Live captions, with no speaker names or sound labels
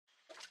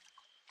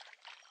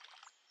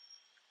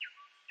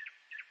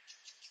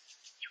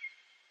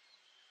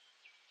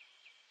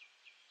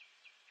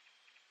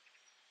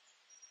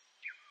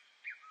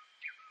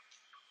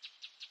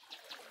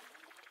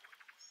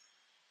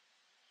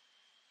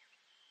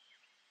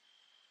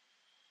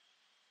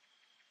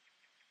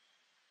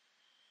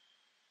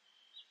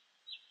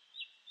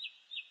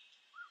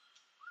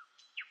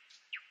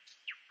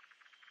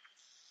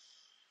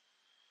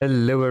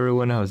Hello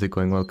everyone, how's it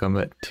going?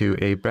 Welcome to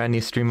a brand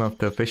new stream of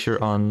the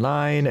Fisher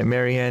Online.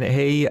 Marianne,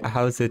 hey,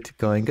 how's it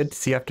going? Good to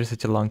see you after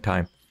such a long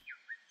time.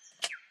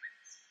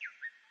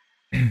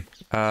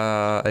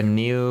 A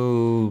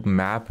new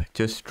map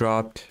just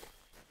dropped.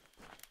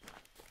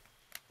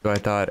 So I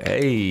thought,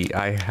 hey,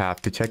 I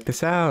have to check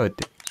this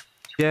out.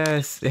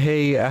 Yes,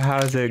 hey,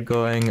 how's it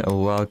going?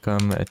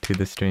 Welcome to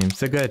the stream.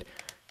 So good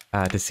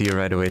to see you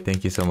right away.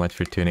 Thank you so much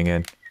for tuning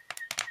in.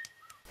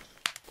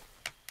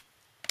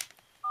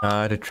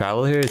 To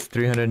travel here is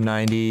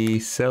 390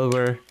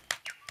 silver.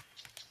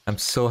 I'm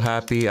so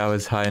happy I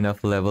was high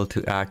enough level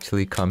to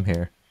actually come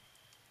here.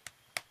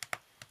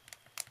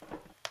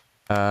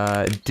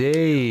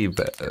 Dave,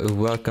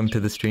 welcome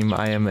to the stream.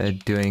 I am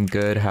doing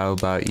good. How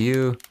about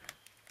you?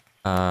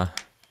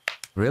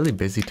 Really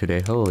busy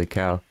today. Holy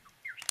cow.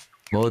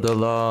 Mow the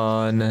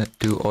lawn,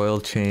 do oil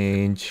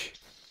change.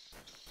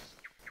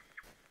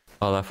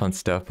 All that fun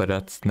stuff, but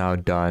that's now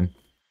done.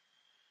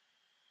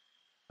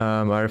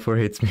 R4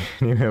 hates me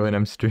anyway when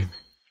I'm streaming.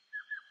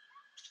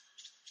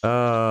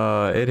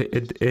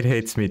 It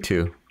hates me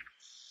too.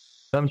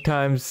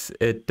 Sometimes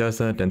it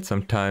doesn't, and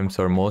sometimes,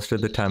 or most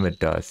of the time it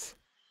does.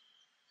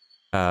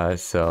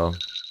 So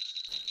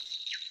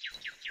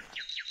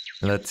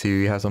let's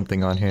see, we have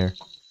something on here.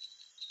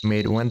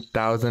 Made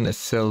 1,000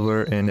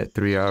 silver in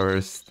 3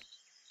 hours.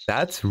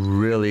 That's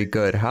really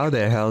good. How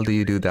the hell do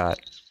you do that?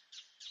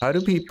 How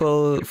do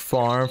people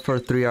farm for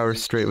 3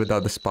 hours straight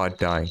without the spot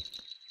dying?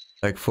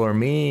 Like for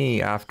me,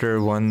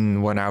 after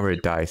one hour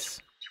it dies.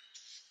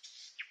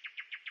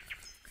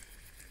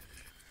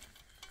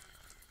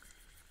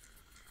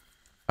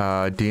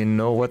 Do you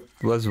know what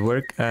was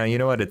work? You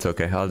know what? It's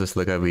okay. I'll just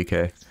look at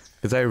VK.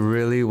 Because I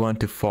really want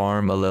to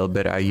farm a little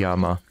bit at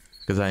Yama.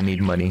 Because I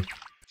need money.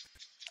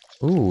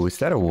 Ooh, is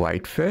that a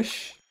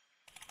whitefish?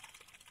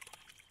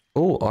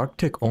 Oh,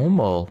 Arctic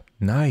Omal.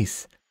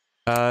 Nice.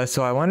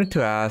 So I wanted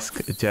to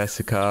ask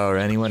Jessica or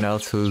anyone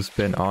else who's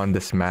been on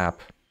this map.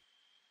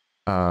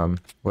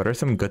 What are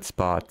some good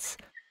spots?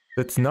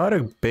 It's not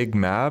a big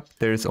map.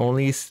 There's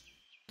only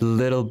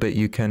little bit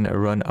you can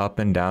run up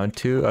and down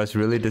to. I was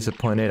really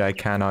disappointed I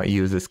cannot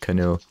use this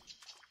canoe.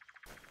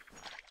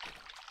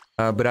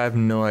 But I have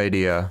no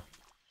idea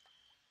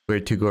where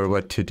to go or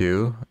what to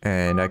do.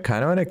 And I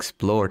kind of want to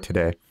explore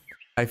today.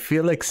 I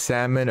feel like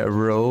Salmon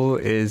Row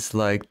is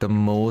like the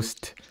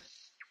most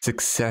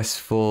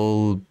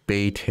successful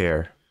bait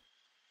here.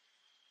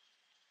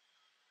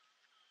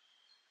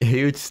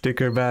 Huge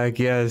sticker bag,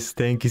 yes,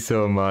 thank you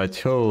so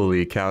much.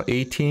 Holy cow,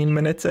 18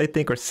 minutes I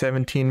think, or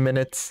 17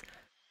 minutes.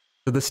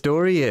 So the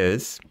story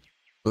is,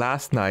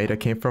 last night I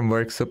came from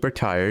work super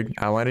tired.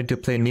 I wanted to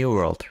play New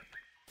World.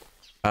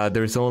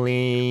 There's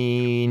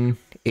only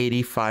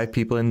 85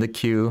 people in the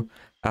queue.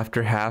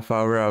 After half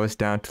hour I was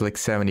down to like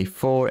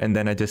 74 and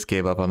then I just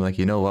gave up. I'm like,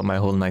 you know what, my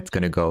whole night's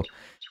gonna go.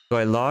 So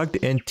I logged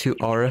into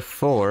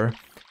RF4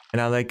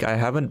 and I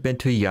haven't been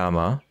to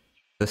Yama.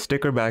 The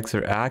sticker bags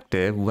are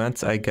active.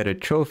 Once I get a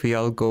trophy,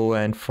 I'll go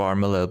and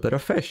farm a little bit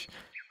of fish.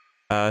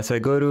 So I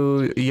go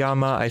to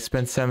Yama, I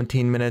spend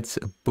 17 minutes,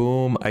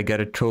 boom, I get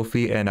a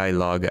trophy and I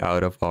log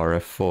out of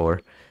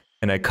RF4.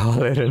 And I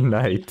call it a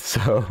night,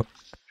 so...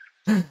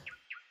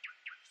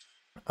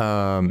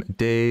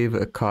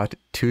 Dave caught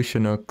 2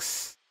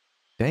 Chinooks.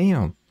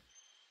 Damn.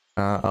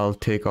 I'll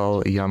take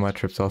all Yama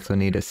trips, also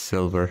need a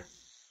silver.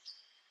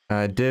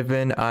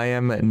 Divin, I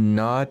am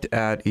not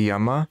at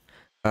Yama.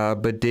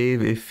 But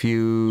Dave, if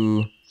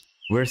you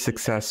were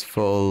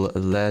successful,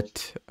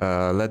 let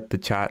the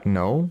chat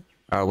know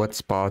what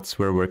spots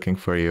were working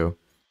for you.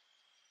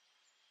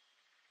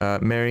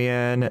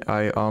 Marianne,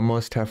 I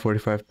almost have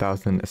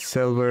 45,000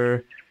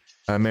 silver.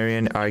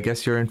 Marianne, I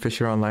guess you're in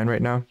Fisher Online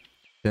right now?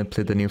 Didn't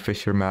play the new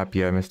Fisher map?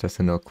 Yeah, Mr. Us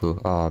no clue.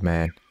 Oh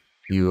man,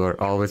 you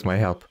are always my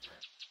help.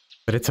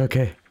 But it's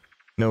okay.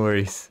 No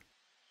worries.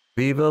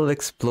 We will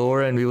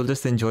explore and we will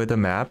just enjoy the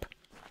map.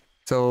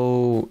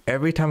 So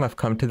every time I've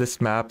come to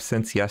this map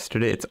since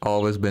yesterday, it's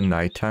always been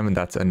nighttime and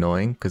that's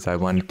annoying because I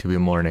want it to be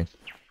morning.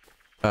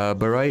 But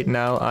right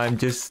now I'm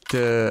just,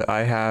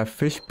 I have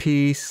fish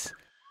piece,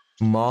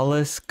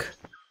 mollusk,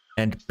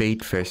 and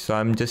bait fish. So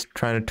I'm just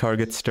trying to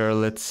target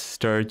sterlets,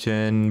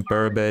 sturgeon,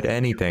 burbot,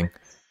 anything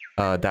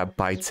that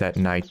bites at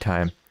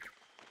nighttime.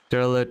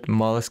 Sterlet,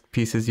 mollusk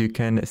pieces you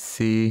can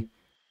see.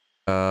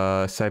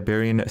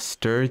 Siberian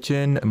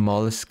sturgeon,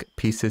 mollusk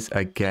pieces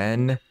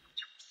again.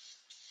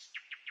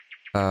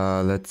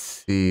 Let's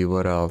see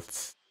what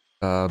else.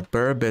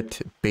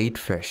 Burbot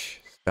baitfish.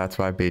 That's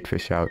why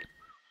baitfish out.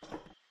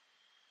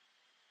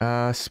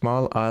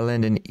 Small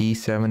island in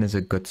E7 is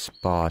a good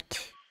spot.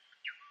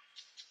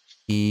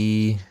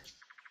 E7.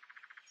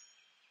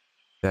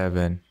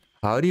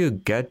 How do you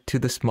get to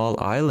the small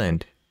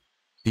island?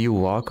 Do you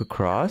walk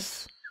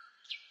across?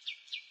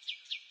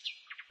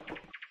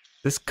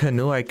 This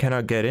canoe, I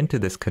cannot get into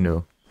this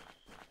canoe.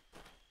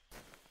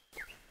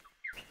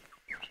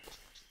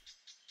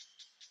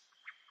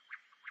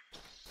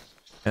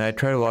 And I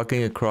tried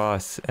walking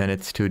across and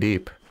it's too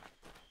deep.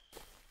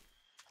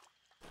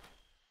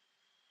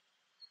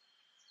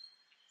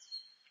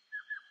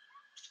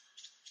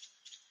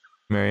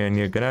 Marianne,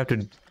 you're gonna have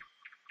to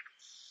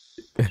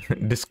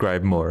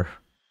describe more.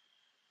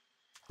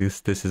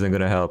 This isn't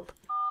gonna help.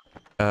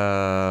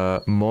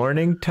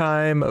 Morning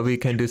time, we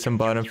can do some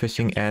bottom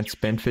fishing and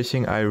spin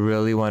fishing. I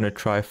really want to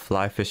try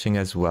fly fishing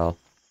as well.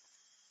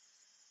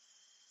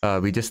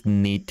 We just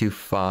need to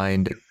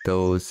find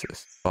those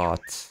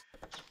spots.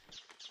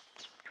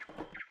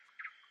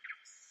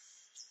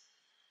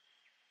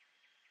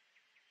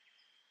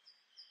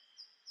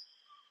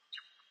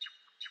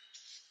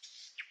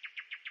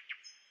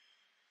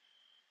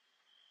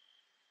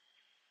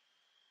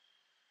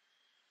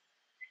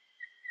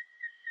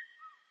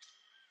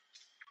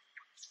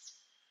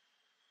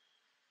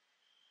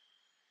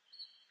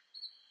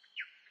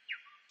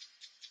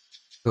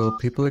 So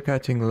people are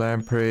catching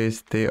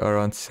lampreys. They are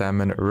on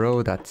Salmon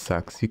Row. That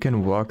sucks. You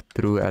can walk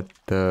through at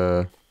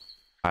the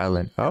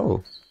island.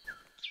 Oh.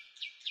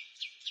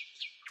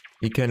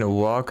 You can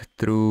walk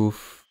through...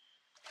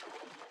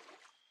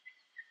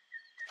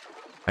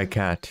 I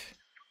can't.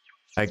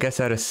 I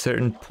guess at a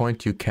certain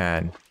point you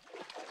can.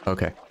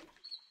 Okay.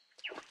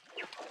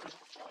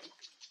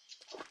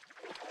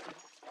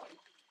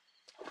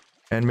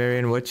 And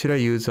Marion, what should I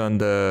use on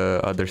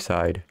the other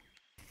side?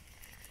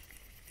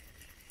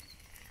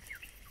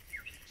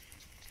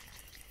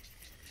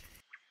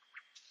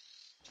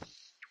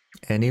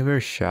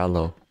 Anywhere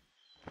shallow.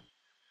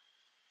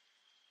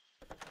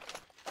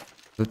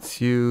 Let's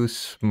use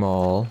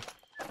small.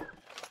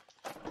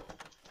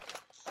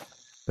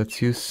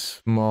 Let's use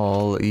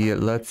small. Yeah,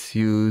 let's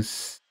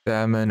use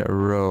Salmon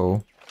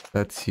Row.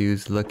 Let's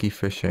use Lucky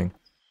Fishing.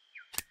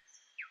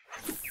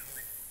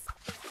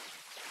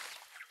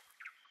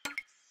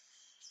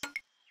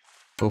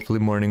 Hopefully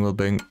morning will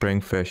bring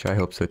fish. I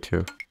hope so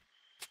too.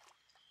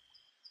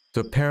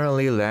 So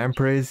apparently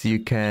lampreys you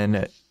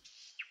can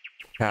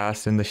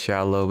cast in the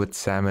shallow with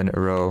Salmon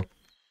Row.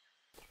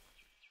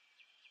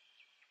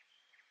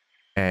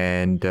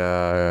 And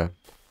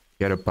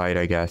get a bite,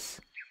 I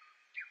guess.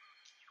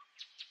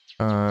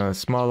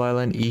 Small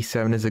island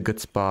E7 is a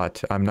good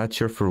spot. I'm not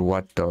sure for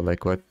what though.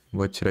 Like what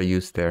should I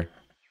use there?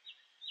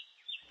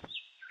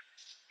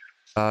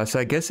 So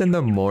I guess in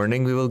the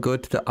morning we will go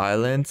to the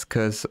islands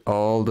because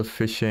all the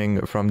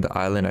fishing from the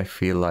island I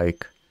feel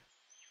like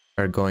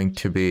are going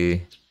to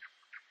be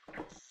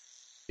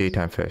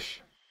daytime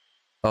fish.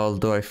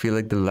 Although I feel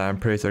like the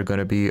lampreys are going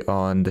to be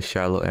on the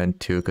shallow end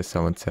too because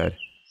someone said.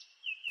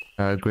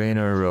 Grain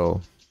or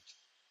row?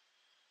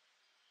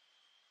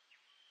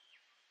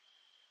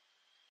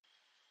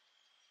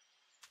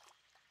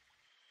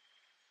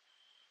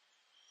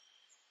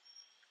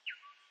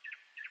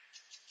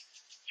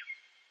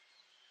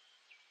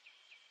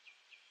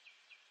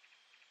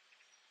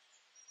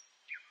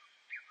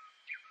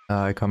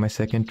 I caught my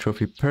second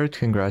trophy perch.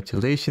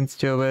 Congratulations,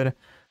 Joed.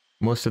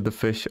 Most of the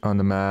fish on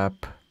the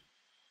map.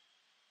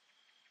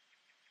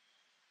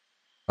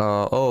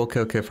 Oh,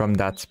 okay, from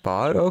that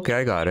spot. Okay,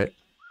 I got it.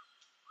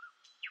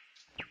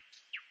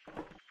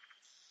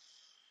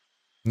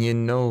 You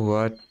know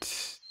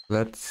what?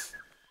 Let's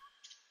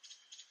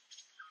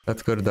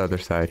go to the other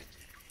side.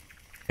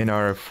 In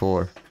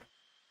RF4.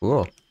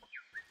 Cool.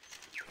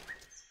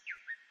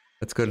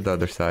 Let's go to the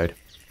other side.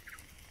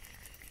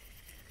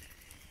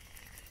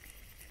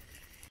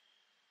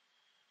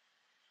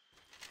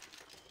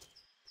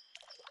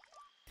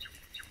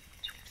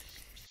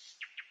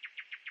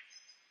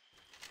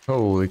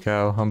 Holy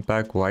cow,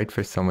 humpback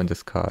whitefish someone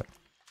just caught.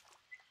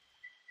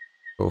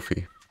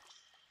 Trophy.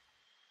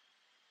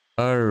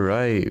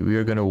 Alright, we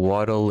are gonna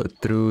waddle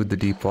through the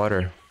deep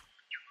water.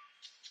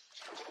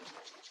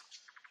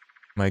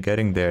 Am I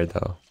getting there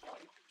though?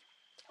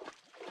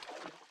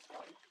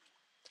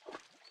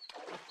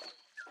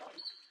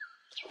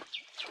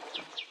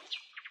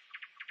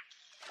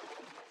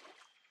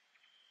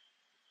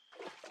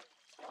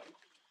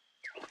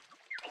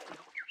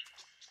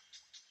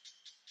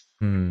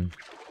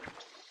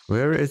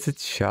 Where is it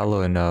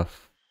shallow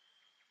enough?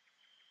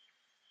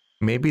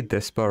 Maybe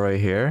this spot right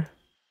here?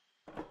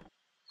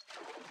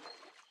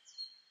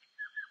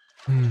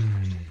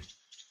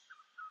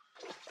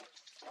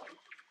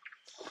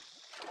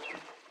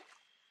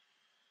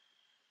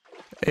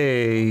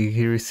 Hey,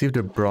 he received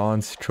a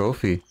bronze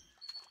trophy.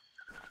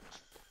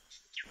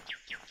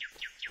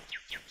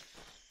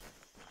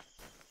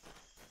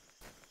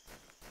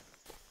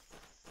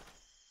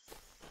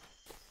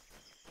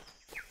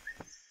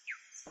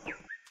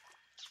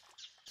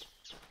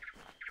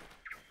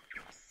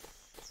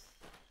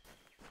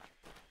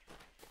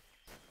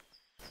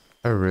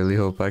 I really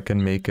hope I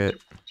can make it.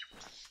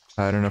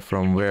 I don't know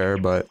from where,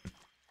 but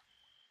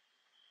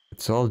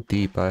it's all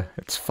deep.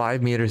 It's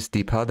 5 meters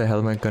deep. How the hell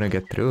am I gonna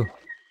get through?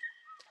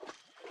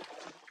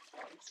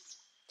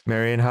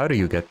 Marion, how do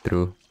you get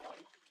through?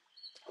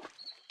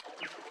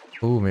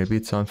 Oh, maybe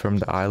it's on from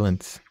the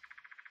islands.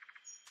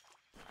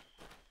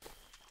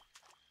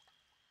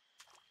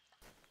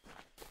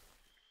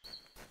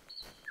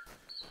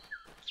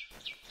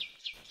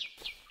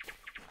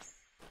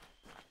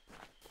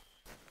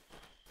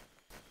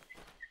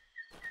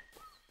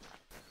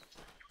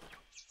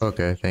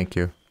 Okay, thank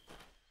you.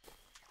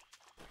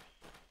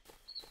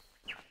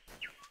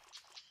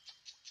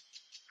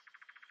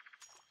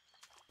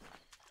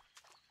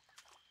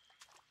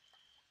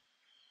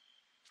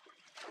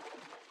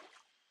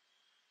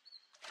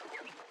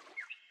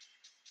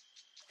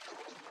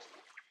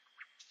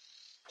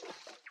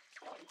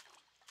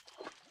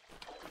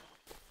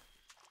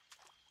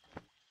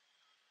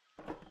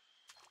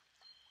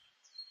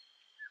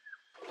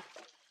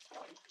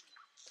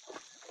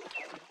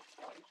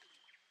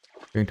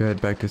 Going to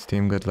head back to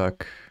Steam. Good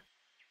luck.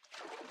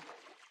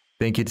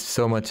 Thank you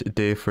so much,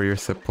 Dave, for your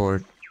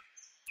support.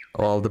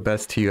 All the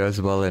best to you as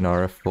well in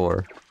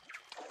RF4.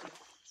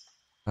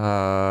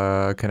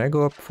 Can I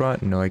go up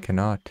front? No, I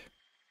cannot.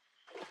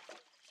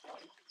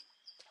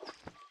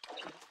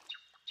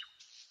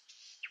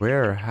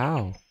 Where?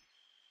 How?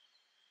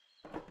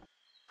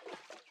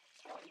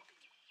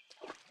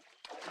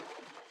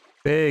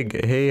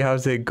 Big! Hey,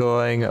 how's it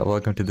going?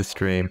 Welcome to the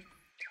stream.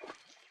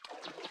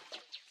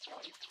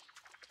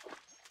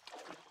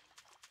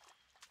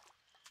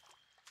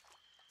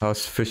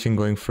 How's fishing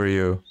going for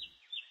you?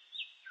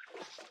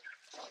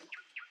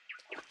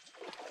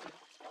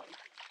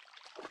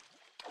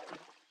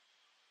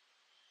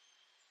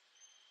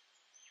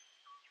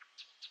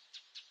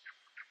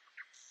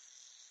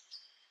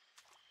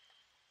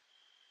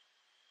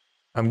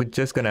 I'm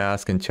just gonna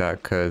ask in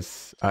chat,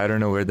 cause I don't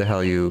know where the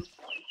hell you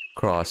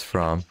cross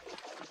from.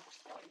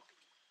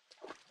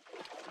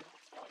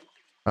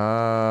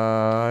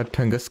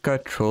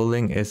 Tunguska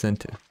trolling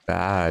isn't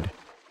bad.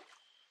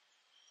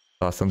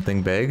 Saw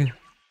something big?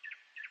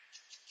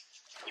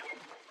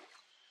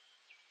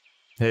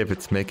 Hey, if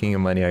it's making you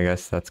money, I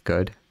guess that's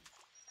good.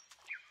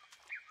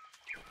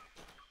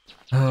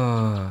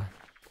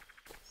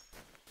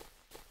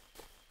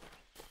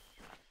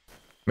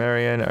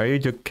 Marianne, are you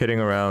just kidding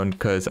around?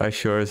 Cause I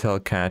sure as hell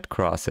can't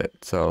cross it,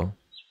 so...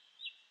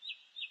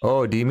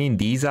 Oh, do you mean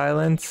these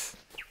islands?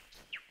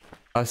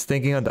 I was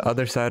thinking on the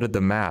other side of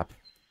the map.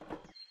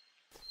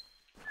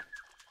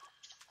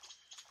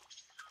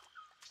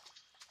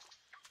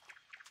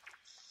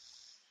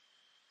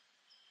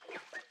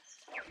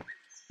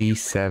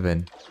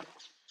 E7.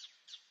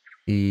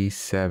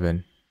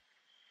 E7.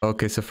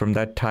 Okay, so from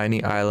that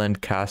tiny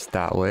island cast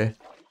that way.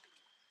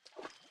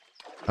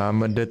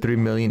 I'm under 3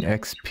 million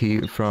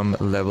XP from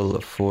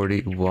level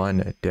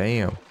 41.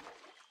 Damn.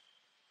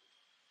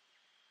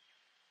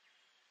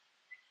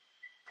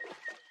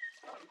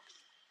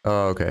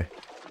 Oh, okay.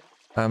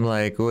 I'm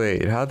like,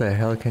 wait, how the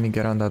hell can you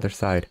get on the other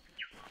side?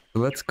 So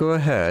let's go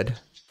ahead.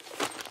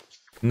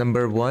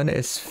 Number 1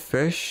 is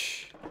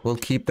fish. We'll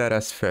keep that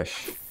as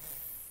fish.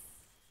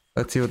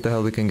 Let's see what the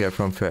hell we can get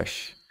from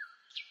fish.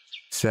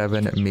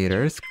 7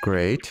 meters.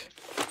 Great.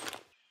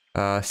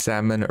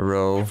 Salmon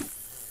roe.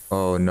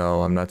 Oh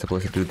no, I'm not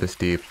supposed to do this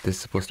deep. This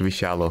is supposed to be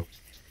shallow.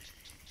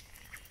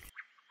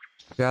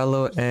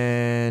 Shallow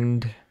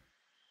and...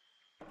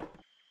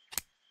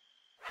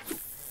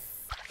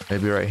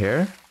 maybe right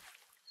here?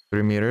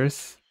 3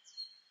 meters.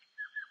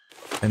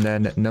 And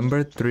then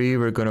number 3,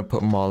 we're gonna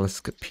put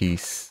mollusk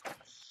piece.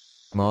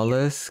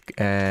 Mollusk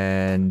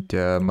and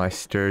my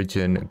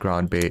sturgeon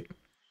ground bait.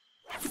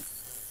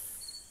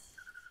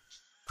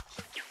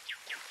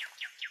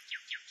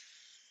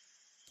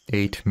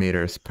 Eight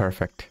meters,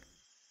 perfect.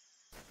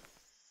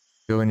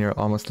 Go when you're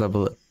almost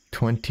level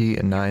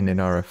 29 in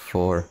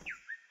RF4.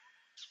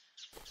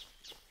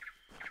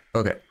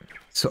 Okay,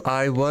 so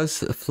I was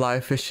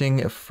fly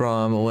fishing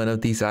from one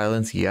of these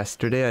islands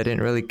yesterday. I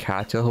didn't really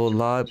catch a whole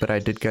lot, but I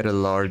did get a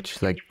large,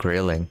 like,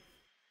 grayling.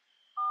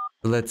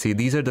 So let's see,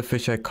 these are the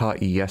fish I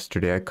caught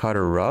yesterday. I caught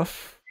a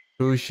rough,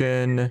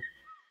 Russian,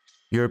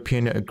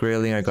 European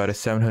grayling. I got a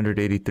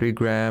 783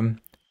 gram,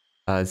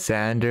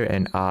 Xander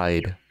and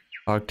Ide.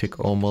 Arctic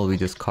Omel we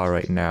just caught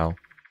right now.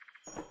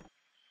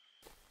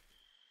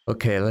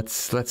 Okay,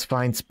 let's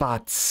find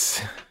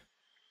spots.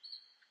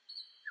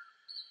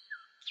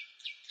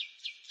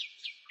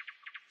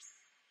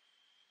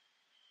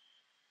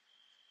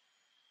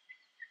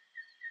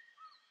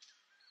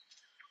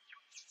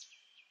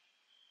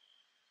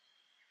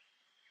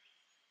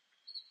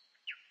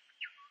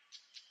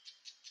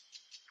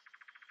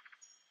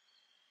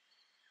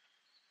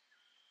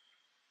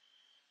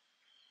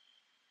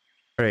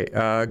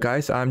 Alright,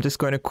 guys, I'm just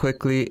going to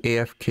quickly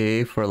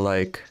AFK for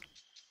like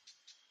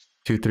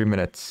 2-3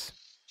 minutes.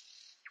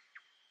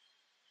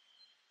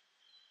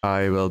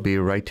 I will be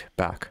right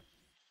back.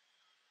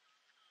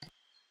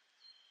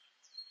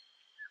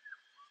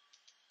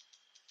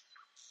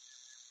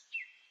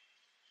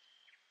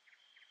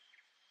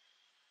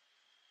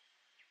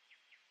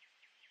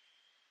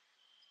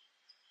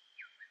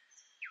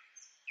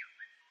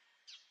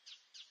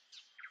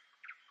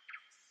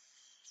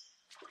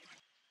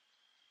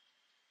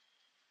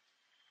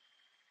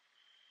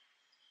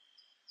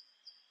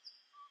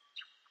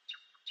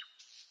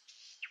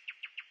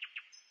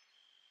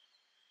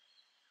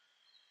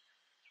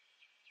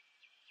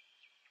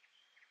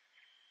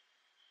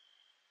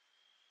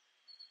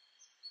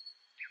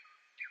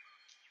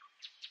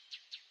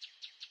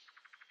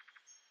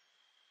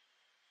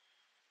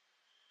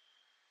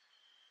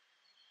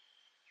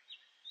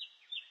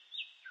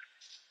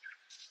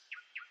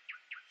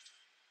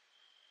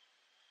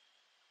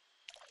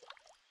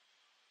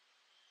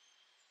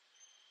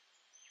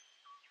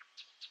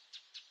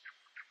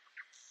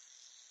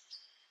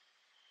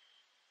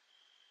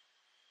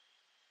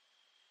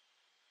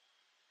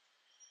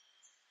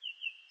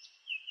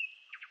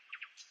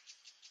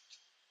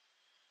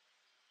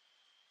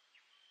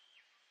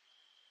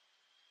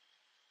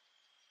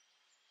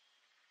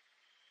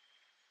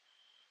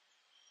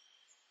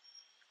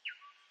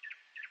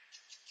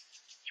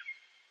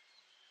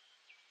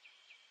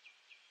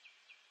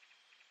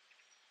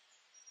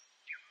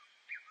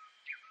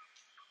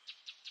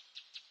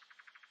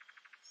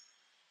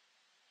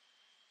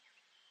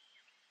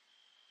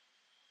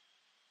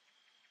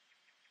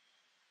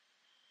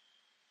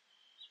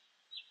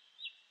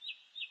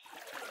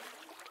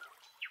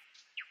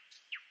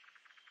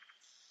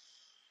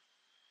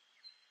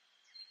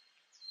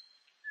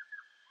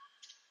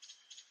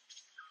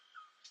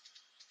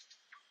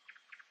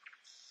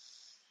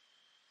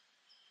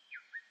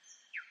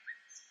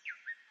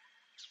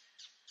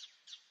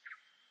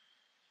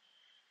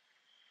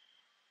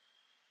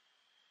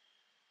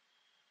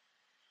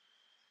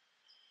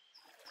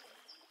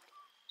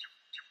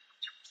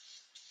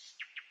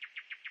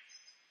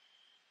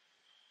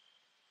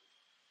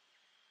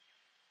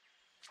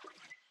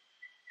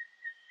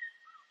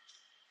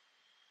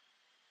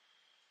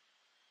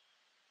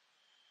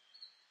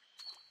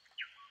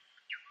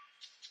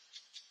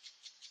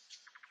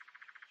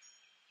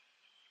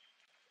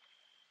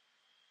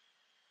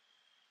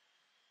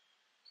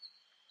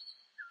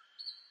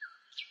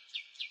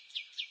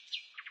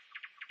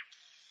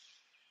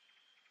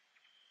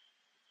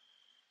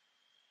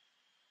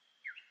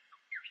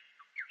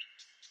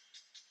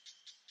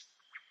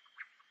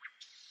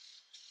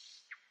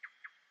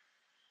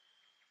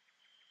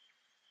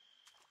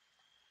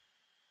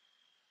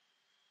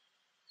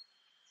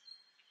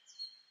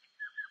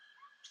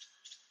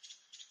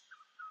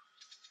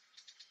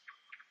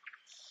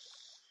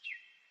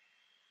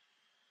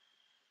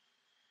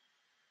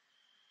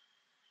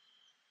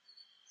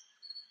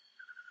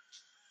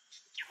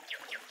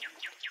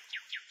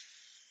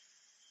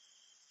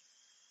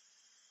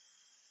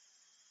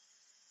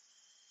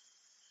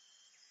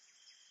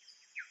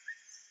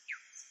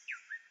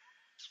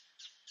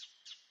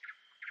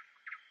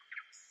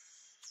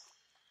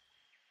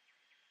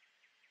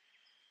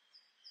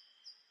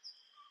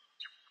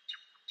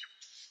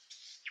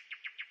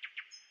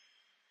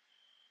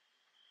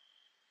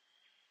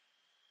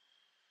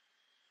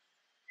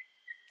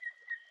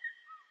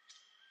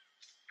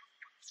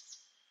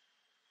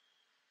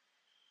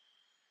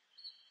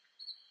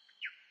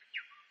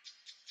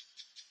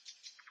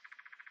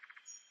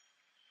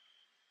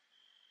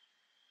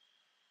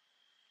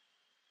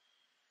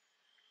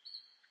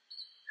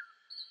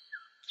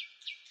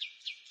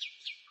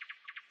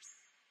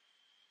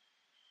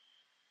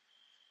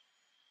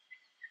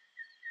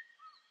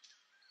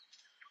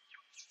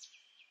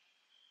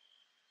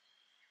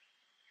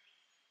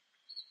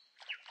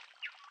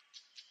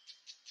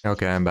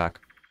 Okay, I'm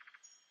back.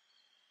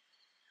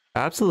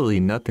 Absolutely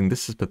nothing.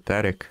 This is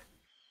pathetic.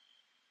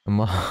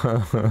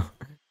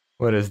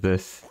 What is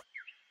this?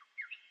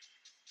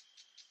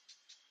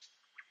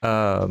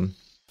 Um,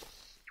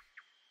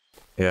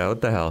 yeah, what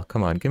the hell?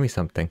 Come on, give me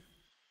something.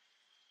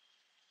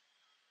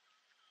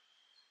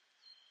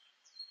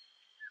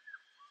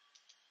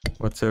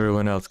 What's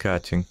everyone else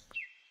catching?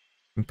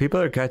 People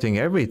are catching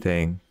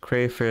everything.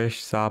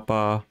 Crayfish,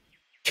 sapa,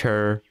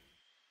 chur,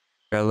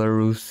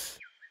 Belarus,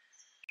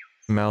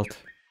 melt.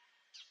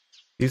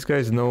 These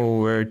guys know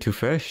where to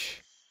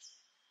fish.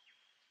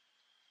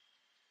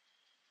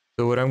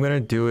 So what I'm gonna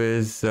do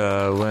is,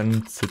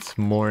 once it's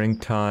mooring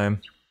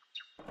time,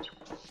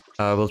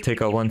 we'll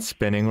take out one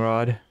spinning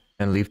rod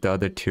and leave the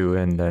other two,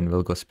 and then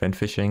we'll go spin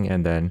fishing,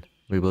 and then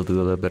we will do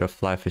a little bit of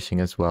fly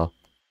fishing as well.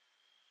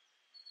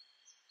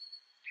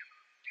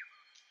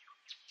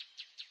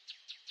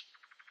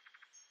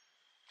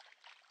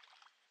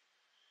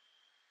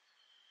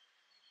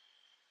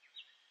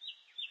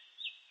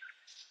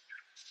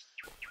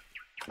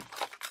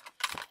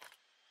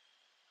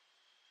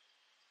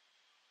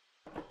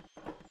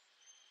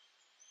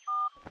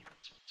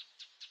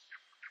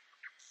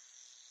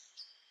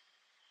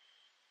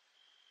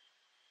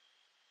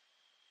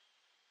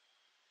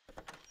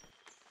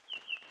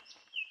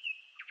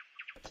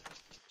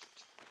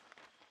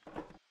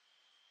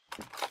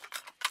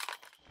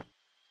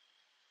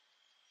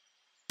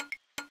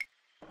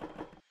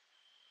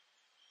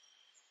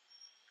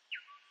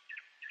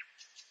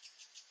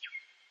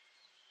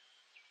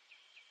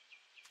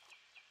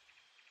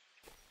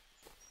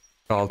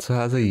 Also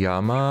has a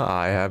Yama?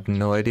 I have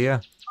no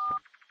idea.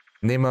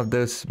 Name of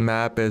this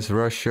map is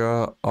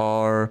Russia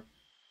or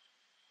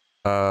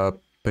uh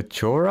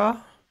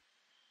Pechora?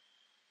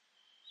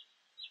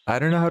 I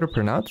don't know how to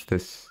pronounce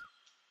this.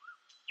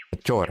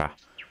 Pechora.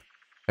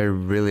 I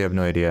really have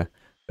no idea.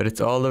 But it's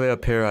all the way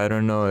up here. I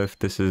don't know if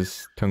this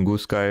is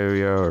Tunguska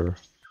area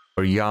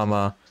or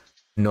Yama.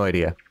 No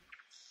idea.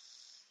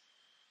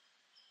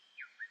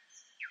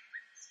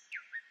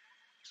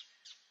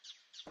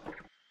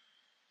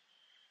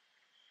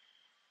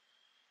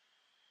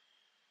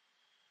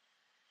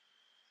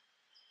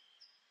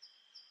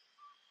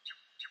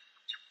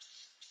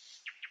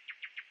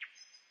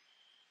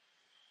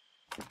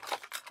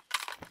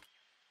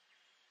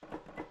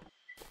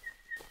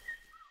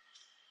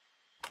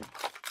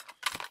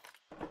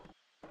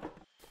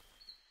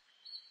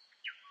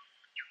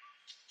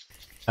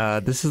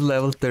 This is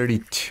level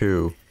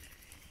 32.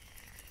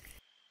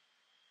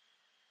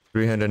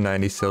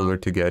 390 silver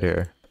to get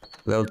here.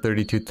 Level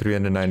 32,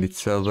 390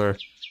 silver.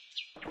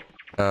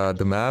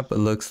 The map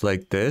looks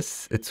like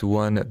this. It's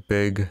one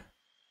big,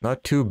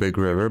 not too big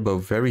river, but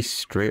very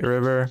straight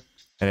river.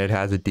 And it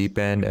has a deep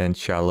end and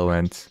shallow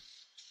ends.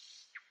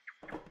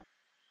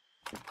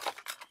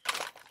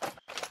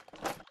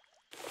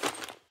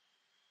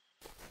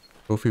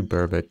 Goofy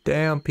burbot.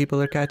 Damn,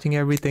 people are catching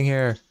everything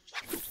here.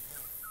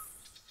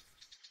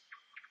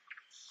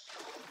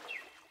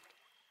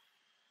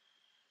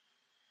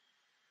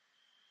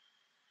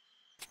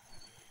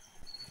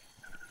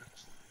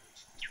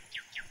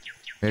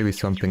 Maybe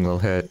something will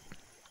hit.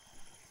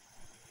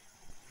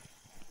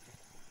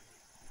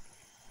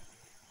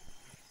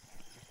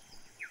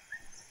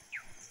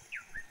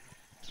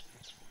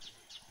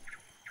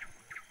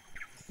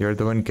 You're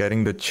the one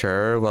getting the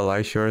chair, while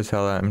I sure as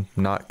hell am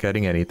not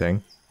getting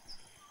anything.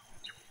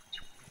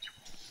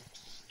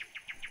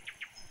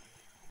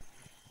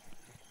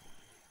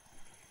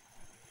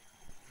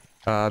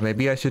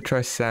 Maybe I should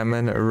try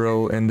salmon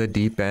roe in the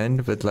deep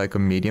end with like a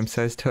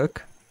medium-sized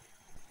hook.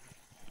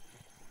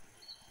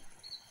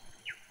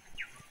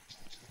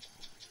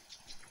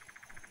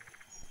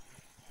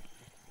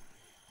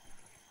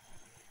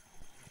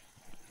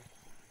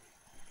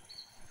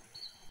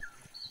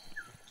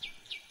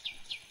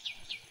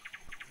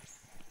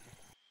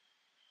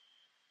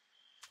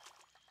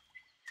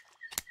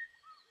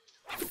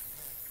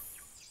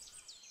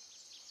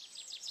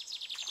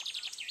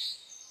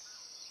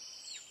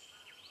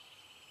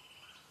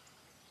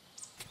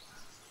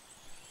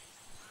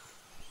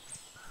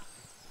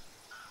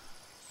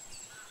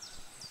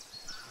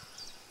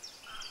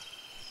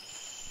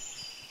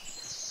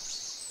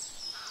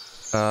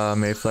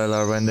 Mayfly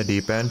larva in the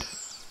deep end.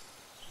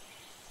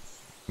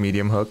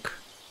 Medium hook.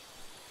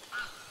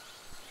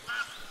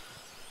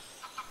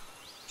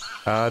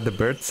 The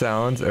bird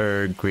sounds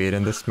are great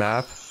in this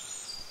map.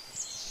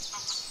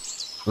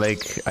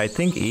 Like, I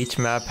think each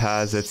map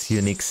has its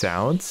unique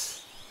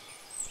sounds.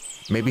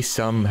 Maybe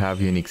some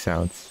have unique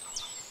sounds.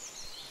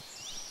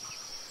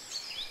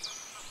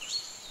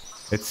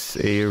 It's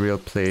a real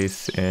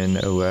place in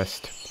a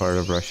west part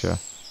of Russia.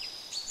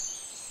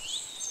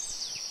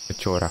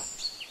 Pechora.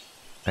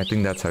 I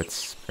think that's how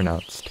it's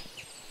pronounced.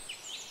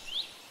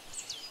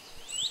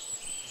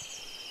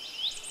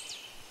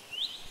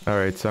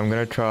 Alright, so I'm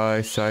gonna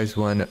try size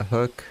 1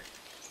 hook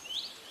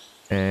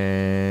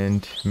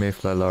and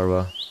mayfly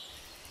larva.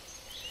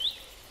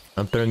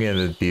 I'm throwing it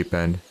at the deep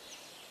end.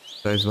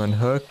 Size 1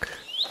 hook.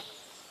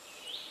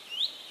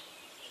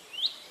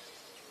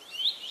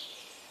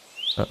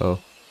 Uh-oh.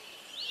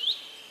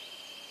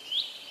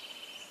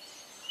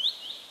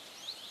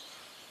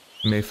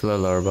 Mayflower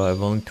larva. I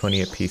have only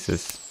 28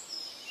 pieces.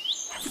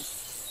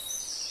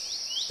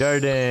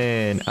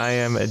 Jordan, I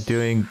am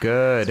doing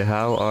good.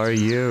 How are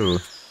you?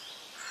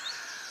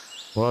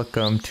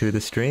 Welcome to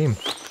the stream.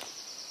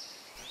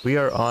 We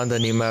are on the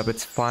new map.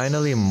 It's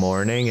finally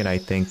morning and I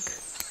think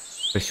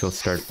fish will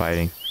start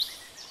biting.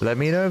 Let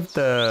me know if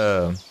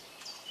the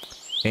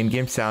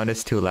in-game sound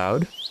is too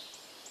loud.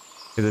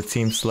 Because it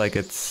seems like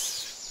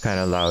it's kind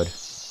of loud.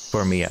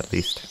 For me at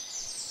least.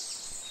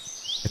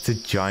 It's a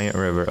giant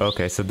river.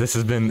 Okay, so this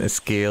has been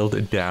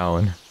scaled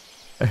down.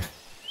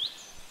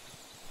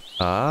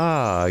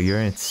 Ah, you're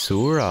in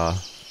Sura.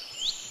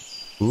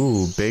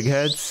 Ooh, big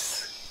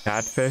heads,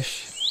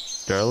 catfish,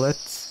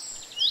 sterlets,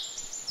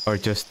 or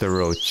just the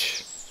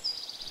roach?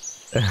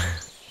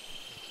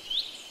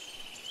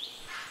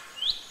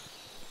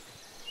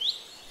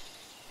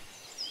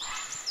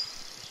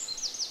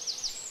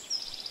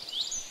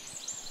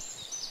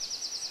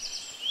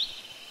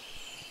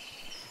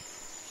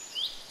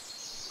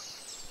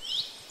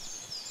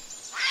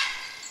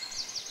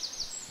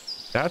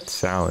 That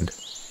sound.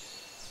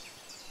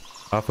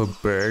 Off a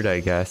bird, I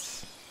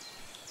guess.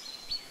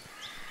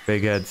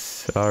 Big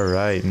heads.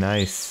 Alright,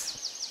 nice.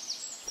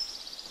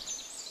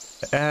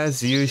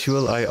 As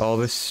usual, I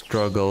always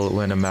struggle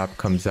when a map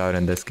comes out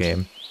in this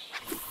game.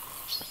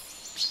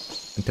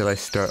 Until I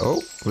start...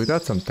 Oh, we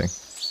got something.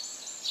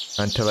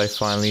 Until I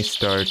finally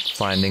start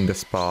finding the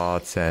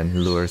spots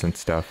and lures and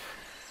stuff.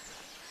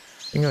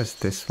 I think it was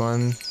this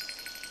one.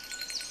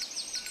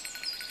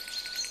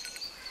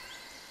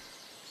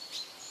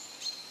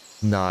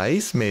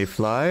 Nice,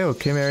 Mayfly.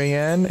 Okay,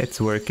 Marianne, it's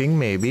working,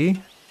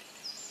 maybe.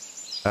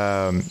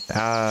 I'm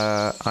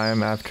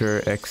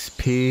after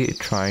XP,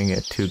 trying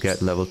it to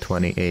get level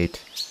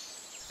 28.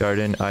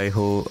 Jordan,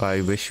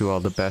 I wish you all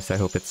the best. I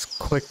hope it's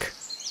quick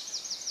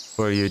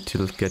for you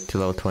to get to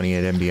level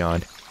 28 and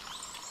beyond.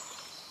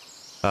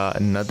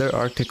 Another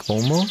Arctic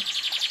Omo?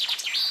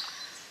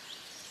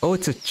 Oh,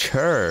 it's a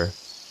chur.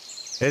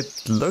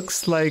 It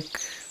looks like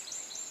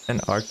an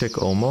Arctic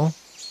Omo.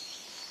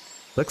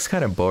 Looks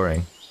kind of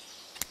boring.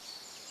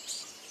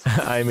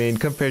 I mean,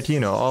 compared to, you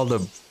know, all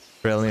the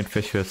brilliant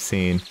fish we've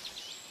seen,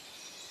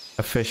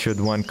 a fish with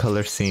one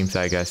color seems,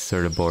 I guess,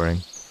 sort of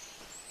boring.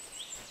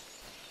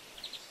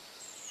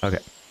 Okay.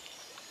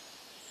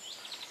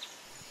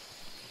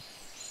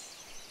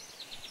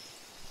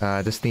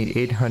 Just need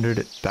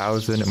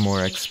 800,000 more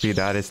XP.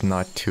 That is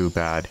not too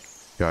bad,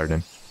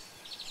 Garden.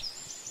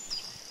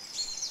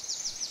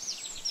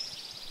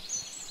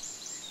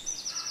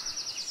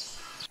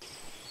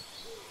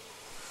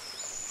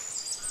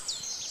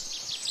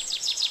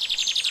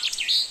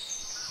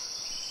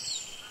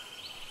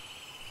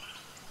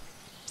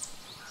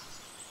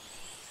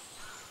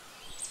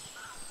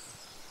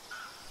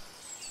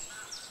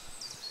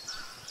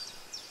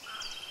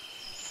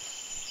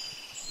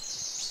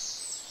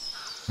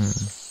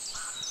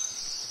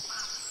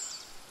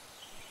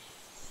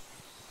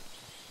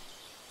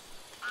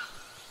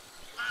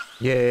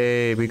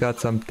 Yay, we got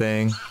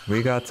something.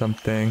 We got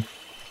something.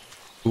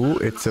 Ooh,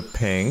 it's a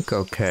pink.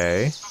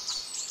 Okay.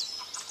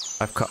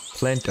 I've caught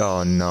plenty.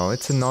 Oh no,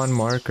 it's a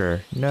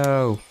non-marker.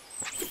 No.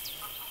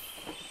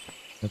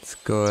 Let's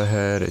go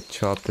ahead and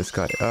chop this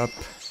guy up.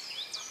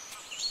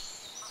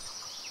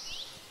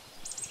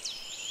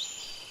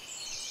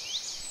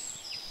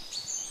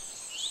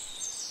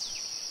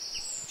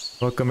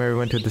 Welcome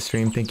everyone to the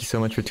stream. Thank you so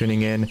much for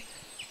tuning in.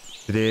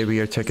 Today we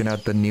are checking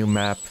out the new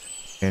map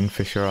in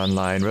Pechora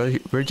Online.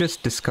 We're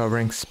just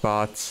discovering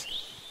spots,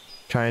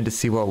 trying to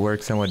see what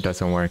works and what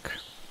doesn't work.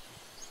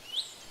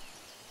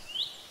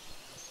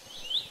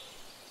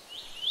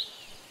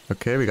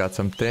 Okay, we got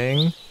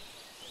something.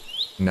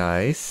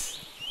 Nice.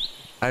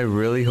 I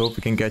really hope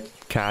we can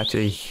catch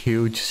a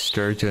huge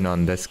sturgeon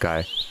on this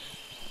guy,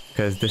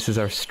 because this is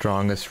our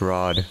strongest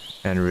rod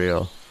and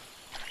reel.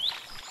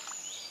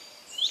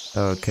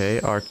 Okay,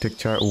 Arctic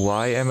char.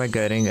 Why am I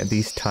getting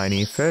these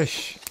tiny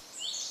fish?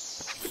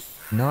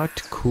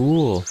 Not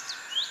cool.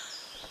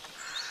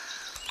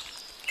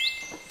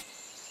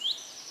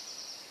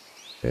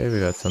 Okay, we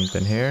got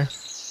something here.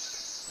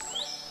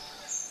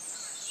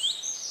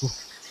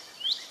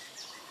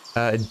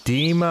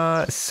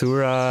 Dima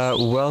Sura,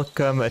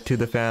 welcome to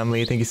the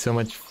family. Thank you so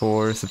much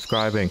for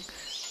subscribing.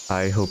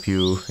 I hope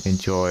you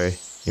enjoy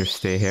your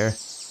stay here.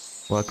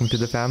 Welcome to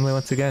the family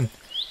once again.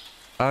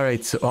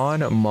 Alright, so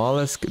on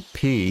Mollusk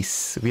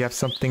Piece, we have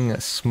something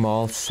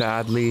small,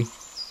 sadly.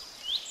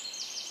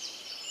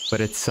 But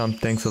it's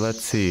something, so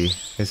let's see.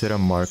 Is it a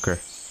marker?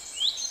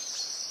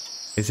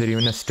 Is it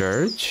even a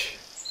sturge?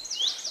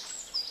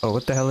 Oh,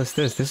 what the hell is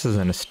this? This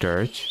isn't a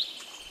sturge.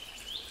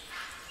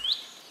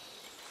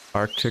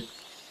 Arctic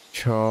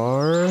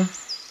char?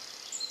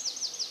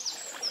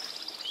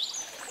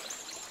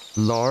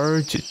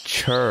 Large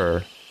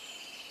chur.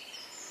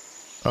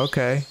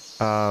 Okay,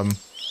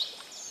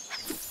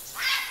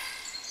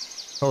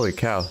 holy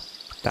cow.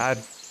 That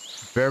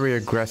very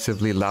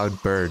aggressively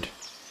loud bird.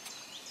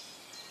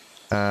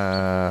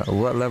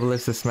 What level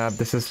is this map?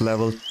 This is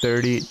level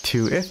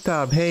 32.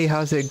 Iftab, hey,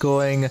 how's it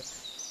going?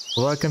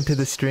 Welcome to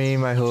the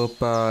stream. I hope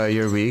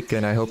your week,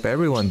 and I hope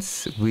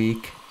everyone's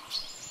week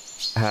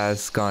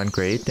has gone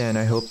great, and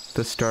I hope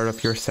the start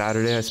of your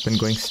Saturday has been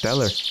going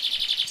stellar.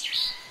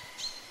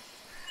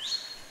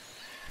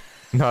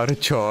 Not a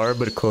char,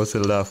 but close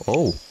enough.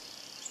 Oh,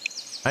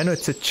 I know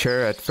it's a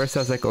chur. At first I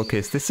was like, okay,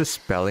 is this a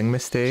spelling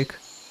mistake?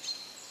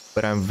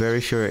 But I'm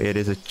very sure it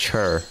is a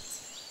chur.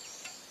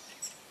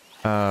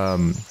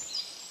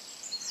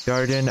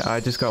 Darden, I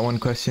just got one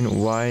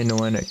question. Why no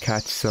one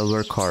catch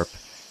silver carp?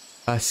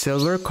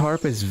 Silver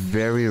carp is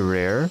very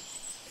rare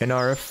in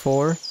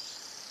RF4,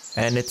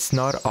 and it's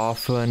not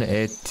often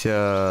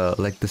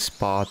like the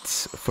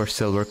spots for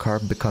silver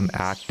carp become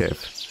active.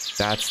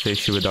 That's the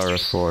issue with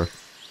RF4.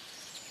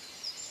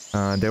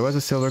 There was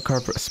a silver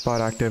carp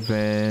spot active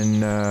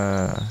in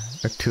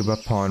Aktuba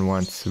Pond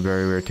once.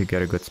 Very rare to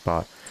get a good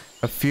spot.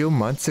 A few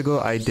months ago,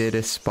 I did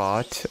a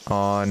spot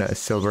on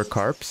silver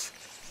carps.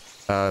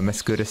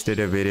 Mescutus did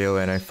a video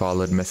and I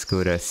followed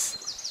Mescutus.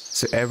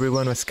 So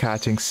everyone was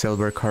catching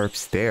silver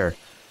carps there.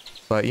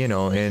 But you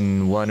know,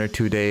 in 1 or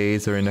 2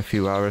 days or in a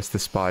few hours, the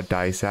spot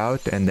dies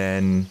out and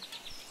then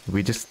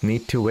we just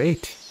need to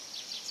wait.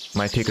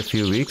 Might take a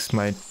few weeks,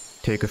 might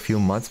take a few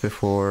months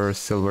before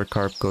silver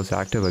carp goes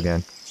active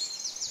again.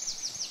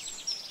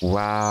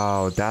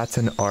 Wow, that's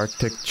an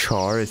Arctic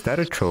char. Is that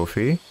a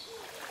trophy?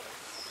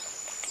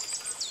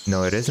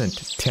 No, it isn't.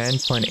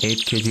 10.8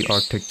 kg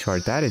Arctic char.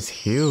 That is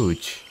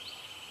huge.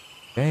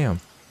 Damn.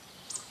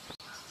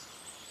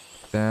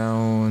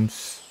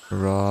 Sounds,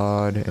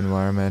 rod,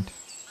 environment.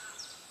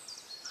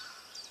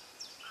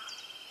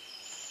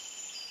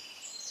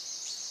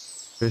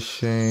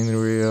 Fishing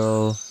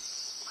reel.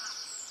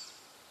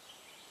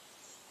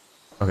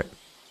 Okay.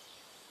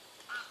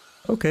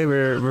 Okay,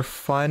 we're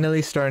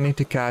finally starting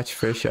to catch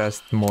fish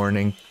as the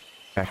morning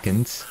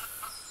beckons.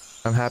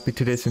 I'm happy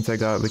today since I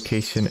got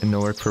vacation and no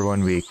work for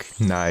 1 week.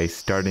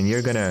 Nice. Darden,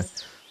 you're gonna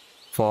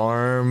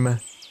farm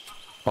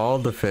all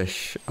the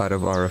fish out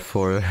of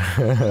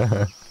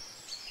RF4.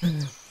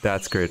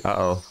 That's great.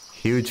 Uh-oh.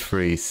 Huge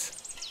freeze.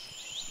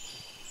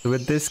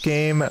 With this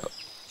game,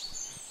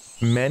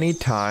 many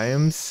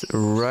times,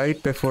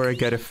 right before I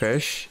get a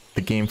fish,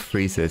 the game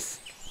freezes.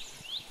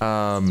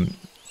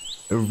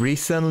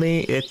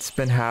 Recently, it's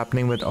been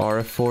happening with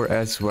RF4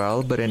 as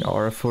well, but in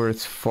RF4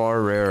 it's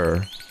far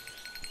rarer.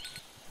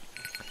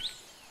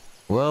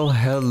 Well,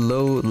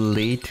 hello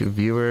late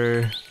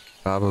viewer,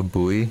 Baba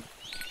Booey.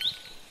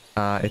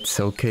 It's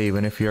okay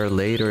even if you're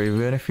late or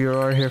even if you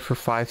are here for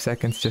 5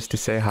 seconds just to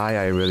say hi,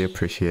 I really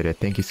appreciate it.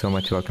 Thank you so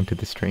much, welcome to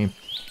the stream.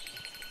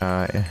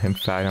 In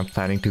fact, I'm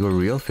planning to go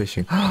reel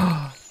fishing.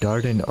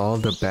 Darden, all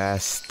the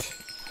best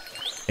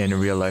in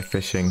real life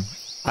fishing.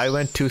 I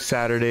went 2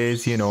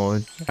 Saturdays, you know,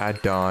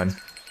 at dawn,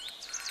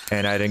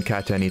 and I didn't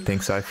catch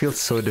anything, so I feel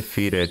so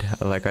defeated.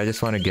 Like, I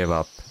just want to give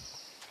up.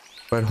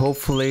 But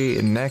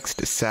hopefully,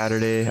 next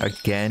Saturday,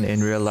 again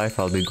in real life,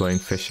 I'll be going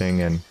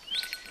fishing and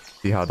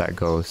see how that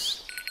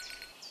goes.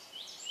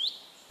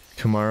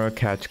 Tomorrow,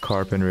 catch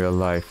carp in real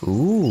life.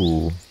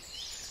 Ooh.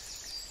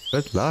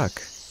 Good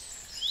luck.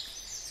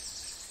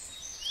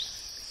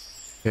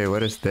 Okay,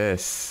 what is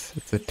this?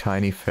 It's a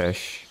tiny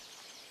fish.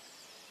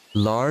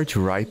 Large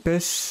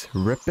ripus?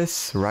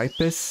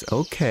 Ripus?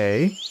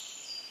 Okay.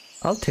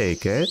 I'll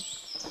take it.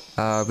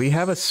 We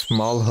have a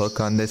small hook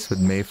on this with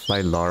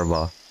mayfly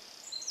larva.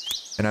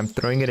 And I'm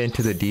throwing it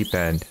into the deep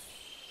end.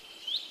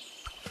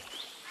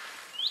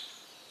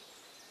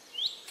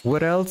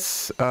 What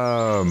else?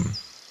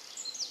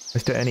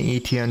 Is there any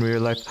ET on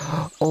real life?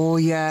 Oh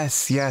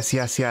yes.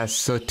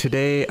 So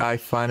today I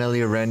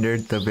finally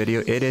rendered the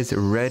video. It is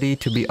ready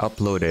to be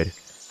uploaded.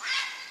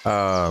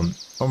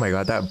 Oh my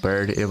god, that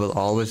bird, it will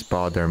always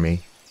bother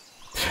me.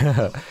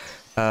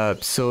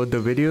 So the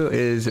video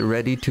is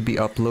ready to be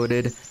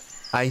uploaded.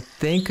 I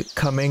think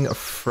coming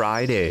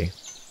Friday,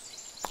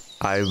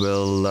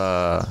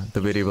 the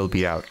video will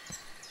be out.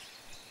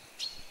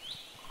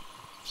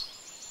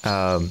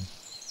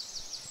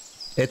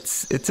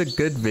 It's a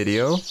good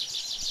video.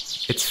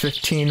 It's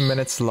 15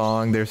 minutes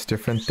long. There's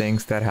different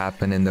things that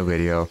happen in the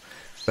video.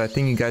 So I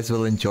think you guys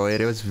will enjoy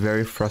it. It was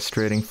very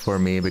frustrating for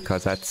me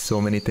because I had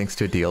so many things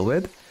to deal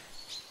with.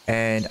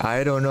 And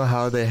I don't know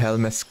how the hell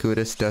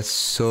Mescutus does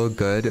so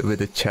good with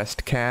the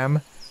chest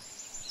cam.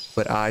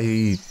 But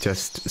I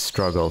just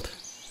struggled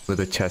with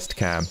the chest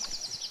cam.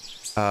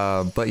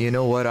 But you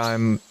know what?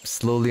 I'm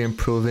slowly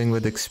improving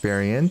with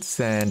experience.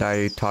 And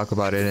I talk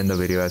about it in the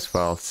video as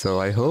well.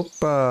 So I hope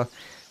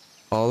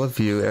all of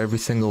you, every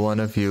single one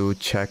of you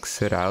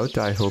checks it out.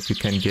 I hope you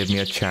can give me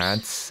a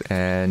chance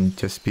and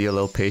just be a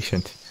little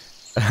patient.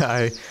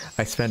 I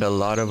spent a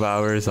lot of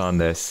hours on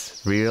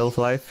this. Real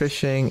life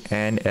fishing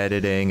and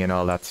editing and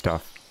all that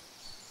stuff.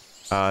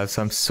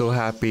 So I'm so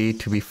happy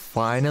to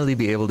finally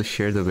be able to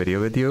share the video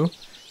with you.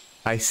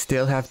 I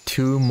still have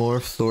 2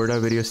 more Florida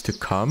videos to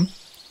come.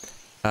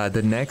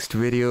 The next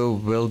video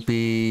will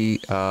be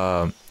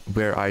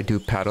where I do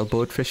paddle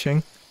boat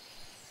fishing.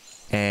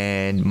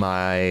 And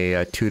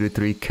my 2 to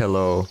 3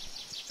 kilo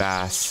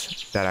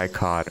bass that I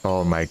caught.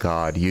 Oh my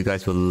god, you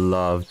guys will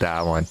love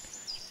that one.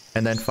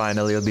 And then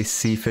finally it'll be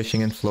sea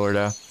fishing in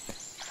Florida.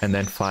 And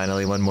then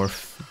finally one more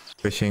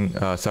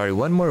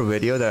one more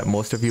video that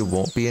most of you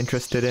won't be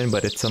interested in,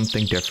 but it's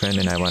something different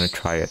and I want to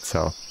try it,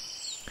 so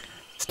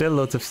still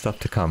loads of stuff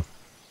to come.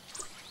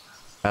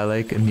 I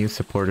like a new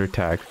supporter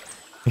tag.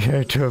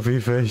 Yeah, trophy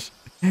fish.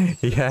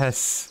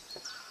 Yes.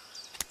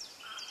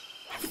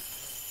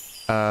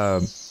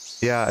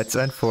 Yeah, it's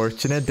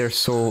unfortunate they're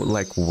so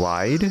like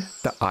wide,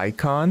 the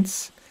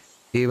icons,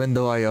 even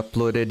though I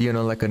uploaded, you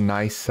know, like a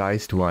nice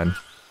sized one.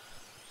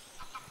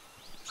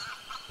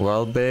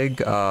 Well,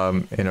 Big,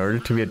 in order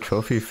to be a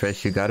trophy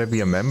fish, you gotta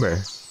be a member.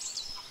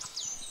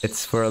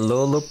 It's for a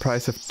low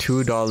price of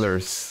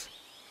 $2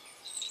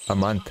 a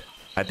month.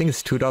 I think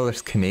it's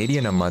 $2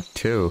 Canadian a month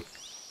too.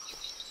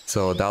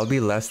 So that'll be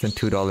less than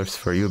 $2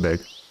 for you, Big.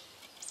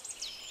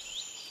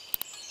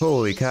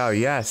 Holy cow,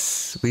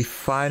 yes! We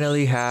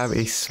finally have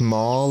a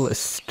small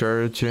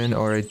sturgeon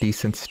or a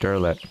decent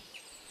sterlet.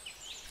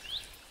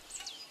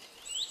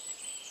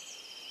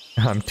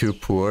 I'm too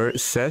poor,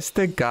 says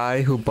the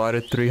guy who bought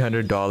a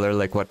 $300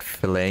 like what,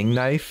 filleting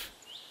knife?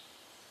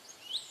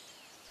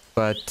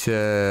 But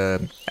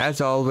as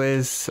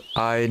always,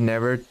 I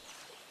never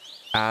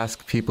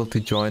ask people to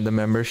join the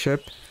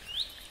membership.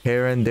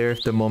 Here and there,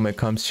 if the moment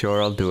comes,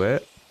 sure, I'll do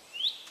it.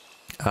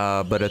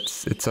 But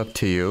it's up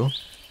to you.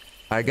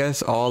 I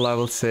guess all I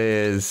will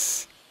say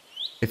is,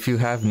 if you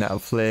have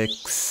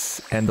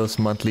Netflix and those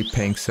monthly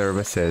paying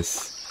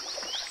services,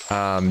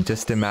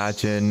 just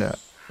imagine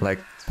like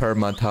per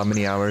month how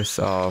many hours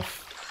of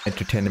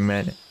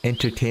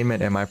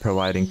entertainment am I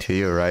providing to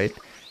you, right?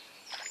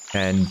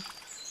 And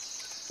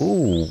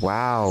ooh,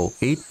 wow,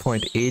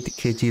 8.8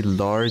 kg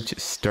large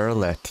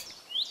sterlet.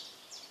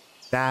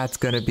 That's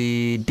gonna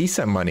be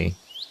decent money.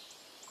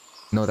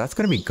 No, that's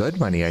gonna be good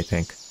money, I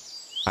think.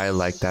 I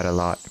like that a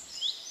lot.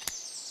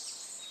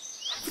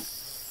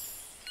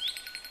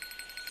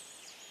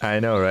 I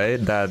know, right?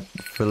 That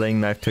filling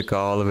knife took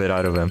all of it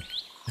out of him.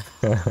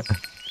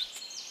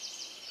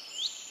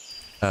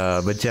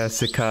 But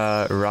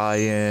Jessica,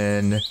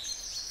 Ryan,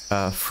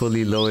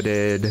 fully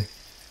loaded,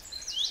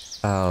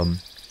 and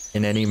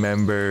any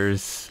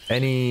members,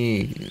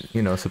 any,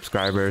 you know,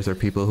 subscribers or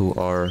people who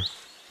are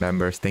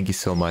members, thank you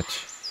so much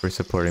for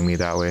supporting me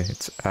that way.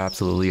 It's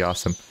absolutely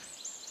awesome.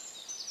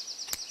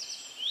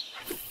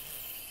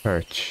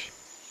 Perch.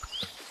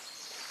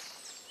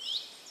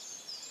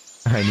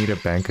 I need a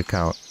bank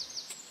account.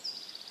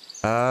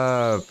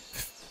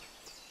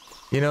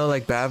 You know,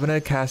 like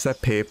Bavinak has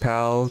that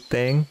PayPal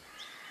thing,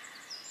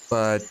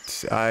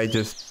 but I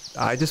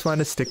just want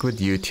to stick with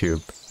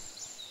YouTube.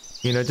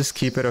 You know, just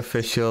keep it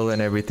official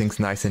and everything's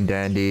nice and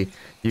dandy.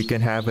 You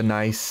can have a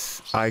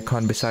nice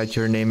icon beside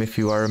your name if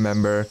you are a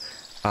member.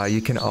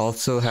 You can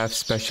also have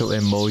special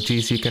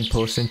emojis you can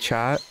post in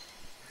chat.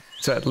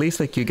 So at least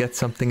like you get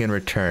something in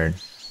return.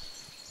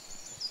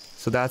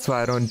 So that's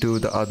why I don't do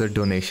the other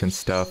donation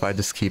stuff. I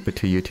just keep it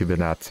to YouTube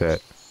and that's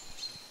it.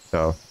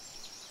 So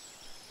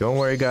don't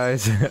worry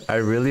guys. I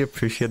really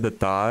appreciate the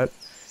thought.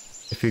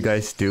 If you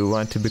guys do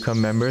want to become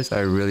members,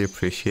 I really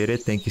appreciate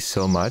it. Thank you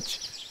so much.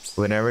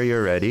 Whenever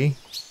you're ready,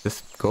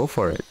 just go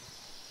for it.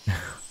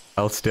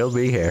 I'll still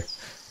be here.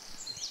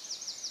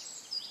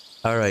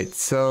 Alright,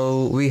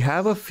 so we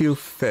have a few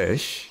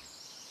fish.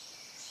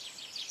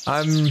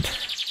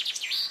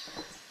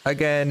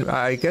 Again,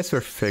 I guess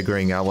we're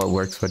figuring out what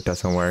works, what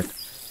doesn't work.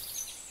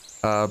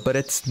 But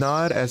it's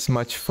not as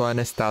much fun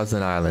as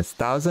Thousand Islands.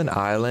 Thousand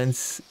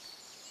Islands,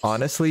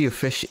 honestly, you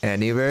fish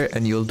anywhere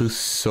and you'll do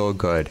so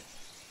good.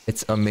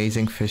 It's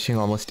amazing fishing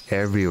almost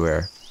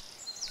everywhere.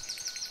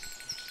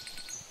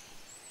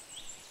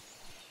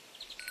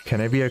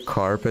 Can I be a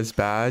carp as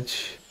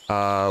badge?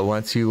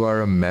 Once you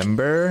are a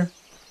member,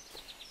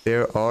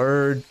 there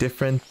are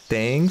different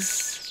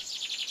things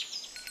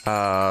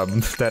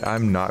that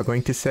I'm not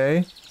going to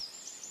say.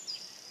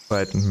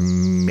 But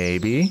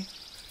maybe.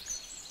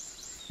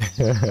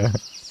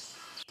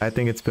 I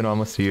think it's been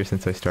almost a year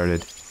since I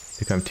started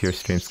to come to your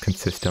streams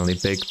consistently.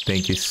 Big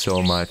thank you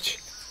so much.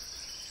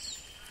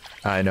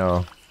 I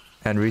know.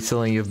 And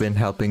recently you've been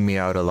helping me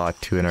out a lot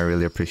too, and I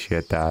really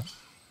appreciate that.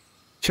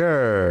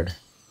 Sure.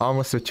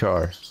 Almost a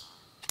chore.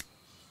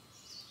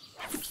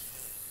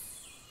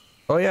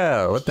 Oh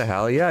yeah, what the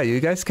hell? Yeah, you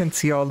guys can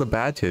see all the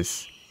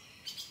badges.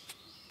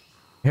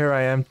 Here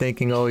I am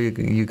thinking, oh,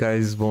 you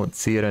guys won't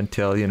see it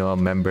until, you know, a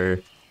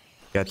member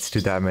gets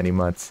to that many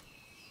months.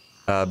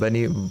 When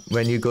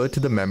you go to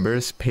the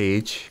members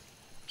page,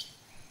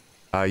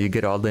 you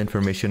get all the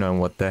information on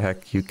what the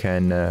heck you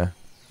can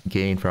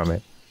gain from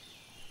it.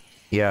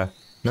 Yeah,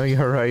 no,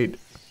 you're right.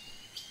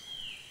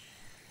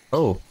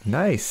 Oh,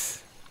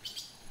 nice.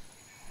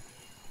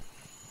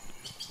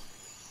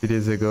 2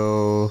 days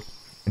ago,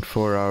 in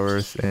 4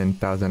 hours in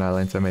Thousand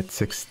Islands, I made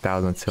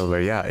 6,000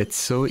 silver. Yeah, it's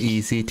so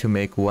easy to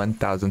make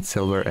 1,000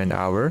 silver an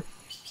hour.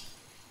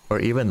 Or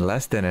even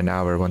less than an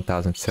hour,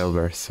 1,000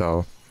 silver.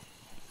 So,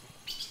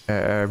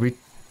 every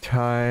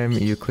time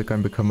you click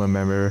on become a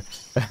member...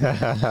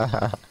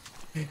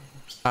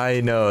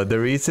 I know. The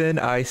reason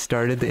I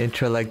started the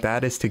intro like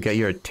that is to get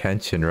your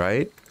attention,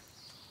 right?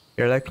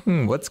 You're like,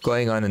 what's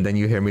going on? And then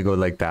you hear me go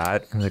like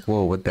that. I'm like,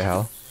 whoa, what the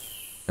hell?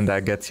 And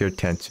that gets your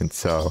attention.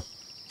 So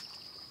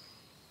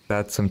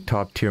that's some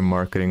top tier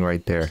marketing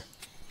right there.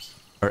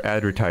 Or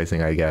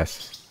advertising, I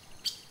guess.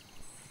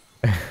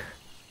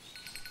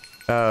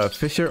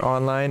 Fisher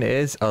Online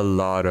is a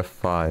lot of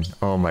fun.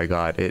 Oh my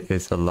god, it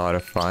is a lot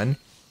of fun.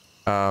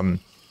 But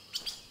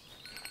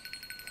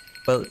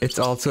it's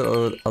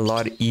also a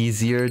lot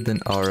easier than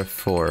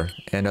RF4,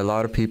 and a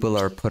lot of people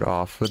are put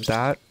off with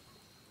that.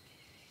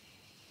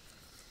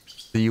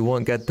 So you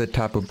won't get the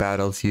type of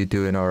battles you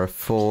do in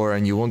RF4,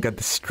 and you won't get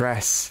the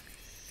stress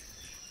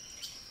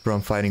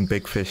from fighting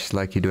big fish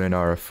like you do in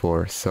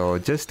RF4. So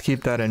just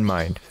keep that in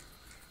mind.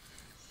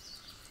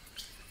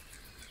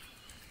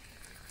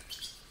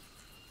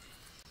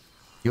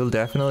 You'll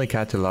definitely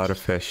catch a lot of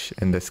fish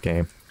in this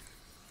game.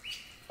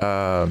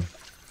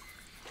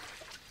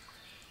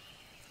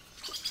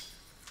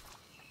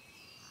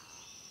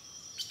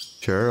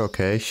 Sure,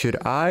 okay. Should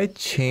I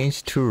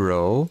change to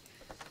row?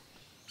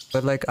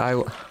 But like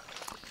I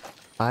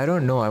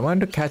don't know. I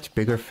want to catch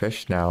bigger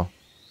fish now.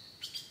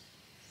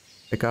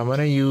 Like I'm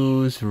gonna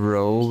use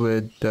row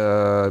with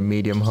the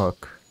medium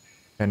hook.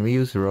 Can we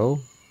use row?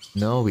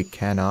 No, we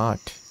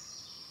cannot.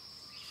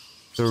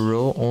 The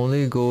row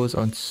only goes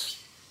on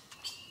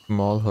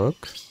small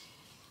hook.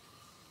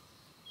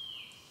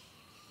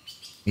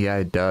 Yeah,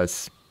 it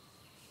does.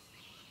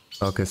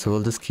 Okay, so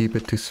we'll just keep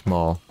it to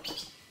small.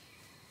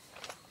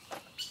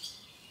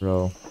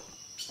 Row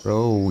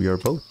your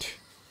boat.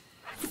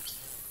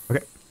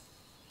 Okay.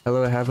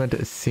 Hello, I haven't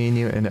seen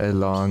you in a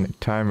long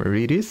time.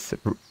 Ritus.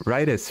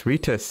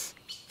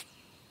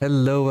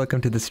 Hello,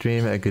 welcome to the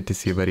stream. Good to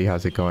see you, buddy.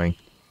 How's it going?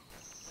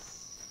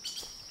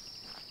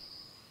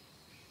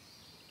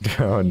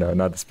 Oh no,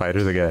 not the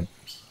spiders again.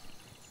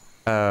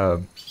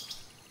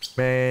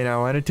 Man, I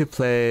wanted to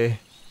play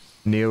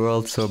New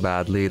World so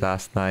badly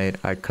last night.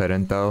 I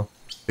couldn't though.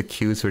 The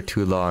queues were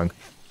too long.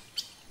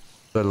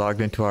 So I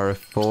logged into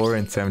RF4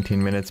 in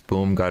 17 minutes,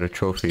 boom, got a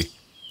trophy.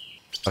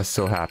 I was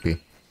so happy.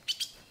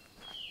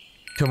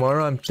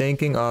 Tomorrow I'm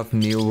thinking of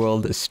New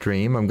World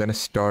stream. I'm gonna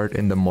start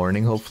in the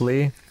morning,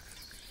 hopefully.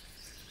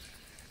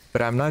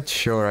 But I'm not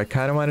sure. I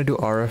kind of want to do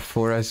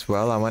RF4 as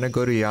well. I want to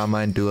go to Yama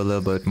and do a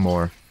little bit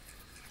more.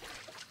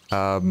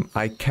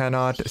 I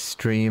cannot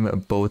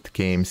stream both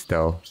games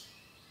though.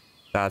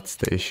 That's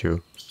the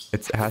issue.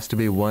 It has to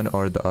be one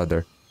or the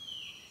other.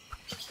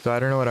 So I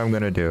don't know what I'm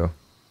gonna do.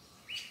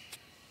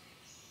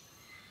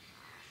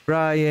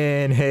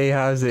 Brian, hey,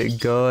 how's it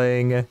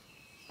going?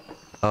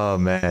 Oh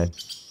man.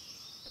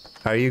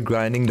 Are you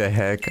grinding the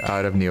heck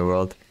out of New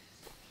World?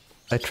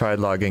 I tried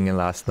logging in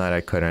last night, I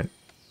couldn't.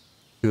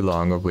 Too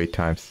long of wait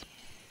times.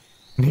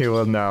 New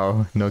World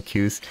now, no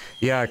queues.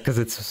 Yeah, because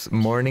it's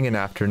morning and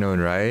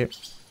afternoon, right?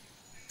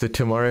 So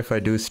tomorrow if I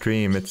do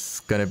stream, it's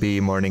gonna be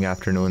morning,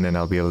 afternoon, and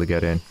I'll be able to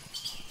get in.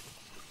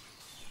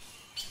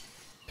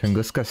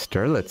 Tunguska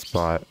Sterlet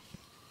spot.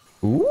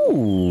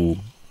 Ooh,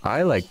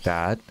 I like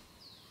that.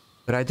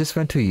 But I just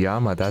went to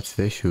Yama, that's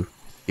the issue.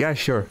 Yeah,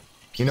 sure.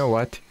 You know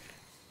what?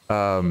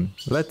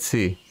 Let's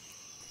see.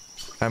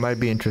 I might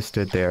be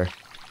interested there.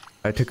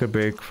 I took a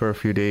break for a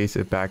few days,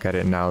 back at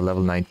it now,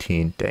 level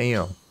 19.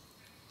 Damn.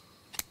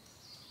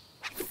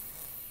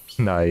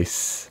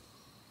 Nice.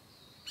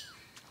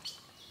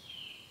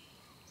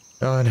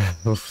 Oh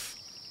no.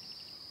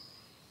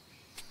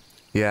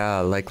 Yeah,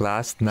 like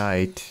last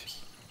night,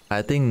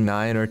 I think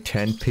 9 or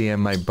 10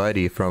 p.m. my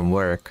buddy from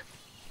work,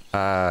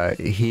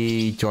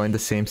 he joined the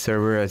same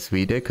server as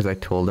we did because I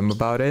told him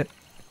about it.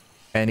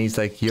 And he's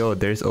like, yo,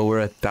 there's over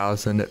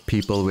 1,000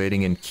 people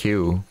waiting in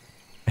queue.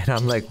 And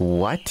I'm like,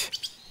 what?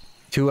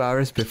 2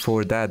 hours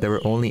before that, there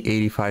were only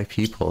 85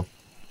 people.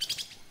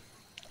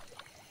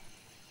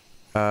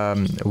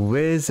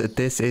 Wiz,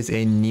 this is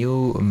a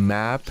new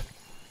map.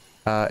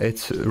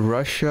 It's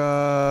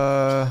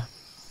Russia.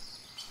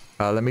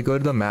 Let me go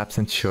to the maps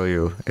and show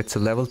you. It's a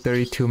level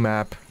 32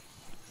 map.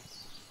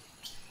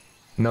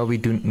 No,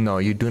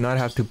 you do not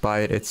have to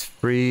buy it. It's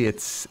free.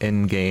 It's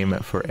in game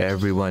for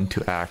everyone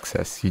to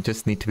access. You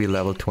just need to be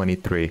level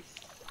 23.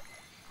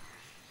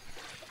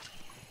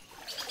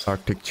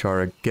 Arctic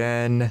char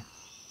again.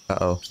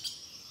 Uh-oh.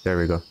 There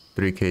we go.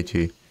 3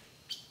 kg.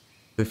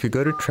 If you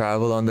go to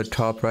travel on the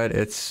top right,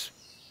 it's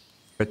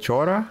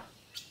Pechora?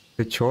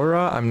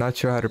 Pechora? I'm not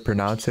sure how to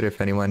pronounce it. If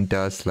anyone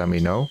does, let me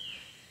know.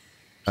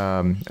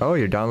 Oh,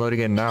 you're downloading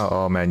it now.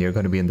 Oh man, you're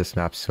gonna be in this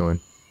map soon.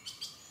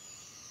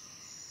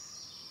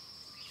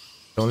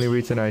 The only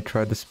reason I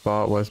tried the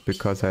spot was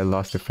because I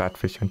lost a fat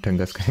fish on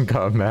Tunguska and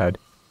got mad.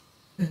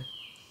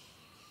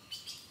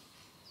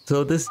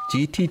 So this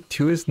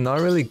GT2 is not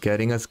really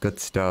getting us good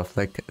stuff.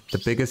 Like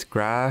the biggest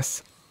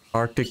grass,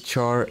 Arctic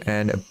char,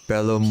 and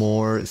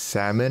Bellomore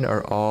salmon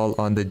are all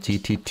on the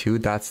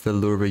GT2. That's the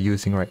lure we're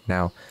using right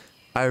now.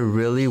 I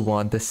really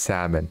want the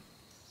salmon.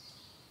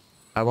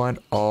 I want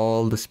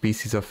all the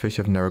species of fish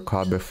I've never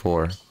caught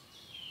before.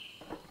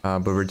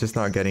 But we're just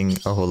not getting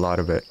a whole lot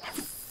of it.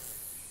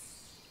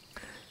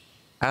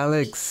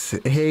 Alex,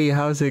 hey,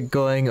 how's it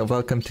going?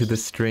 Welcome to the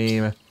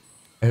stream.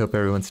 I hope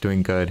everyone's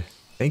doing good.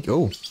 Thank you.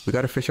 Oh, we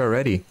got a fish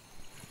already.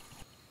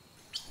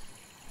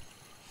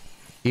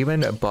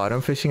 Even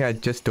bottom fishing, I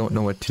just don't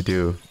know what to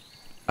do.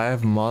 I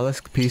have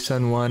mollusk piece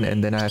on one,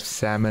 and then I have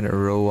salmon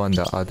roe on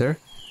the other.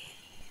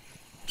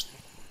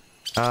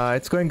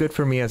 It's going good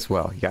for me as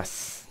well,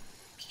 yes.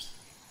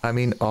 I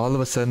mean, all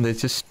of a sudden,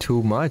 there's just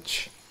too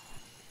much.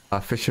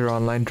 Fisher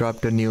Online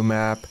dropped a new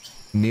map.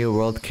 New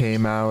World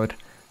came out.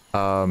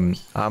 I'm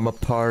a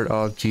part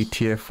of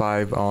GTA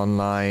 5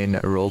 online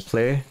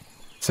roleplay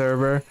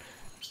server.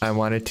 I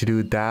wanted to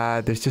do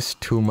that. There's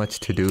just too much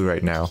to do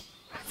right now.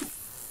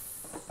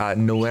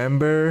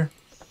 November,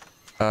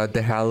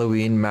 the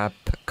Halloween map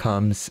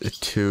comes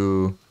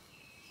to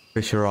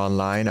Fisher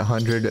Online.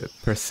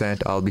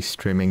 100% I'll be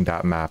streaming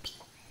that map.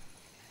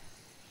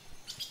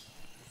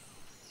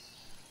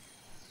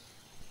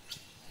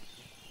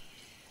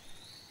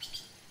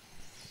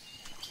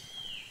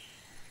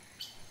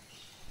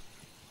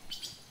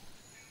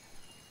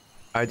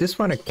 I just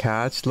want to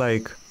catch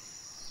like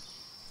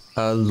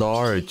a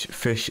large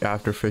fish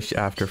after fish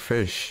after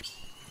fish,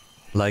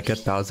 like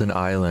 1,000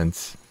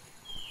 islands.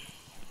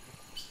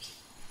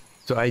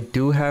 So I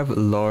do have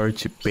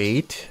large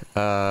bait.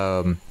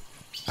 I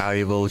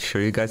will show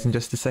you guys in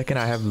just a second.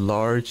 I have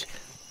large,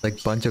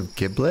 like bunch of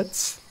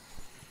giblets,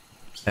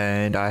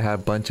 and I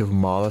have bunch of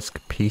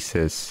mollusk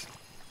pieces.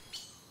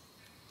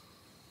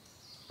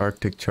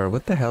 Arctic char.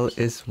 What the hell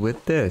is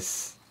with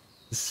this?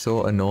 This is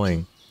so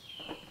annoying.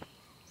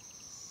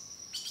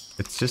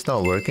 It's just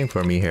not working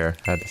for me here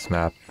at this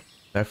map.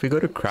 Now if we go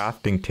to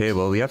crafting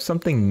table, we have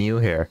something new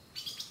here.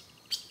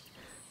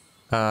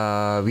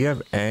 We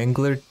have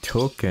angler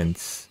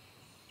tokens.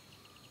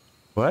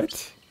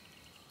 What?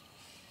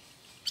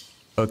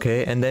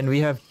 Okay, and then we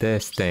have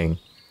this thing.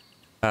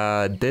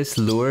 This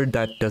lure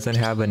that doesn't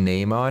have a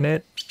name on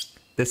it.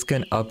 This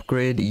can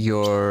upgrade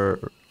your,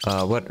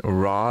 what,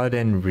 rod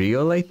and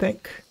reel, I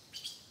think?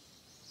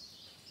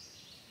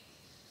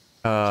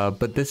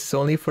 But this is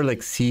only for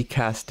like sea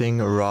casting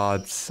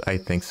rods, I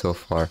think, so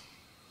far.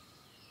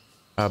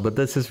 But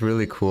this is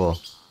really cool.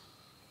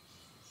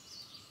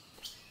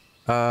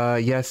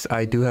 Yes,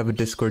 I do have a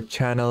Discord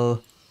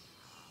channel.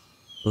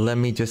 Let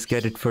me just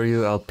get it for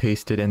you. I'll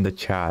paste it in the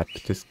chat.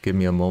 Just give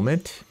me a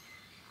moment.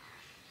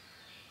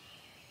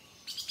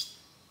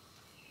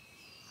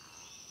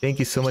 Thank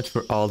you so much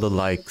for all the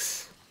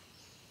likes.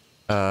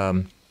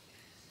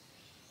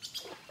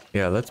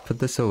 Yeah, let's put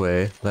this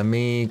away. Let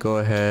me go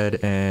ahead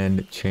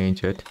and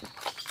change it.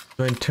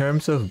 So in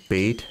terms of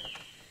bait,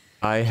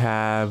 I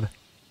have a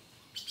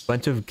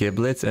bunch of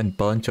giblets and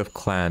bunch of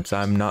clams.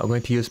 I'm not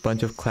going to use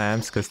bunch of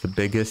clams because the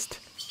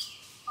biggest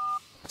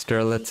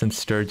sterlets and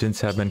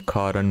sturgeons have been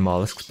caught on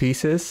mollusk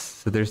pieces,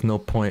 so there's no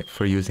point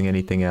for using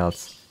anything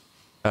else.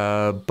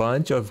 A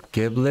bunch of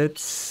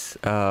giblets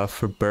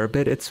for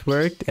burbot, it's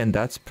worked, and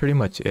that's pretty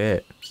much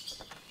it.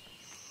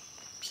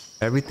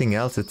 Everything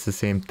else, it's the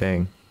same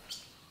thing.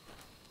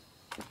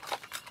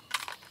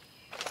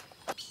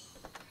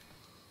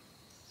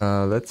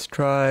 Let's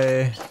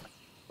try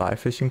fly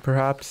fishing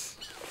perhaps.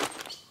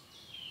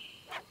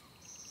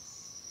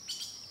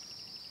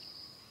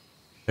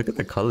 Look at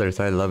the colors,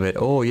 I love it.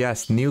 Oh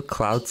yes, new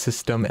cloud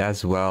system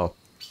as well.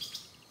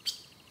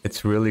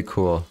 It's really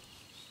cool.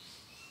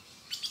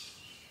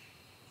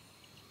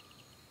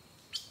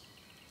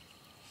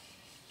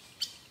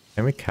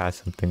 Can we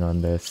cast something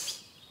on this?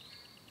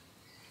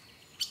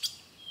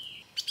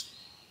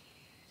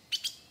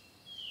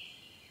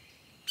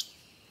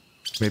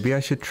 Maybe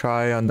I should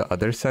try on the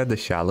other side, the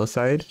shallow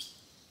side.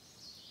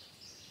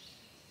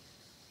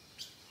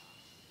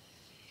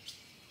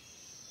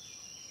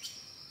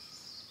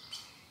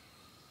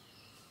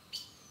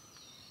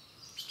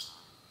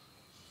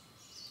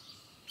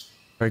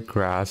 Try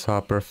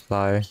grasshopper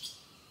fly.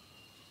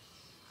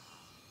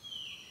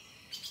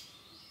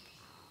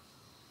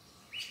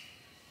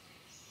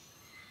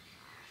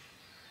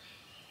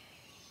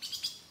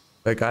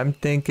 Like I'm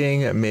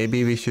thinking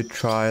maybe we should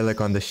try like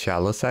on the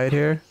shallow side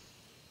here.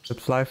 With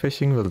fly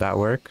fishing, will that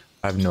work?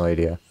 I have no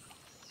idea.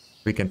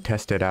 We can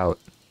test it out.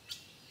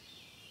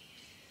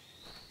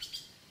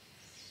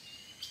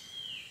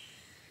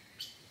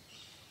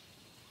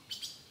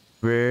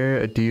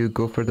 Where do you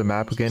go for the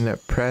map again?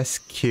 Press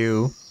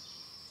Q,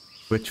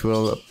 which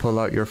will pull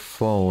out your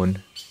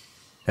phone.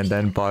 And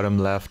then bottom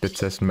left it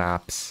says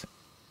maps.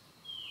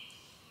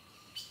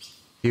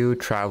 Q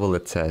travel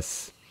it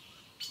says.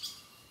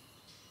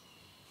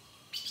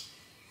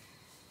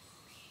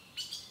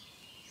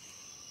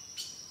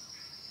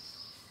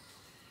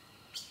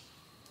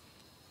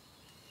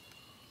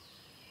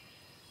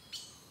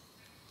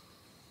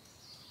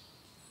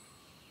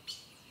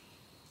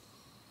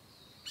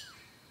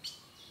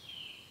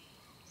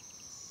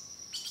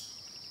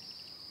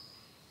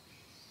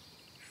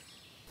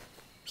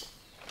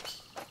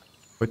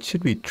 What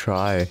should we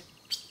try?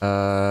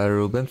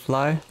 Reuben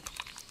fly?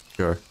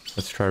 Sure,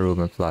 let's try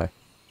Reuben fly.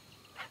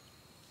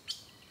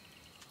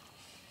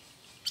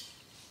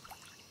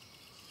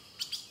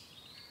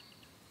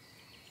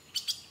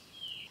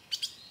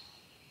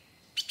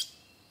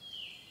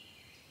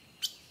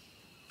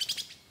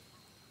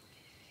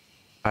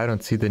 I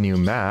don't see the new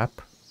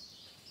map.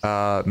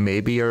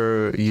 Maybe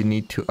you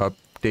need to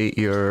update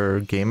your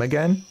game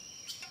again?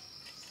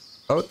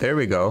 Oh, there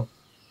we go.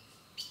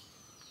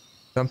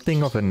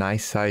 Something of a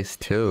nice size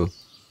too.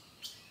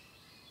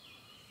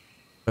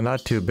 But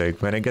not too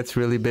big. When it gets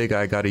really big,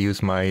 I gotta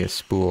use my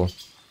spool.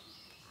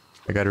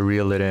 I gotta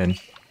reel it in.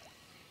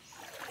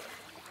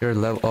 Your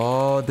level.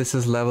 Oh, this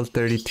is level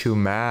 32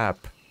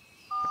 map.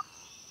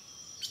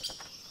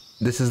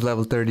 This is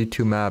level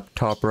 32 map.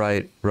 Top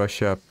right.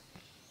 Rush up.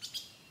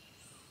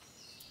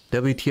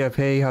 WTF,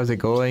 hey, how's it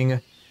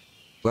going?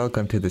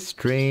 Welcome to the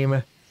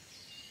stream.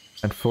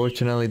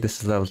 Unfortunately,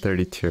 this is level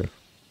 32.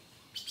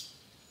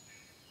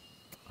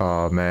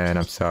 Oh man,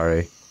 I'm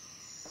sorry.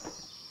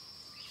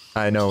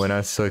 I know, when I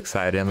was so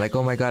excited, I'm like,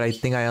 oh my god, I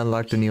think I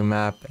unlocked a new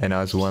map, and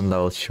I was one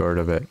level short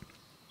of it.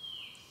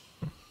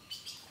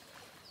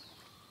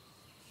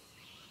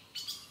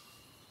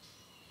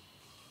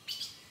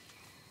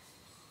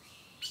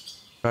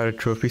 Got a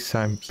trophy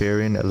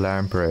Siberian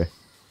lamprey.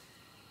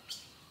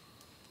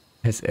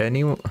 Has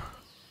anyone...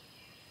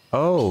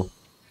 Oh!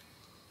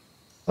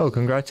 Oh,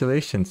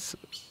 congratulations.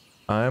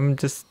 I'm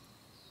just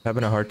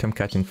having a hard time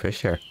catching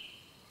fish here.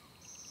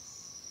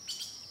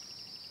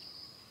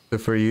 So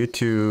for you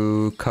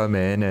to come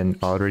in and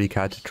already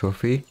catch a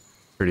trophy,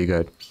 pretty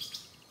good.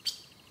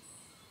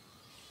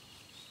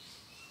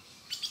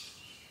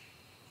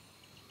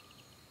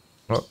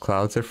 Oh,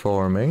 clouds are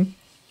forming.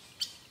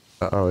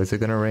 Uh-oh, is it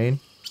gonna rain?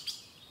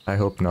 I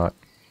hope not.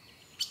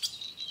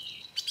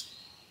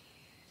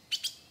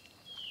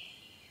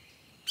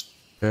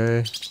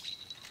 Okay.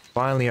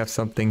 Finally have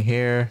something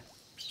here.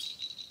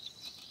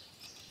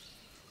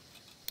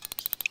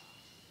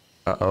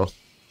 Uh-oh.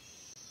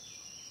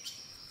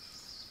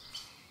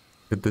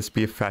 Could this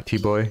be a fatty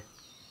boy?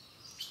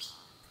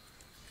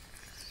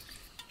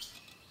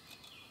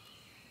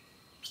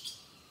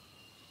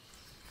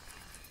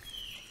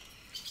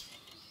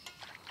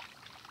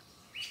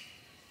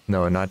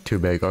 No, not too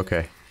big.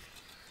 Okay.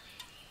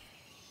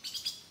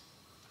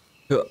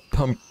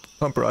 Pump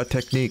rod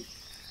technique.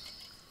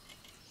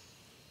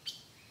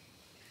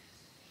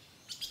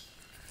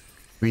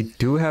 We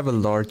do have a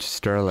large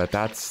sterlet.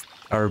 That's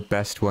our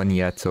best one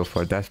yet so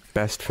far. That's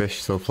best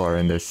fish so far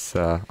in this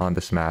on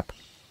this map.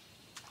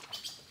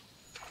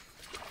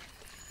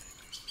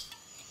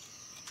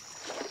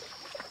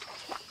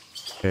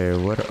 Okay,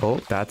 what? Oh,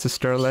 that's a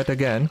sterlet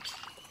again.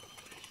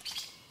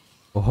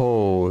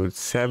 Oh,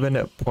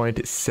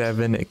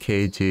 7.7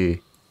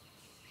 kg.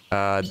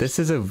 This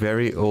is a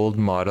very old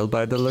model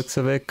by the looks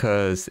of it,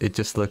 because it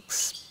just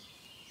looks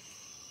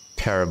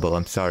terrible.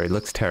 I'm sorry, it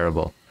looks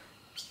terrible.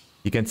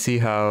 You can see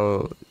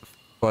how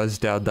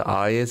fuzzed out the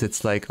eye is.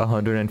 It's like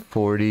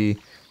 140p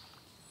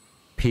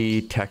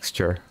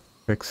texture,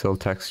 pixel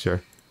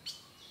texture.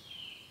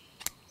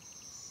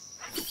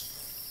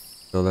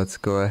 So let's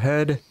go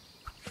ahead,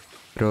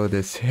 throw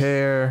this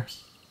here.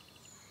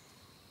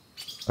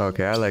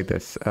 Okay, I like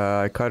this.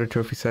 I caught a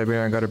trophy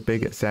Siberian. I got a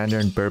big Xander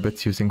and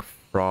burbot using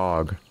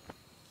frog.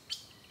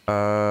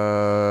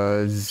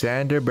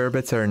 Xander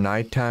burbot are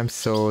nighttime,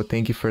 so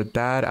thank you for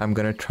that. I'm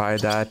gonna try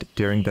that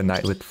during the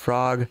night with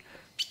frog.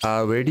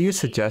 Where do you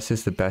suggest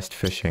is the best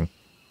fishing?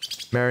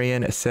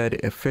 Marion said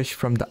if fish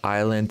from the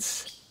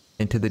islands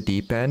into the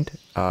deep end,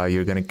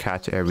 you're gonna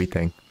catch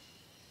everything.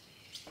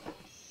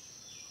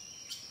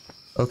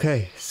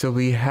 Okay, so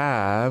we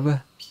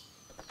have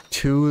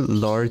 2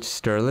 large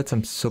sterlets.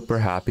 I'm super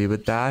happy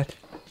with that.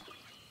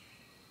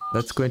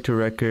 Let's go into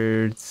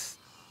records.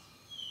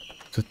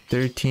 So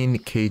 13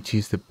 kg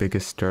is the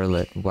biggest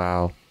sterlet.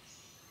 Wow.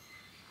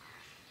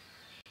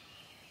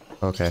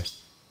 Okay.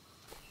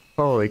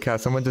 Holy cow,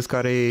 someone just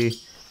got a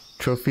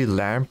trophy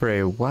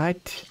lamprey.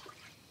 What?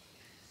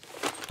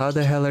 How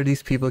the hell are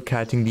these people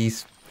catching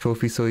these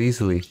trophies so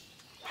easily?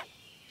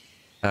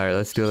 Alright,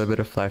 let's do a little bit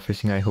of fly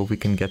fishing. I hope we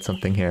can get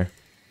something here.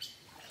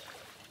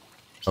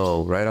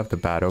 Oh, right off the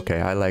bat.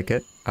 Okay, I like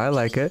it. I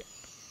like it.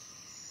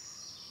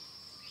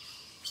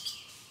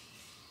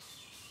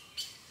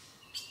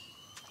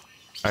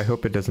 I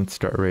hope it doesn't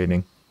start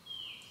raining.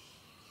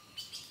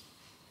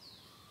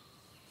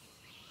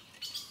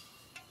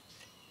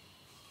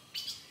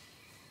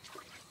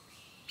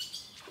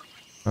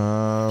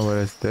 What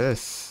is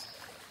this?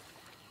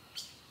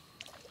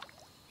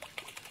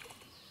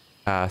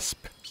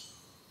 Asp.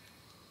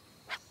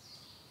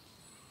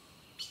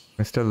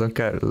 I still look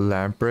at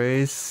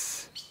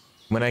lampreys.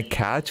 When I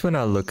catch one,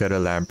 I'll look at a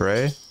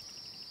lamprey.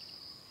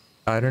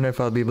 I don't know if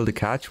I'll be able to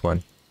catch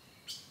one.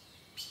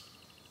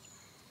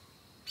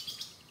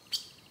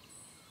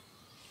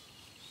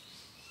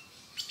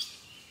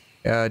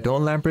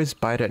 Don't lampreys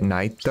bite at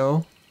night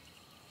though?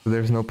 So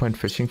there's no point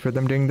fishing for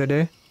them during the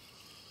day?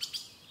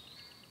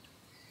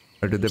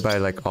 Or do they bite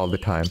like all the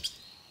time?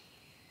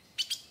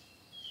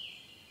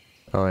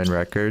 Oh, in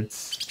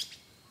records.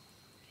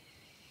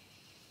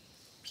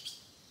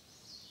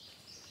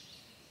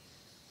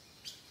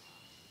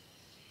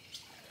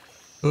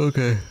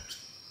 Okay.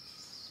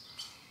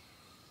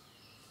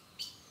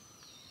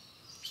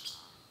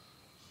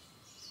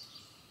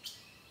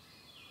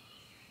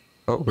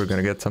 Oh, we're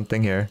gonna get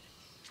something here.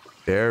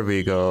 There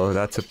we go.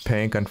 That's a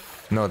pink and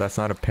no, that's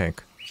not a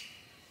pink.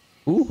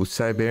 Ooh,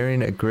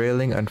 Siberian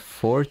grayling,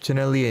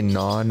 unfortunately a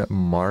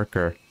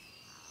non-marker.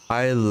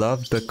 I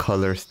love the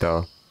colors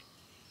though.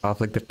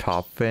 Off like the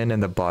top fin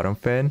and the bottom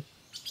fin.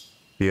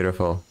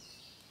 Beautiful.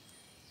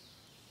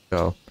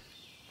 So,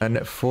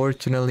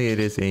 unfortunately it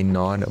is a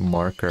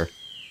non-marker.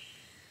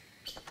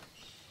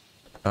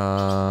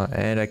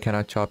 And I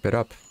cannot chop it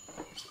up.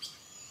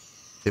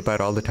 They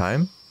bite all the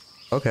time?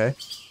 Okay.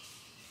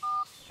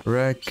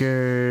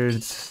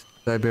 Records.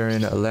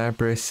 Siberian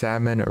lamprey,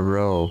 salmon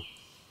roe.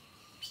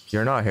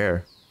 You're not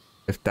here,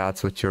 if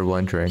that's what you're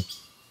wondering.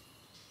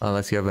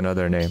 Unless you have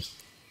another name.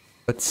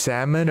 But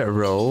salmon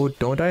roe,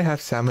 don't I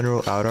have salmon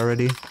roe out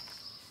already?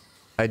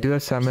 I do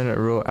have salmon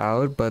roe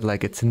out, but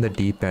like it's in the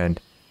deep end.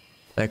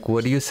 Like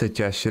what do you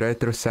suggest? Should I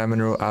throw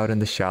salmon roe out in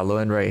the shallow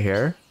end right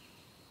here?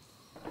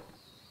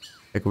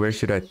 Like where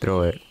should I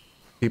throw it?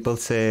 People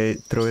say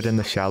throw it in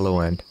the shallow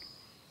end.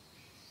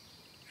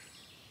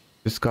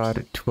 Just got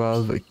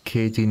 12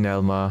 kg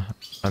Nelma.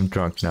 I'm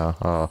drunk now.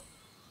 Oh.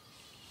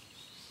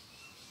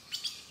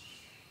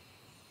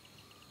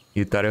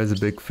 You thought it was a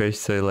big fish,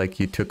 so like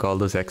you took all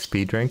those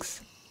XP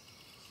drinks?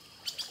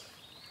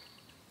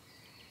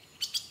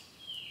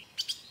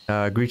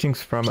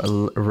 Greetings from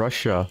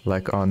Russia,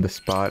 like on the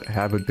spot.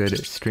 Have a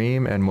good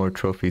stream and more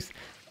trophies.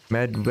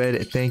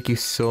 Medved, thank you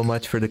so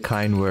much for the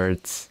kind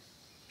words.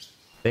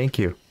 Thank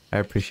you. I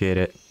appreciate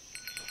it.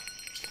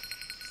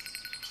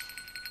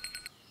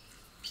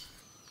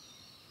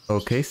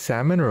 Okay,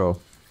 salmon roe.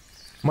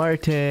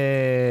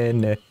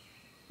 Martin!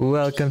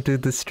 Welcome to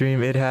the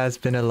stream. It has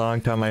been a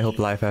long time. I hope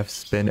life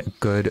has been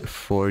good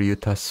for you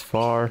thus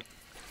far.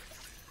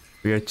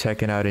 We are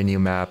checking out a new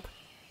map.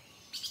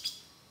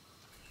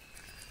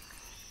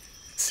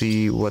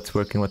 See what's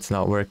working, what's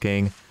not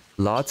working.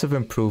 Lots of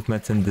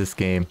improvements in this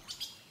game.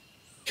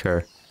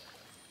 Sure.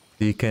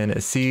 You can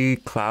see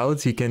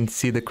clouds. You can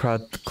see the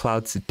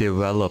clouds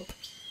develop.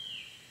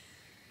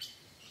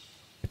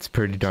 It's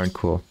pretty darn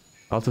cool.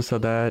 Also saw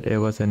that it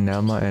was a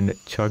Nelma and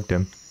chugged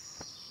him.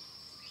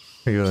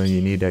 You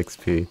need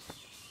XP.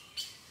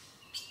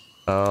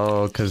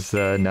 Oh, because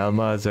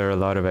Nelmas are a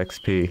lot of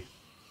XP.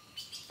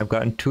 I've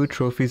gotten 2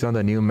 trophies on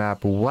the new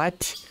map.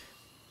 What?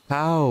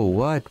 How?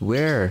 What?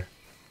 Where?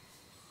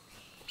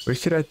 Where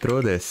should I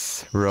throw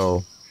this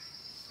row?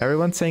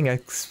 Everyone's saying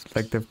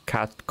like the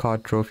cat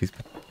caught trophies.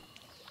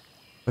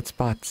 What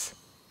spots?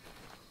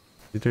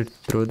 Either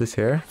throw this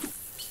here?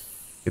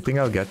 You think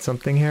I'll get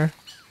something here?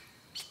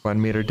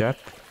 1 meter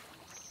depth?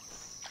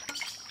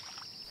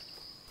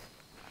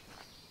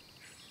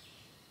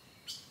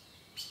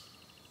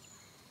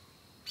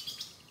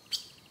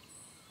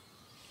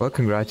 Well,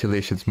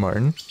 congratulations,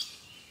 Martin.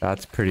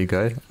 That's pretty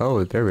good.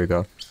 Oh, there we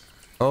go.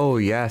 Oh,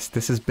 yes,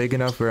 this is big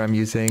enough where I'm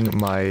using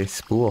my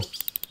spool.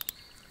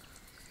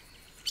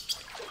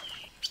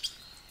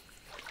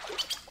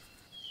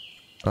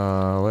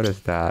 What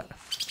is that?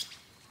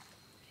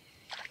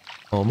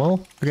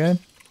 Homo again?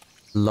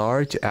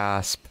 Large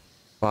asp,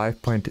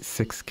 5.6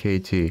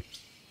 kg.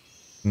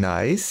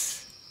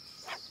 Nice.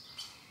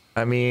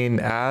 I mean,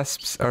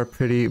 asps are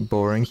pretty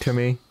boring to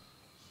me.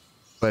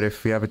 But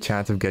if we have a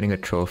chance of getting a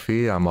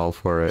trophy, I'm all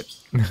for it.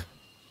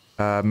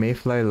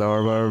 Mayfly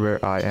larva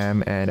where I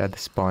am and at the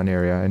spawn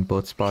area. In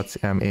both spots,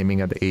 I'm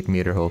aiming at the 8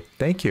 meter hole.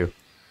 Thank you.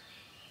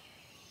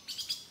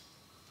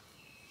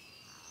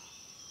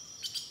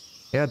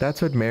 Yeah,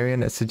 that's what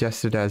Marion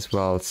suggested as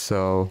well.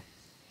 So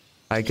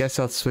I guess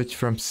I'll switch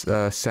from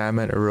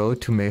salmon roe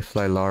to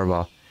mayfly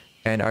larva.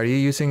 And are you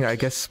using, I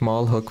guess,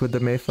 small hook with the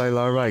mayfly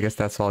larva? I guess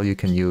that's all you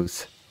can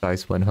use.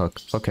 Size 1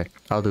 hook. Okay,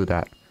 I'll do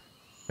that.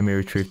 Let me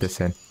retrieve this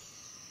in.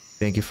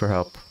 Thank you for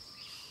help.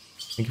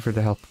 Thank you for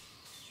the help.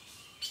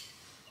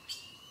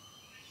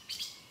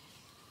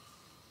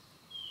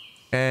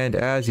 And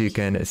as you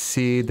can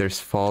see, there's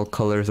fall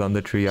colors on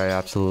the tree. I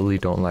absolutely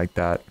don't like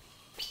that.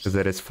 Because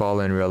it is fall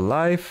in real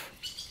life.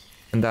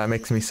 And that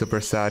makes me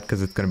super sad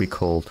because it's going to be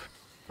cold.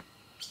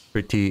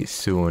 Pretty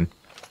soon.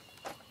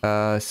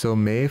 So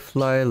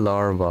mayfly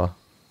larva.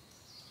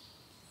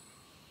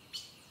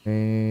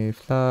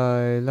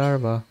 Mayfly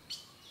larva.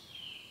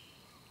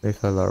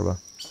 Mayfly larva.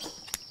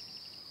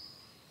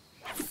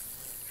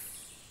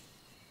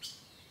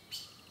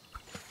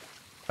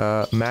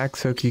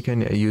 Max hook you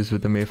can use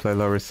with the mayfly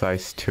larva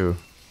size 2.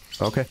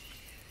 Okay.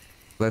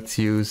 Let's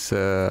use,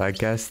 I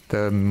guess,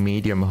 the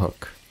medium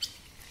hook.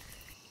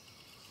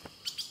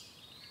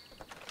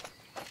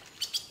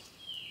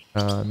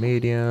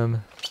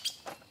 Medium.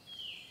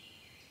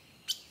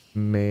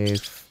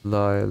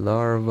 Mayfly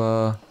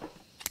larva.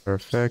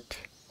 Perfect.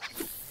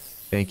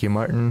 Thank you,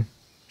 Martin.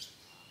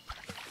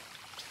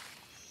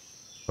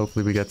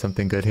 Hopefully we get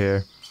something good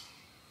here.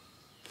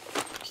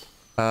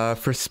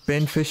 For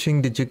spin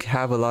fishing, did you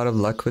have a lot of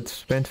luck with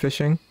spin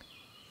fishing?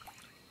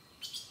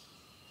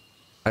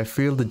 I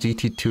feel the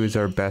GT2 is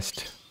our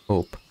best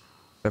hope.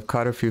 I've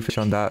caught a few fish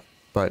on that,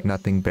 but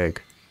nothing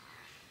big.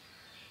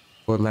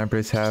 What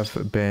lampreys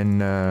have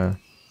been,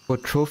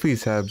 what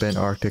trophies have been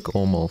Arctic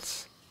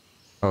omals?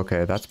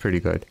 Okay, that's pretty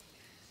good.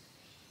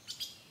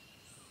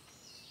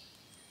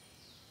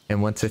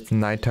 And once it's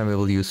nighttime, it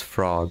will use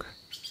frog.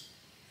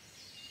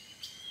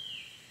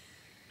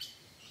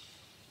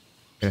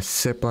 Gonna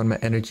sip on my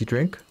energy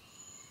drink.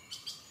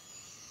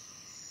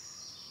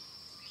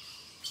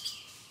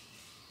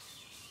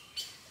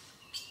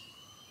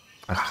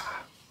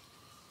 Ah,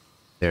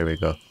 there we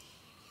go.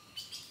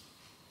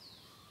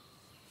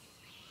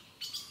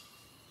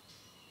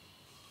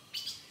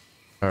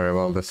 Alright,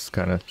 well, this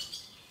kind of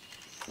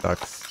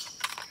sucks.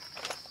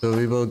 So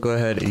we will go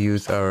ahead and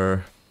use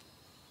our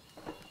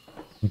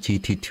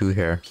GT2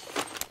 here.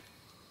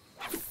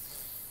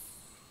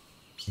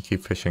 And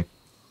keep fishing.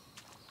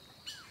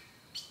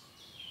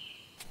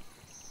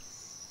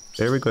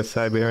 There we go,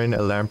 Siberian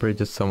lamprey,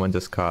 just someone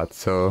just caught.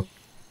 So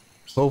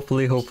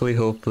hopefully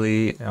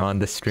on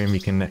the stream you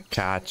can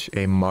catch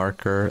a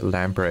marker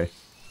lamprey.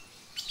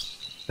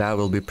 That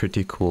will be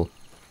pretty cool.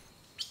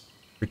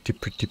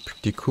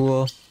 Pretty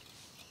cool.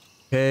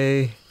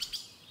 Okay.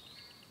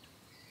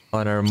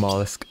 On our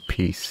mollusk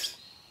piece.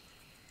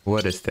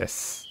 What is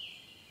this?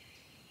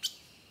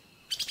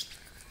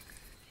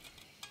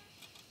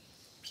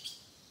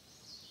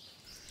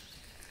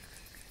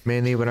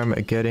 Mainly what I'm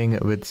getting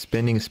with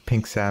spinning is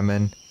pink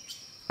salmon.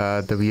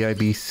 The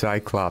VIB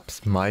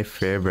Cyclops, my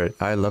favorite.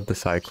 I love the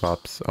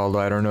Cyclops, although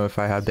I don't know if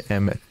I have the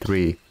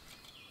M3.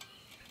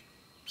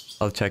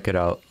 I'll check it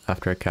out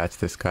after I catch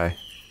this guy.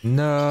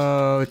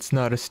 No, it's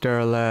not a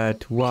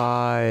starlet.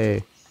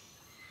 Why?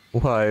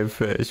 Why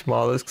fish?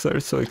 Mollusks are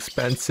so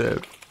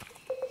expensive.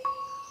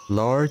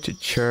 Large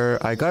chur.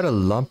 I got a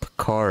lump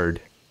card.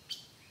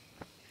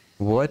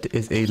 What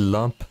is a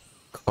lump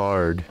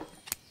card?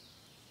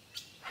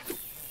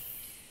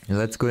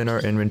 Let's go in our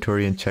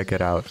inventory and check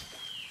it out.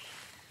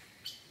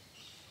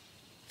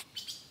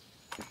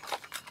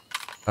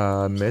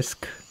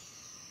 Misc.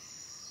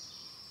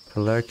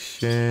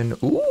 Collection.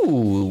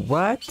 Ooh,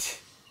 what?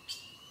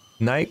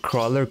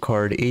 Nightcrawler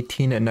card.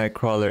 18 at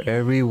Nightcrawler.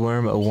 Every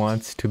worm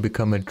wants to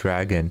become a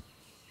dragon.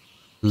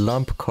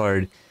 Lump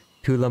card.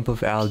 2 lump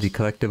of algae.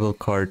 Collectible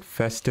card.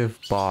 Festive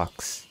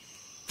box.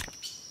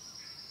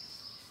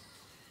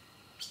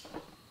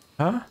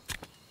 Huh?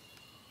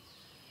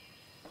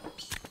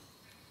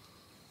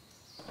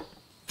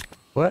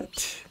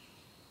 What?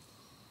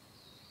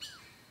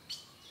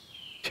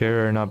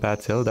 Chair not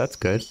bad sale, that's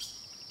good.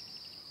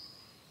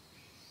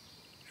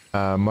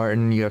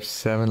 Martin, you have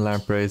 7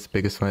 lampreys,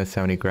 biggest one is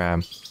 70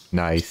 gram.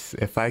 Nice.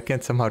 If I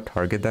can somehow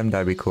target them,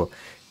 that'd be cool.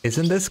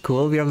 Isn't this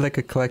cool? We have like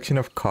a collection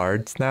of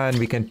cards now and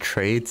we can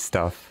trade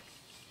stuff.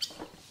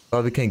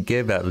 Well, we can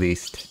give at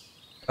least.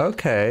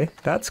 Okay,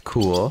 that's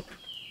cool.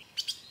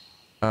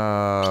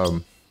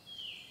 What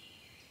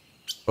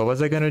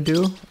was I gonna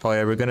do? Oh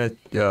yeah, we're gonna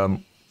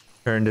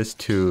turn this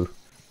to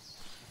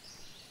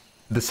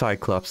the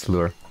Cyclops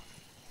lure.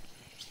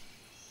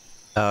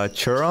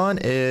 Churon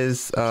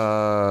is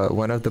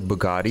one of the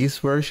Bugatti's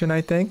version,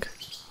 I think.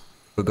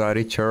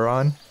 Bugatti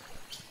Churon.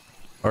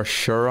 Or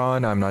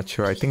Churon, I'm not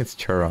sure. I think it's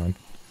Churon.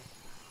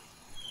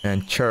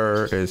 And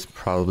Chur is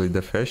probably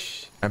the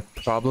fish. I'm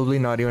probably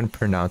not even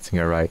pronouncing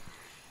it right.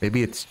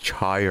 Maybe it's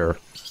Chire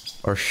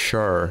or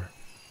Shur.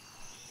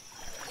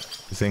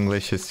 His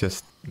English is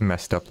just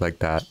messed up like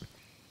that.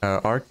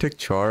 Arctic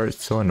char is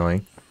so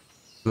annoying.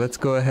 Let's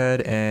go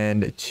ahead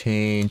and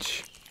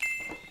change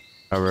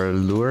our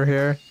lure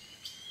here.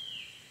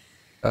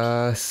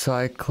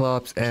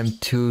 Cyclops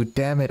M2.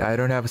 Damn it, I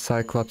don't have a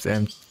Cyclops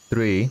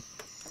M3.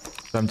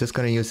 So I'm just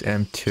gonna use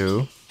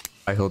M2.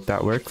 I hope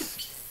that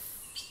works.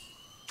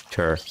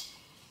 Sure.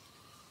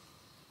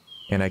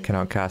 And I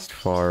cannot cast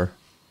far.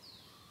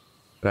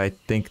 But I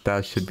think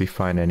that should be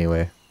fine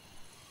anyway.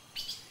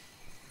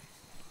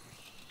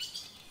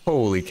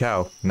 Holy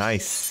cow.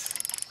 Nice.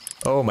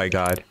 Oh my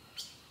god.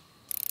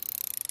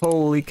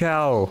 Holy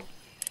cow.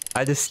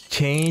 I just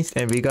changed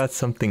and we got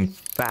something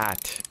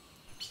fat.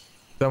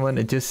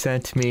 Someone just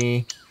sent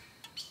me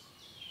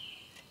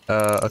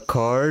a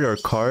card or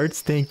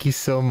cards. Thank you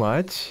so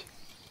much.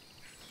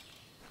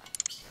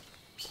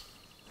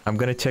 I'm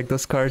gonna check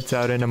those cards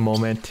out in a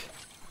moment.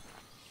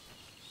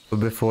 But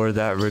before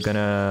that, we're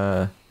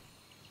gonna...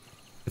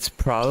 It's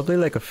probably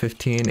like a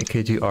 15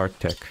 kg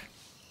Arctic.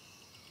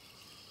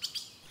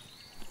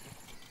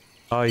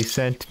 Oh, he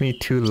sent me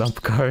 2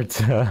 lump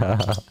cards.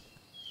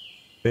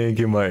 Thank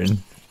you,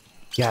 Martin.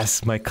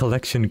 Yes, my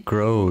collection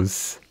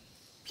grows.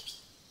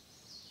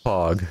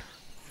 Pog.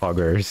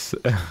 Poggers.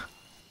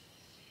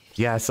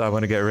 Yes, I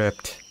want to get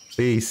ripped.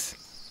 Please.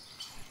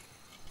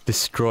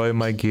 Destroy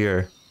my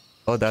gear.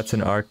 Oh, that's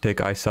an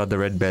Arctic. I saw the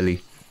red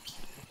belly.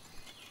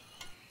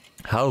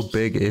 How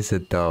big is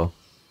it though?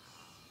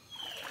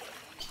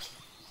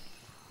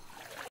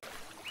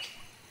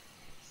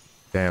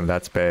 Damn,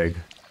 that's big.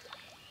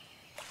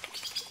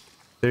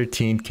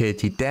 13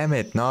 kg. Damn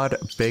it, not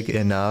big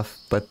enough,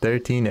 but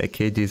 13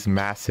 kg is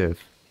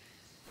massive.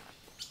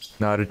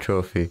 Not a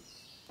trophy.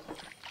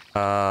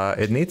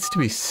 It needs to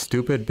be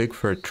stupid big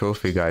for a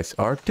trophy, guys.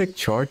 Arctic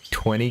char,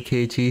 20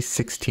 kg,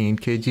 16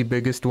 kg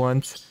biggest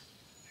ones.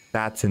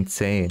 That's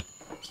insane.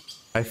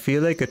 I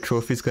feel like a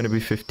trophy is gonna be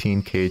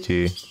 15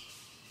 kg.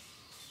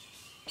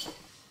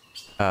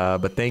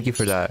 But thank you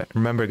for that.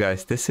 Remember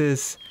guys, this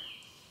is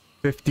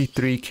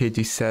 53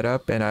 kg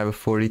setup and I have a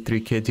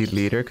 43 kg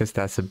leader because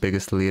that's the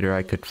biggest leader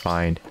I could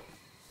find.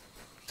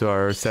 So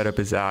our setup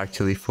is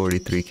actually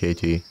 43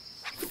 kg.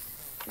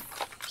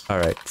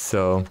 Alright,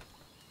 so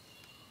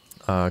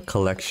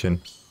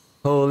collection.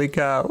 Holy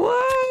cow,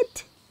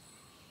 what?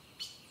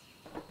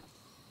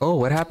 Oh,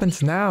 what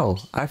happens now?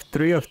 I have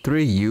 3 of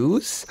 3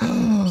 use?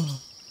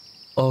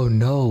 Oh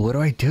no, what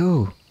do I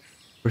do?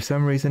 For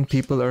some reason,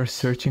 people are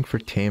searching for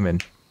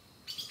Taman.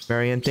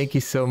 Marianne, thank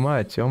you so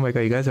much. Oh my god,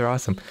 you guys are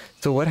awesome.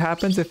 So what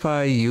happens if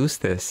I use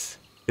this?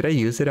 Did I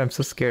use it? I'm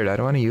so scared. I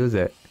don't want to use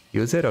it.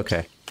 Use it?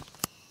 Okay.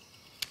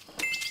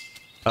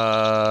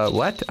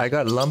 What? I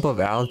got lump of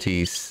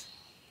algae.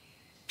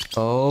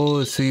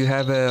 Oh, so you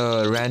have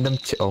a random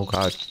oh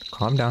god,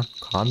 calm down,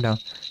 calm down.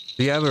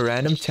 So you have a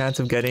random chance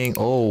of getting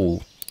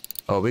oh,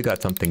 we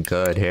got something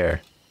good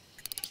here.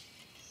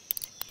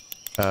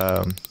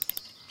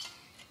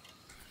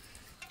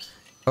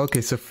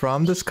 Okay, so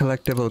from those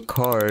collectible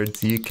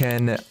cards, you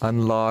can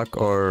unlock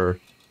or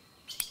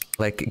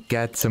like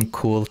get some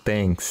cool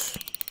things.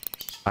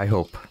 I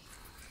hope.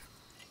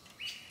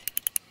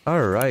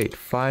 Alright,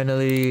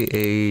 finally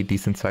a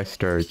decent sized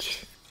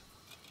sturge.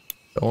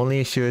 The only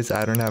issue is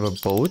I don't have a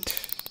boat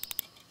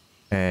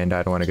and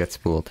I don't want to get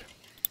spooled.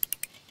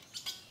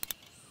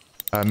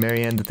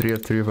 Marianne, the 3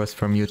 of 3 of us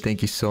from you,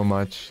 thank you so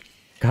much.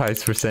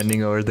 Guys, for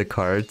sending over the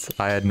cards.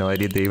 I had no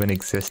idea they even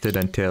existed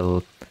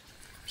until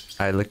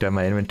I looked at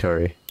my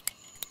inventory.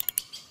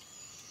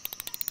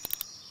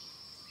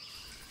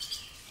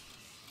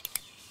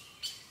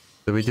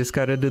 So we just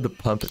gotta do the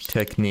pump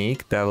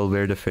technique that will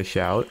wear the fish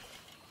out.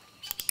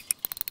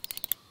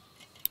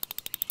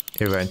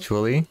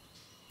 Eventually.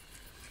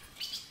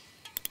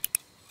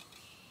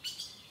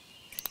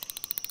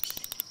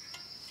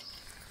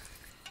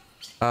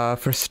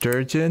 For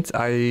sturgeons,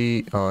 oh,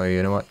 you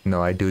know what?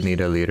 No, I do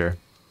need a leader.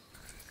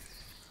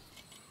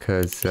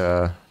 Because,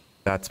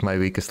 that's my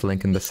weakest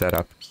link in the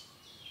setup.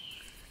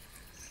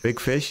 Big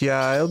fish,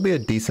 yeah, it'll be a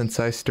decent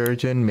sized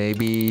sturgeon,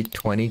 maybe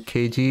 20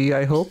 kg,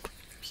 I hope.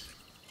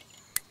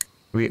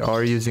 We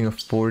are using a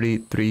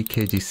 43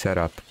 kg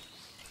setup.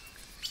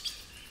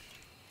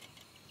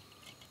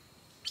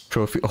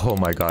 Trophy, oh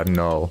my god,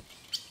 no.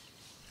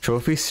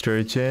 Trophy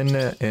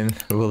sturgeon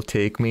will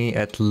take me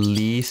at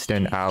least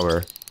an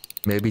hour,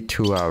 maybe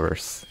 2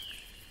 hours.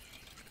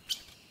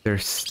 They're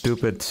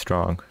stupid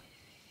strong.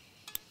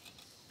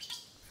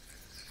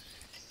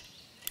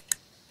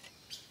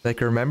 Like,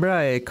 remember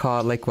I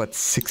caught like what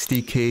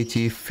 60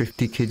 kg,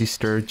 50 kg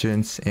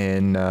sturgeons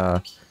in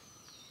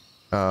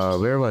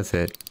where was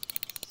it?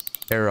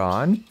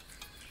 Iran?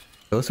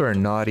 Those were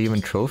not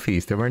even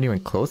trophies. They weren't even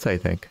close, I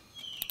think.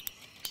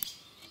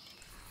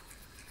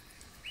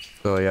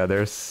 So yeah,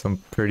 there's some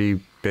pretty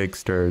big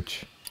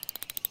sturge.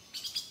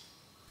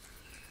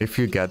 If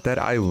you get that,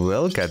 I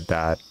will get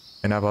that.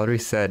 And I've already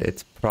said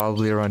it's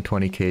probably around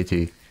 20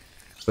 kg.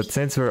 But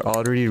since we're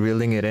already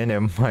reeling it in,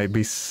 it might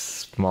be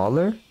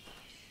smaller.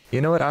 You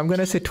know what? I'm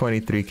gonna say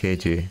 23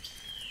 kg.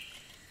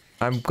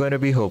 I'm gonna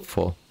be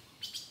hopeful.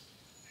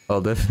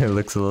 Although it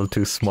looks a little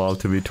too small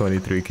to be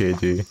 23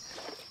 kg.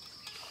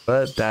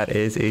 But that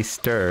is a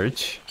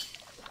sturge.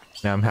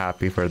 And I'm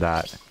happy for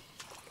that.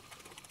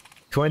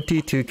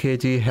 22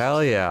 kg,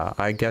 hell yeah.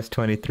 I guess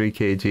 23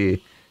 kg.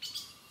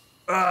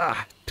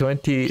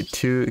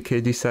 22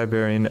 kg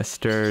Siberian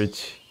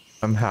sturge.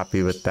 I'm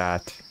happy with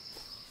that.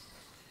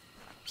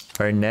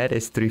 Our net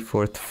is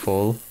 3/4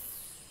 full.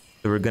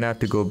 So we're gonna have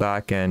to go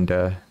back and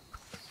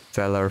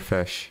sell our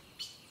fish.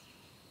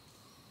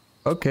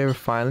 Okay, we're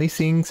finally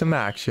seeing some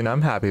action.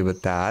 I'm happy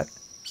with that.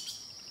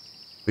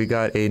 We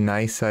got a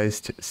nice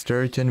sized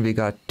sturgeon. We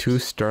got 2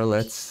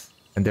 sterlets.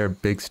 And they're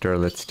big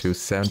sterlets too.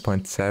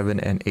 7.7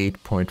 and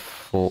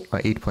 8.4,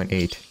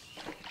 8.8.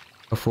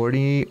 A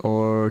 40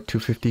 or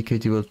 250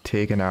 kg will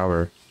take an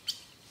hour.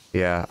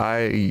 Yeah,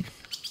 I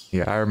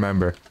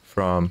remember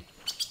from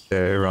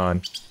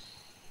Iran.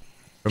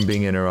 From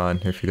being in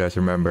Iran, if you guys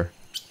remember.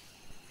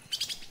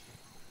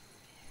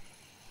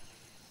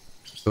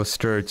 Those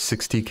sturge,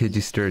 60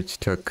 kg sturge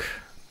took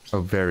a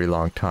very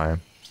long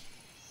time.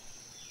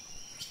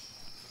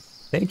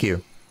 Thank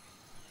you.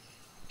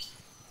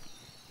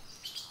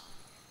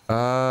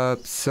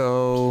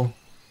 So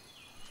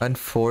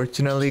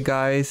unfortunately,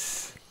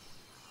 guys,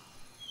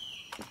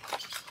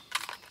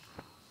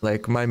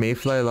 like my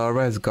mayfly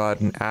larva has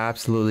gotten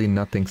absolutely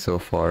nothing so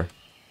far.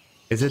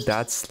 Is it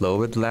that slow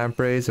with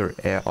lampreys or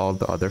all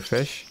the other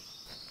fish?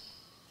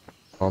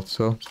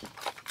 Also.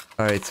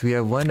 Alright, so we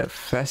have 1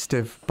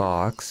 festive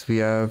box. We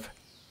have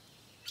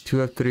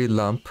 2 of 3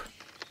 lump.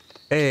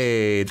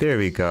 Hey, there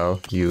we go.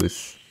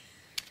 Use.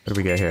 What do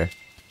we get here?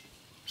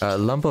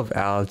 Lump of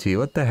algae.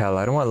 What the hell?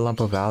 I don't want lump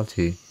of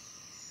algae.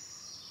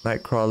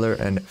 Nightcrawler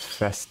and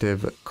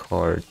festive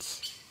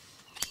cards.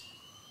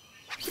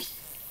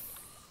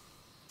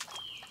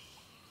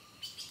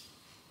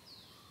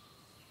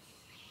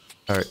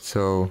 Alright,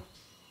 so...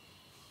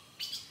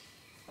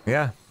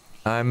 yeah.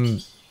 I'm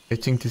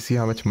itching to see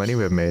how much money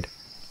we've made.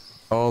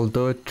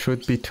 Although,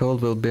 truth be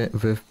told,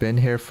 we've been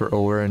here for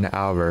over an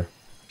hour.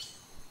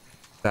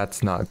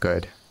 That's not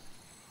good.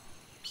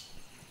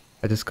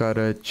 I just got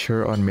a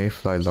cure on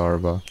mayfly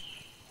larva.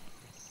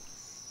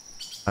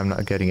 I'm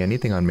not getting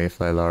anything on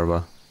mayfly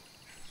larva.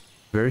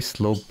 Very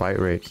slow bite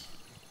rate.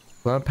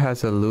 Clump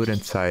has a loot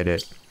inside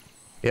it.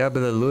 Yeah,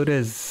 but the loot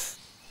is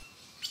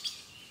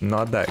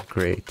not that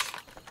great.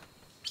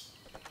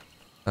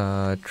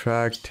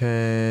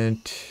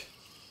 Tractant.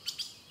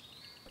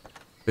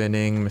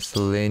 Spinning,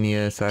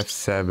 miscellaneous. I have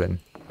 7.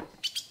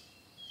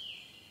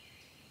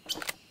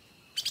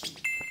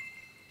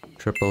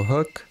 Triple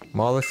hook,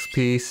 mollusk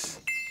piece,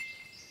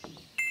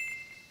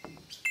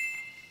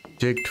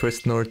 jig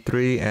twist node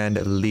 3,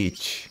 and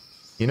leech.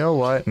 You know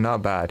what?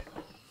 Not bad.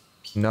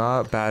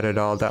 Not bad at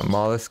all. That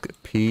mollusk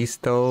piece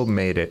though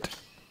made it.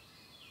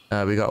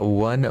 We got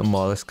 1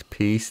 mollusk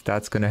piece.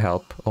 That's gonna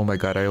help. Oh my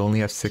god, I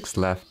only have 6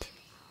 left.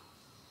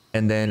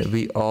 And then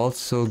we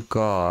also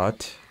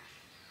got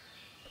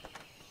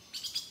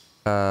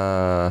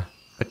a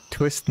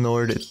twist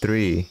node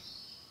 3.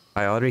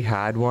 I already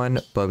had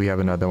one, but we have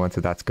another one, so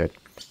that's good.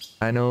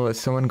 I know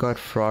someone got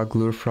frog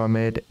lure from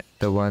it,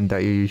 the one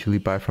that you usually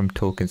buy from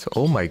tokens.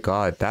 Oh my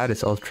god, that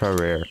is ultra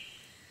rare.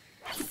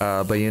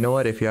 But you know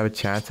what? If you have a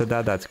chance at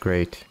that, that's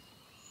great.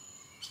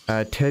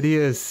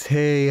 Tedious,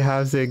 hey,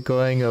 how's it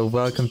going?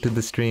 Welcome to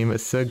the stream.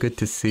 It's so good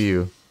to see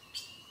you.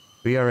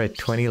 We are at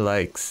 20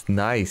 likes.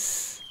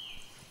 Nice.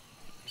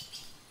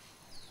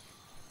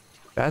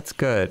 That's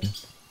good.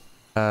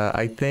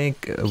 I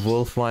think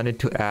Wolf wanted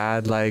to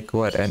add like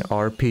what, an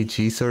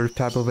RPG sort of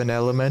type of an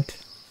element.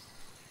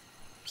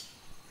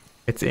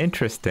 It's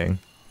interesting.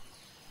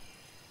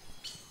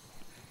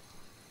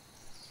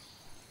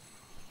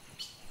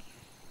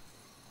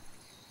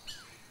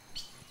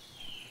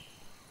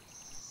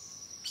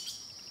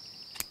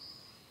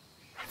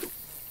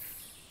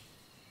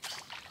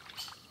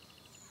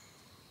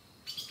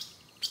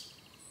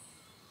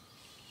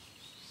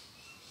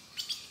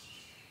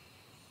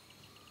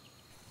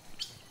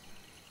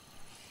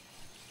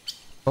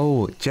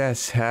 Oh,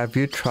 Jess, have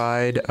you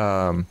tried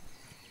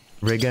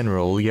rig and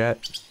roll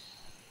yet?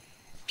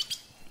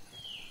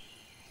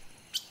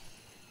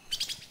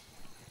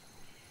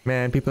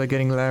 Man, people are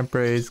getting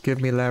lampreys.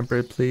 Give me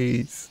lamprey,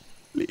 please.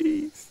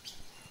 Please.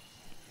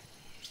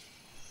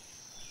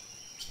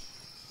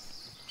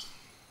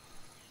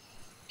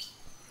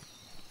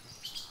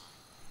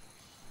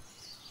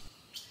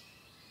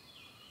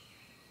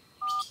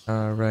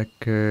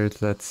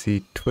 Records. Let's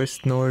see.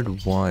 Twist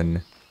Nord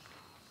 1.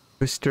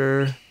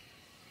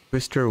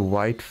 Twister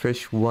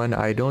Whitefish 1.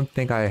 I don't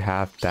think I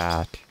have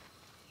that.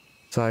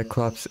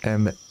 Cyclops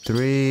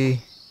M3.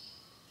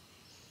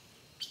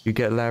 You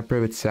get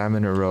lamprey with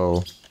salmon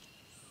roe.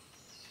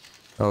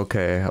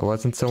 Okay,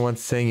 wasn't someone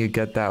saying you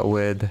get that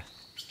with...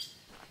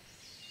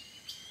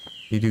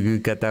 You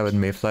get that with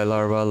mayfly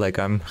larva? Like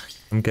I'm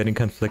getting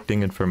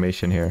conflicting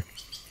information here.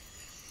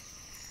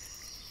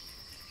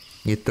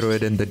 You throw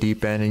it in the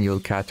deep end and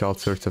you'll catch all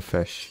sorts of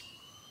fish.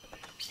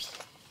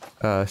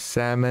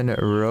 Salmon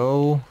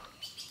roe.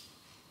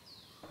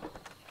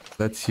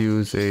 Let's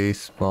use a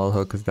small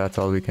hook because that's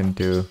all we can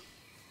do.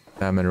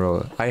 Salmon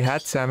roe. I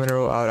had salmon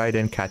roe out, I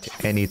didn't catch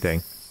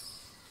anything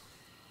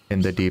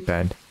in the deep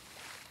end.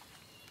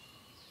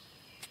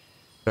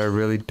 So I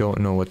really don't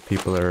know what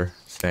people are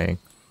saying.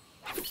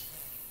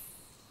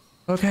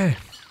 Okay.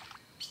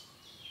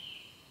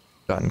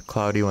 Gotten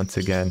cloudy once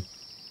again.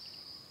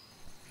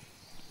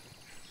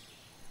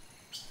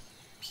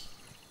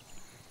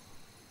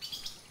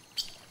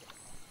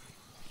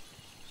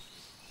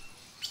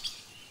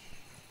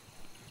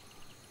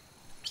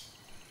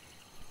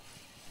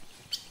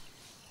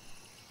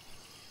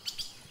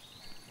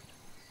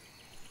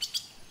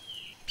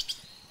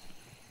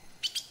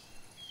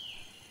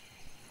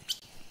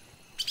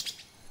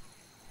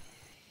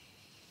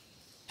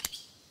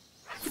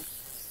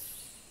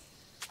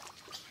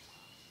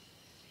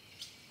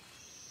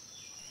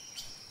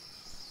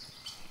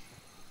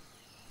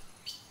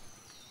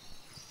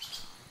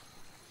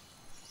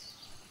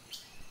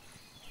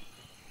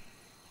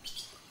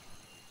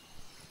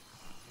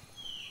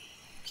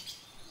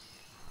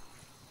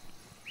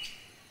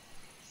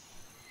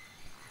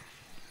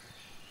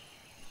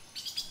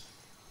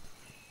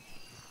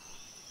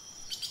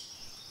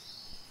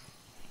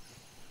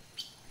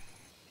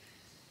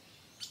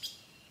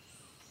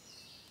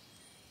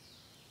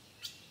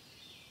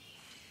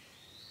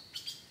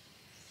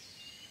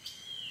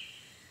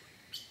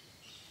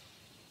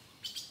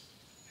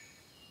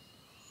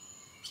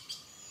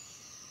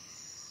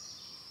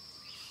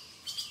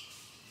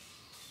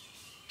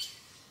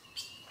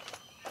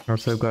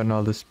 Also, I've gotten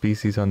all the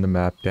species on the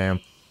map. Damn.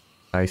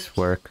 Nice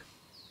work.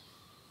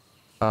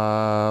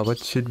 What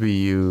should we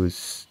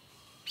use?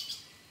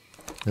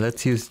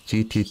 Let's use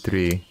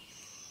GT3.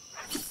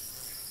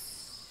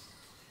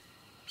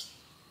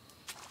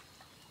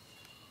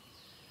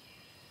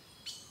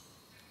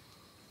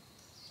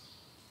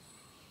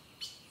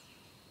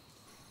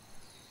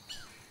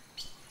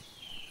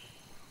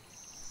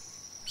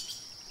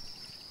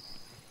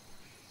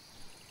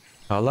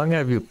 How long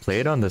have you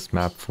played on this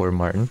map for,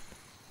 Martin?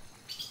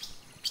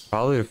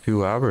 Probably a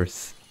few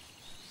hours.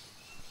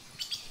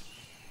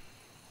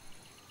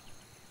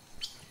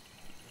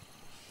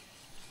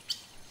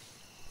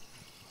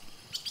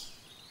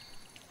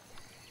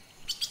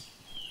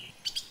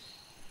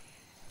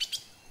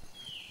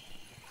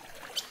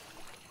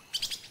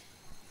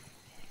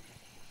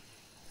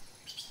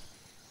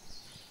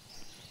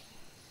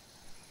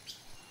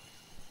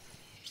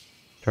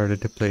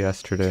 Started to play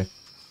yesterday.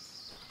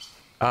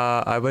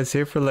 I was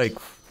here for like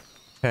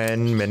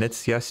 10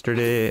 minutes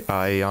yesterday.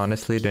 I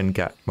honestly didn't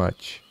get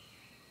much.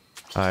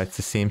 It's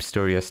the same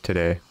story as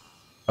today.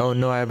 Oh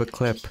no, I have a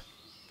clip.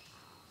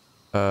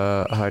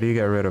 How do you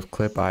get rid of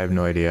clip? I have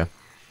no idea.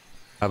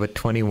 I have a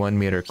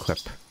 21-meter clip.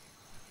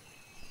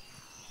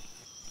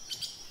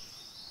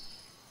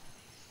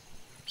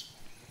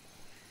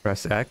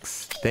 Press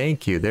X.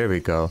 Thank you. There we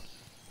go.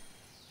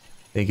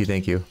 Thank you,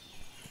 thank you.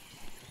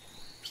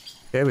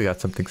 Okay, we got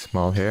something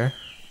small here.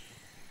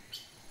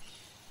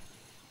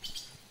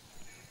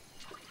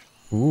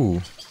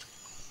 Ooh.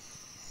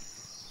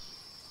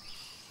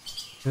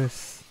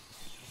 This.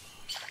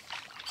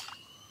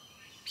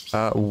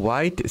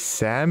 White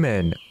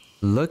salmon.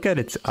 Look at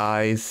its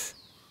eyes.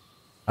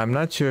 I'm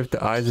not sure if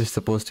the eyes are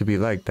supposed to be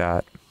like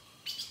that.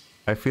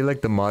 I feel like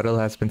the model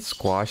has been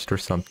squashed or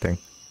something.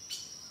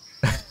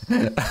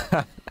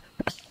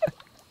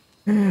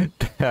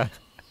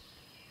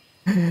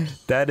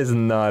 That is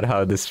not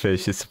how this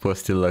fish is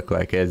supposed to look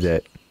like, is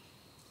it?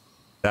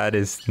 That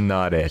is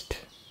not it.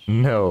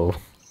 No.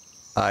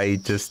 I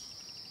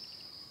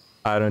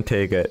don't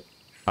take it.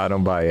 I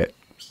don't buy it.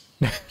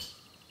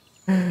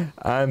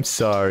 I'm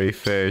sorry,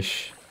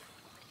 fish.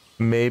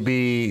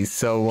 Maybe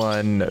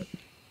someone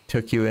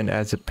took you in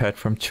as a pet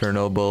from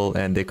Chernobyl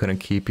and they couldn't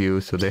keep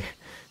you, so they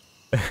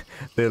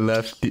they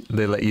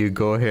let you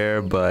go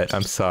here, but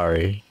I'm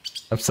sorry.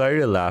 I'm sorry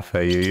to laugh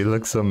at you. You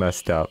look so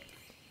messed up.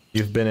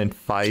 You've been in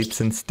fights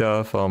and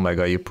stuff. Oh my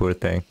god, you poor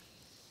thing.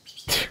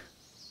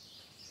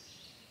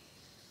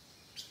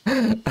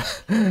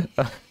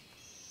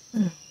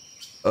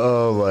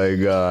 Oh my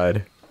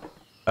god.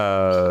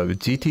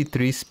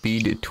 GT3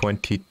 speed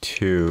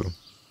 22.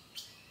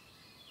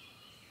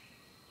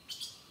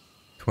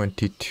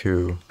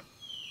 22.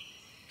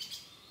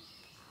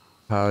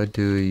 How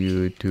do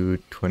you do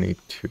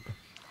 22?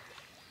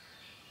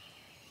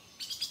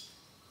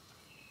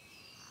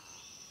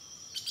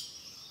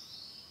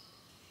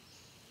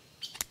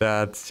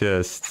 That's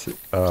just...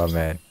 Oh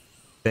man.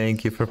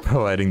 Thank you for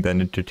providing that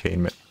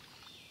entertainment.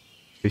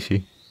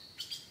 Fishy.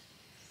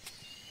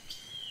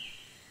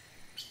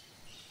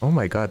 Oh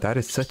my god, that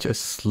is such a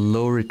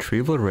slow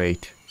retrieval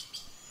rate.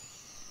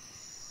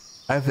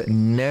 I've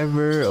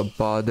never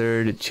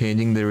bothered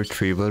changing the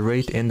retrieval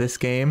rate in this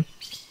game.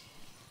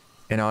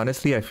 And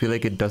honestly, I feel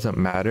like it doesn't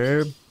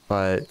matter,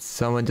 but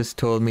someone just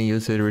told me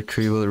use a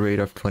retrieval rate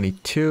of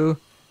 22.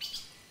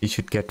 You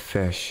should get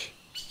fish.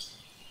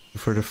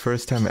 For the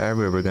first time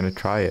ever, we're gonna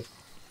try it.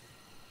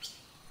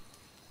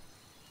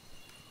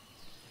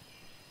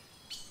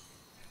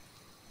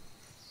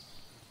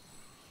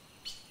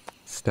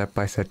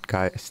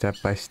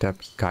 Step-by-step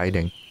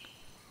guiding.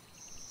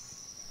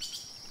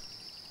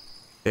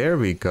 There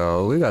we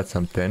go. We got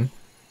something.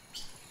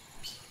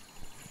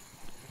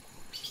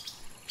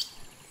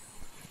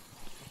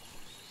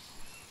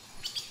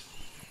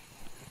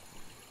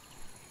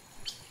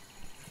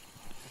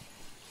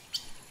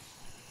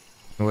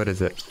 What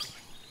is it?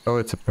 Oh,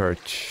 it's a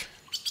perch.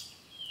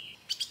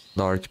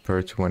 Large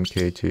perch, 1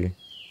 kg.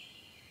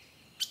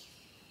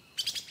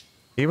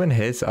 Even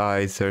his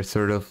eyes are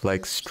sort of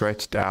like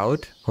stretched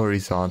out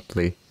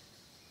horizontally.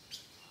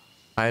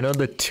 I know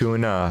the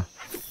tuna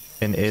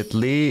in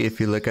Italy, if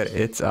you look at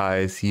its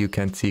eyes, you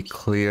can see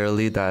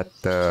clearly that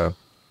the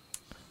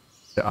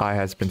eye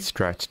has been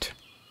stretched.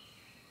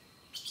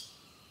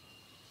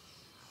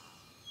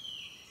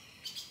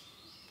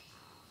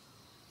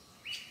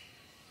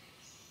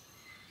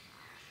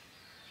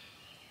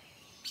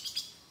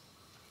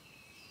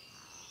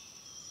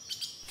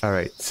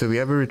 Alright, so we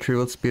have a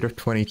retrieval speed of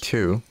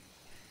 22.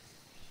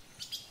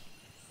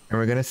 And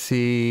we're gonna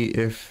see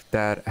if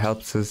that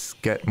helps us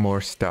get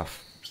more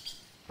stuff.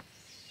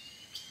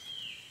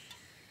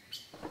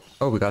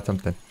 Oh, we got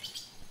something.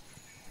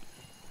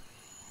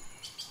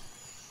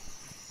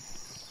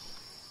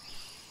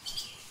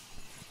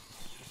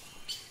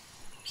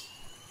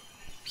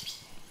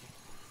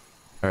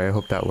 Alright, I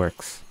hope that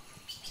works.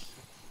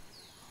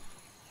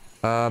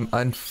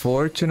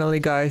 Unfortunately,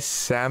 guys,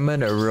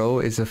 salmon roe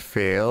is a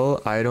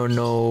fail. I don't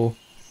know.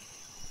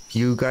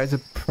 You guys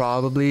are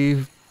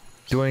probably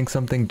doing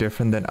something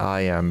different than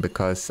I am,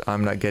 because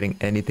I'm not getting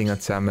anything on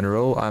salmon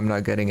roe. I'm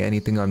not getting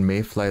anything on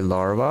mayfly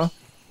larva.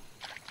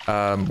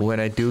 When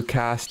I do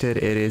cast it,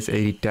 it is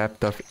a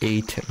depth of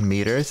 8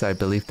 meters. I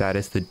believe that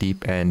is the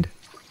deep end.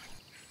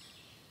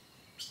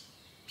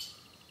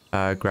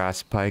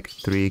 Grass pike,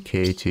 3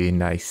 kg.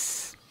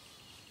 Nice.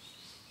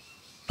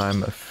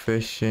 I'm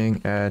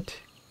fishing at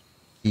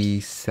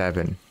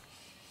E7.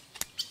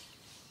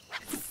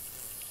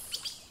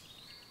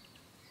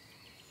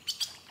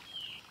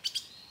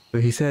 So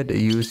he said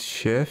use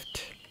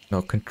shift.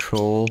 No,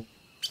 control.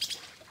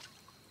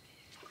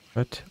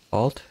 What?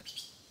 Alt?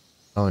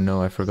 Oh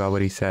no, I forgot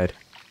what he said.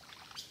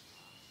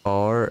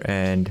 R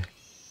and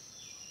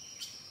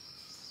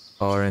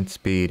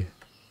speed.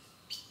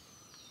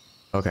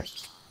 Okay.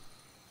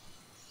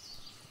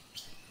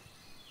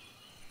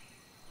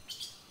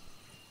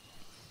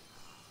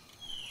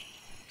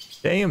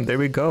 Damn, there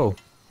we go.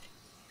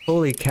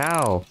 Holy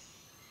cow.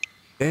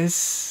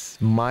 This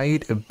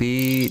might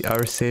be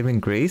our saving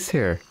grace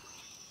here.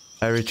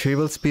 A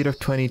retrieval speed of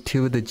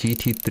 22 with the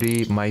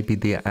GT3 might be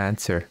the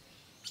answer.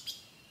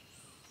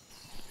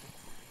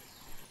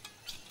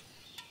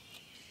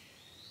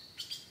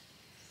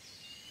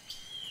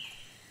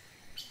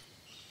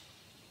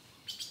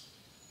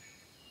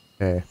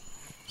 Okay.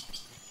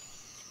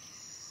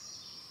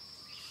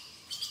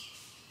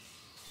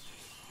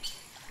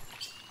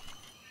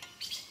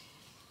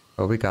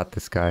 Oh, we got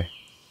this guy.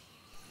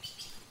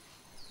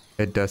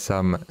 It does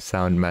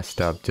sound messed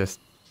up. Just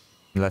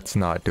let's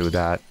not do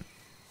that.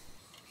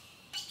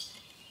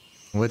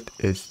 What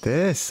is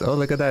this? Oh,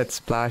 look at that.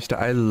 Splashed.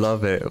 I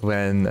love it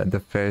when the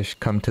fish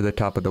come to the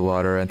top of the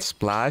water and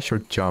splash or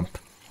jump.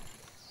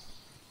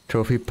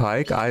 Trophy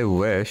pike? I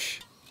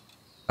wish.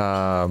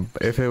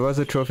 If it was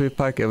a trophy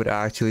pike, it would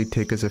actually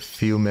take us a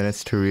few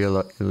minutes to reel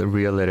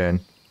it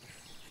in.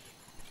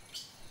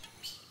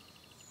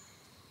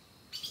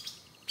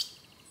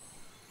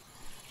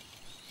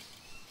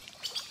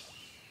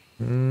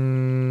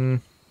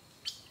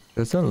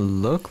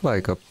 Doesn't look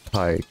like a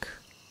pike.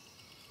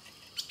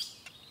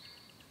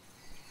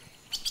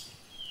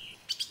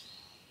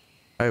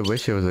 I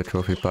wish it was a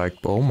trophy pike.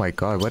 Oh my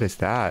god, what is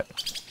that?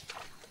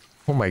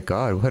 Oh my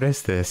god, what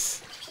is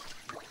this?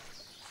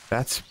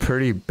 That's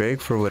pretty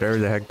big for whatever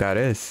the heck that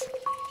is.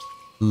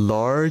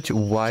 Large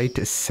white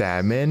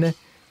salmon?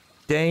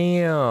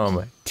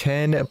 Damn!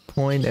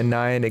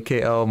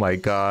 10.9k. Oh my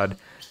god.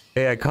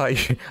 Hey,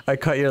 I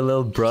caught your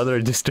little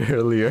brother just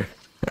earlier.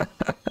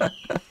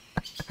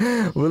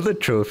 Will the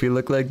trophy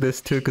look like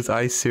this too? Because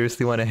I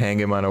seriously want to hang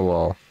him on a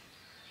wall.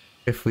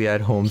 If we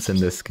had homes in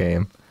this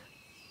game.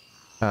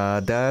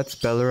 That's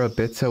Bellora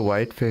Bitsa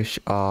Whitefish.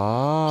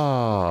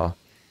 Ah,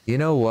 you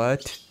know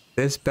what?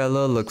 This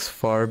Bella looks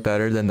far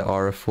better than the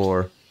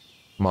RF4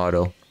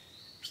 model.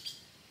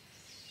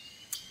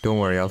 Don't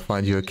worry, I'll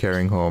find you a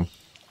carrying home.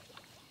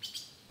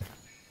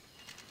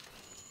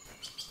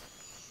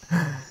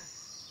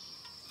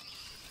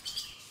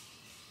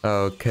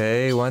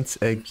 Okay, once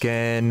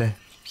again,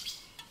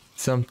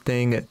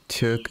 something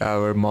took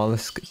our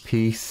mollusk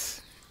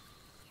piece.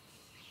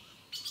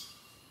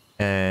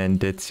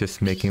 And it's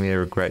just making me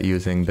regret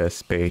using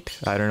this bait.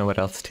 I don't know what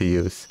else to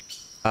use.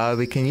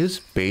 We can use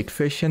bait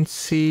fish and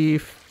see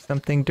if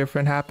something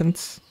different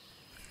happens.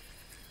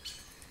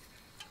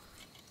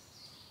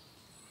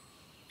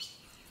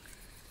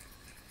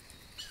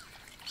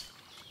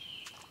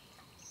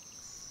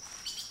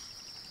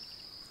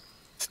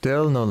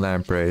 Still no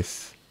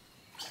lampreys.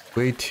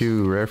 Way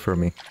too rare for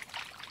me.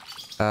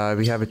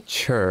 We have a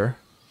chur.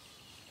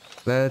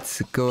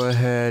 Let's go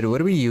ahead. What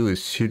do we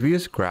use? Should we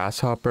use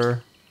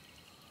grasshopper?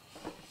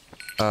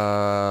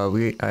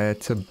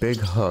 It's a big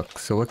hook.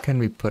 So what can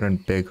we put on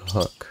big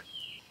hook?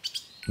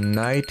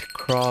 Night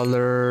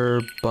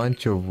crawler,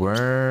 bunch of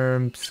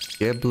worms,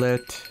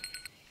 giblet,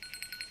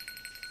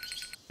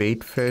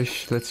 bait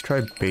fish. Let's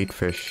try bait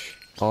fish.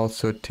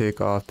 Also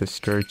take off the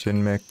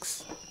sturgeon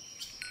mix.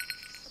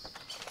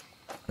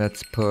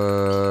 Let's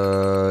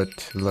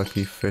put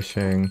lucky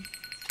fishing.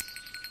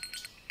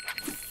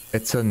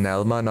 It's a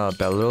Nelma, not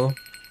Bello.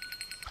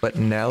 But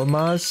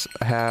Nelmas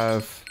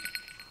have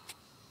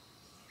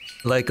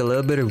like a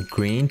little bit of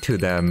green to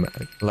them.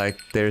 Like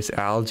there's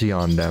algae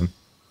on them.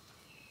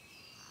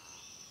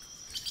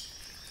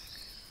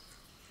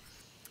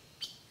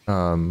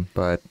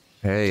 But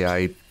hey,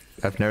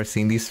 I've never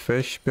seen these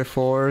fish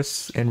before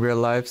in real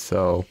life,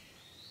 so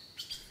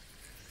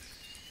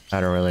I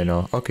don't really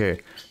know.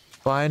 Okay.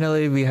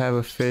 Finally, we have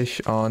a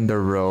fish on the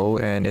row,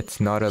 and it's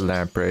not a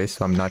lamprey,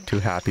 so I'm not too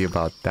happy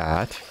about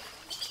that.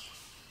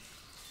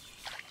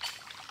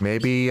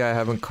 Maybe I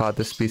haven't caught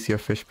this species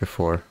of fish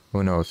before.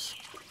 Who knows?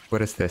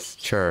 What is this?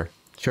 Chur.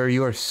 Chur,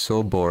 you are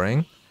so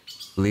boring.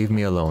 Leave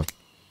me alone.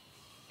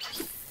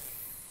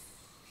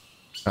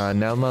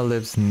 Nelma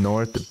lives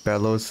north,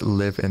 Bellows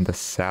live in the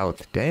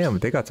south. Damn,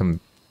 they got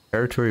some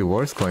territory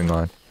wars going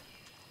on.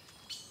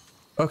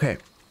 Okay.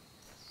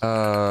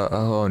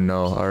 Oh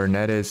no, our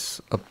net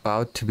is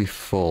about to be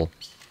full.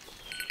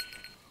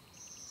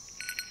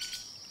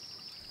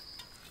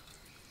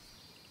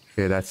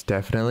 Okay, that's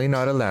definitely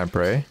not a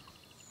lamprey.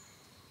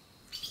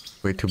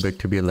 Way too big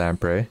to be a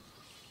lamprey.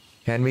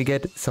 Can we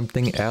get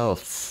something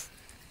else?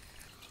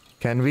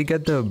 Can we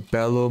get the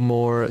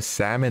Bellomore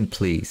salmon,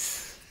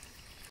 please?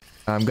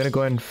 I'm gonna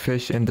go and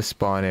fish in the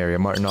spawn area.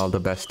 Martin, all the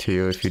best to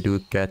you. If you do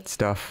get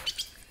stuff,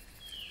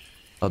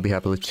 I'll be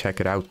happy to check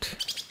it out.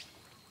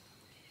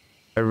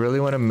 I really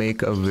want to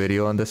make a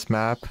video on this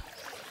map,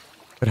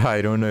 but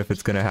I don't know if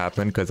it's gonna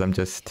happen because I'm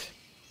just...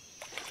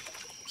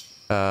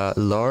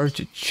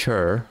 large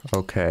chur,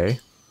 okay.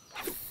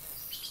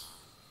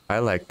 I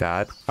like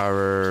that.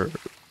 Our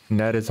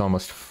net is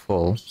almost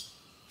full.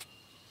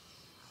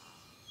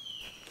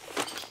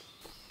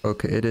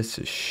 Okay, it is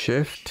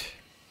shift.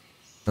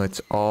 No,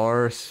 it's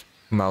R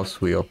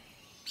mouse wheel.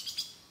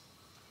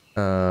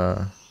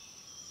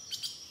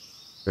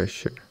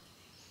 Fisher.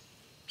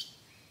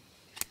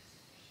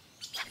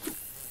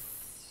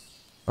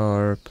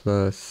 R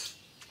plus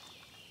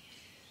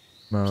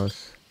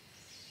mouse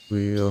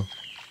wheel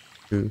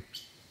to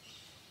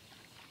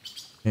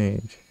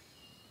change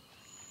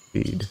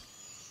speed.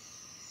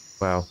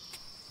 Wow.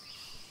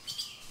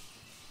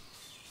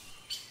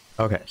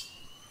 Okay.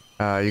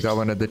 You got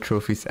one of the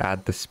trophies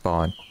at the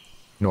spawn.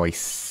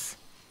 Nice.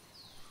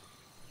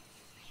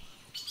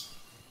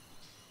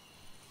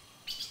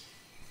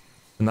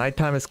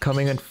 Nighttime is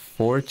coming,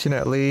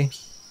 unfortunately.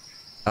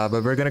 But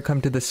we're gonna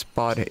come to the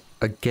spot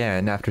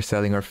again after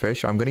selling our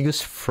fish. I'm gonna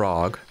use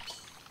frog.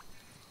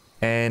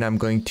 And I'm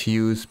going to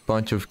use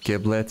bunch of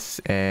giblets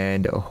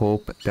and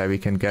hope that we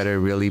can get a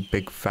really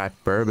big fat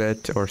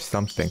burbot or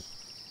something.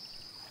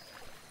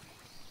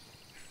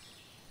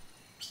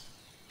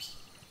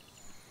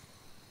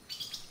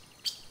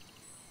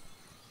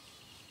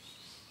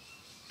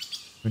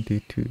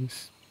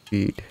 $22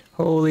 speed.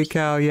 Holy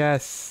cow,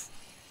 yes!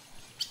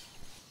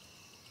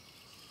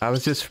 I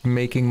was just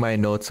making my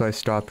notes, so I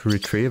stopped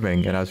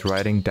retrieving and I was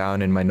writing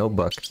down in my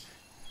notebook.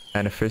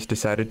 And a fish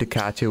decided to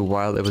catch it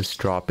while it was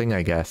dropping,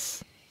 I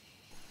guess.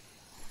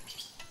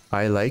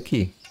 I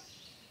likey.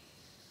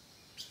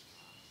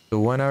 So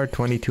 1 hour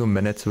 22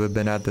 minutes we've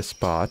been at the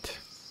spot.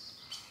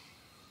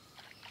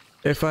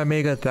 If I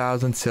make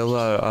 1,000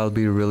 silver, I'll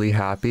be really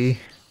happy.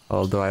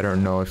 Although I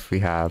don't know if we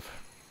have.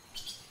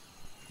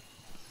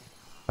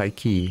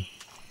 Pikey.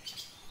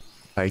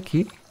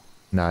 Pikey?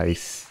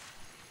 Nice.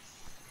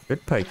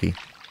 Good pikey.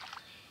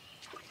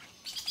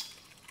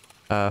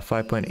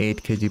 5.8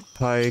 kg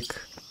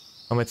pike.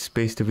 How much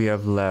space do we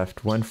have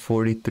left?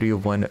 143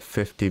 of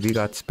 150. We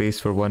got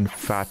space for one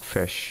fat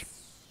fish.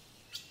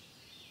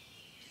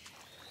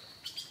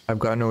 I've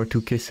gotten over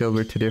 2k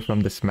silver today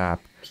from this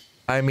map.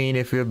 I mean,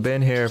 if you've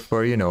been here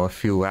for, you know, a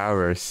few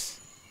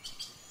hours,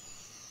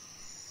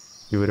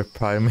 you would have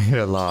probably made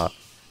a lot.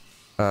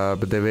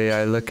 But the way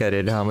I look at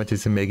it, how much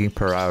is it making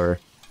per hour?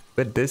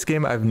 But this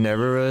game, I've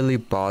never really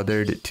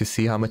bothered to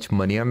see how much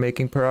money I'm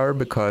making per hour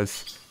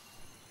because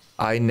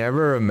I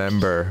never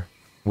remember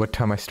what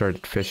time I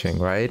started fishing,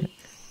 right?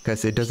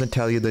 Because it doesn't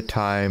tell you the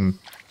time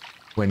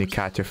when you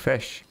catch a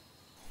fish.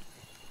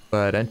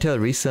 But until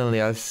recently,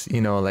 I was,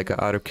 you know, like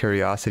out of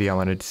curiosity, I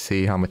wanted to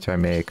see how much I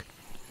make.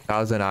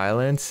 1,000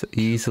 islands,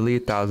 easily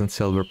 1,000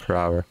 silver per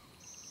hour.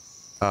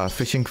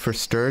 Fishing for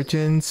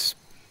sturgeons,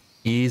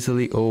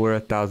 easily over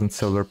 1,000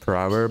 silver per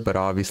hour, but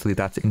obviously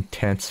that's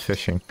intense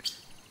fishing.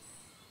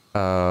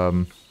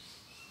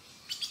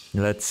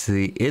 Let's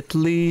see,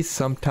 Italy,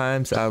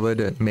 sometimes I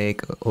would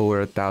make over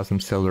 1,000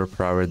 silver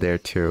per hour there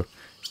too.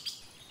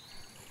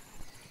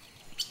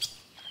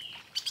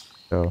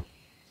 So.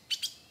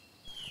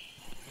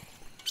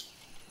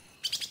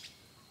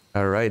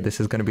 Alright, this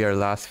is gonna be our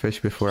last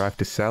fish before I have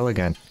to sell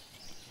again.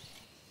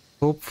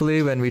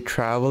 Hopefully when we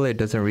travel it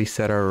doesn't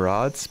reset our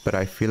rods, but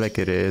I feel like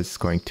it is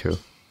going to.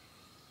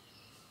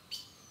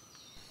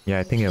 Yeah,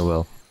 I think it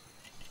will.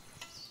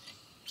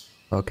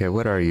 Okay,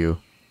 what are you?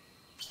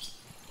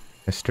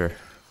 Mister.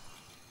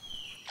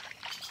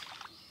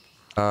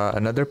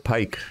 Another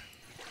pike.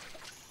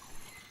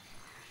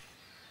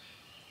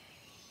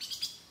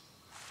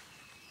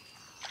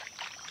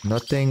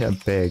 Nothing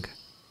big.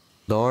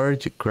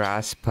 Large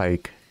grass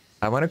pike.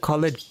 I want to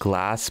call it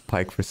glass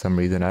pike for some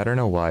reason. I don't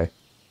know why.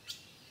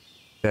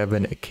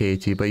 7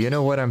 kg. But you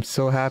know what? I'm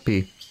so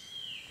happy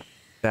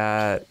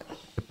that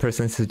the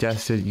person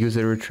suggested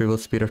user retrieval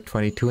speed of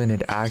 22 and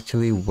it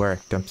actually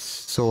worked. I'm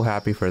so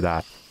happy for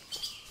that.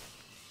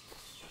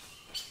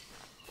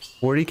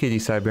 40 kg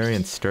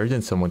Siberian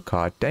sturgeon someone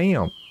caught.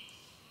 Damn.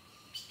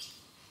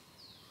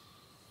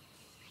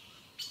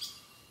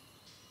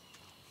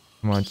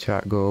 Come on,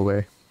 chat. Go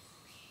away.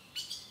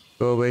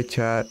 Go away,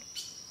 chat.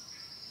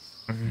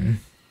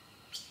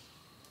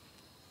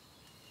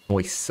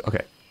 Nice.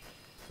 Okay.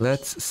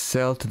 Let's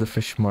sell to the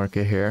fish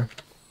market here.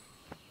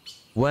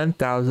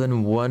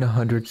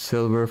 1,100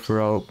 silver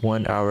for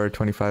 1 hour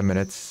 25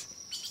 minutes.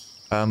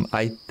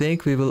 I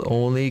think we will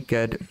only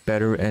get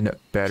better and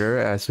better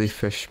as we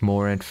fish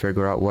more and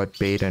figure out what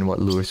bait and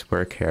what lures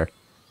work here.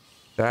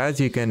 So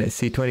as you can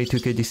see, 22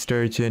 kg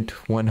sturgeon,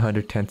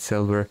 110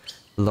 silver.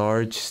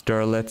 Large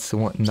starlets,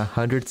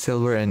 100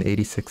 silver and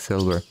 86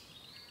 silver.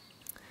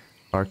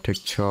 Arctic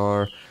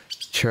char.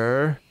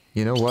 Chur,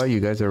 you know what? You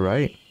guys are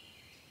right.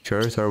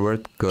 Churs are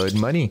worth good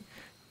money.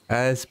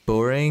 As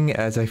boring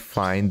as I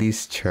find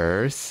these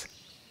churs,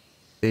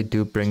 they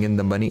do bring in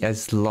the money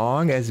as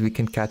long as we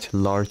can catch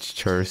large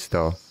churs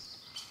though.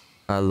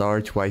 A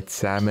large white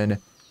salmon.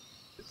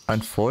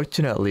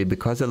 Unfortunately,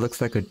 because it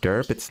looks like a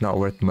derp, it's not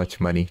worth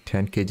much money.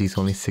 10 kg is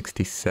only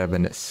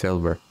 67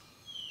 silver.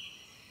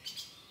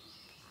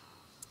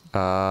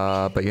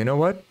 But you know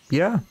what?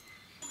 Yeah.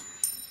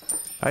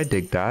 I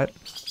dig that.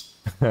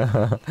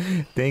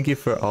 Thank you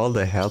for all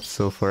the help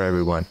so far,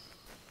 everyone.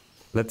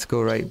 Let's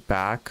go right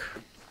back.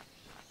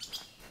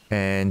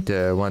 And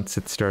once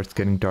it starts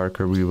getting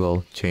darker, we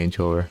will change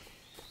over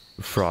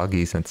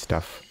froggies and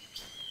stuff.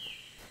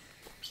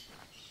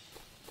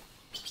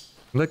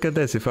 Look at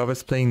this. If I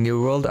was playing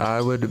New World,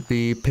 I would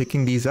be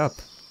picking these up.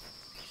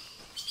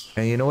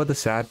 And you know what the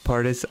sad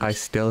part is? I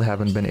still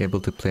haven't been able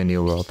to play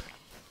New World.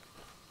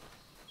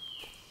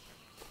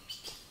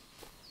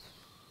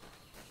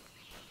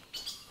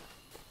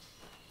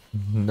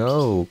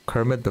 No,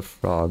 Kermit the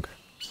Frog.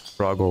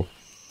 Froggle.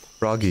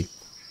 Froggy.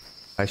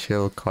 I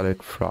shall call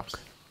it Frog.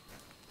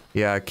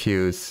 Yeah,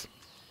 queues.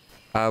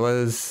 I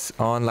was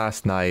on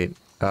last night.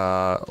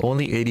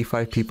 Only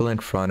 85 people in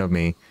front of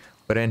me.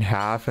 But in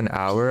half an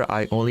hour,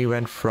 I only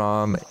went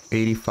from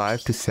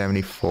 85 to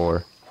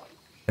 74.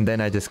 And then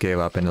I just gave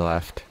up and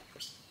left.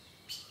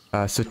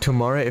 So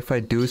tomorrow, if I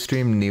do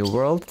stream New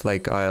World,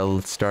 like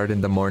I'll start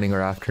in the morning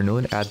or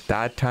afternoon, at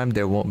that time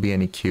there won't be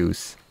any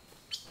queues.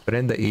 But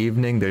in the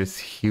evening, there's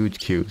huge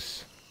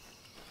queues.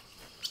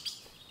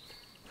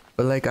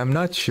 But like, I'm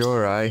not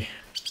sure. I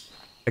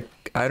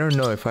don't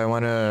know if I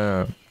want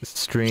to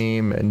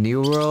stream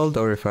New World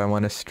or if I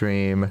want to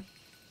stream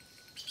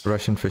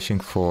Russian Fishing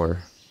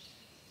 4.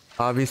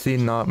 Obviously,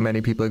 not many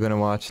people are going to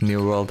watch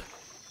New World,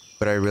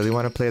 but I really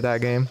want to play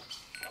that game.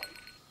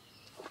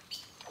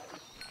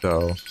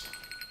 So,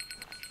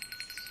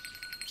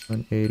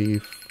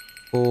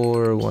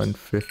 184,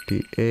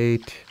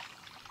 158.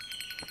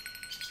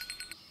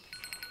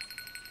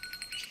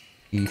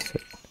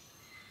 Decent.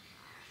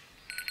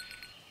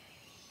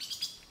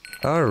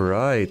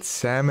 Alright,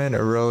 Salmon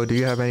Row, do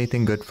you have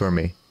anything good for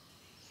me?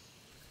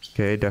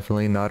 Okay,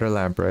 definitely not a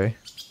lamprey.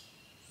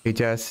 Hey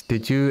Jess,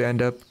 did you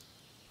end up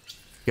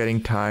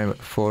getting time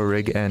for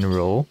rig and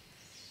roll?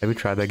 Have you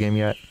tried that game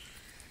yet?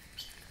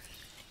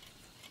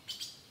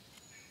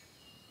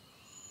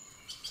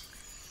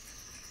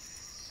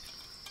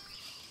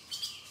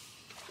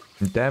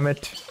 Damn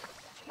it.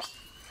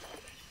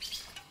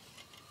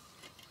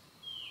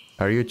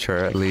 Are you sure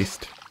at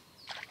least?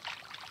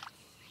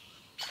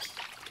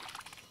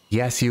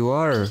 Yes, you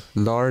are.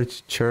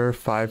 Large chur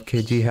 5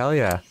 kg. Hell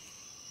yeah.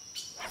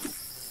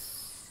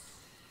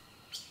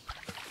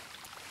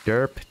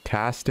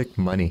 Derp-tastic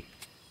money.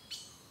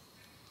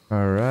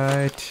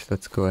 Alright,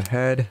 let's go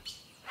ahead.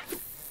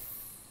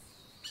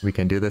 We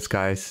can do this,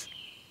 guys.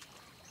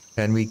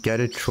 Can we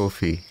get a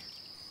trophy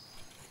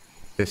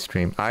this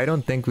stream? I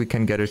don't think we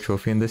can get a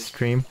trophy in this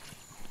stream.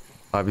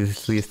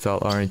 Obviously, it's all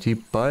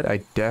RNG, but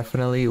I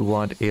definitely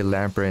want a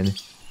lamprey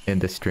in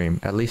the stream.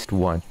 At least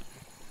one.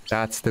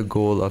 That's the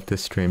goal of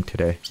this stream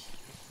today.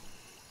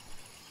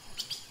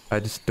 I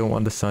just don't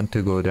want the sun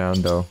to go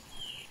down though.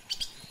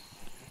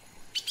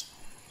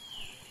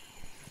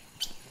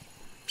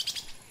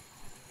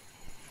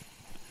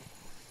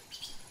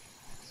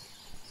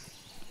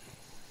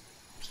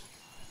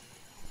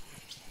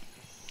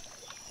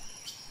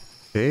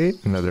 Okay,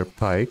 another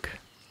pike.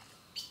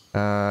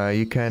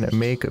 You can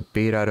make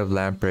bait out of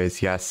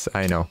lampreys. Yes,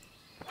 I know.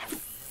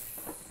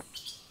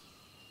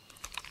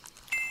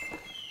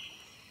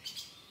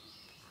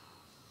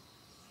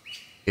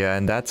 Yeah,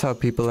 and that's how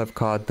people have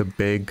caught the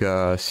big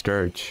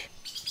sturge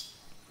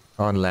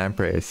on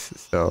lampreys,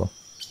 so...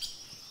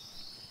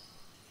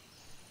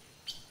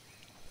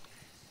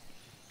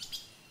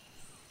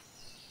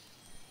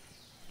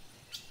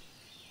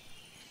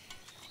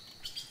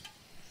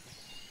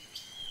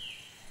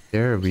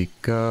 There we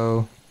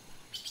go.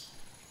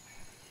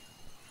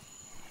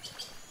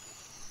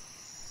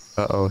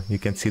 Uh-oh, you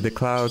can see the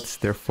clouds.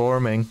 They're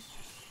forming.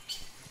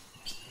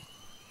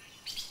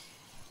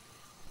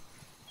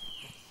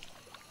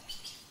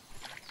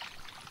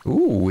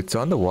 Ooh, it's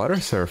on the water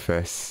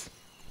surface.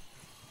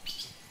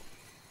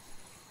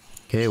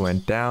 Okay,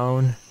 went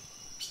down.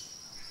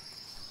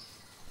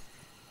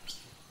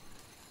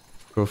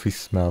 Trophy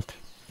smelt.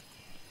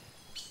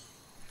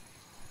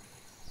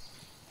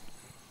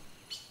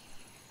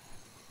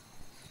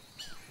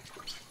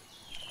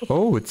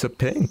 Oh, it's a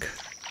pink.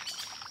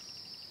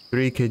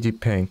 3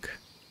 kg pink.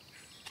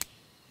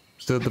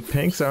 So the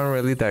pinks aren't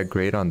really that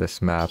great on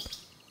this map.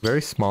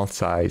 Very small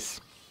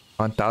size.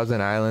 On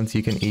Thousand Islands,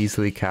 you can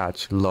easily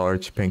catch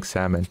large pink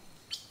salmon.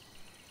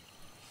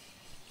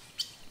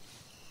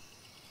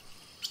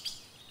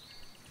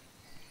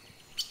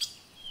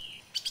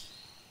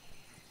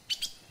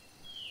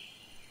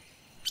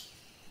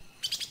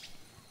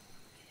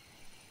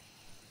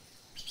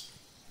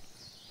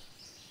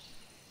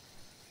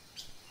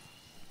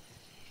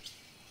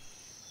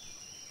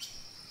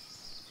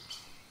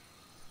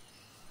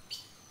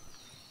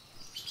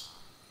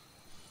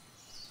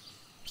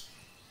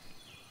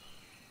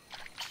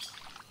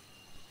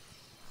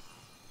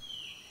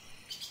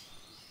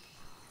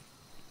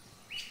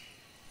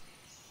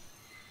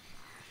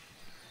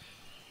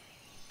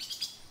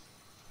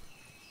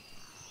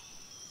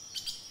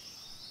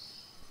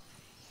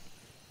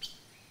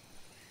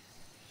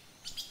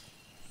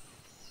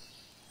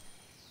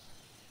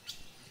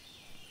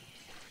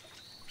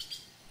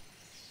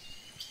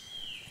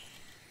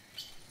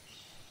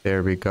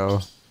 There we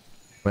go.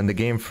 When the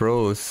game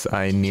froze,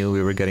 I knew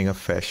we were getting a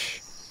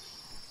fish.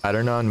 I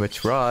don't know on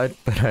which rod,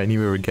 but I knew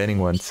we were getting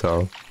one,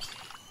 so...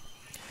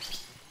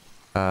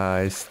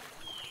 is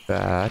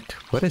that...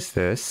 What is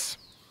this?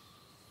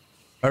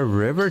 A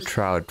river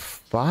trout,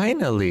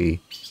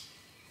 finally!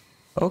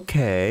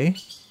 Okay.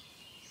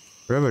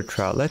 River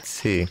trout, let's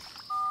see.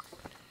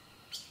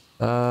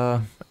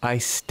 I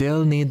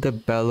still need the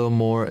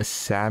Bellamore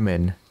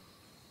salmon.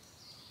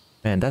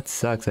 Man, that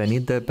sucks. I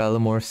need the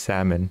Bellamore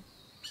salmon.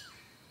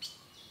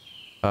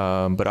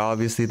 But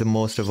obviously the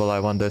most of all, I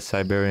want the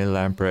Siberian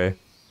lamprey.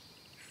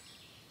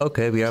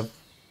 Okay, we have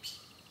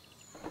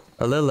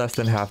a little less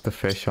than half the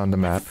fish on the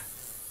map.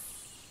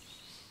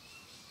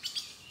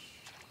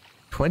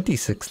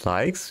 26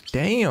 likes?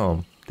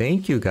 Damn!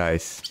 Thank you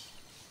guys.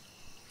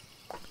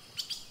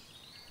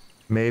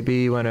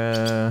 Maybe when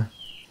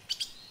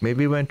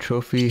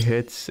trophy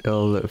hits,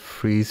 it'll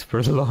freeze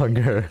for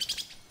longer.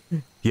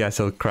 Yes,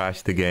 it'll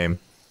crash the game.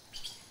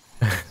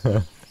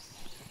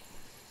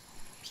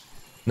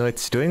 No,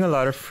 it's doing a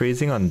lot of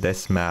freezing on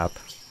this map.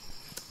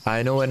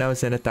 I know when I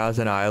was in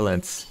 1,000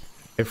 Islands,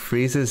 it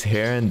freezes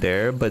here and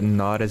there, but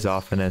not as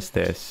often as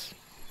this.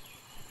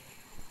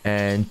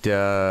 And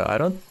I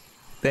don't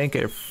think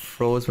it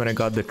froze when I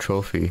got the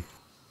trophy.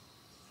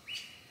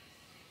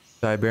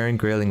 Siberian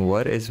grayling,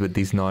 what is with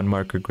these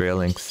non-marker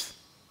graylings?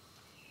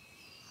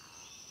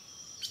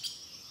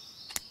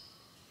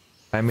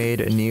 I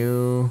made a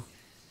new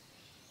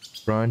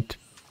front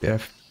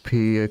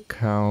FP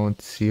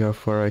account, see how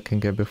far I can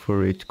get before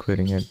rage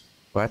quitting it.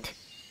 What?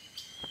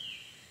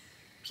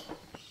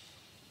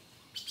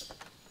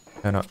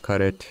 Cannot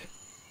cut it.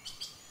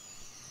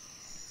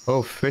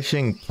 Oh,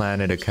 Fishing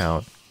Planet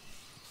account.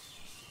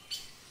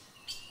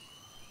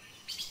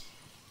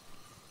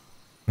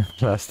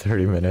 Last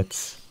 30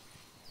 minutes.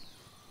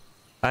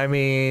 I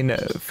mean,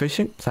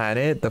 Fishing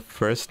Planet, the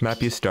first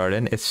map you start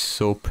in, is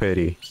so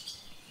pretty.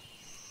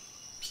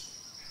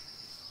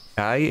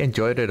 I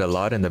enjoyed it a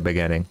lot in the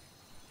beginning.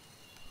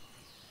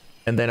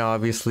 And then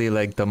obviously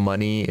like the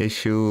money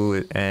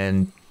issue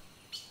and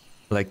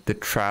like the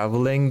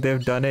traveling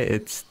they've done it,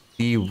 it's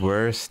the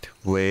worst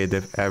way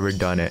they've ever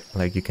done it.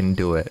 Like you can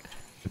do it.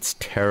 It's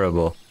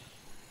terrible.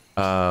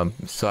 So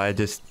I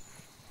just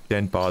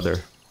didn't bother.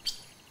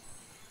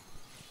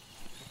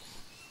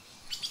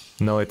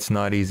 No, it's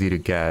not easy to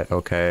get,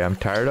 okay? I'm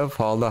tired of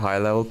all the high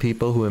level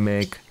people who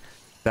make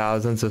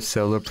thousands of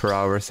silver per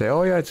hour say,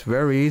 oh yeah, it's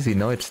very easy.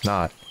 No, it's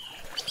not.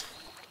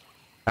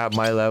 At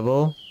my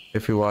level,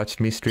 if you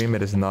watched me stream,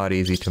 it is not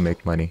easy to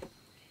make money.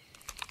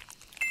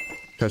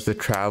 Because the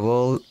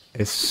travel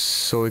is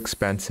so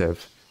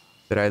expensive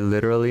that I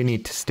literally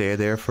need to stay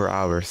there for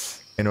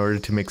hours in order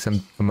to make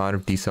some amount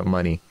of decent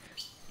money.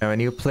 And when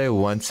you play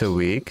once a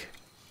week,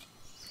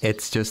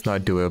 it's just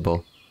not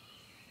doable.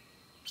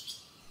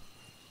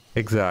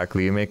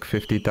 Exactly, you make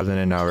 50,000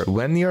 an hour.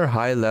 When you're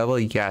high level,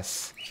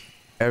 yes.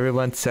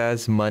 Everyone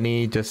says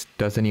money just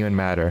doesn't even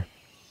matter.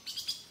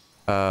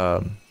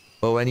 But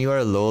when you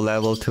are low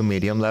level to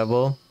medium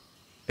level,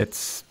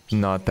 it's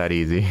not that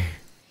easy.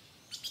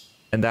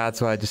 And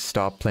that's why I just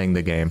stopped playing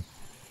the game.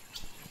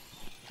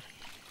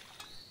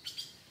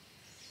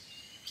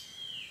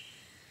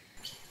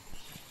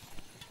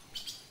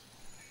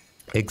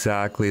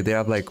 Exactly, they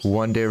have like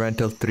 1-day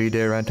rental,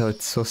 3-day rental,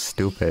 it's so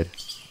stupid.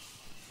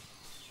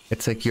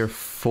 It's like you're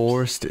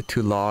forced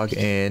to log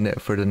in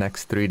for the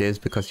next 3 days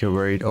because you're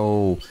worried,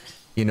 oh,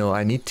 you know,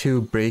 I need to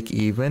break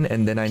even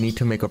and then I need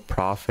to make a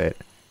profit.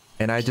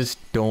 And I just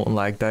don't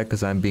like that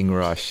because I'm being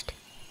rushed.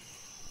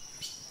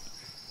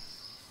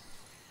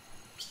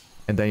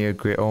 And then you're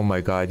great. Oh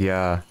my god,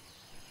 yeah.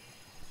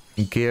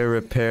 Gear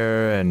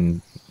repair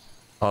and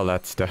all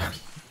that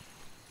stuff.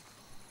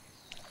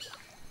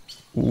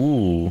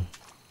 Ooh.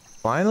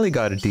 Finally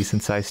got a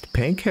decent sized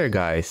pink here,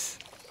 guys.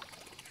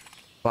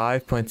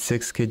 5.6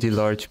 kg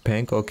large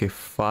pink. Okay,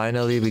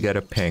 finally we get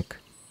a pink.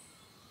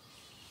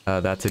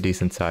 That's a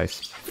decent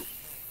size.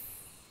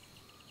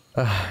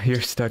 You're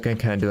stuck and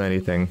can't do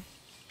anything.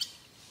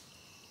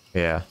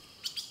 Yeah.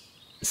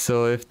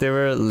 So if they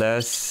were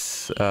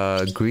less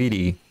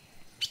greedy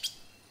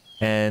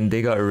and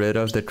they got rid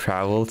of the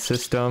travel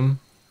system,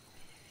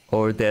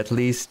 or they at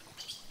least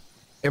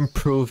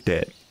improved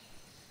it,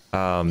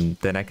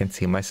 then I can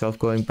see myself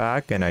going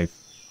back and I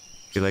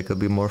feel like it'll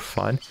be more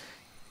fun.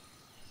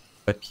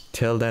 But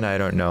till then, I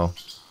don't know.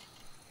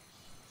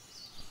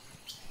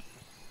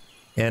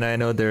 And I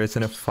know there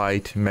isn't a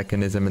fight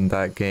mechanism in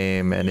that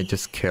game and it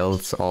just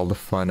kills all the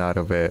fun out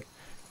of it.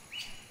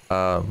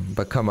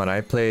 But come on,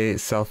 I play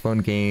cell phone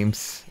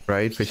games,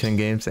 right? Fishing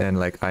games, and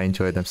like I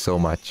enjoy them so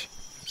much.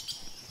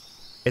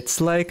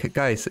 It's like,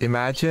 guys,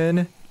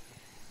 imagine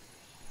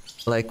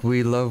like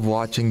we love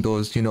watching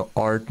those, you know,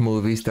 art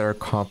movies that are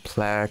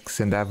complex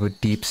and have a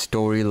deep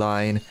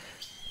storyline.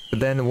 But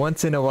then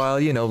once in a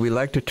while, you know, we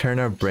like to turn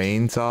our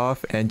brains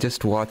off and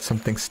just watch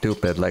something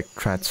stupid like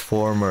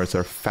Transformers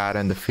or Fat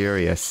and the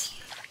Furious.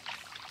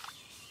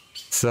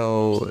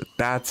 So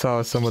that's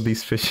how some of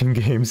these fishing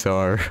games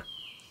are.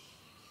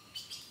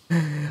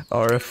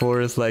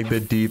 RF4 is like the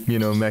deep, you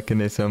know,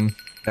 mechanism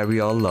that we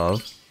all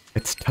love.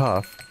 It's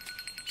tough.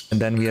 And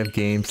then we have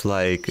games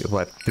like,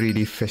 what,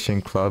 3D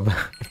Fishing Club.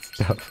 It's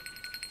tough.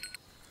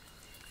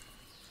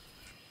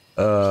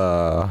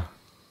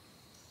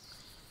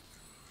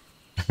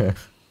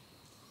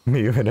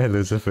 Me when I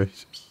lose a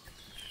fish.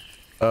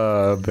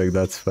 Big,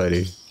 that's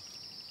funny.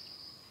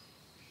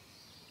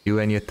 You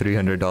and your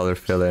 $300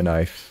 filler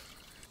knife.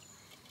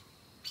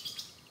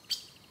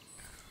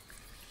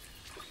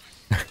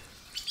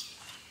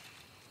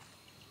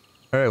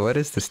 Alright, what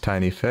is this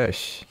tiny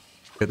fish?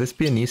 Could this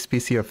be a new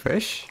species of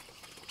fish?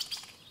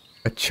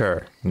 A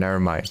chur.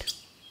 Never mind.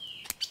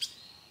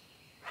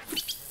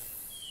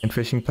 In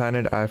Fishing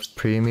Planet, I have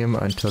premium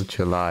until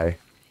July.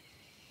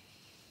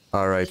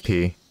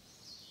 RIP.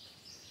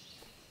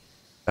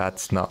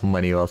 That's not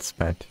money well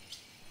spent.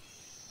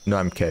 No,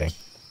 I'm kidding.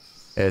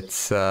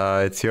 It's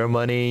your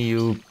money,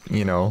 you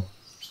know,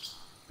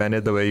 spend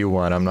it the way you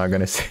want. I'm not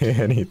gonna say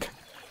anything.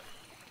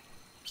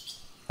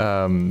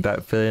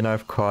 That fillet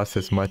knife costs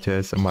as much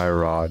as my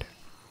rod.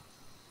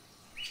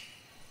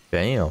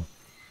 Damn.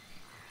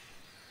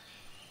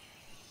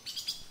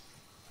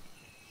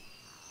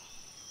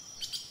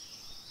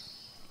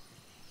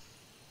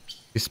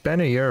 You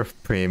spent a year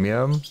of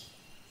premium?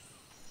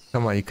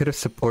 Come on, you could have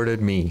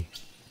supported me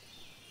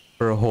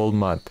for a whole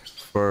month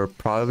for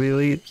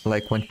probably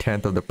like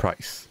 1/10 of the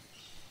price.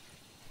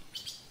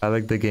 I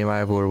like the game. I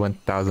have over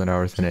 1,000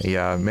 hours in it.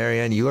 Yeah,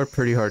 Marianne, you are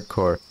pretty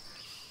hardcore.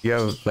 You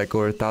have like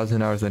over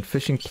 1,000 hours in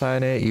Fishing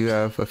Planet. You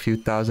have a few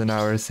thousand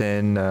hours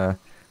in,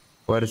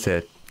 what is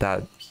it?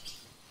 That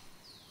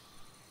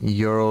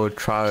Euro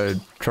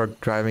truck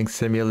driving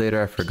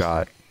simulator? I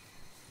forgot.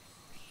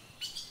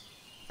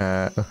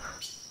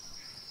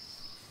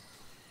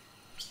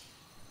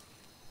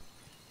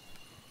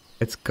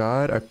 It's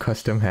got a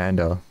custom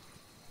handle.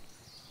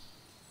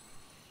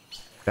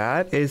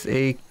 That is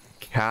a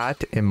cat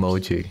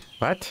emoji.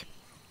 What?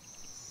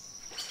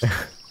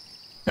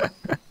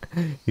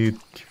 You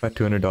got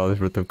 $200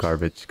 worth of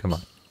garbage. Come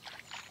on.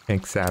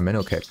 Pink salmon.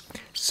 Okay.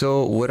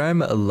 So what I'm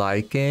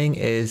liking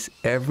is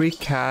every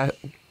cat...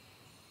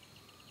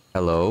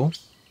 Hello?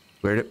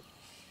 Where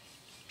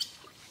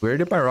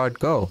did my rod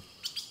go?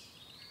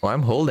 Oh,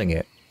 I'm holding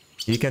it.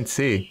 You can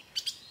see.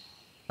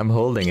 I'm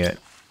holding it.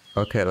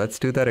 Okay, let's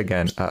do that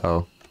again.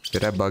 Uh-oh.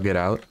 Did I bug it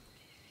out?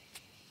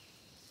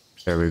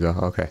 There we go.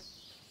 Okay.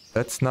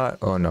 That's not...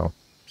 Oh, no.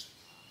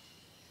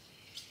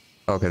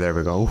 Okay, there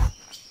we go.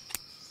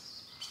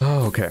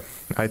 Oh, okay.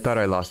 I thought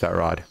I lost that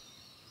rod.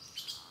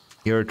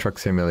 Euro Truck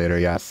Simulator,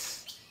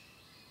 yes.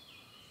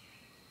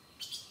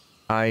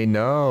 I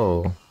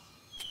know.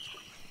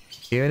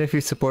 Even if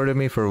you supported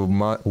me for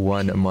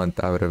 1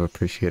 month, I would have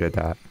appreciated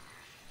that.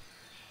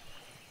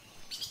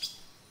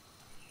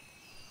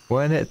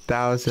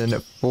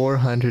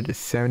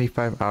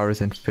 1,475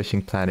 hours in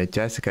Fishing Planet.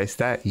 Jessica, is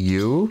that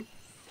you?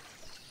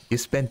 You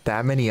spent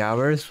that many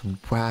hours?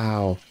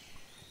 Wow.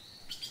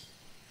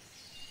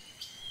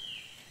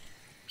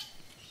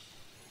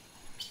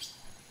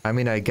 I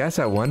mean, I guess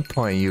at one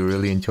point you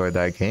really enjoyed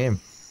that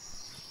game.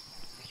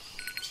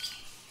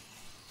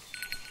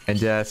 And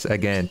Jess,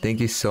 again, thank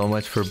you so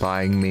much for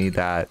buying me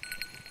that,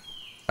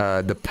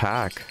 the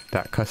pack,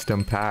 that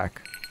custom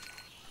pack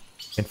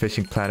in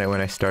Fishing Planet when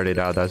I started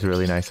out. That was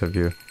really nice of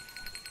you.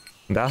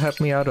 That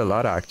helped me out a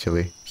lot,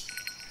 actually.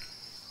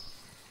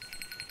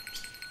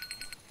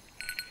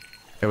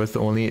 It was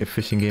the only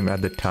fishing game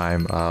at the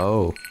time.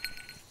 Oh.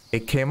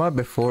 It came out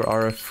before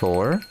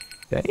RF4?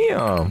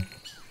 Damn.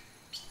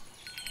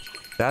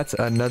 That's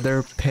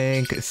another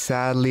pink.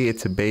 Sadly,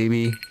 it's a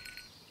baby.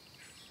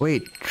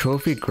 Wait,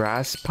 trophy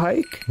grass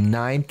pike?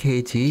 9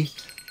 kg?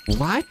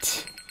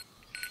 What?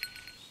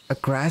 A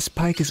grass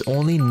pike is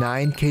only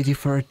 9 kg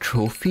for a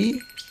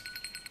trophy?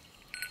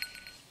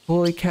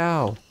 Holy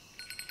cow.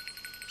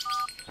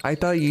 I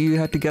thought you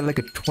had to get like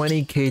a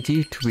 20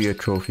 kg to be a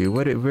trophy.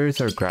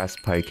 Where's our grass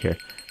pike here?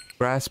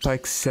 Grass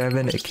pike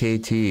 7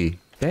 kg.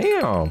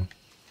 Damn.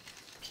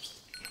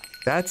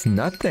 That's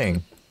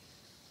nothing.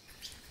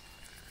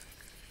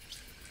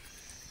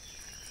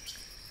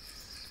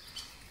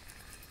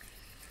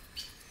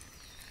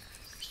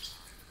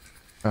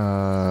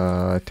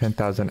 Uh,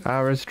 10,000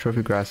 hours,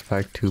 trophy grass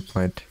pike 2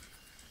 point.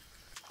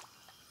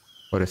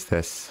 What is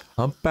this?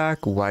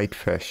 Humpback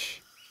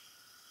whitefish.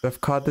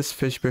 I've caught this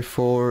fish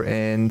before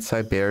in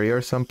Siberia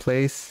or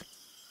someplace.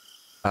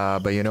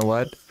 But you know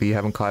what? We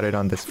haven't caught it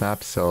on this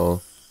map,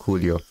 so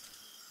coolio.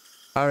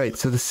 Alright,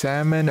 so the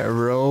salmon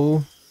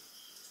roe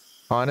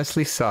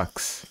honestly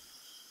sucks.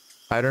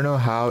 I don't know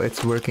how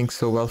it's working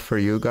so well for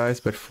you guys,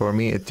 but for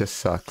me it just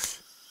sucks.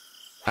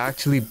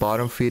 Actually,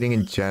 bottom feeding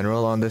in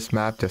general on this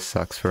map just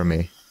sucks for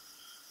me.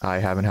 I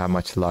haven't had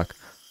much luck.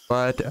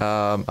 But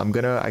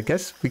I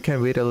guess we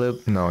can wait a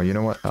little. No, you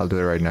know what? I'll do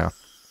it right now.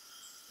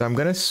 So I'm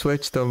gonna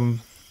switch the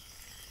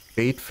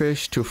bait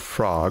fish to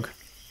frog.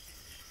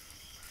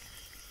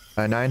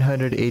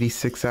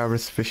 986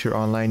 hours Fisher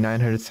Online,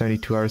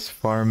 972 hours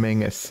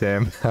farming a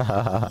sim.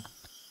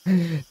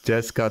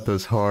 Just got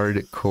those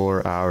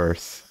hardcore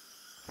hours.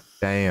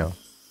 Damn.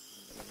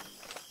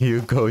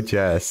 You go,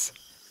 Jess.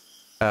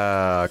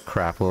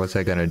 Crap. What was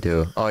I gonna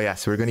do? Oh, yeah,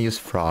 so we're gonna use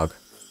frog.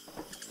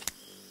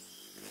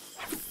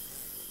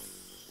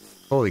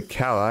 Holy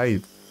cow,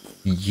 I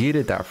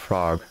yeeted that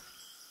frog.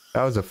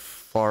 That was a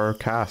far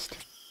cast.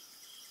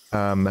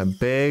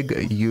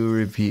 Big, your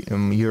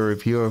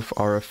review of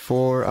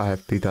RF4, I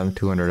have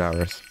 3,200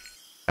 hours.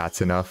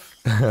 That's enough.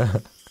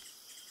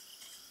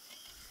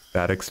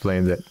 That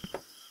explains it.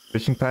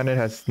 Fishing Planet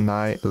has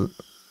nice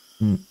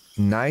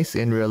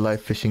in real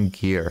life fishing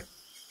gear.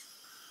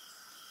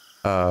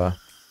 Yeah,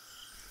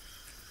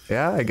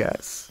 I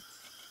guess.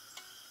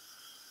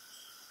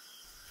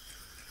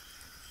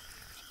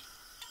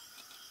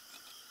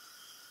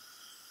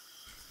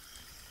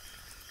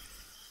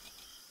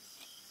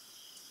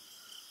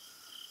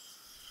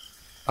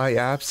 I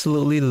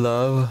absolutely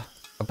love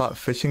about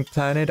Fishing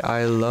Planet.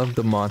 I love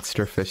the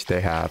monster fish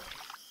they have.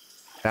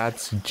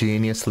 That's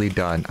geniusly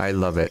done. I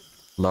love it.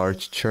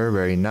 Large chur,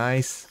 very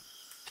nice.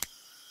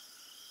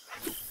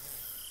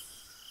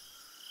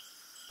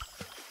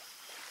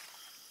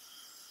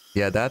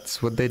 Yeah,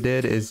 that's what they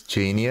did is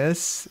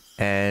genius,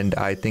 and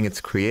I think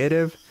it's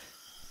creative,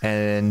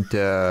 and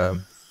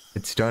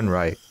it's done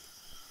right.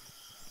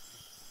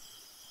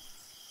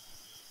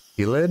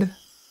 Pelid?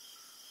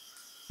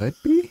 Could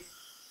be?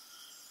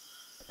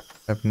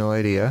 I have no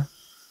idea.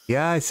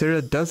 Yeah, it sort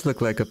of does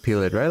look like a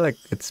pelid, right? Like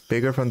it's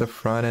bigger from the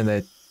front and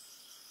then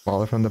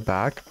smaller from the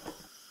back.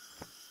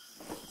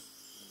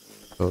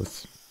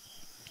 Close.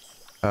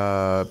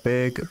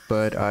 Big,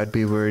 but I'd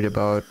be worried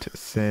about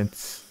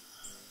since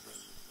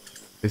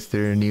is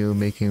there new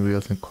making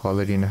reels and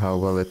quality and how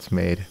well it's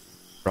made.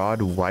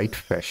 Broad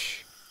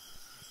whitefish.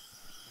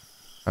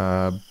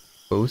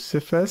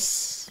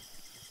 Bocephus?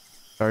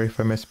 Sorry if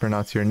I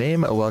mispronounce your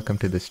name. Welcome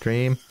to the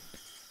stream.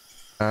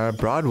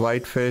 Broad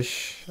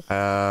whitefish.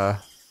 Yeah.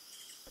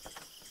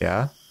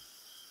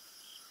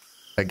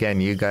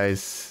 Again, you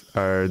guys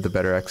are the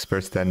better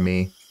experts than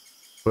me.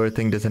 Poor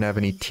thing doesn't have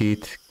any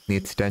teeth,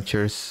 needs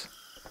dentures.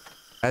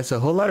 Has a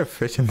whole lot of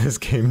fish in this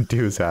game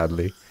too,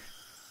 sadly.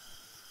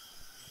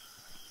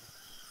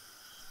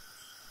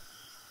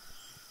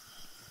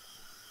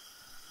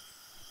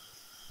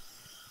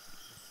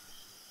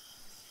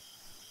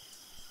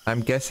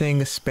 I'm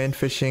guessing spin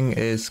fishing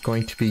is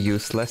going to be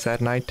useless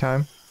at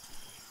nighttime.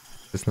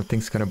 Because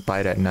nothing's gonna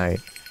bite at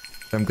night.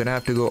 So I'm gonna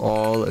have to go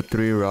all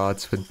 3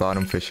 rods with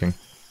bottom fishing.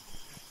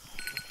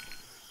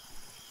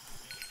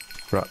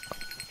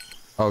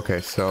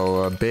 Okay,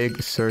 so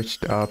Big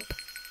searched up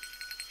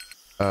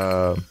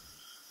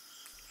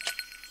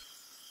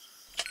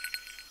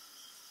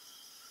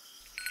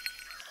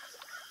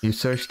you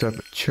searched up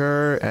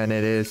chur and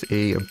it is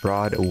a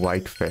broad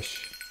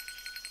whitefish.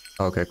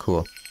 Okay,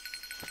 cool.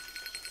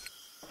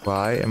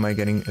 Why am I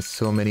getting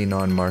so many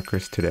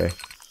non-markers today?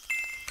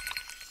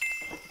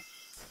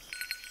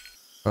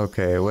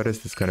 Okay, what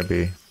is this gonna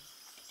be?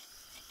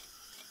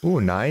 Ooh,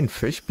 9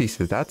 fish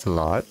pieces, that's a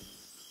lot.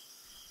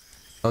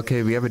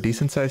 Okay, we have a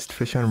decent sized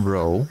fish on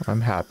row.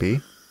 I'm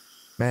happy.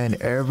 Man,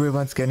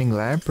 everyone's getting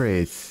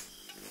lampreys.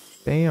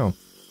 Damn.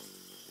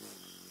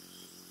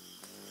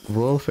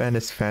 Wolf and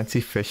his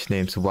fancy fish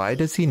names. Why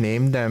does he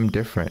name them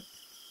different?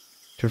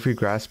 Trophy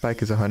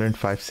Grasspike is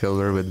 105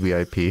 silver with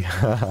VIP.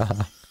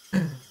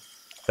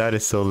 That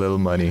is so little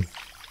money.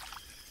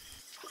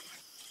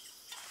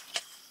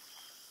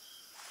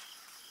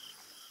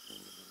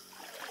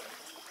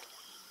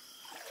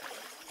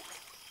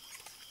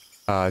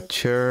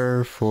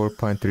 Chur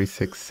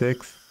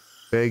 4.366.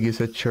 Big, you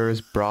said chur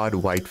is broad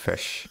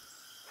whitefish.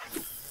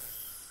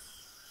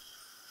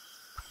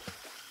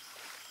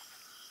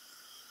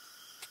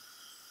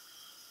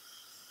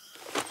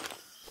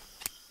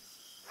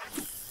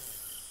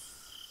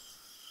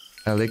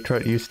 Lake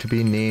trout used to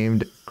be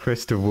named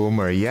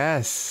Christopher.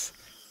 Yes!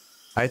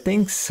 I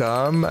think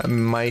some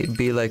might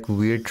be like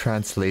weird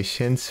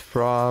translations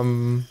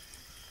from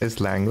his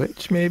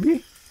language,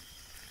 maybe?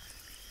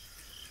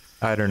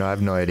 I don't know, I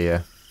have no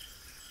idea.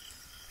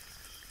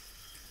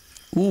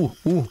 Ooh,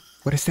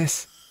 what is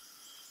this?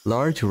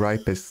 Large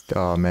ripest.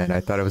 Oh man,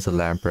 I thought it was a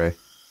lamprey.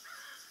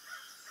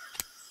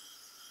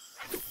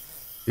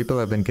 People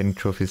have been getting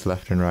trophies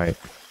left and right.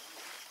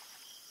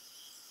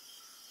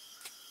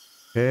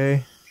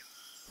 Okay.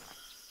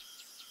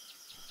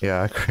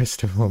 Yeah,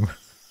 Christopher.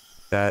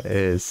 That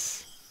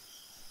is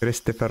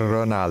Christopher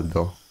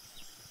Ronaldo.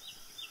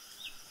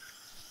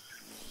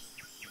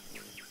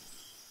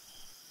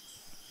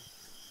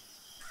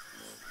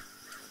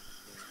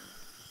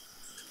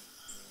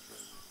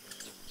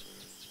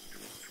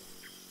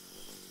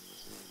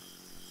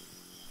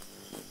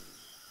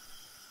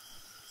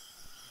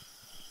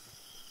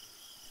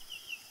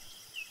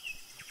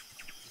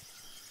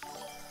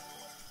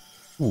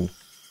 Ooh.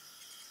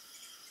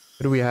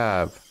 What do we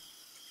have?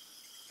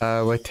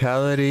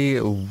 Vitality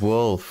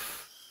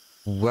Wolf.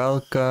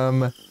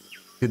 Welcome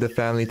to the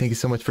family. Thank you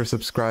so much for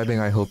subscribing.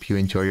 I hope you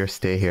enjoy your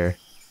stay here.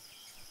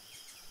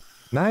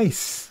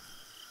 Nice!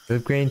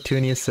 We've gained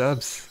 2 new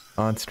subs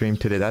on stream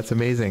today. That's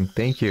amazing.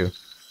 Thank you.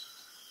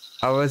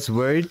 I was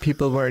worried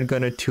people weren't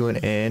gonna tune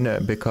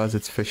in because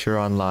it's Fisher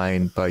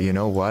Online, but you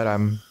know what?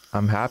 I'm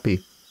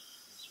happy.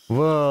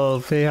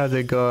 Wolf, hey, how's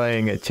it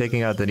going?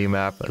 Checking out the new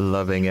map,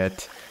 loving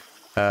it.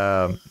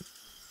 Um,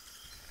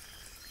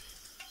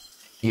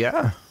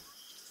 yeah.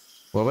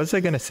 What was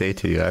I gonna say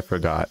to you? I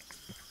forgot.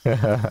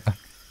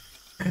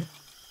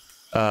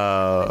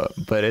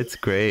 But it's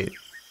great.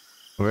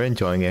 We're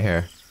enjoying it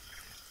here.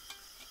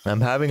 I'm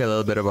having a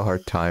little bit of a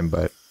hard time,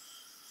 but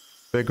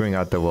figuring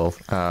out the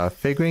wolf.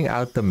 Figuring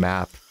out the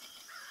map.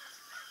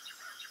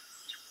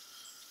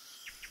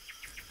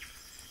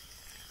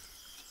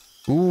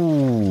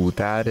 Ooh,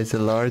 that is a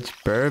large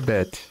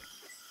burbot.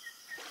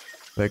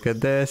 Look at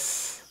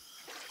this.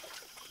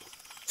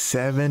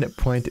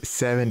 7.7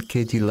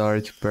 kg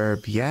large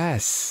burb.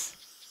 Yes.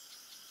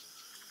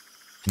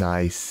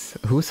 Nice.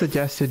 Who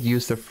suggested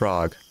use the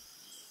frog?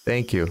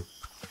 Thank you.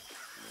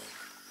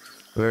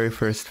 Very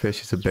first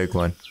fish is a big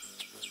one.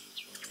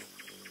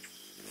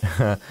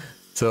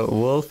 So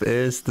Wolf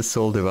is the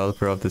sole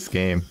developer of this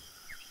game.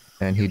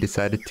 And he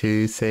decided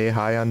to say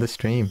hi on the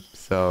stream.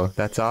 So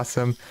that's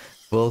awesome.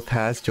 Wolf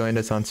has joined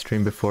us on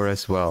stream before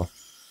as well.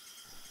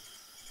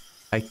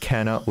 I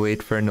cannot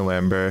wait for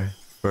November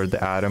for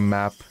the Atom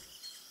map.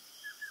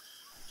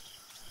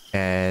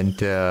 And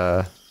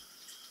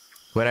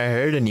when I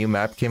heard a new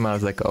map came out, I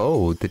was like,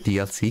 oh, the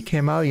DLC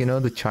came out, you know,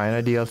 the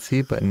China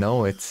DLC. But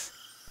no, it's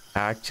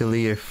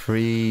actually a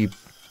free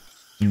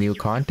new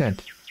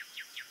content.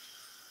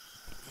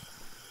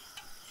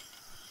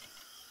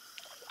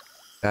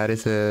 That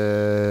is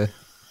a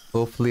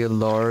hopefully a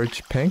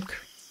large pink.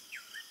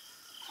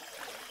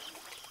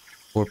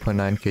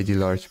 4.9 kg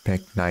large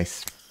pink.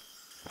 Nice.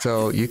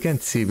 So you can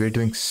see we're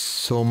doing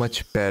so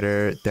much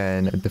better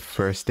than the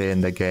first day in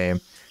the game.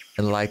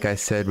 And like I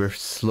said, we're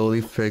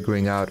slowly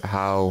figuring out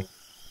how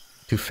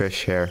to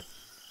fish here.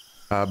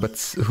 But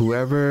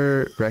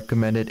whoever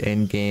recommended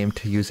in-game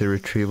to use a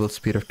retrieval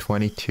speed of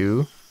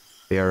 22,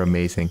 they are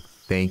amazing.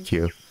 Thank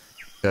you.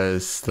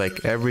 Because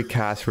like every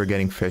cast we're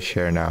getting fish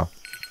here now.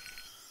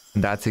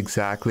 And that's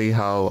exactly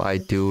how I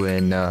do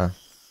in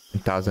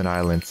Thousand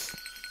Islands.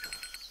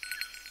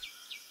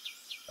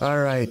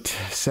 Alright,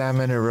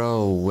 salmon a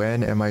row.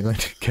 When am I going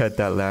to get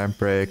that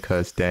lamprey?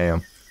 Cause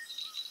damn.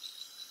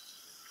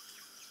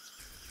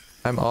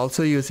 I'm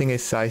also using a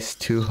size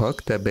 2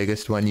 hook, the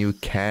biggest one you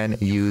can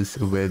use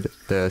with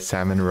the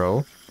salmon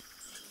roe.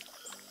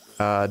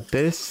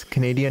 This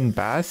Canadian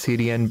bass,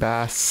 CDN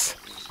bass,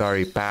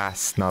 sorry,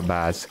 bass, not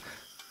bass.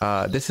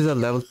 This is a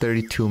level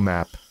 32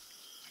 map.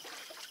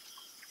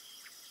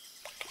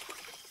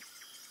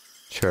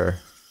 Sure.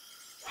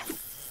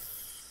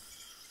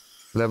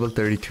 Level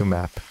 32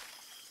 map.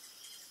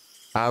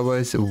 I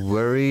was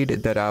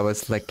worried that I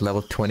was like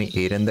level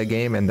 28 in the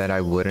game and that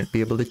I wouldn't be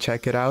able to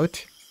check it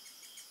out.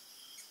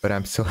 But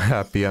I'm so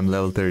happy I'm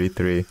level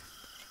 33.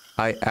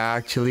 I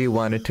actually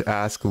wanted to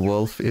ask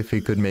Wolf if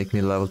he could make me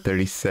level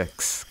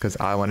 36. Because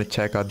I want to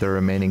check out the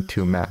remaining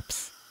 2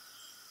 maps.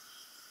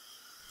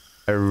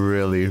 I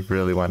really,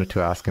 really wanted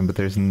to ask him, but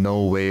there's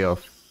no way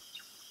of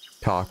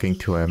talking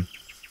to him.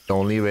 The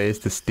only way is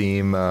the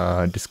Steam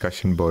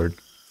discussion board.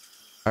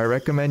 I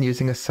recommend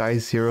using a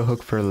size 0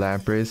 hook for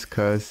lampreys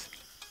because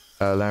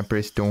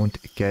lampreys don't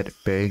get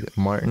big.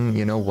 Martin,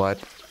 you know what?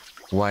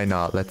 Why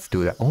not? Let's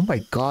do that. Oh my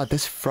god,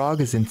 this frog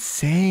is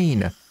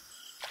insane!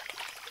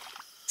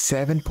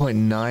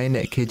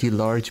 7.9 kg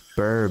large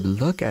burb.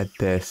 Look at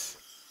this.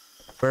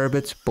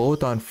 Burbots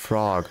both on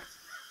frog.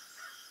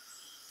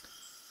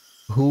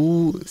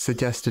 Who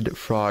suggested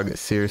frog?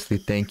 Seriously,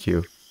 thank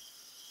you.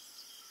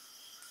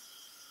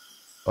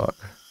 Fuck.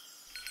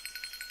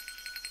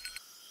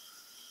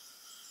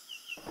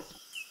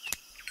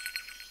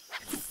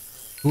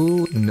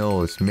 Who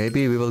knows?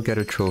 Maybe we will get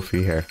a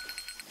trophy here.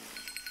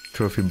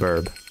 Trophy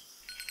burb.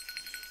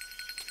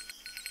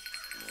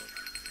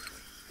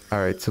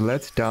 Alright, so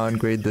let's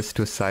downgrade this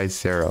to size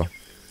 0.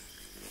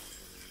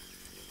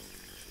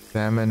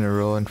 Salmon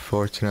roe,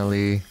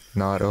 unfortunately,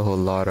 not a whole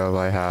lot of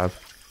I have.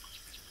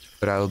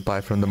 But I will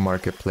buy from the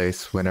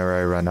marketplace whenever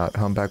I run out.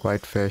 Humpback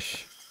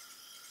whitefish.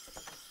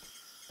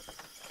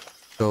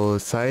 So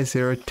size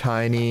 0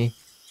 tiny.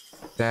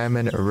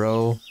 Salmon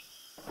roe.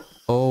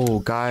 Oh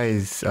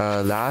guys,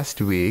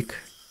 last week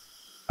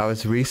I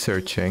was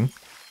researching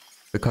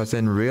because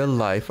in real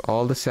life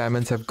all the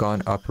salmons have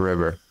gone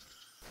upriver.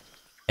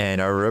 And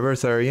our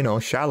rivers are, you know,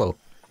 shallow.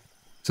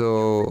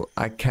 So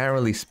I can't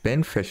really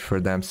spin fish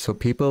for them. So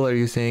people are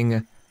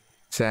using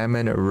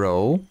salmon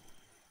roe.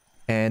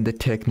 And the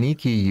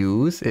technique you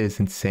use is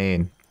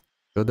insane.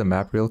 Show the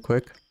map real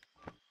quick.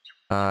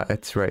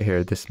 It's right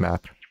here, this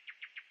map.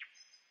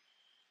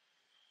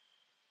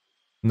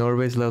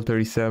 Norway's level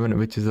 37,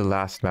 which is the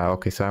last map.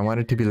 Okay, so I want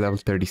it to be level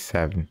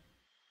 37.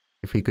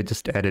 If we could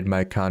just edit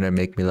my account and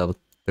make me level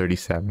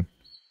 37.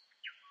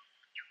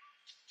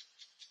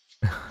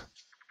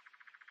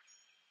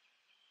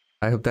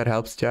 I hope that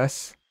helps,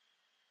 Jess.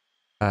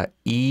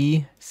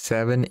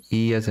 E7,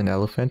 E as an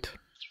elephant.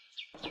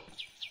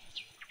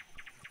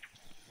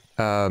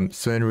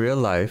 So in real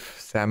life,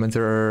 salmons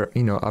are,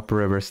 you know, up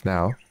rivers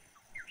now.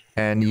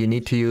 And you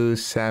need to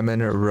use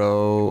salmon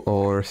roe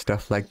or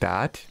stuff like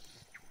that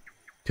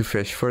to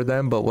fish for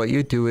them. But what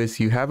you do is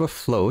you have a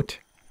float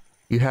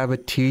you have a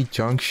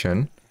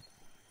T-junction.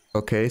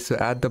 Okay, so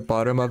at the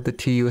bottom of the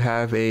T you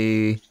have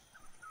a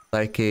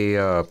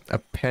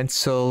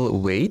pencil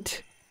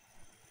weight.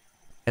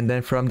 And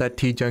then from that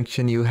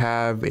T-junction you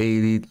have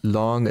a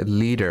long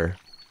leader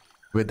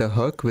with a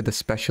hook with a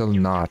special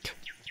knot.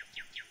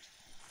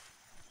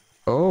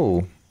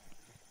 Oh.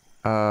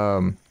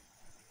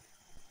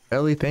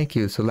 Ellie, thank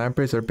you. So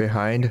lampreys are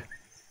behind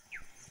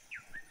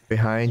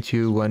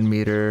you 1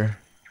 meter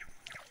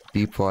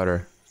deep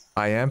water.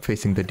 I am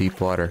facing the deep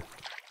water.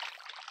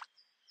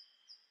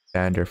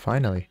 Dander,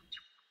 finally.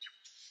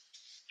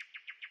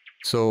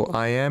 So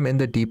I am in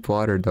the deep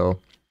water though.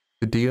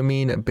 Do you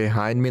mean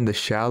behind me in the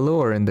shallow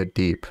or in the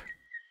deep?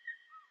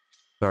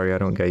 Sorry, I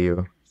don't get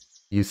you.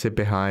 You sit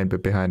behind,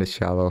 but behind is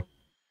shallow.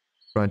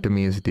 Front of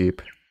me is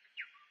deep.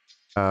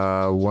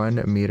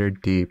 1 meter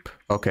deep.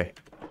 Okay.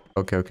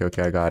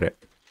 Okay, I got it.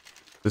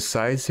 The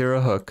size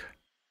 0 hook.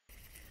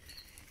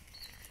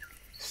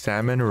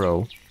 Salmon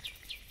roe.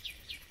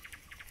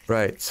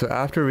 Right, so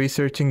after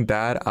researching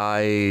that,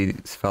 I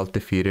felt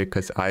defeated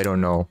because I don't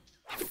know.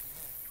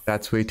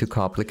 That's way too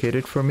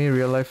complicated for me,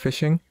 real life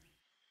fishing.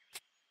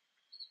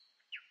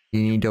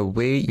 You need a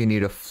weight, you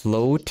need a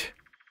float,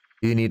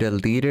 you need a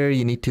leader,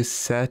 you need to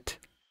set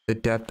the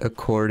depth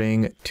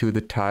according to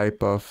the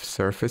type of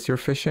surface you're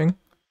fishing.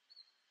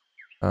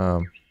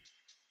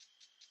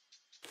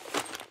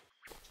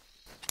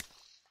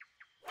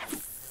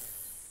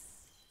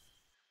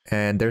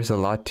 And there's a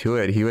lot to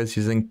it. He was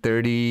using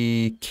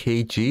 30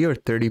 kg or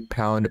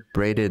 30-pound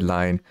braided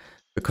line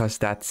because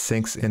that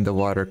sinks in the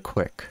water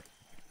quick.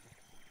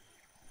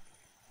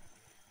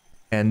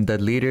 And the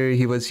leader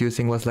he was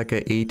using was like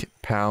a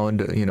 8-pound,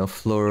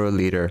 fluoro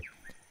leader.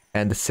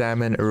 And the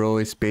salmon roe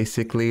is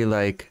basically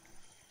like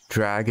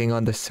dragging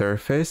on the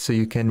surface so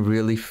you can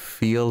really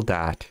feel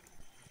that.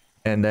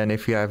 And then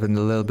if you have a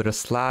little bit of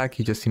slack,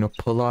 you just,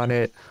 pull on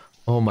it.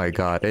 Oh my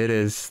god, it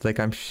is like,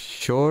 I'm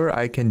sure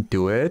I can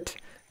do it,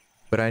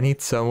 but I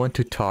need someone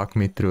to talk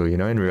me through,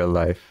 in real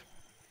life.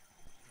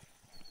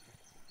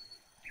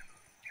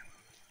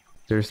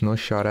 There's no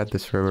shot at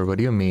this river. What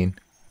do you mean?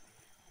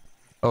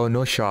 Oh,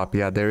 no shop.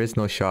 Yeah, there is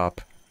no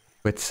shop.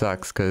 Which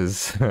sucks,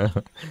 because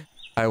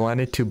I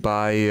wanted to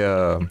buy...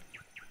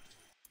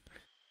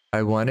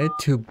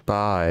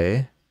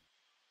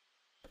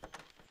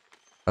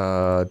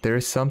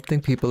 there's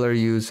something people are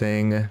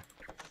using...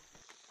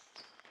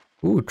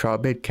 Ooh,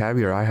 trout bait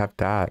caviar. I have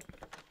that.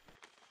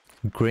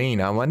 Grain.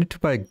 I wanted to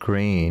buy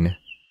grain.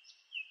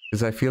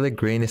 Because I feel like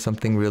grain is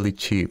something really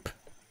cheap.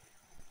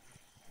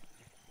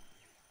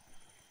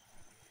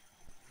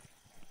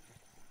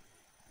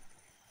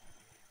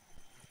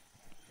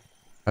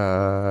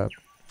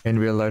 In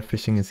real life,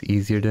 fishing is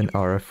easier than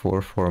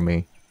RF4 for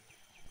me.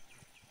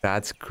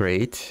 That's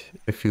great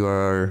if you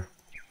are,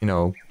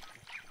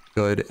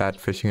 good at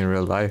fishing in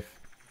real life.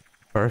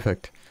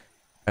 Perfect.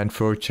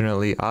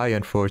 Unfortunately, I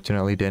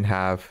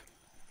didn't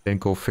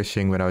go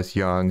fishing when I was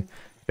young.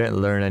 Didn't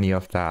learn any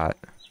of that.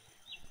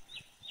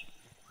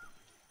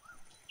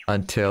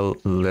 Until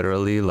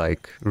literally,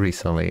 like,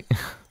 recently.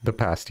 The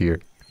past year.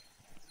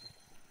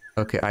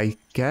 Okay, I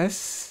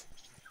guess...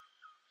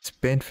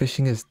 Spin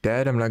fishing is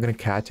dead. I'm not gonna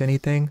catch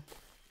anything.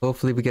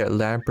 Hopefully we get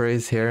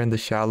lampreys here in the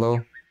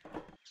shallow.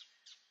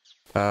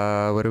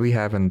 What do we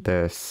have in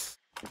this?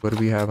 What do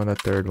we have on the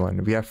third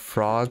one? We have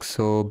frogs,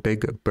 so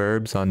big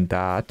burbs on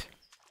that.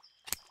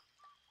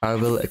 I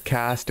will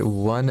cast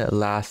one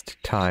last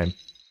time.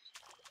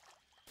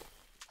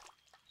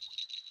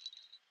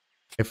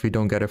 If we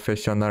don't get a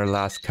fish on our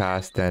last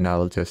cast, then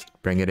I'll just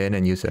bring it in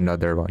and use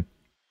another one.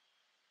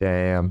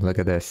 Damn, look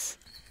at this.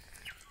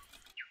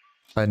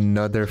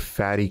 Another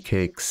fatty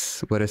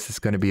cakes. What is this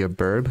gonna be, a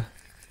burb?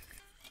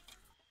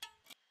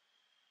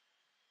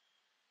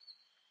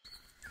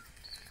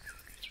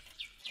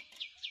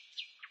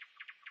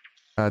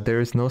 There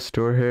is no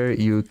store here.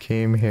 You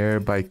came here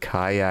by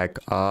kayak.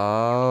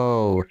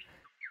 Oh,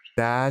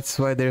 that's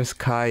why there's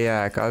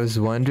kayak. I was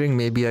wondering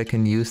maybe I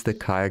can use the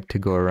kayak to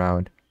go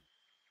around.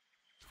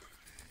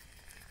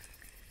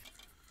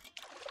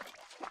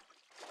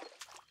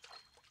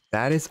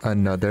 That is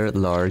another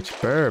large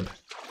burb.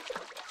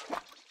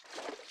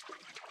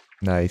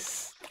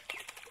 Nice.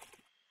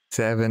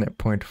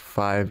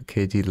 7.5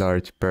 kg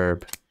large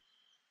burb.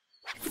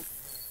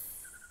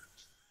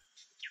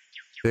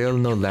 Still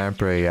no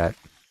lamprey yet.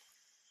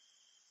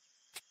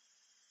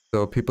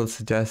 So people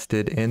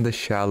suggested in the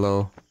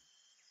shallow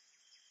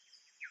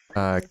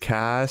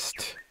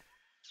cast,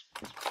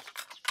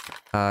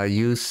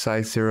 use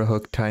size 0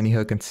 hook, tiny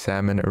hook, and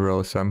salmon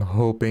roe. So I'm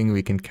hoping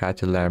we can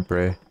catch a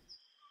lamprey.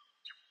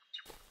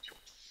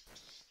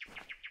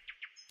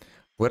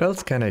 What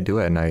else can I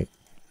do at night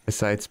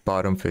besides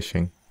bottom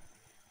fishing?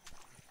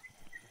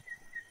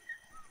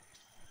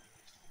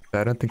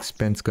 I don't think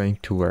spin's going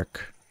to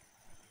work.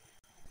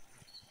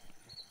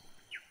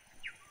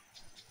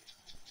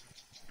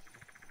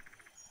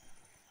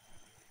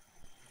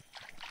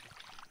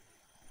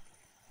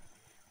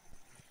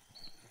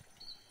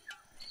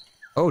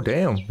 Oh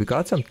damn, we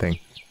got something.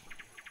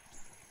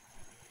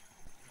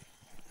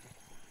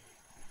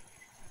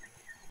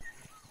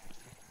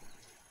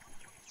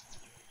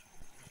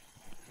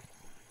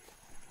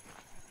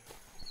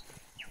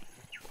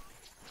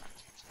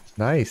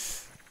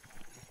 Nice.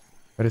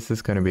 What is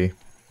this gonna be?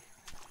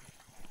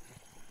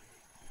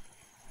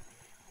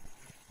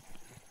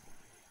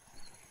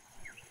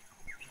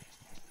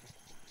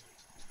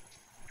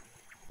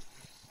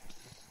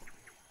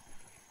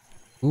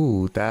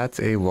 Ooh, that's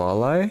a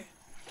walleye?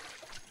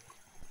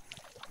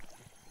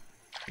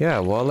 Yeah,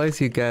 walleyes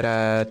you get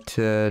at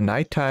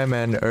nighttime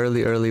and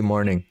early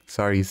morning.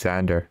 Sorry,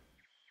 Xander.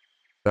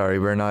 Sorry,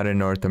 we're not in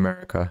North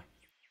America.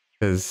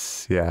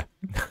 Cause, yeah.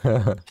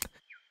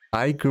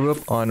 I grew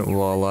up on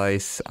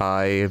walleyes.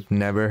 I've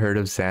never heard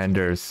of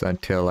Xanders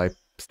until I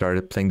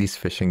started playing these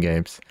fishing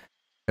games.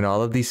 And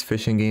all of these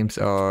fishing games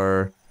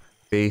are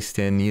based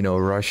in, you know,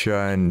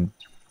 Russia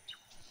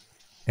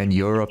and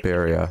Europe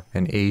area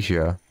and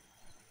Asia.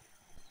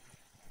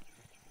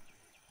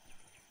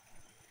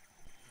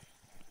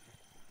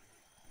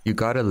 You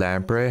got a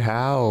lamprey?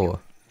 How?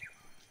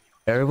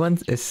 Everyone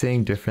is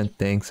saying different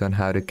things on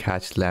how to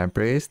catch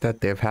lampreys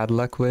that they've had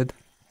luck with.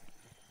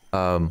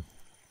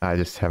 I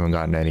just haven't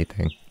gotten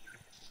anything.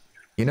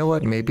 You know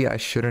what? Maybe I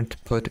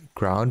shouldn't put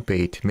ground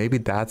bait. Maybe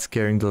that's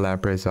scaring the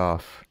lampreys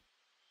off.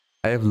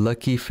 I have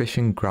lucky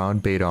fishing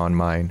ground bait on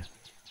mine.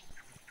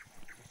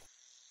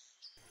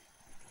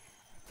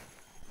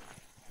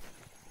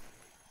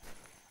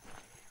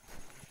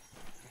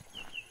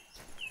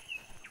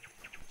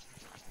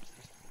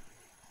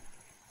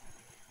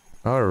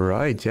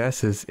 Alright,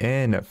 Jess is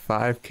in.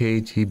 5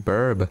 kg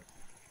burb.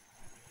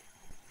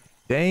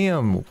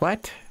 Damn,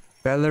 what?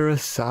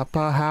 Belarus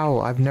Sapa? How?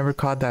 I've never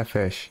caught that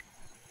fish.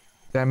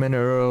 Salmon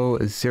arrow,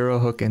 0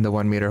 hook in the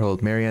 1 meter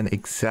hold. Marianne,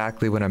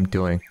 exactly what I'm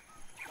doing.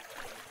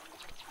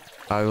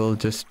 I will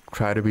just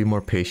try to be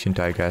more patient,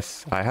 I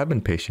guess. I have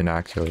been patient,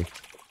 actually.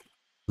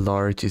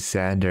 Large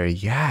Xander,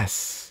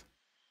 yes!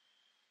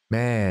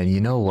 Man, you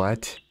know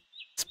what?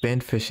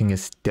 Spin fishing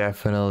is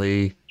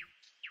definitely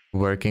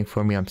working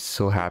for me. I'm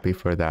so happy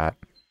for that.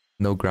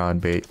 No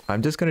ground bait.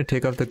 I'm just gonna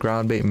take off the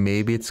ground bait.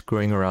 Maybe it's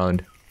screwing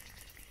around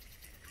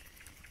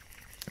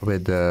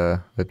with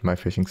my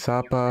fishing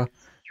Sapa.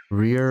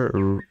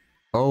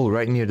 Oh,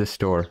 right near the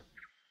store.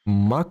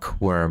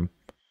 Muckworm.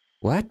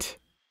 What?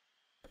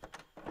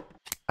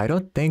 I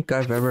don't think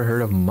I've ever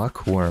heard of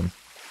muckworm.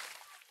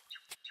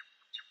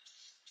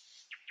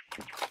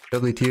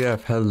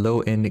 WTF,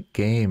 hello in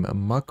game.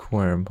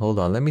 Muckworm. Hold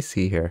on, let me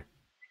see here.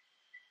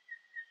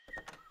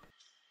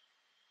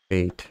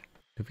 Bait.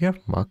 Do we have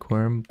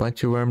muckworm?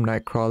 Bunch of worm,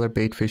 nightcrawler,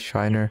 baitfish,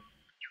 shiner.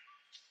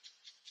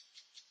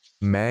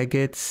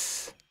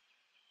 Maggots.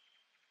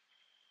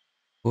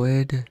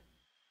 Wood.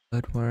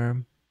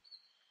 Bloodworm.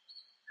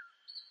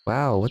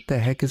 Wow, what the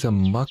heck is a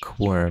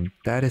muckworm?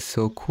 That is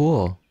so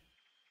cool.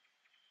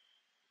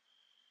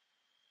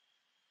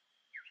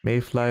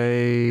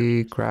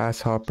 Mayfly,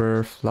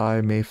 grasshopper,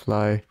 fly,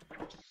 mayfly.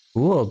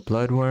 Ooh, a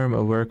bloodworm,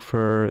 a work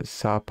for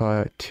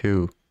Sapa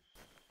 2.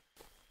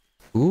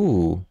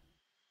 Ooh.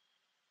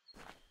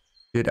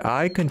 Should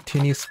I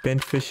continue spin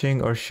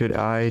fishing or should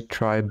I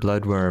try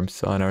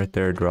bloodworms on our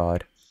 3rd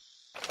rod?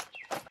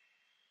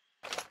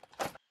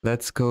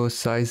 Let's go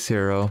size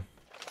 0.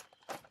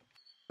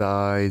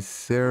 Size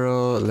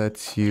 0,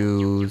 let's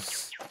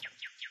use...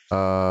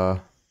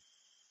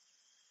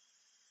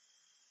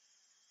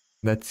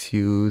 Let's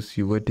use...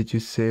 What did you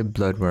say?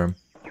 Bloodworm.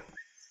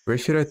 Where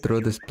should I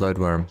throw this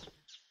bloodworm?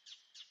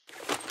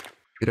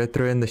 Should I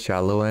throw it in the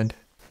shallow end?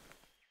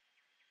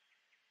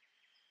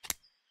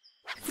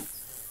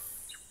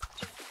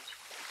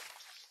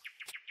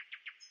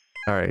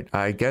 Alright,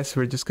 I guess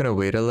we're just gonna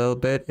wait a little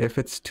bit. If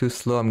it's too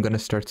slow, I'm gonna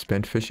start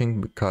spin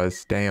fishing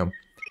because, damn.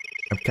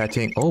 I'm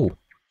catching... Oh!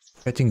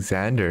 Catching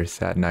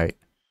Xanders at night.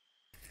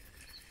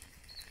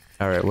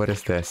 Alright, what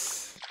is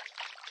this?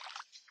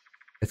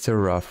 It's a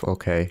rough,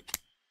 okay.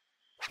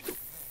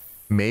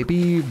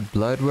 Maybe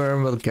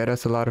bloodworm will get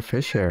us a lot of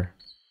fish here.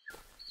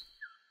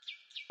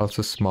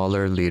 Also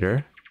smaller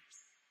leader.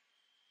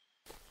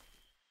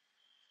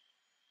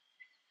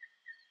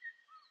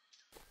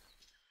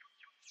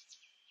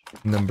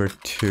 Number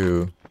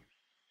 2.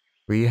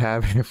 We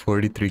have a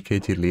 43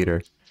 kg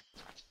leader.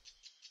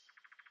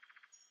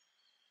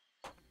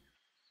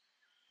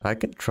 I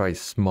can try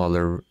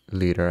smaller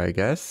leader, I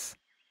guess.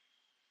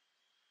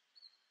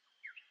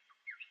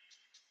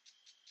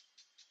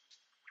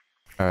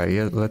 Alright,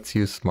 yeah, let's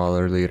use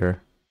smaller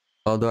leader.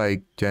 Although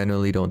I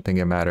genuinely don't think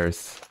it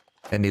matters.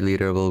 Any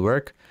leader will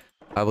work.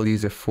 I will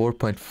use a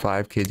 4.5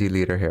 kg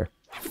leader here.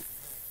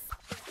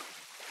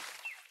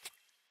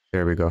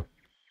 There we go.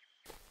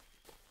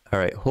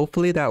 Alright,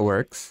 hopefully that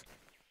works.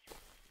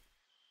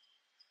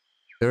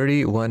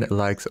 31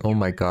 likes. Oh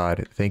my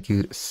god. Thank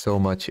you so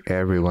much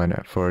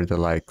everyone for the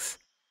likes.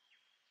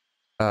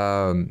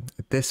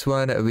 This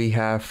one we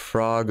have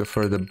frog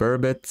for the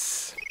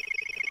burbits.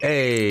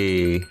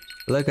 Hey,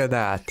 look at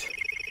that.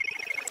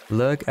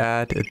 Look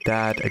at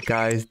that,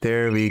 guys.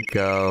 There we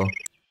go.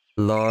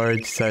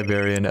 Large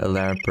Siberian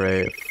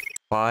lamprey.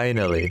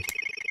 Finally.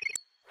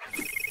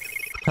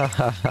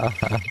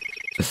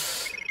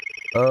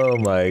 Oh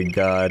my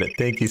god.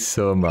 Thank you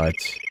so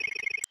much.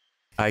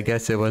 I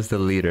guess it was the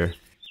leader.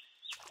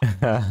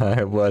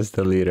 It was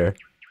the leader.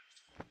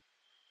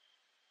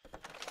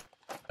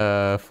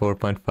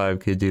 4.5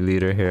 kg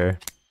liter here.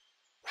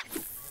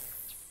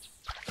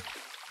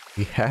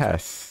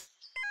 Yes.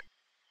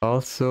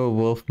 Also,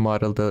 Wolf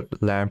modeled the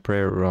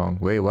lamprey wrong.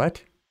 Wait,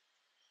 what?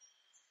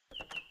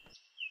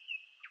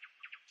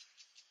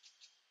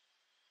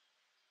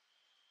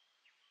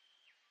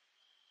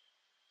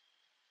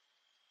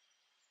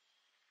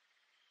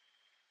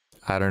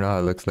 I don't know how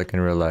it looks like in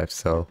real life,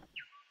 so...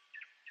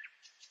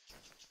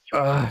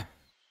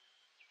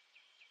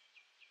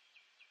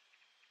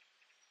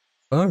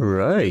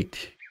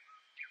 Alright.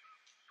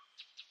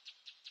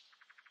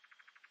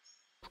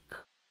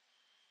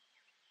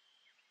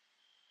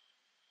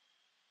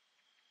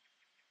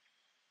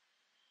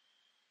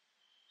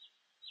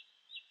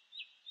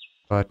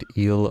 Got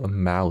eel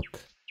mouth.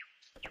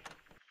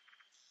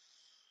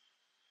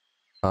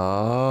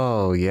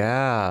 Oh,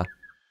 yeah.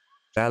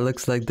 That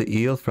looks like the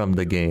eel from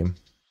the game.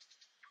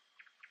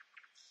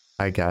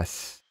 I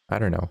guess. I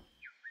don't know.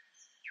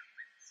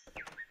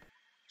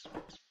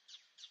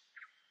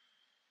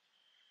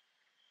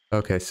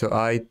 Okay, so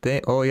I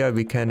think... Oh, yeah,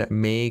 we can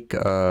make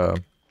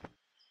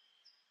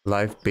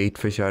live bait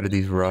fish out of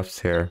these roughs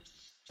here.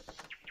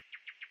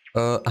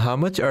 How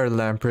much are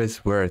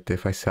lampreys worth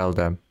if I sell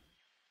them?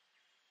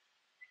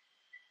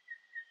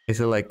 Is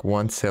it like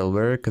 1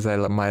 silver? Because I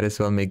might as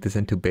well make this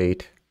into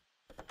bait.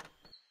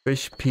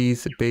 Fish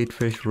piece, bait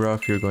fish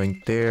rough, you're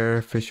going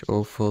there. Fish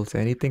offals,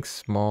 anything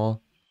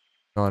small?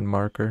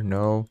 Non-marker,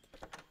 no.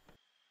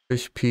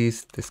 Fish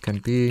piece, this can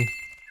be.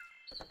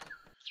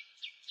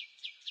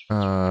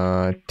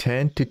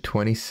 10 to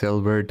 20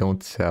 silver,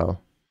 don't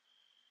sell.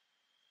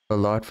 A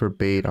lot for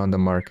bait on the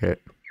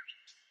market.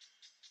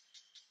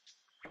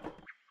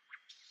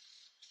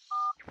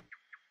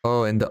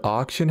 Oh, in the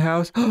auction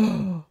house?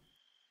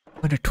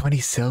 120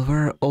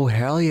 silver? Oh,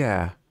 hell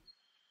yeah.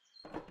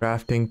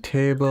 Crafting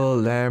table,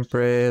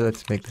 lamprey.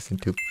 Let's make this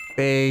into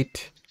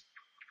bait.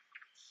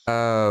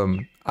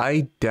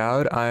 I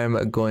doubt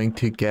I'm going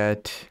to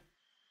get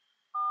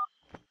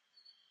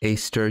a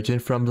sturgeon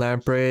from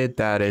lamprey.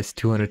 That is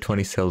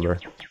 220 silver.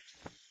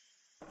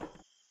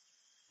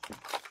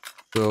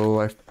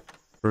 So I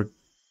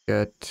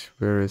forget,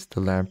 where is the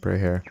lamprey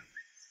here?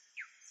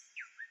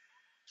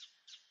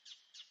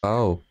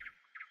 Oh.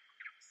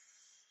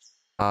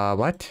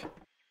 What?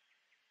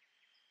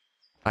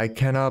 I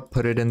cannot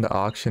put it in the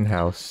auction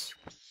house.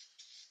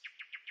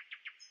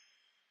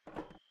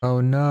 Oh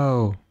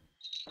no.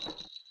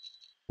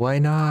 Why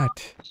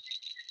not?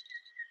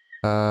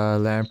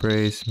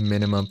 Lamprey's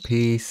minimum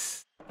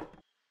piece.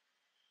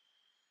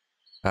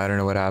 I don't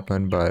know what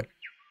happened, but...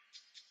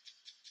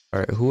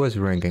 Alright, who was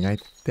ringing? I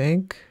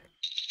think...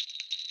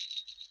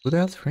 Who the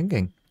hell's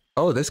ringing?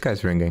 Oh, this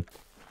guy's ringing.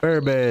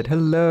 Burbot,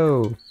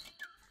 hello!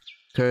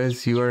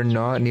 Because you are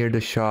not near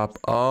the shop.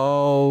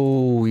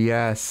 Oh,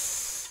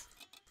 yes.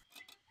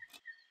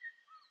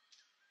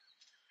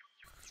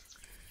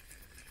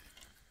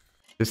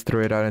 Just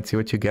throw it out and see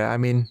what you get. I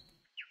mean...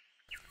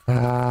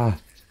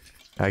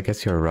 I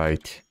guess you're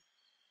right.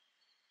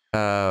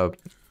 The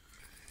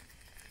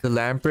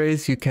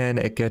lampreys, you can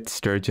get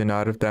sturgeon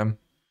out of them.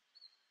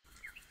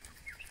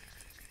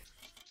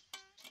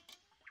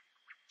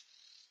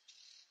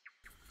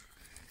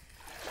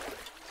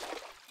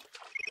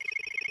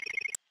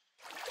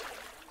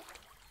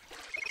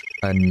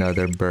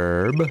 Another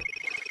burb.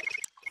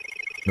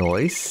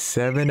 Noise.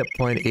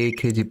 7.8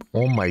 kg.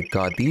 Oh my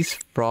god, these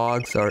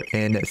frogs are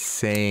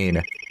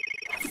insane.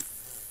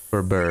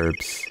 For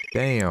burbs.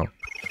 Damn.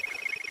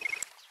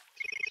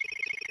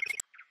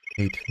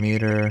 8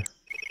 meter.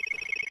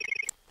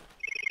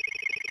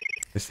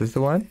 Is this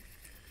the one?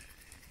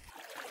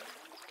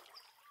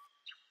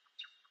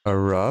 A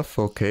rough.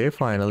 Okay,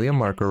 finally a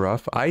marker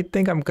rough. I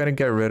think I'm gonna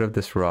get rid of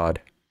this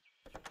rod.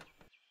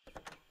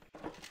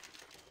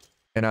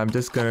 And I'm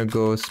just gonna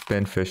go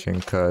spin fishing,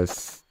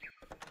 because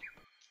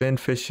spin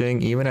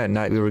fishing, even at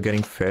night we were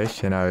getting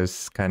fish and I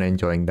was kind of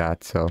enjoying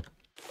that, so.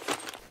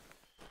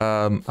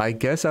 I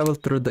guess I will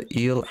throw the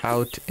eel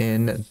out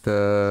in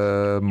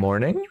the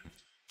morning.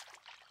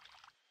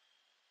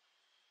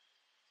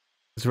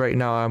 Because right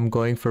now I'm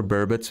going for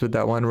burbots with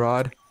that one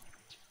rod.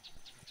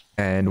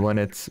 And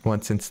once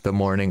it's the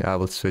morning, I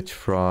will switch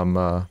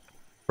from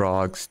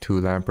frogs to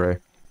lamprey.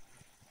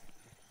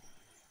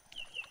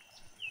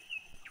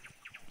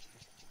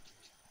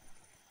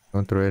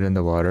 Don't throw it in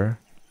the water.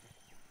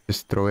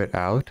 Just throw it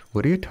out?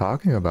 What are you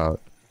talking about?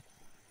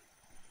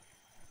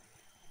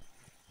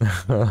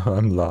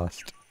 I'm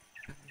lost.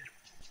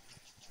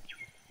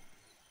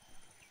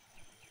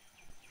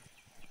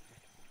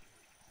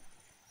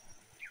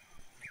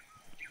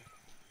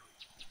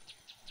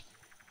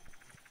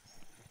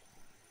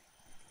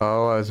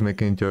 Oh, I was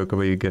making a joke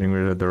about you getting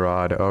rid of the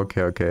rod.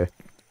 Okay, okay.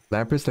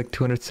 Lamprey's like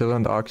 200 silver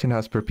on the auction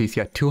house per piece.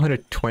 Yeah,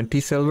 220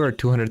 silver or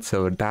 200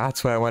 silver.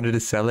 That's why I wanted to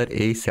sell it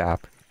ASAP.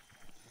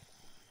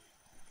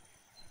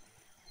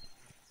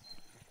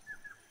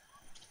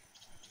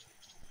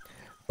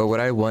 But what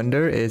I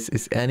wonder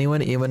is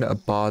anyone even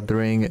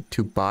bothering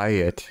to buy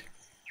it?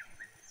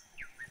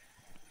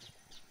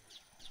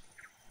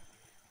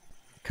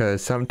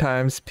 Because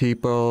sometimes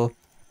people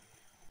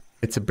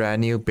It's a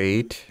brand new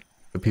bait.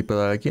 So people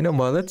are like, you know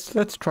what,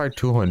 let's try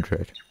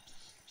 200.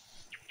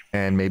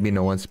 And maybe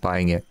no one's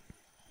buying it.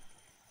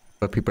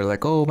 But people are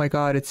like, oh my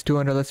god, it's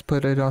 200, let's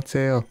put it on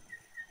sale.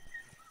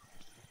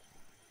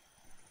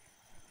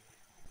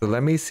 So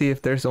let me see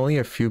if there's only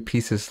a few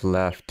pieces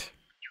left.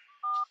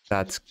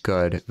 That's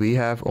good. We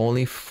have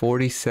only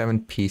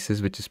 47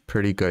 pieces, which is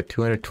pretty good.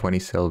 220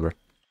 silver.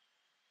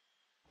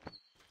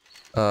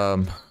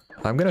 I'm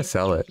gonna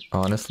sell it,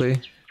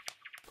 honestly.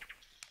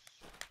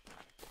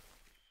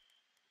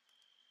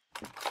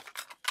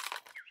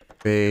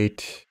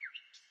 Bait.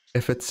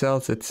 If it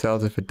sells, it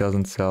sells. If it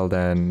doesn't sell,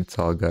 then it's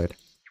all good.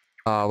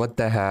 Ah, what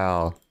the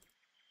hell?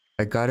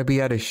 I gotta be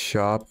at a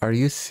shop. Are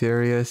you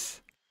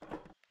serious?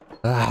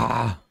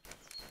 Ah!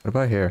 What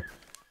about here?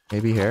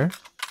 Maybe here?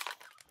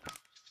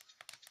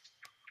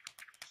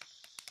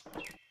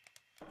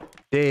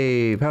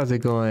 Dave, how's it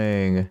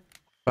going?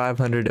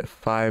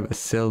 505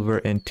 silver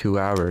in 2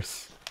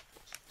 hours.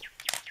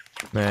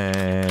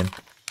 Man.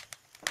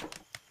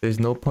 There's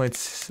no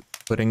point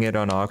putting it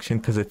on auction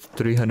because it's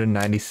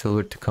 390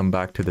 silver to come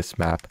back to this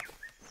map.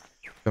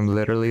 I'm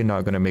literally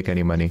not gonna make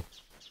any money.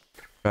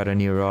 Got a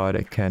new rod.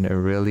 I can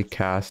really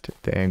cast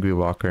the Angry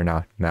Walker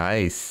now.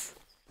 Nice!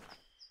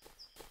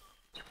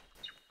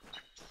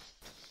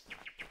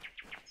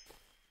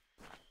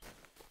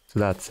 So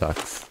that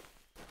sucks.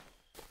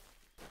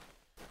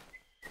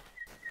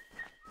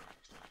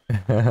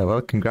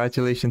 Well,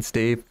 congratulations,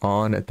 Dave,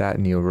 on that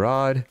new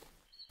rod.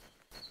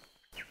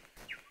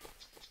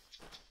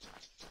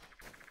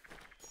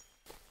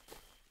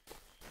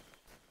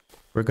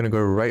 We're gonna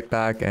go right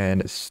back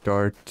and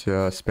start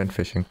spin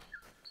fishing.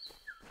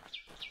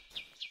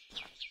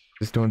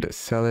 Just don't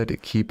sell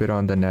it, keep it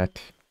on the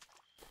net.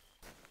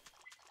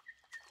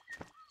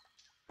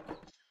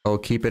 Oh,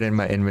 keep it in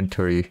my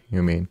inventory,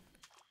 you mean?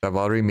 I've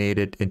already made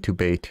it into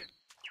bait.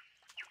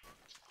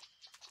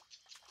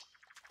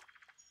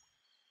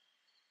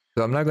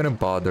 So I'm not gonna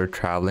bother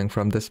traveling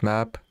from this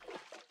map,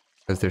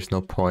 because there's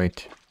no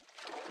point.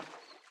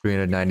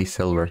 390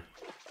 silver.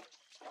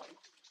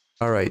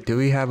 Alright, do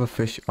we have a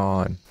fish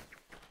on?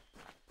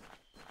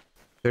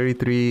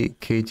 33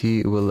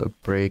 kg will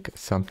break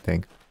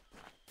something.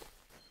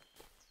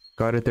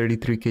 Got a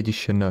 33 kg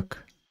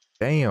Chinook.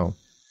 Damn.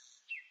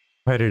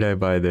 Why did I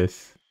buy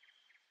this?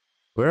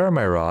 Where are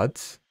my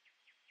rods?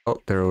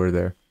 Oh, they're over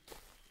there.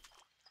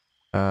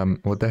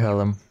 What the hell?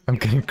 I'm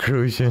getting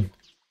crucian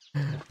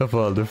of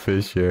all the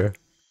fish here.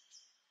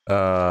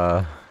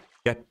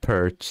 Get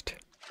perched.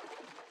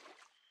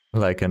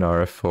 Like an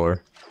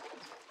RF4.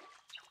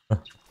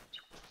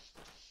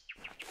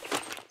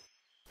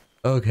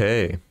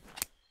 Okay.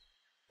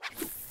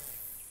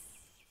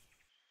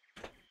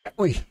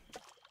 Oi.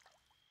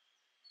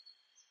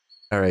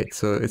 Alright,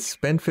 so is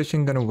spin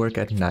fishing gonna work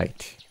at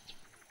night?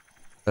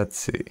 Let's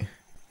see.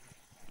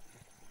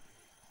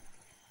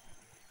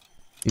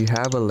 You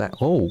have a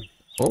oh,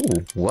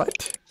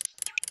 what?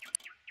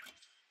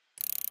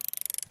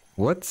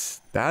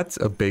 That's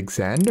a big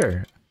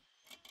Xander.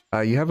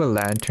 You have a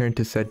lantern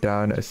to set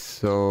down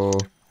so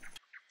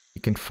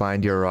you can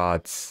find your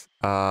rods.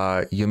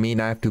 You mean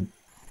I have to...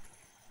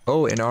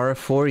 Oh, in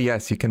RF4,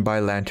 yes, you can buy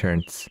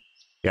lanterns.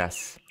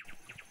 Yes.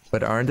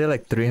 But aren't they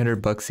like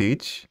 300 bucks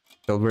each?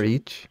 Silver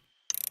each?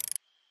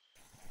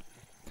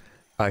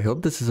 I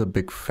hope this is a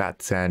big fat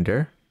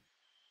Xander.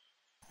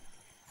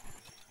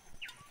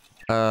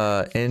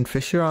 In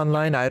Fisher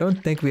Online, I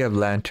don't think we have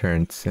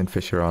lanterns in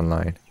Fisher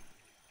Online.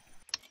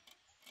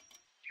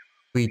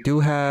 We do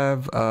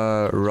have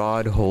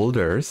rod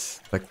holders,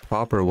 like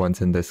proper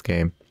ones in this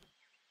game,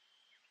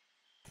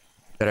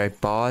 that I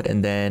bought,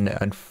 and then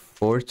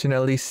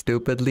unfortunately,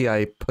 stupidly,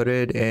 I put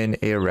it in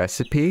a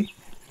recipe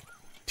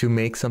to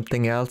make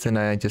something else, and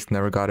I just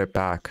never got it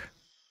back.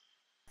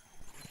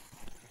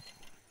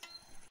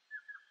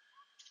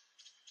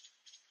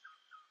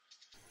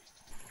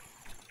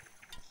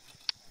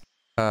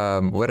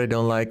 What I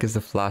don't like is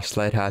the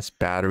flashlight has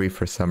battery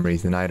for some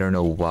reason. I don't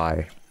know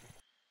why.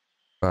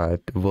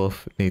 But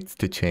Wolf needs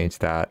to change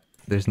that.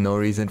 There's no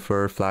reason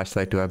for a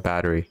flashlight to have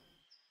battery.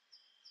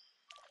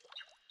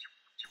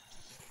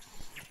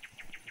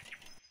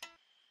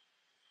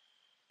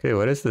 Okay,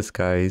 what is this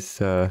guy? He's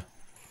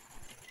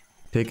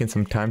taking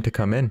some time to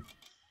come in.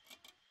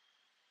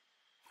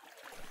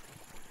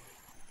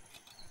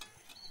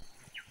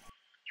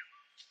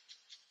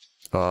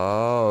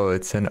 Oh,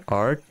 it's an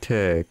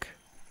Arctic.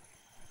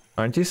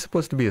 Aren't you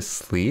supposed to be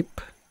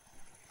asleep?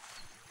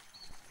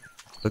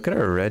 Look at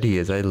how red he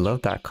is. I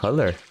love that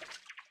color.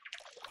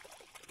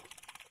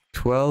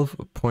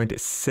 12.6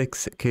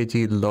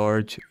 kg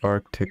large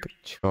Arctic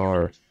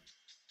char.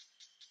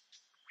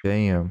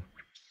 Damn.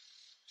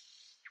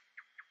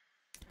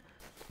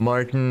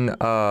 Martin,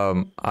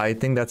 I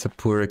think that's a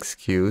poor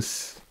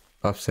excuse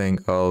of saying,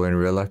 oh, in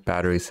real life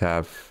batteries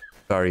have...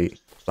 Sorry,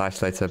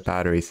 flashlights have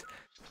batteries.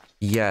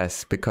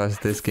 Yes, because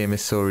this game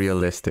is so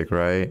realistic,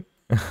 right?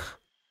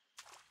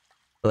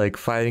 Like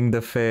fighting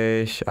the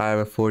fish, I have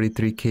a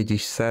 43 kg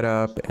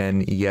setup,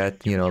 and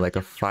yet, you know, like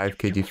a 5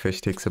 kg fish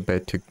takes a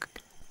bit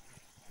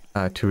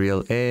to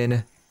reel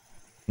in.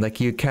 Like,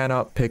 you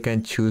cannot pick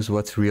and choose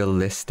what's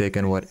realistic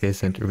and what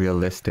isn't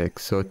realistic.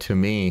 So to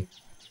me,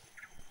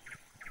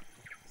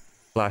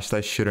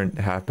 flashlights shouldn't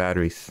have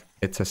batteries.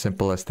 It's as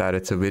simple as that.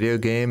 It's a video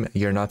game.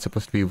 You're not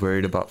supposed to be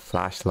worried about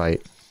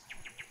flashlight.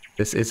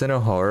 This isn't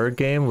a horror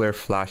game where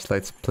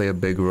flashlights play a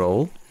big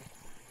role.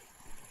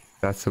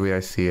 That's the way I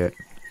see it.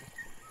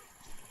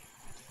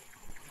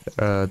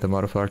 The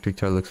modified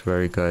architecture looks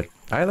very good.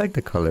 I like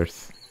the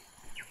colors.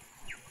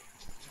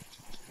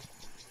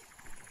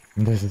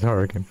 This is a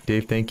horror game.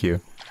 Dave, thank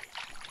you.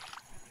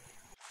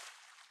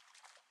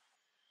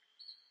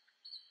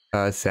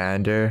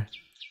 Xander.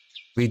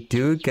 We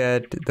do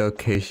get the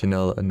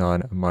occasional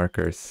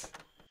non-markers.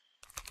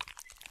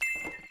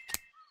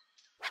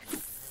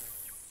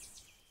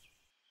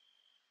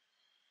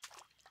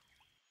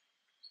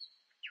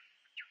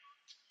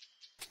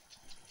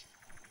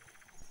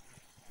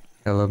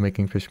 I love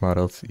making fish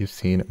models. You've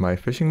seen my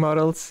fishing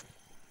models?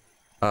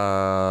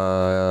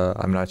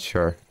 I'm not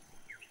sure.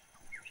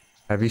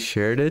 Have you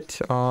shared it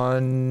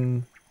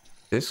on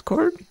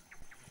Discord?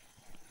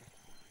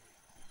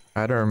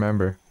 I don't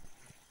remember.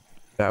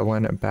 That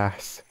one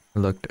bass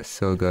looked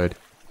so good.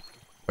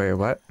 Wait,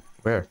 what?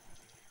 Where?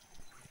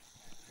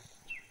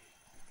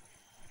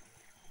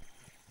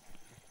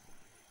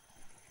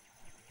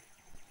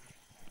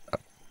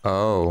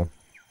 Oh,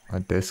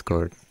 on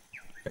Discord.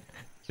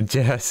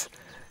 Jess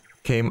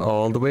came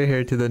all the way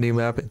here to the new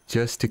map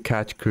just to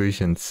catch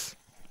crucians.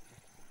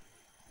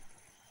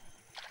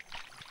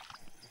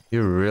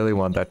 You really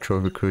want that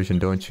trophy crucian,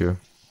 don't you?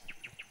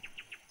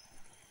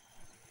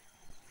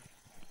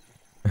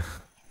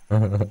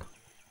 No,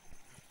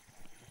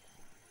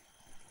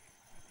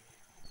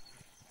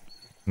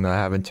 I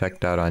haven't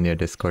checked out on your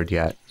Discord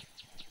yet.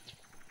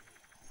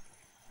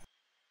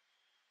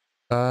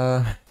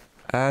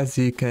 As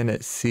you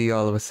can see,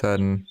 all of a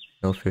sudden,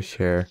 no fish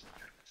here.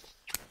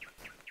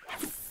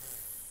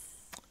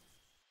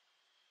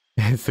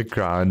 It's a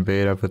ground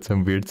bait. I put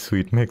some weird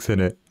sweet mix in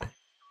it.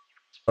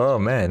 Oh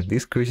man,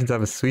 these crucians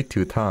have a sweet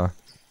tooth, huh?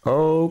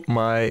 Oh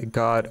my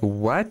god,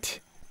 what?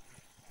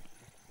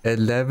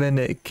 11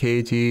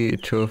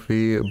 kg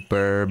trophy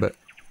burb.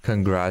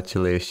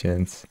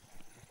 Congratulations.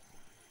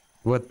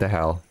 What the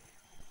hell?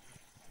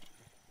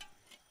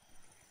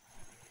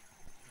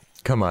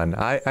 Come on,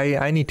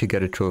 I need to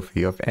get a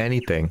trophy of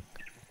anything.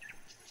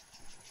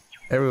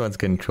 Everyone's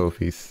getting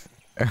trophies.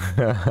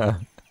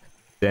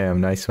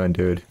 Damn, nice one,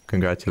 dude.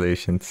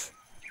 Congratulations.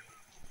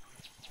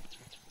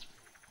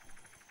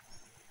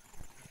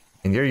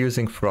 And you're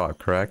using frog,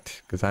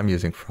 correct? Because I'm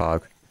using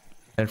frog.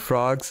 And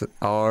frogs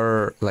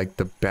are like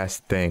the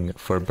best thing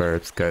for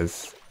burbs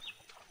because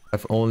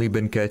I've only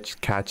been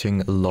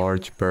catching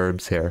large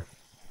burbs here.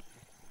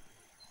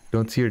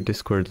 Don't see your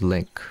Discord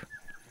link.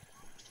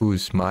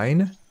 Who's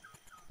mine?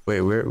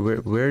 Wait,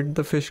 where'd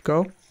the fish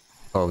go?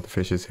 Oh, the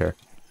fish is here.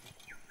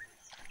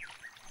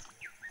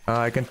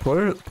 I can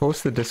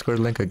post the Discord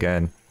link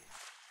again.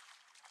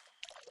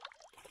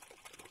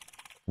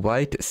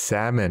 White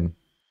salmon.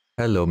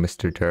 Hello,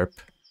 Mr. Derp.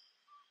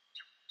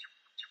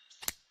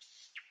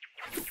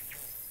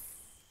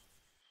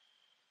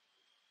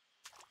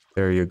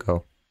 There you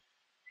go.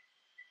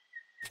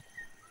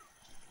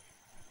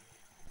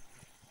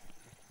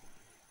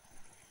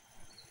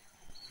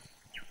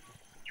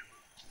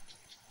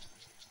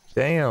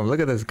 Damn, look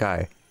at this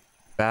guy.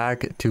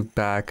 Back to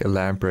back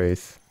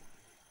lampreys.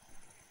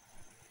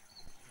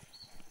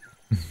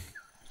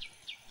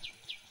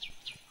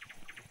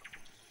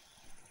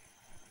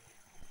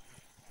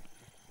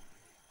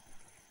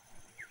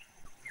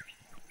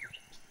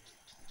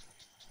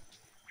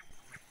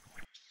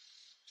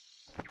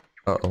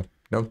 Uh-oh.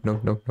 Nope,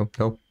 nope, nope, nope,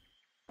 nope.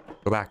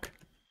 Go back.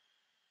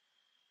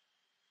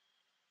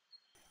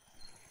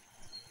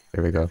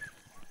 There we go.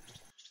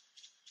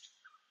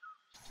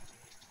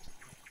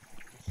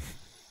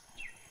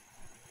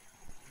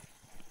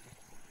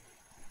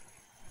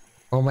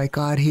 Oh my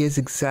god, he is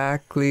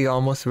exactly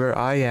almost where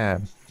I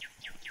am.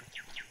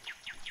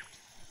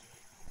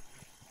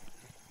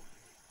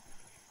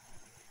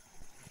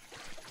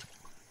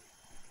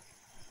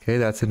 Okay,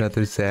 that's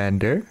another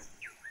Xander.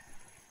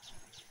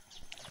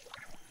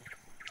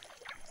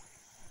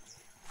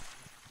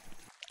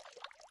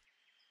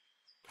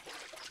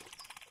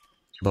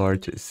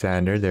 Large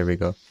Xander, there we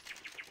go.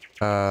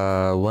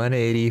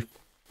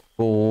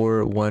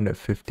 184,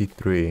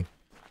 153.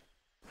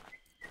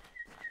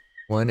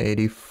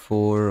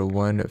 184,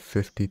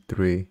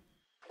 153.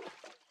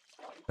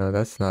 No,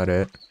 that's not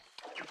it.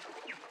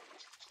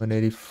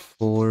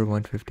 184,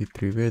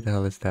 153. Where the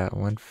hell is that?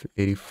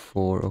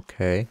 184,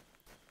 okay.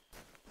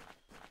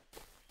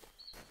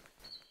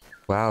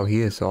 Wow, he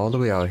is all the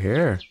way out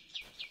here.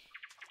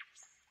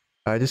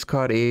 I just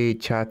caught a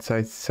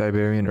chat-sized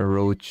Siberian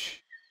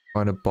roach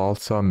on a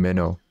balsa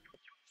minnow.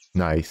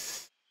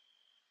 Nice.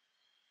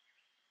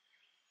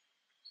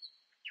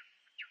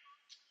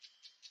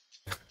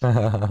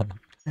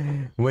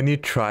 When you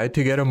try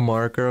to get a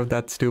marker of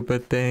that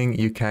stupid thing,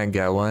 you can't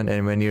get one.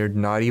 And when you're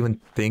not even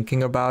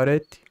thinking about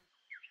it,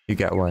 you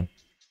get one.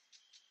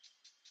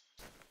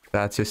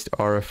 That's just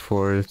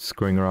RF4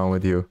 screwing around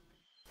with you.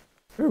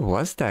 Where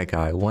was that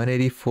guy?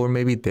 184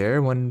 maybe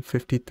there?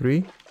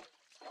 153?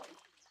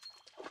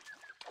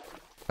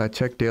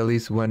 Check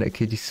dailies when a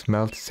kg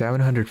smelt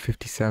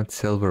 757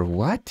 silver.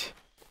 What?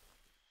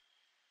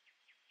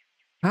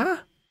 Huh?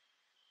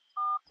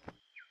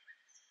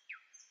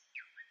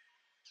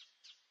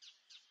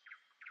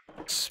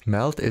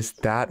 Smelt is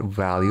that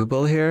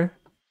valuable here?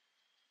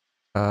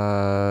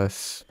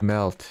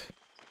 Smelt.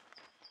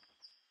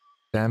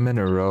 Salmon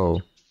a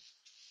row.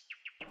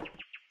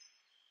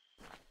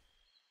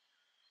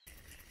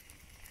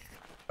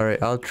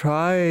 Alright, I'll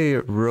try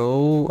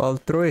row. I'll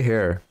throw it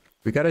here.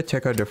 We gotta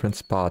check out different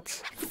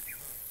spots.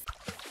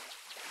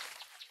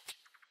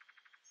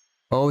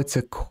 Oh, it's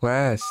a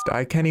quest.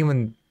 I can't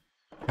even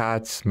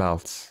catch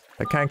smelts.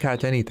 I can't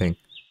catch anything.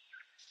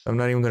 I'm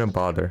not even gonna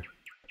bother.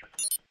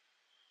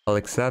 I'll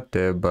accept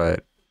it,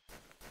 but...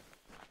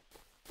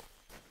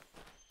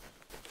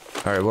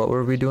 Alright, what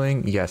were we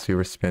doing? Yes, we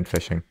were spin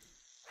fishing.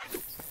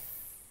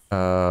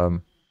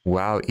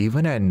 Wow,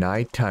 even at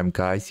nighttime,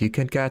 guys, you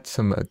can catch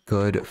some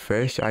good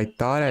fish. I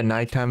thought at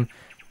nighttime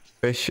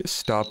fish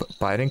stop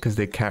biting because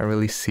they can't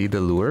really see the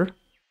lure.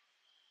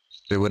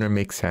 It wouldn't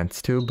make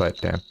sense to,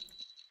 but damn.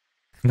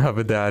 Not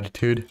with the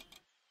attitude.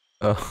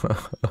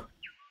 Oh,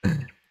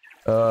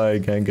 oh I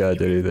can't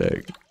catch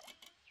anything.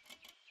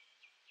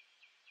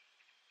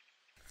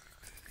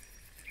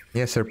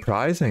 Yeah,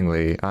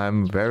 surprisingly,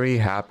 I'm very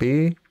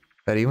happy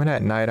that even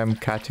at night I'm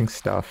catching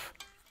stuff.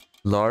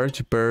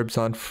 Large burbs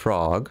on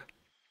frog.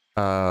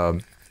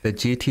 The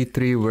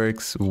GT3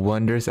 works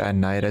wonders at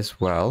night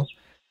as well.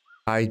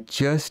 I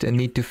just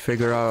need to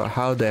figure out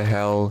how the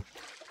hell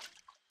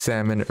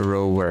salmon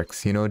roe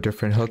works. You know,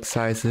 different hook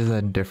sizes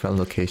and different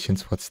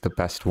locations. What's the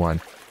best one?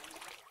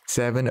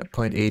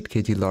 7.8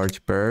 kg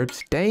large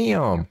burbs.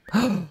 Damn!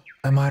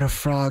 I'm out of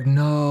frog.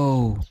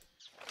 No!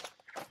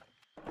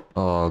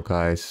 Oh,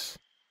 guys.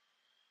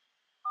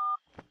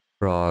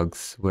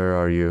 Frogs, where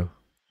are you?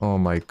 Oh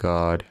my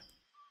god.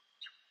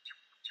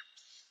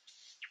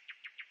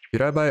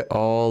 Did I buy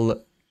all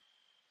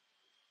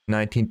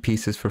 19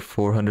 pieces for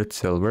 400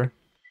 silver?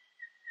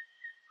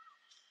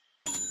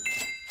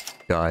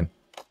 Done.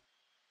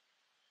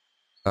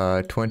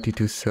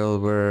 22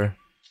 silver.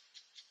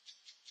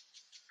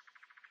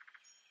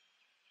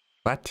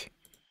 What?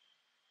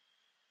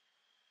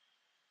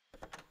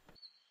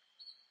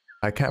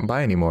 I can't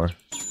buy anymore.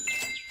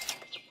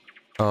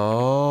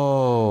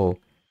 Oh.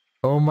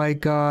 Oh my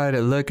god,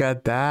 look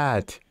at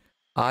that.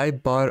 I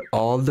bought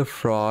all the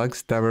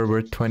frogs that were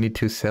worth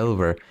 22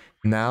 silver.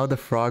 Now the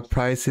frog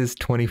price is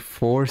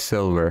 24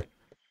 silver.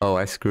 Oh,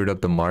 I screwed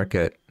up the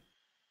market.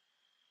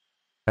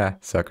 Ah,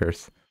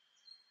 suckers.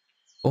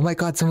 Oh my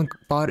god, someone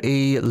bought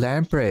a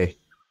lamprey.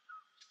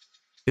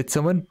 Did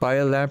someone buy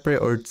a lamprey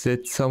or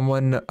did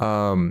someone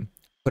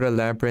put a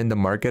lamprey in the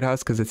market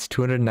house? Because it's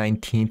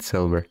 219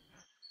 silver. It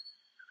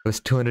was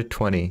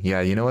 220.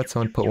 Yeah, you know what?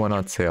 Someone put one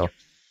on sale.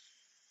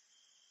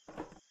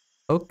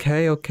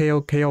 Okay.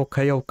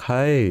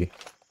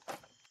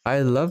 I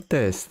love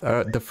this.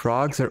 The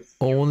frogs are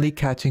only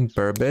catching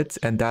burbits,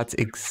 and that's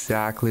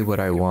exactly what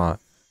I want.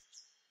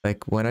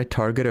 Like, when I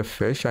target a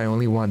fish, I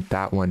only want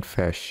that one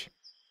fish.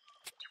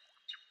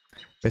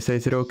 It says,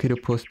 is it okay to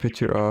post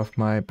picture of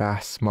my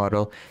bass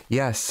model?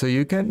 Yes, so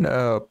you can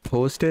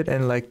post it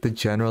in, like, the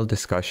general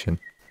discussion.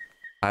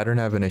 I don't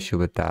have an issue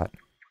with that.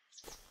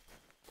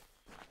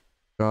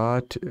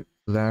 Got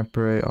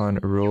lamprey on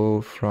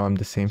row from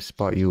the same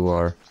spot you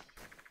are.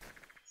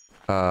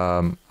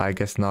 I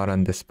guess not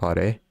on this spot,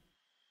 eh?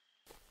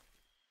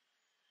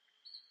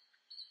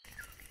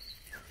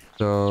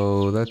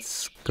 So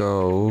let's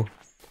go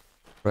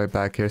right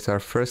back here. So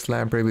our first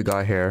lamprey we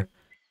got here.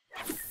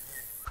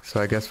 So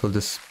I guess we'll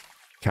just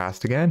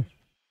cast again.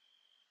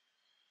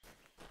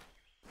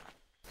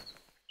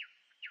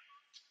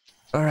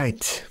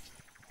 Alright.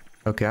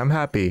 Okay, I'm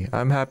happy.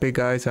 I'm happy,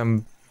 guys.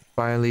 I'm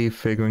finally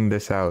figuring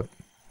this out.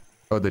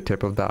 Oh, the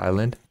tip of the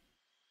island.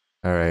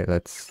 Alright,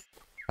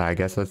 I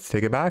guess let's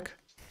take it back.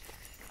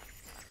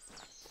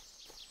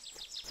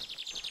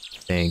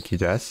 Thank you,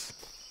 Jess.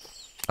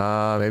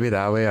 Maybe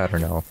that way? I don't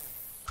know.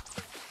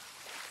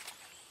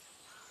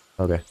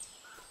 Okay.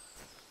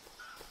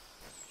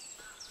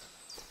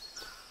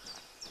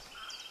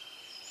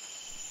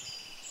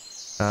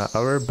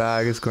 Our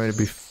bag is going to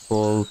be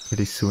full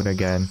pretty soon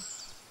again.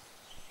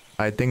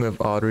 I think we've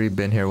already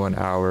been here 1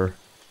 hour.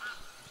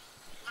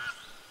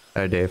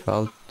 Dave,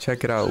 I'll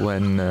check it out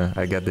when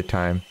I get the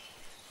time.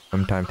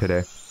 Sometime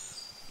today.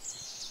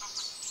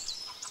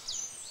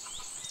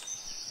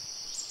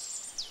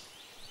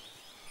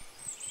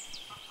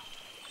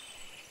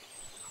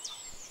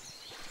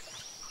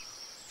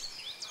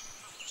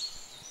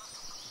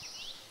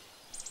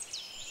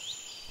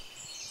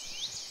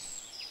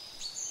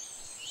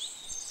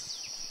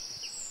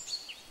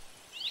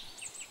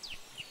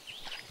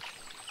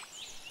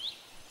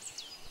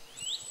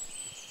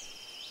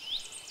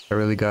 I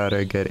really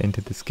gotta get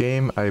into this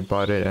game. I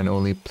bought it and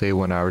only play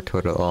 1 hour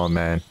total. Oh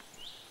man.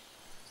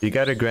 You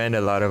gotta grind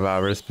a lot of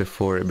hours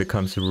before it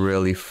becomes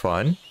really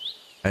fun.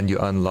 and you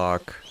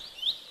unlock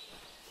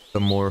the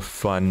more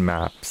fun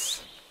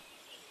maps.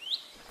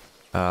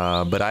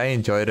 But I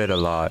enjoyed it a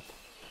lot.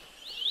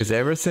 Because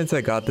ever since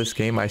I got this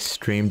game, I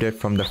streamed it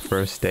from the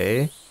first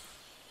day.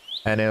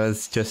 And it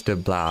was just a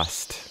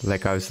blast.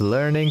 Like, I was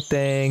learning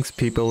things,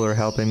 people were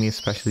helping me,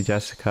 especially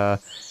Jessica.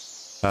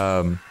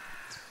 You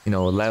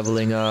know,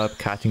 leveling up,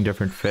 catching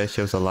different fish.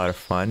 It was a lot of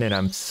fun, and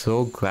I'm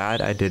so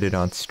glad I did it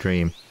on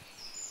stream.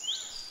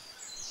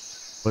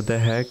 What the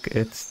heck?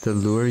 It's the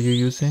lure you're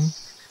using?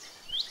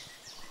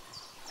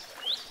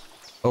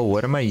 Oh,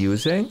 what am I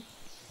using?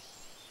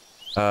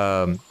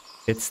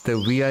 It's the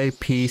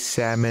VIP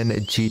Salmon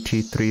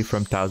GT3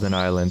 from Thousand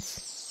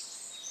Islands.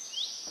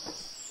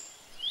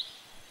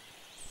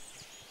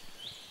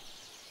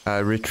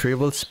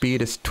 Retrieval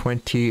speed is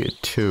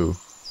 22.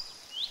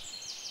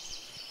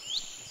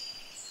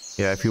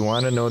 Yeah, if you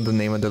want to know the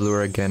name of the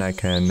lure again, I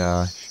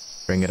can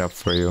bring it up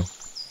for you.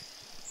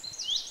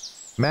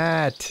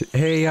 Matt,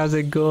 hey, how's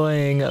it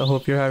going? I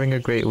hope you're having a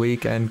great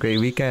week and great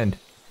weekend.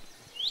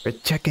 We're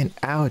checking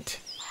out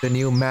the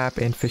new map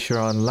in Fisher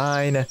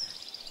Online.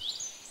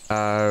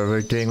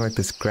 We're doing like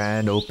this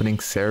grand opening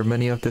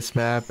ceremony of this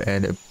map,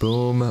 and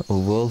boom,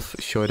 Wolf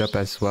showed up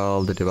as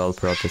well, the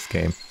developer of this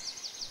game.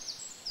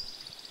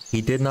 He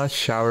did not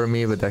shower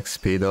me with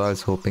XP though. I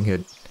was hoping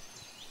he'd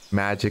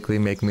magically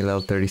make me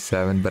level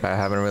 37, but I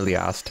haven't really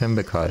asked him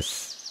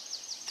because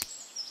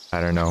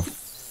I don't know.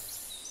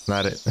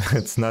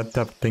 It's not the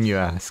type of thing you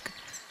ask.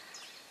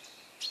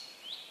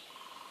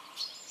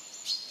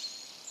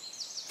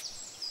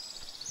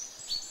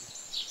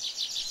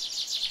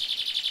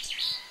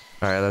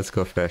 Alright, let's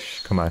go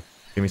fish. Come on,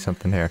 give me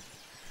something here.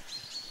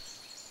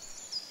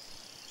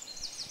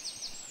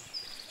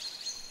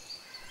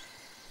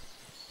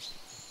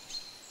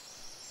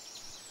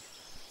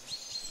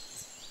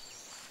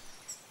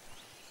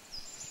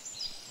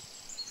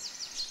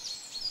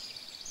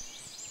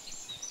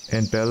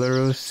 In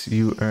Belarus,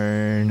 you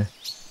earn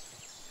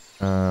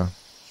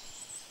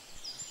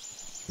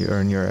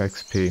your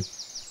XP.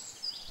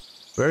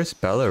 Where's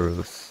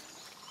Belarus?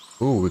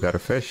 Ooh, we got a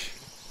fish.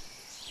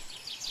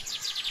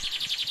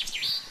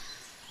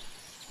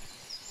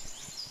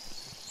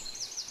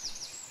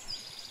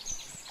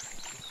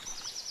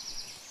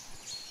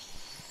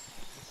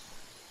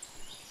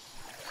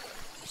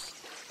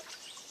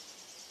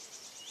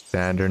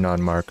 Standard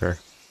non-marker.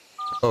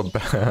 Oh,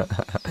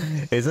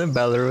 isn't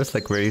Belarus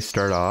like where you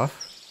start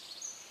off?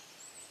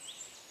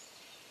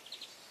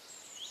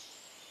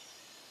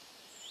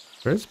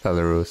 Where's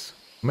Belarus?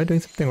 Am I doing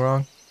something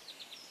wrong?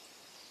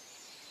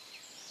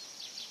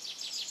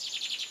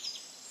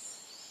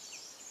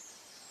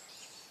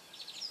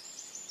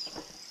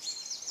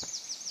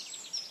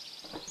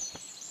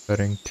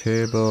 Cutting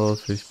table,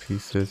 fish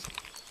pieces.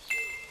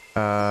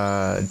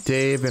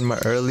 Dave, in my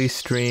early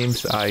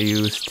streams, I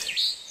used...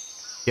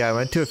 Yeah, I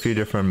went to a few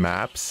different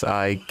maps.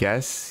 I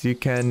guess you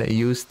can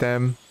use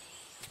them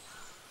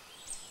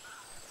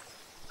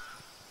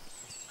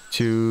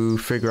to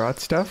figure out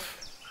stuff.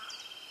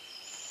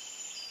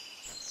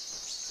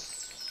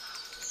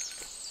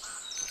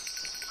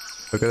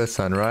 Look at the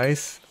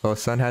sunrise. Oh,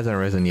 sun hasn't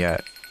risen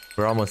yet.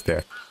 We're almost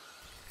there.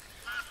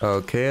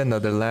 Okay,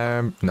 another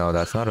lamp. No,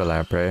 that's not a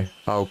lamprey.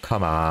 Oh,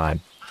 come on.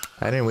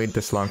 I didn't wait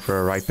this long for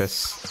a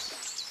ripus.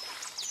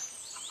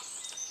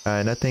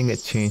 Nothing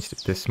had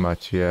changed this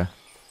much, yeah.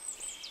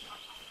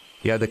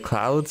 Yeah, the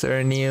clouds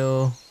are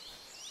new.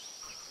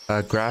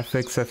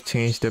 Graphics have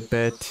changed a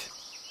bit.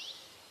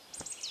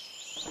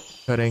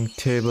 Cutting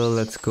table,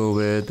 let's go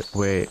with...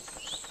 Wait.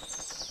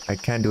 I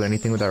can't do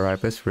anything with that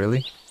ripus,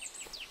 really?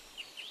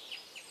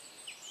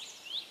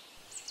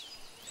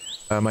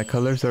 My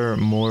colors are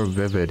more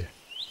vivid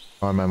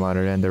on my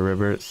monitor, and the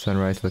river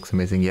sunrise looks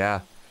amazing.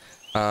 Yeah.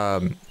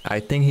 I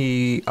think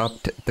he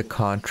upped the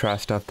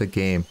contrast of the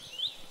game.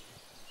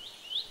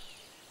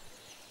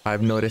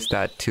 I've noticed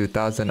that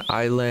 2000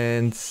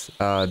 Islands,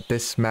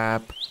 this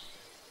map,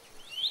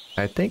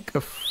 I think a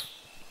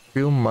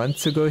few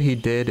months ago he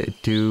did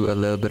do a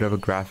little bit of a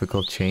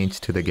graphical change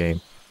to the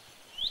game.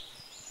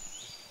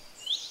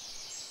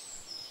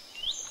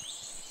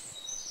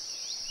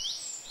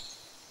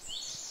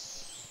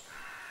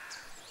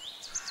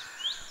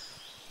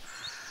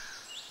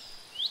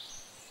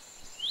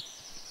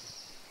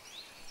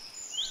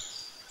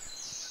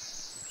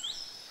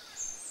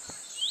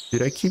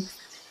 Did I keep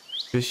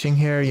fishing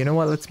here? You know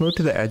what? Let's move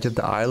to the edge of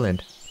the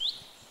island.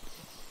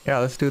 Yeah,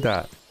 let's do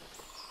that.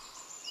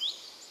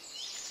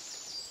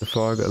 The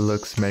fog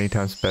looks many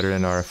times better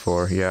than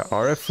RF4. Yeah,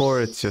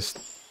 RF4, it's just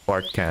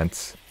fart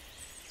cans.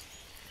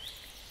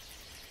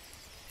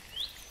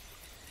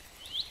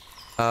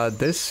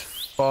 This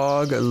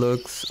fog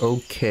looks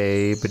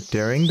okay, but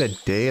during the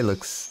day it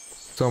looks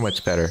so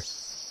much better.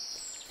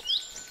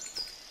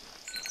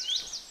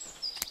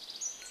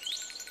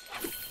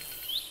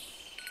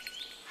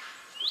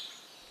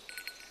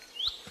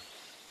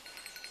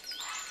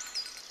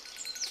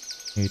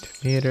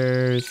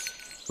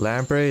 $8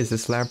 lamprey, is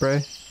this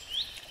lamprey?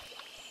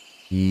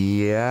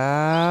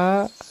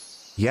 Yeah.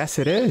 Yes,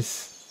 it is.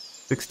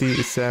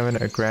 67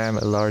 a gram,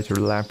 a large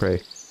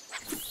lamprey.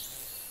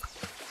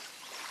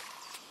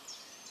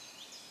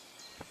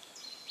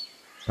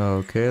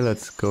 Okay,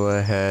 let's go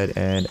ahead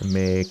and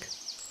make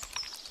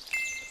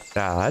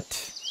that.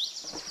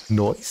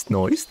 Noise,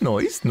 noise,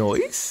 noise,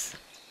 noise.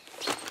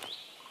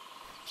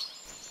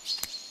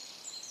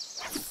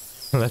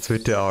 Let's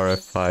wait to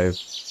RF5.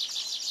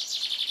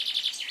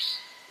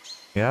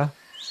 Yeah,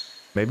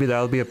 maybe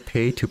that'll be a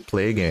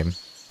pay-to-play game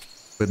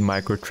with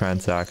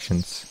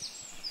microtransactions.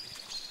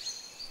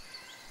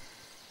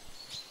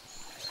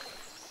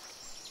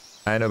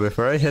 I know,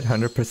 before I hit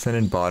 100%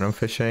 in bottom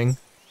fishing,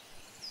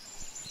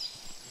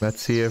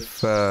 let's see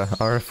if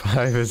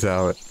RF5 is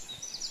out.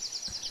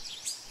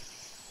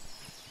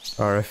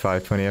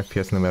 RF5, 20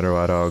 FPS no matter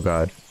what, oh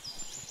god.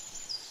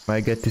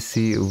 Might get to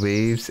see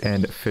waves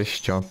and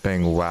fish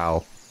jumping,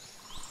 wow.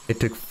 It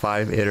took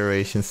 5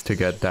 iterations to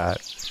get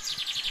that.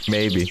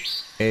 Maybe,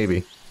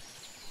 maybe.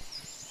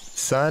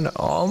 Sun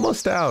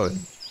almost out.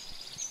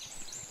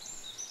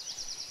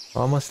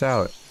 Almost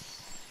out.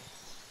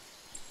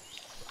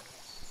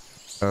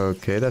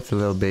 Okay, that's a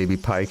little baby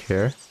pike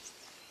here.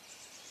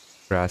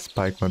 Grass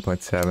pike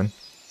 1.7.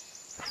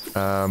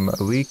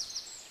 We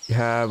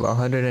have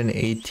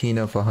 118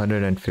 of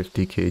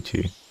 150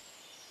 kg.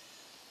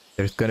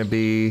 There's gonna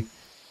be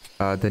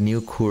the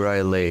new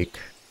Kurai Lake.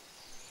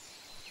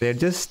 They're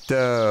just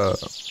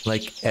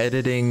like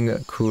editing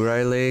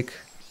Kurai Lake.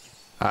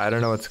 I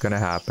don't know what's gonna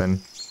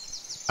happen.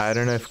 I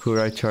don't know if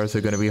Kurai chars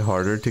are gonna be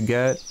harder to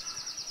get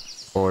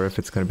or if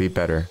it's gonna be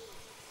better.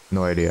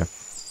 No idea.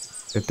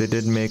 If they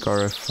did make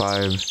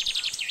RF5,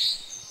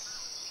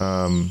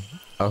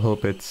 I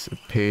hope it's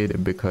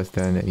paid, because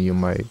then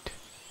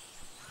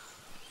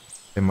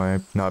they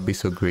might not be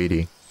so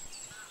greedy.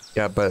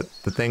 Yeah, but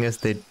the thing is,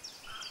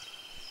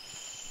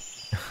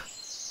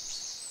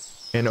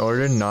 in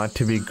order not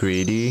to be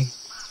greedy,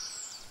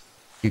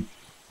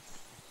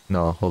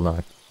 no, hold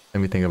on. Let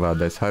me think about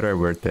this. How do I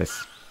word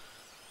this?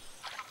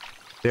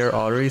 They're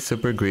already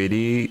super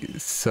greedy,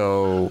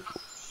 so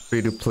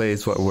free to play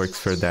is what works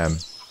for them.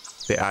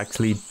 They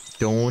actually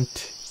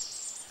don't.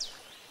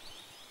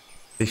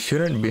 They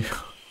shouldn't be.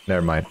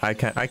 Never mind. I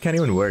can't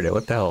even word it.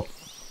 What the hell?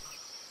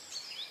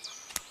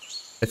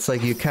 It's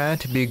like you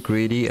can't be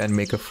greedy and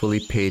make a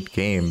fully paid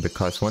game,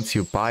 because once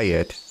you buy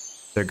it,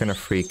 they're gonna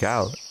freak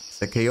out.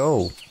 It's like, hey,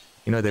 oh,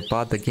 you know, they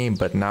bought the game,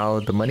 but now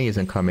the money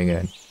isn't coming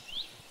in.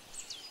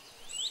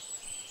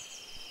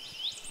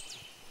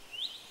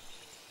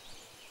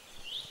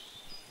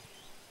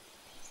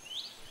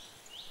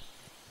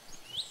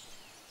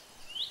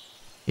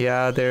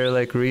 Yeah, they're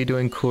like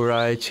redoing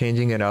Kurai,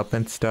 changing it up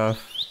and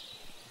stuff.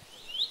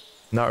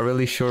 Not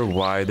really sure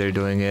why they're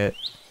doing it.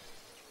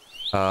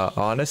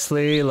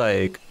 Honestly,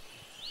 like,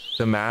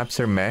 the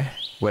maps are meh,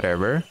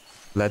 whatever.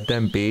 Let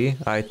them be.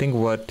 I think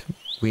what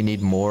we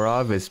need more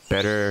of is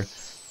better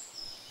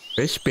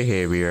fish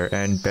behavior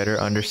and better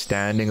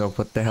understanding of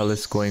what the hell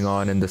is going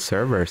on in the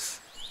servers.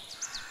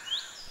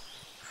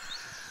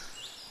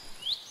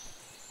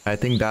 I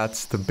think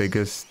that's the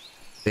biggest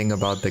thing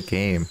about the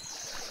game.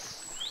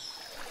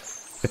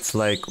 It's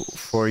like,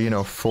 for, you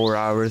know, 4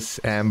 hours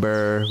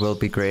Amber will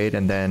be great,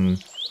 and then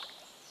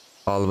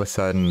all of a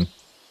sudden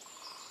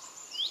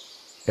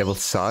it will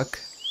suck,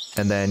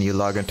 and then you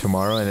log in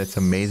tomorrow and it's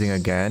amazing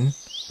again,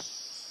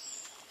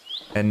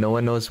 and no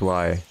one knows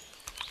why.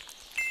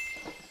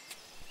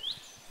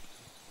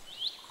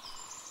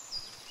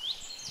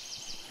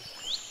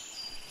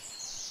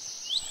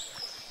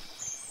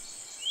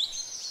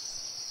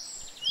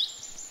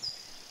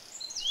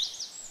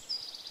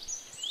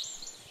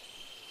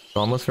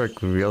 Almost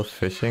like real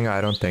fishing?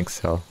 I don't think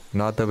so.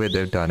 Not the way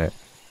they've done it.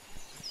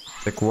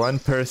 Like, one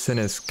person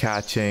is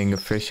catching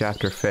fish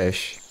after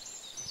fish.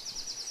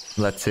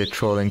 Let's say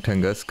trolling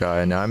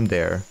Tunguska, and I'm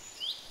there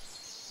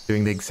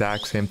doing the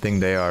exact same thing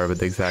they are with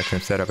the exact same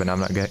setup, and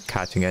I'm not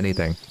catching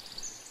anything.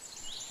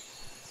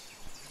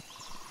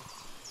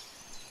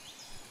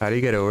 How do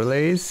you get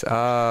overlays?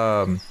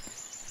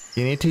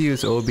 You need to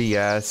use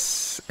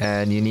OBS,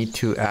 and you need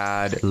to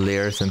add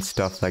layers and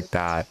stuff like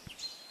that.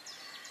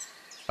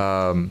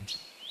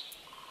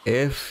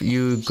 If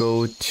you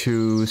go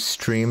to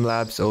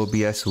Streamlabs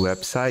OBS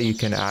website, you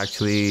can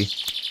actually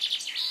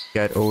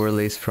get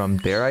overlays from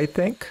there, I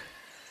think.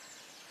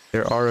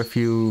 There are a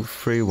few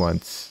free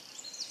ones.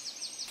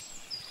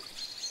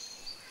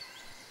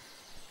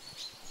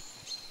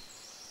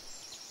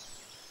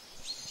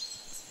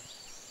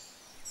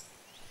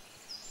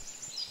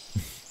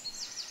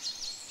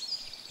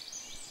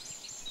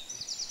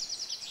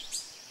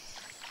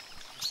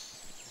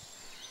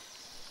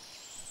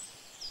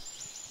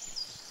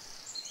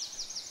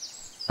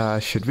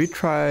 Should we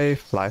try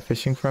fly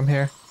fishing from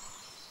here?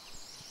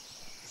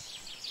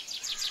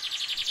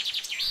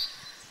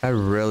 I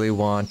really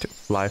want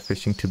fly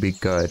fishing to be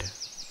good.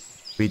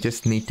 We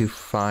just need to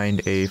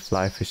find a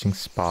fly fishing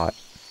spot.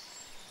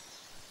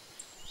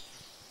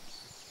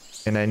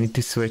 And I need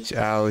to switch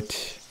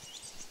out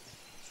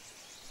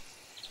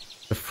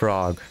the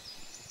frog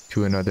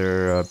to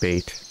another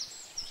bait,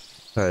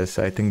 because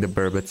I think the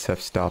burbot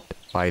have stopped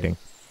biting.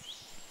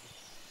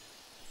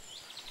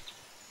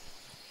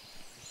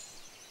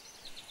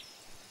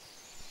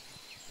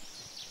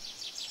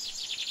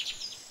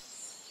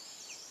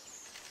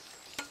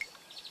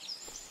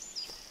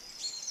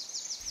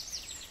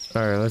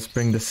 Alright, let's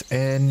bring this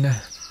in.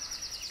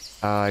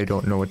 I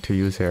don't know what to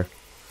use here.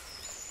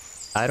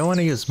 I don't want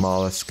to use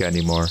mollusk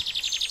anymore.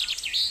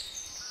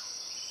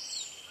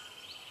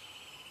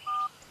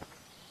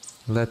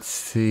 Let's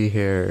see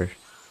here.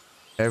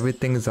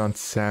 Everything's on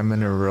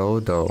salmon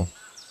roe though.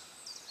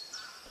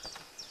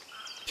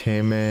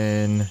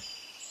 Cayman.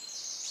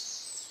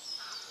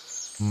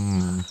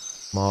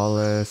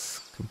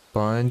 Mollusk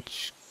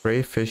bunch.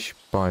 Crayfish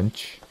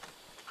bunch.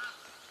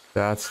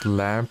 That's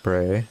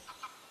lamprey.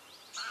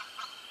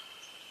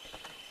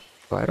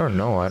 I don't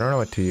know. I don't know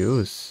what to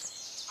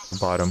use.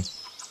 Bottom.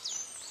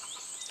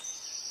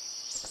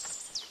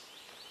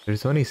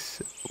 There's only...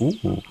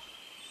 Ooh.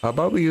 How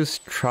about we use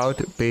trout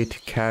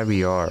bait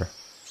caviar?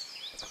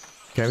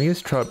 Can we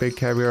use trout bait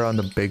caviar on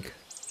the big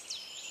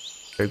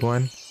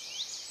one?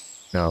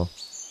 No.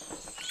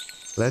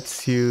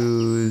 Let's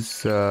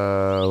use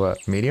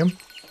what? Medium?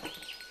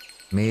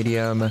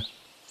 Medium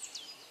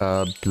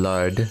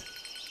blood.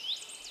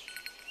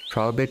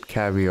 Trout bait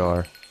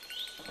caviar.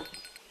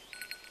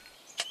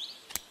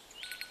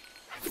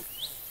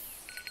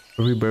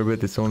 Ruby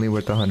burbot is only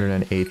worth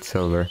 108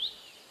 silver.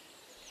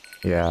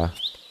 Yeah,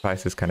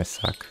 prices kind of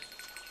suck.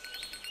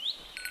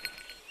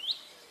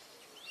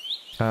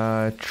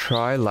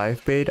 Try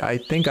live bait. I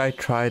think I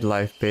tried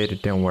live bait,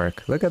 it didn't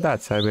work. Look at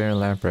that, Siberian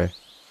lamprey.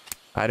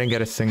 I didn't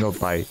get a single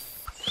bite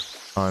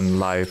on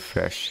live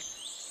fish.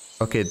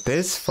 Okay,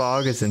 this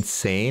fog is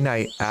insane.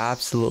 I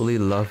absolutely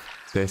love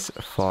this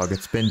fog.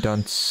 It's been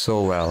done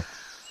so well.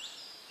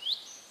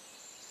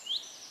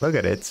 Look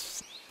at it,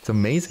 it's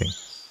amazing.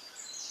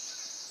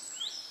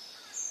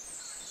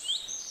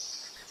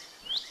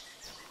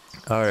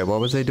 Alright, what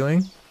was I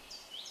doing?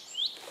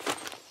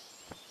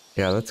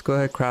 Yeah, let's go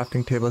ahead,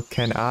 crafting table.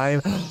 Can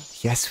I?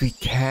 Yes, we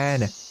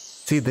can.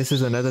 See, this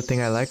is another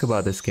thing I like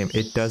about this game.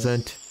 It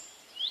doesn't...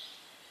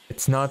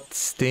 It's not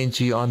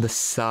stingy on the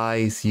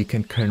size you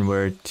can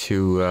convert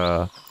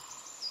to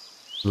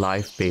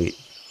live bait.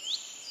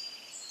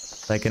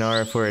 Like in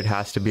RF4, it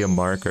has to be a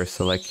marker,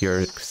 so like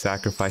you're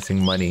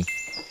sacrificing money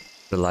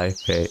for live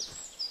bait.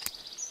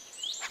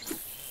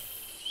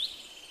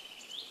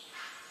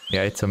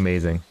 Yeah, it's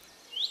amazing.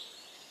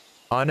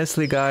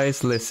 Honestly,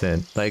 guys,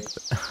 listen, like...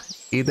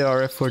 Either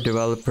RF4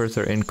 developers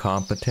are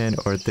incompetent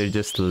or they're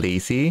just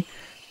lazy.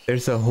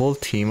 There's a whole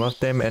team of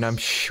them and I'm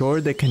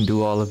sure they can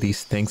do all of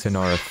these things in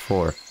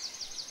RF4.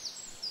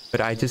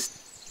 But I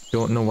just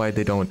don't know why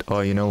they don't.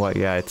 Oh, you know what?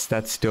 Yeah, it's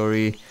that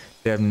story.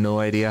 They have no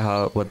idea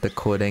what the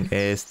coding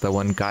is. The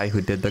one guy who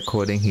did the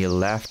coding, he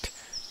left.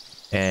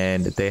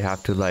 And they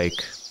have to like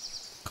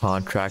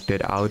contract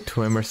it out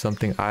to him or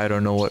something. I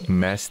don't know what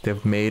mess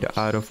they've made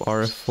out of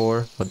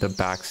RF4, what the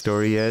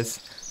backstory is.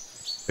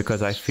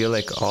 Because I feel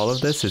like all of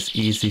this is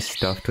easy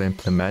stuff to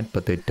implement,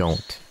 but they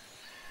don't.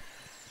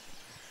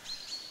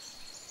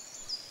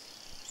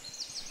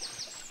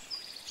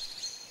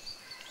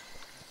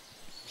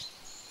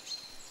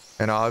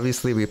 And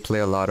obviously we play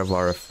a lot of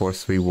RF4,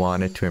 so we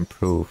want it to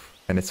improve.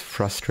 And it's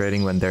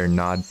frustrating when they're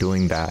not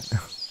doing that.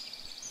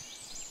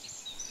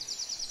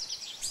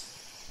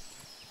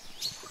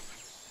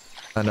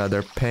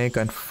 Another pink.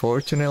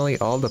 Unfortunately,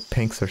 all the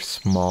pinks are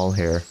small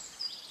here.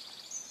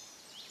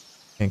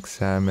 Pink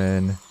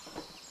salmon.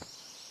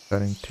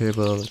 Cutting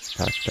table. Let's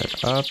pack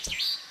that up.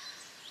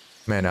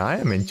 Man, I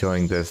am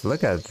enjoying this.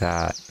 Look at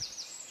that.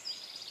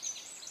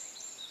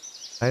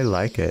 I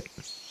like it.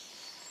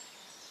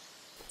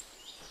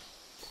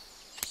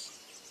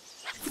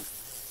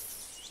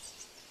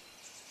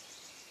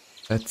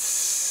 Let's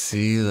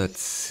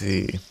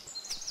see.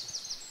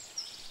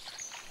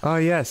 Oh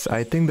yes,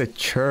 I think the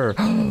chur.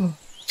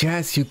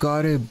 Jess, you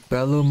got a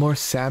Bellumore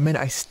salmon?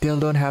 I still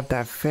don't have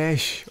that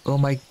fish. Oh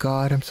my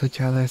god, I'm so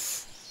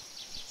jealous.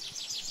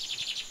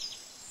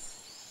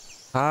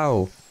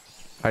 How?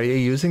 Are you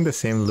using the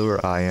same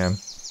lure I am?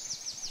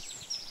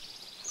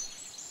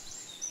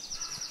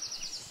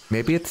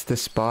 Maybe it's the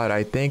spot.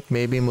 I think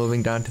maybe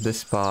moving down to the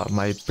spot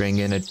might bring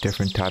in a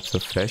different types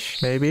of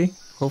fish, maybe?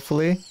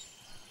 Hopefully?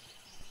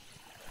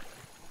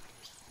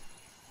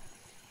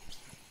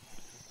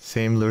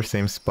 Same lure,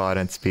 same spot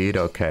and speed?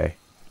 Okay.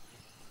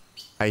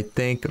 I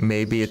think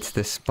maybe it's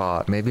the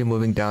spot. Maybe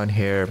moving down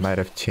here might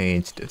have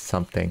changed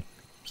something.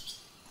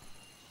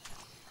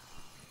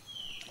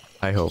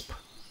 I hope.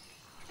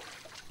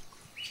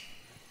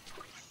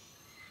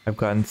 I've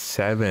gotten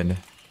 7.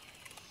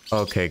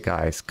 Okay,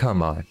 guys,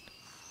 come on.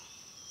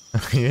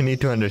 You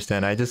need to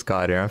understand, I just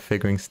got here. I'm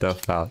figuring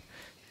stuff out.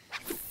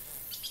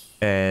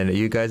 And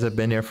you guys have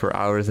been here for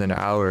hours and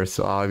hours,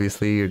 so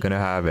obviously you're gonna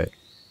have it.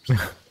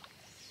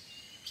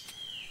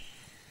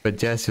 But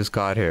Jess just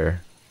got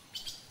here.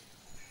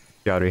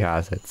 She already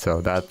has it, so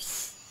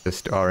that's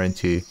just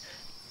RNG.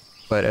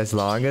 But as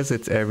long as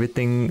it's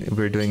everything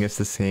we're doing is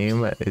the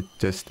same, it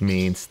just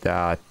means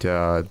that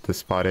the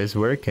spot is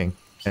working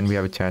and we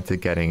have a chance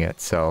of getting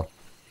it. So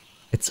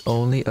it's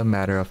only a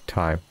matter of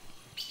time.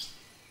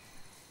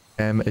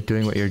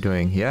 Doing what you're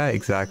doing. Yeah,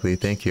 exactly.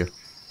 Thank you.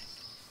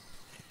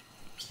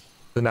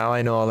 So now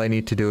I know all I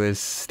need to do is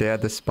stay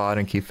at the spot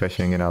and keep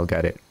fishing and I'll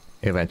get it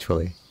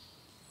eventually.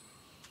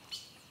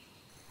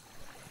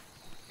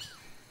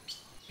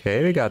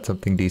 Okay, we got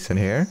something decent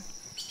here.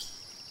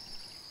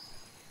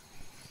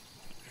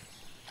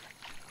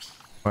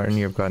 Martin,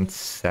 you've gotten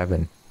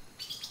 7.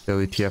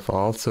 WTF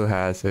also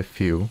has a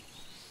few.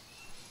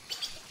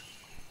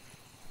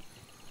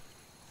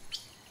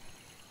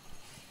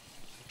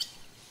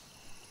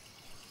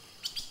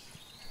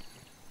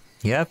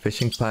 Yeah,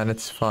 fishing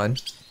planet's fun.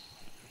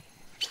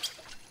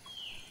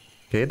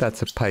 Okay,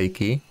 that's a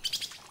pikey.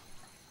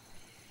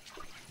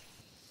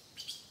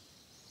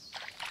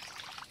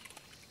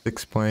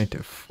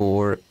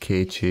 .4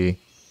 kg.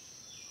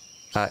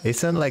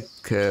 Isn't like,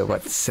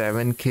 what,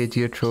 7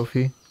 kg a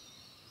trophy?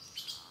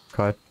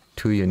 Got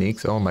 2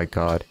 uniques? Oh my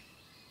god.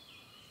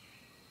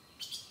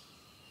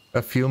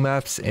 A few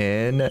maps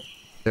in,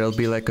 there'll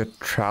be like a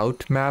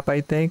trout map,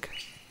 I think.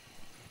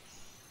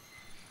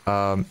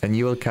 And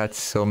you will catch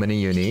so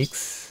many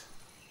uniques.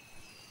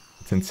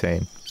 It's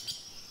insane.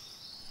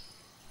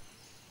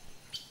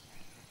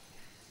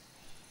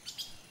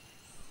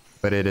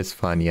 But it is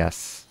fun,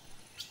 yes.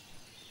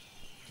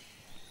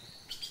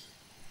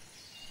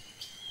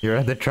 You're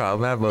at the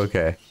trout map?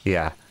 Okay,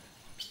 yeah.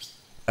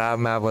 That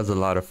map was a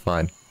lot of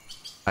fun.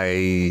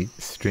 I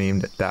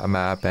streamed that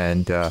map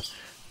and a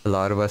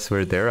lot of us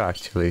were there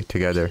actually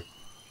together.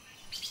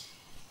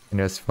 And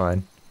it was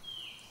fun.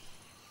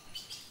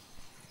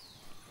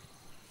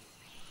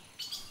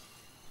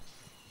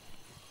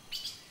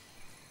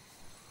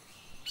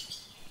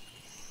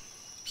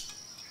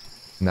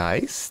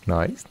 Nice,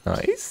 nice,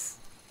 nice.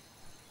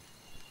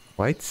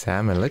 White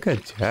salmon, look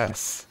at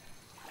Jess.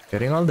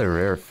 Getting all the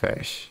rare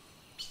fish.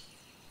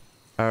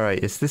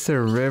 Alright, is this a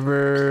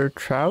river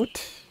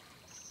trout?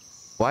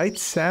 White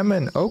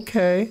salmon,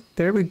 okay,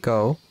 there we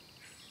go.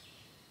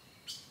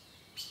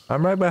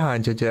 I'm right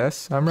behind you,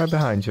 Jess. I'm right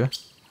behind you.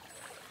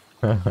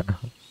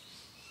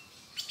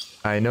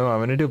 I know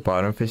I'm gonna do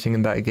bottom fishing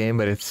in that game,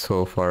 but it's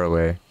so far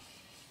away.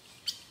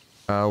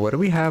 What do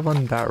we have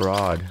on that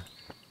rod?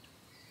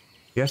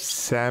 We have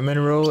salmon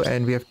roe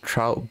and we have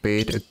trout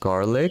bait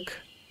garlic.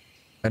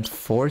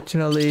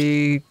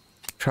 Unfortunately,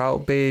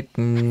 trout bait,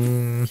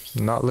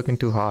 not looking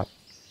too hot.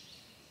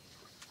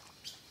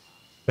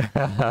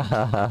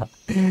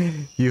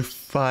 You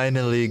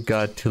finally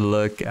got to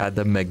look at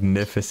the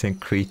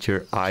magnificent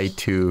creature eye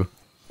 2.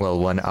 Well,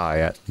 one eye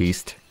at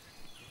least.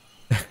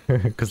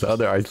 Because the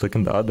other eye's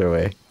looking the other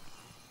way.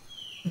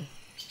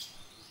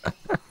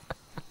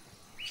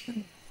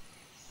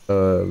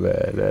 Oh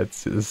man,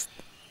 that's just...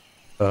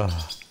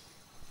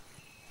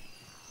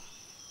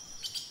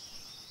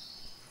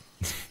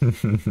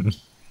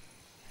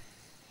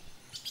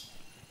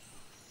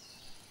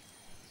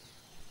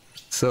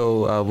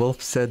 So,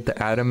 Wolf said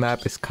the Atom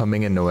map is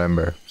coming in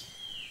November.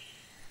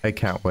 I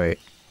can't wait.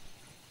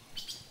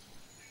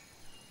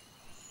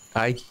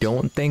 I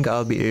don't think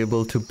I'll be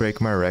able to break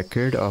my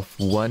record of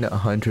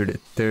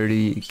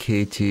 130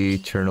 kg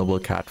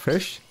Chernobyl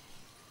catfish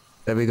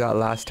that we got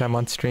last time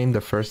on stream,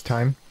 the first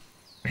time.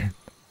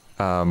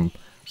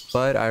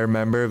 But I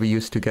remember we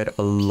used to get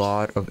a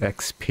lot of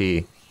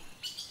XP.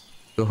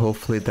 So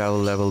hopefully that will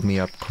level me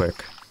up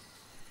quick.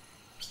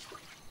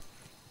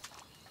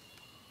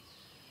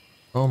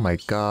 Oh my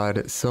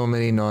god, so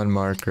many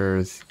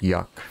non-markers.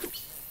 Yuck.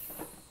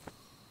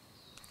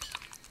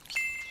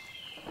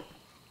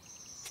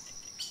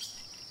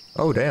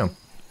 Oh damn,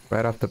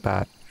 right off the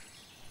bat.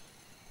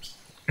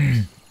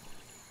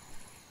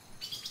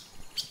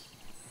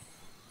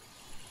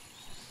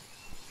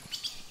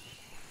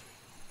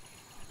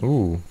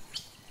 Ooh.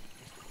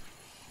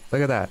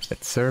 Look at that,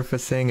 it's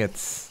surfacing,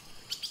 it's...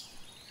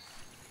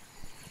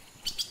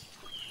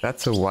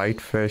 That's a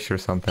whitefish or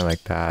something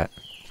like that.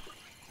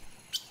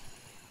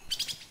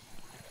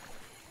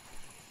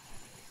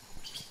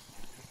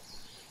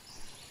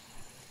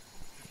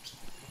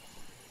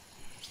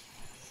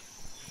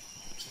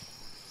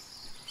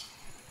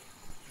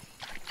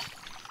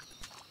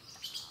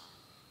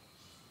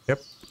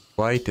 Yep,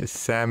 white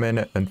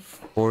salmon,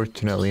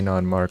 unfortunately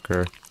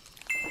non-marker.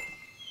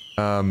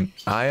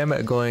 I am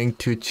going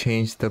to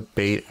change the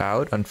bait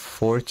out.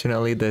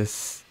 Unfortunately,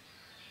 this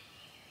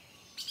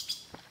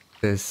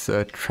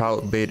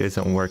trout bait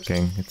isn't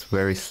working. It's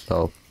very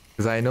slow.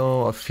 Because I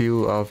know a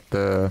few of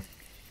the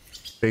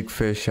big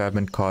fish have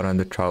been caught on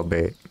the trout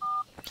bait.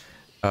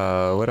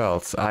 What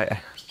else?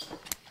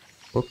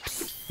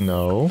 Oops,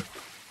 no.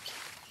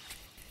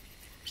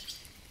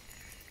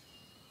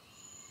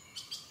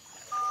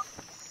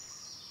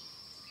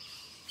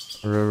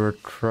 River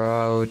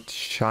trout,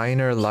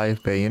 shiner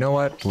live bait. You know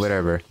what?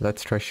 Whatever.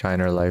 Let's try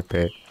shiner live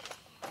bait.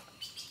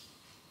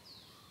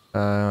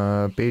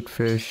 Bait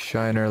fish,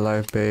 shiner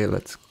live bait.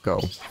 Let's go.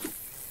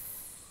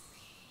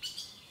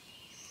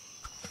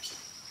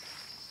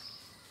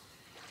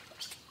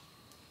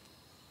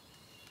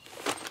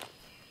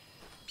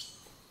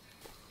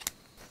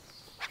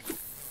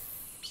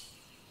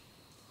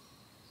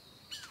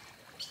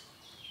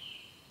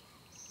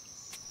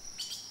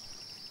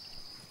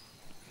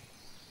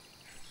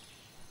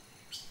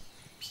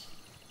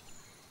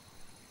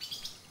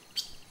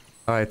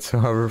 Alright, so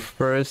our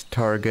first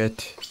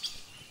target,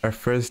 our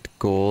first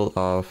goal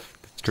of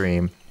the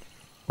stream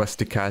was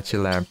to catch a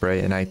lamprey,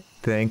 and I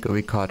think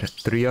we caught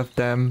 3 of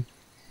them.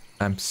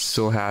 I'm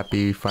so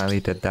happy we finally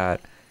did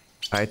that.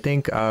 I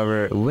think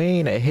our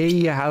Wayne,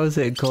 hey, how's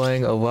it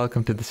going? Oh,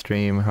 welcome to the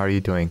stream. How are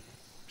you doing?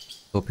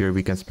 Hope your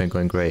weekend's been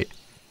going great.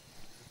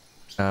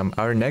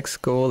 Our next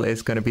goal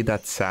is gonna be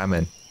that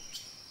salmon.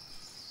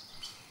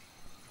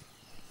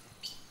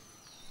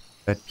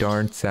 That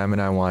darn salmon,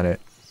 I want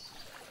it.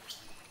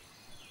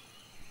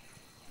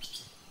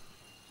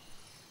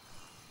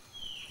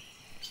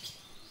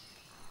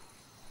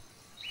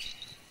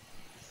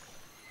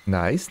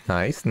 Nice,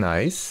 nice,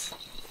 nice.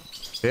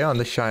 Okay, on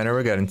the shiner,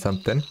 we're getting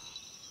something.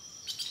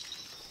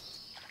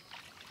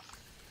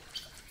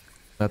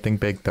 Nothing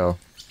big though.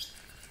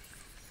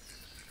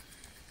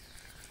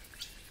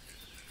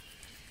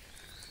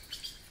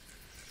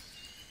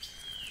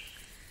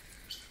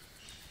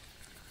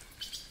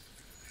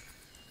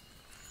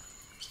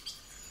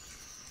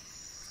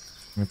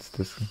 What's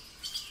this one?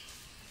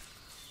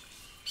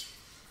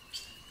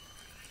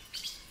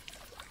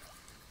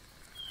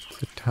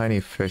 It's a tiny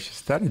fish.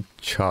 Is that a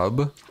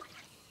chub?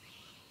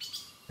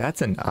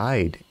 That's an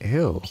eyed.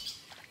 Ew.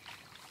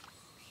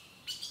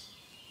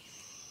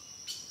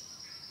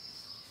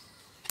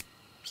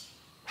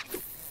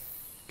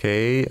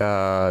 Okay,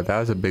 that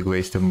was a big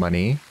waste of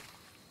money.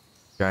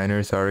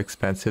 Shiners are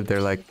expensive.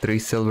 They're like 3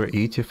 silver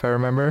each, if I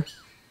remember.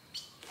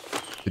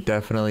 You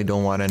definitely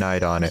don't want an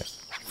eyed on it.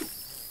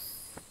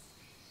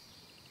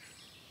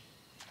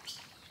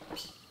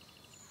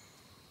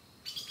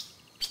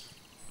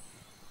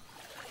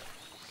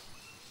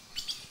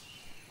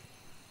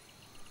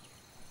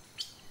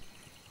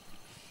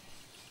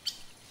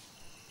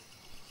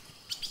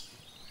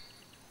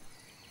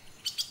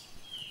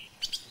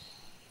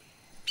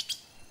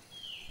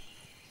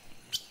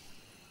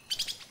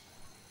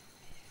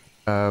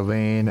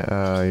 Wayne,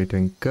 you're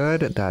doing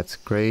good. That's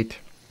great.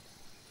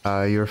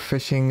 You're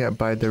fishing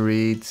by the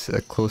reeds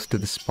close to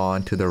the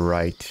spawn to the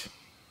right.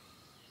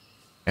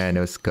 And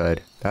it was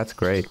good. That's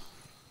great.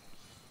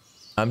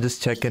 I'm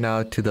just checking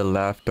out to the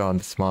left on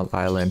the small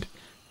island.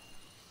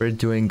 We're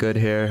doing good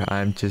here.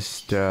 I'm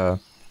just...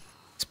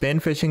 spin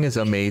fishing is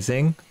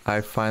amazing.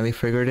 I finally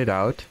figured it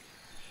out.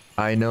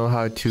 I know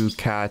how to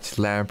catch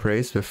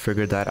lampreys. We've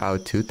figured that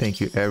out too. Thank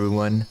you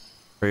everyone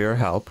for your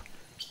help.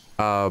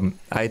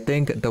 I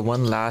think the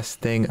one last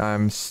thing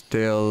I'm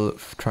still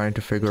trying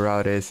to figure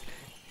out is,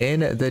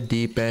 in the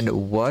deep end,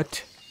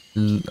 what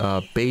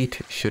bait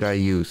should I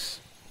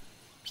use?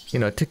 You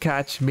know, to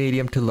catch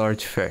medium to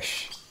large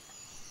fish.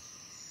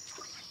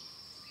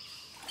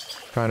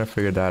 Trying to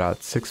figure that out.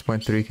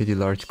 6.3 kg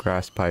large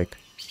grass pike.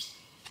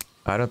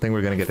 I don't think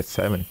we're gonna get a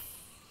 7.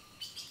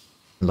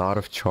 A lot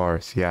of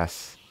chars,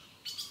 yes.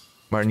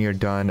 Martin, you're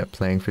done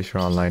playing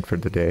Pechora Online for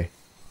the day.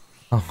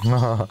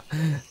 Oh,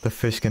 the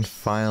fish can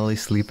finally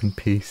sleep in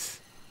peace.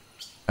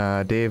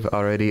 Dave,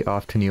 already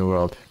off to New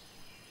World.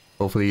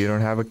 Hopefully you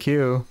don't have a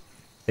queue.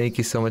 Thank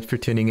you so much for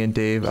tuning in,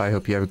 Dave. I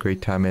hope you have a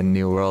great time in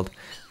New World.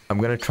 I'm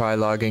gonna try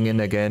logging in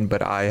again,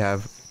 but I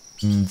have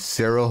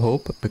 0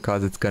 hope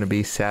because it's gonna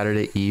be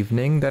Saturday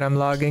evening that I'm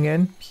logging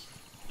in.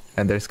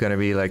 And there's gonna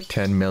be like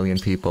 10 million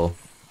people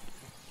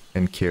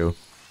in queue.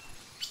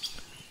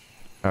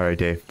 Alright,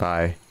 Dave,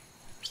 bye.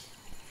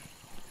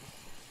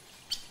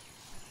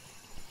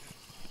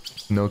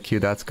 No queue,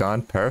 that's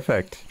gone.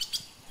 Perfect.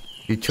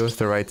 You chose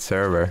the right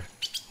server.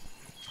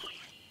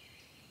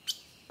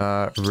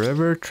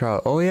 River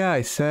trout. Oh yeah,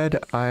 I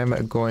said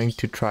I'm going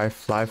to try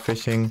fly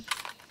fishing.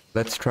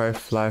 Let's try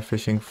fly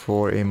fishing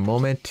for a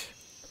moment.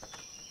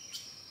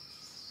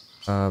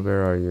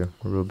 Where are you?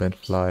 Ruben,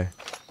 fly.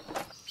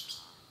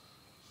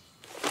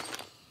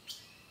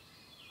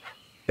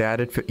 They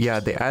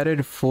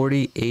added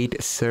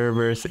 48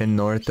 servers in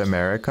North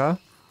America,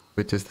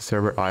 which is the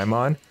server I'm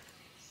on.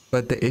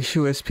 But the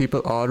issue is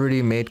people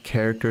already made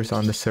characters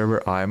on the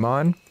server I'm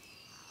on.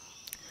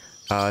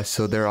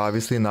 So they're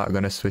obviously not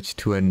going to switch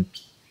to an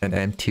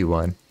empty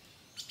one.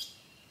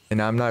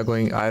 And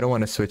I don't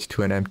want to switch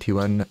to an empty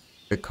one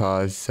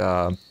because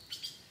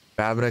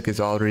Babnik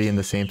is already in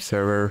the same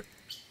server.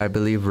 I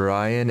believe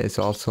Ryan is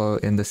also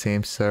in the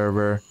same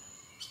server.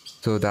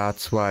 So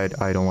that's why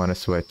I don't want to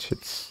switch.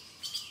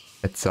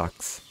 It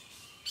sucks.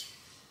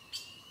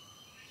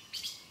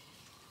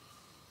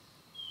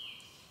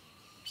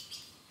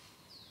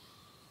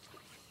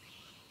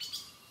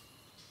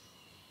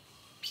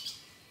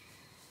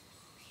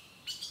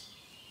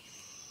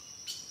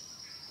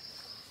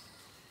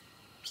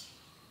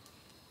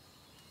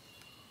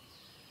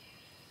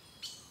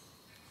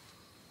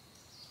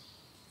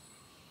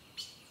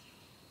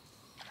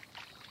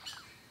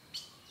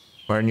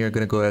 Martin, you're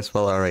gonna go as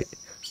well. Alright.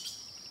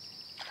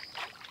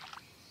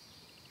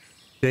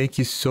 Thank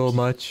you so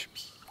much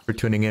for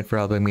tuning in, for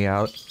helping me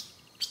out.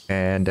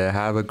 And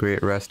have a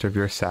great rest of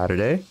your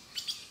Saturday.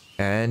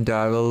 And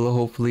I will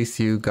hopefully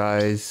see you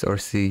guys, or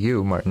see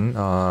you, Martin,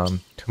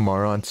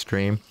 tomorrow on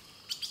stream.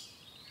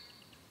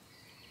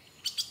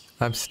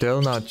 I'm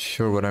still not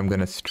sure what I'm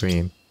gonna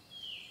stream.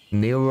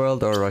 New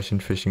World or Russian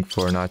Fishing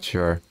 4, not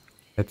sure.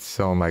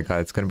 Oh my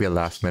god, it's gonna be a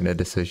last minute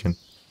decision.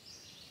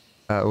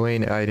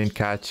 Wayne, I didn't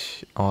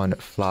catch on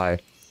fly.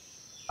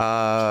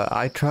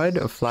 I tried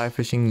fly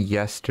fishing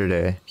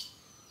yesterday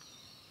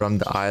from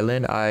the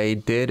island. I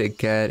did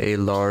get a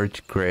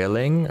large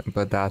grayling,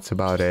 but that's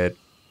about it.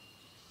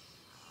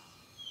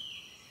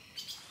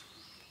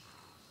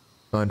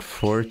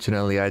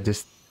 Unfortunately, I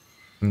just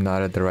am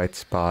not at the right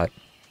spot.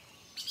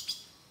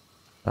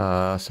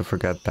 So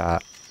forget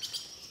that.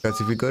 Because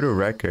if you go to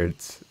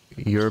records,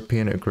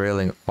 European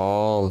grayling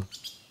all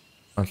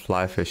on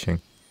fly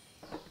fishing.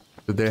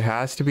 So there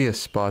has to be a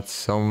spot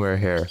somewhere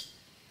here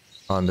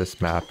on this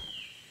map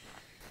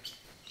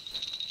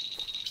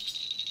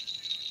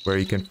where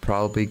you can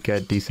probably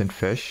get decent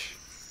fish.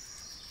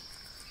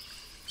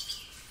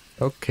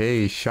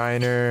 Okay,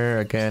 shiner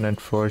again,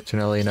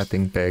 unfortunately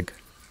nothing big.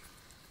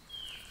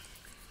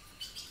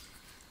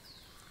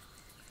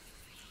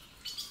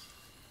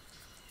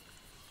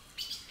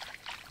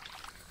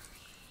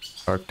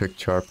 Arctic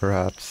char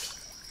perhaps.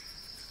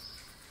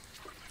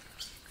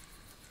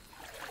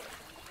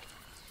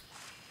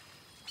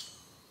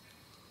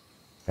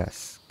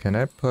 Yes. Can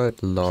I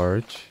put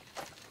large?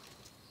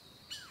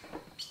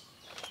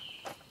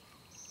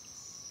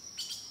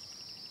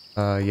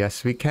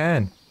 Yes we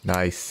can.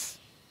 Nice.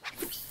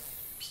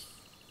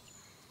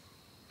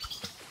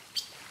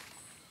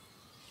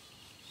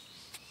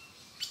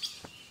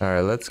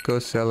 Alright, let's go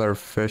sell our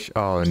fish.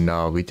 Oh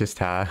no, we just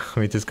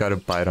got a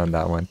bite on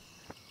that one.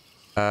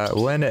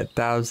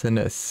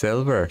 1,000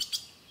 silver.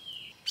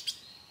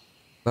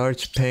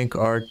 Large pink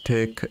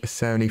Arctic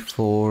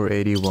 74,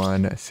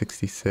 81,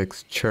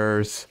 66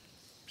 churs.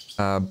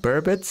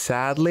 Burbot,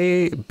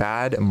 sadly,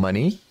 bad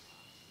money.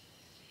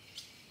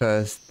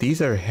 Because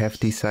these are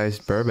hefty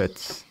sized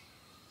burbots.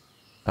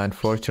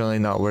 Unfortunately,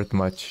 not worth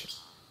much.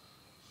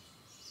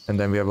 And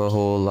then we have a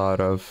whole lot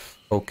of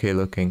okay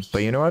looking.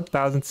 But you know what?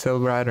 1,000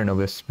 silver, I don't know.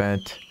 We've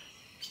spent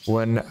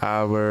 1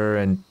 hour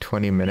and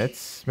 20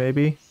 minutes,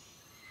 maybe.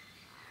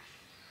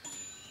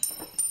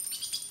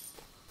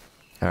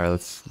 All right,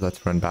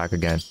 let's run back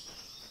again.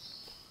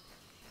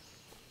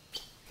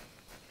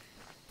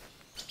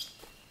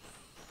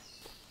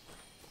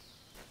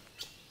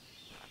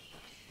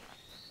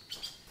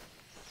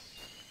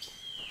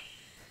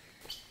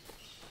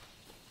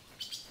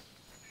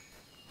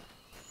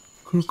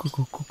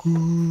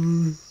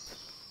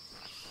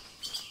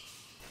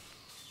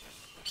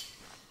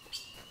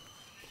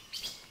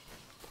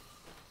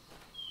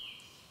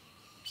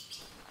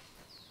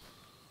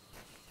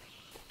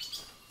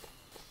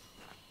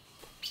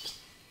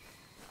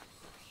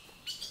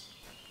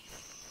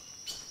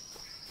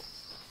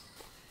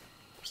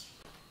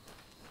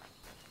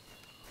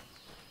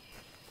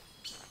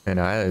 And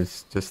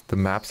it's just the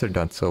maps are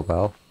done so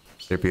well.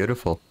 They're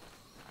beautiful.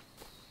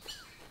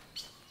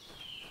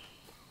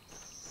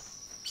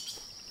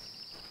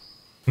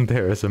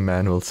 There is a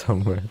manual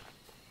somewhere.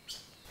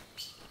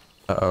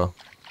 Uh-oh.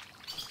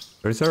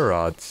 Where's our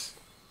rods?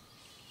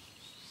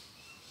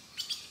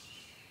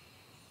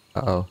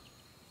 Uh-oh.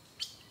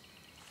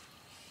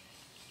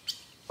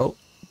 Oh,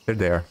 they're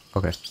there.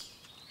 Okay.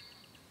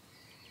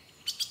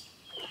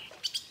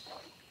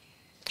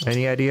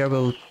 Any idea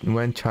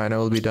when China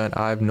will be done?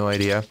 I have no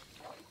idea.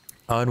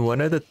 On one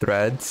of the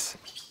threads,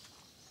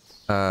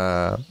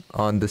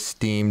 on the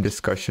Steam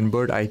discussion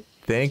board, I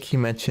think he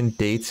mentioned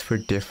dates for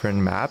different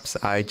maps.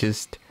 I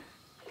just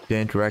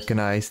didn't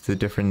recognize the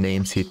different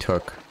names he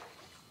took.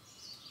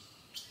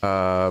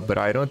 But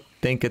I don't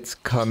think it's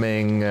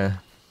coming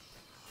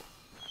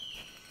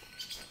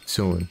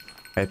soon.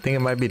 I think it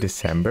might be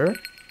December.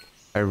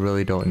 I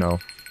really don't know.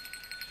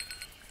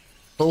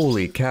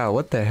 Holy cow,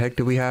 what the heck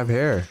do we have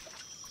here?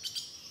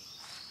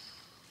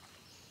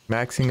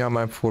 Maxing out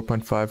my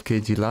 4.5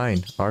 kg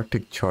line.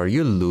 Arctic char,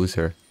 you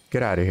loser.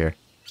 Get out of here.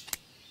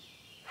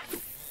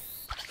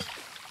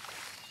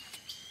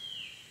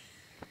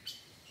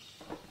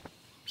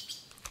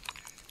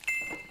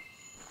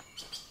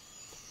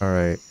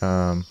 Alright,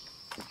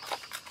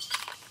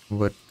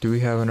 what do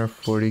we have in our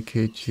 40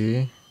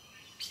 kg?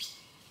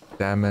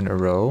 Salmon a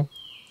row.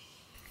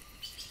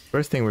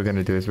 First thing we're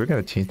gonna do is we're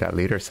gonna change that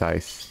leader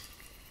size.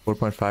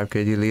 4.5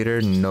 kg leader,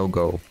 no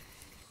go.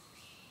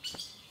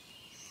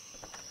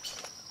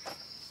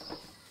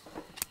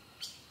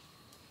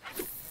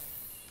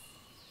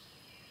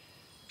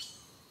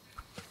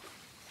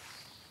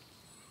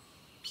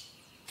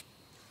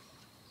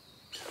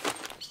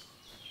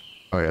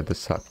 Oh yeah, this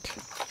sucked.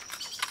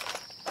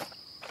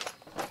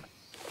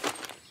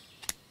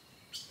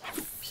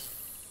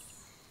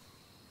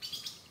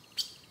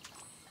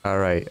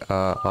 Alright,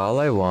 all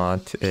I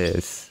want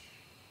is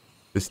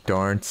this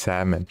darn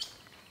salmon.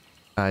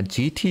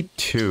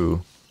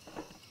 GT2.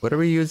 What are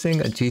we using?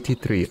 A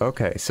GT3.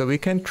 Okay, so we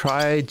can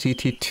try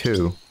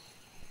GT2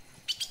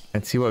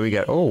 and see what we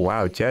get. Oh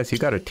wow, Jess, you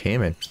got a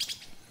tame.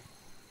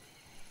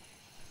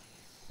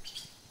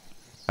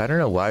 I don't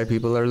know why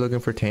people are looking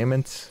for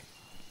taments.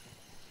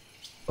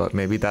 But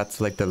maybe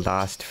that's like the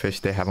last fish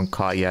they haven't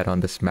caught yet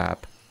on this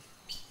map.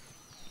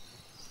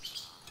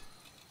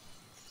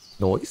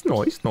 Noise,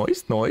 noise,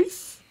 noise,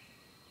 noise.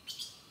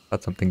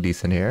 Got something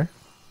decent here.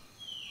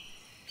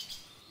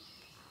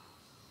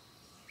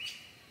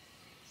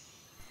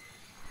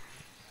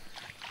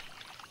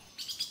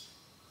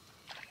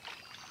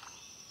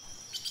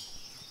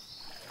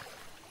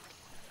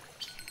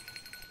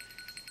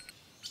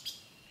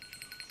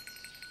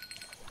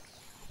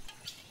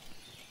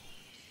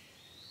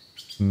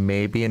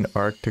 Maybe an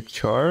Arctic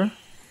char?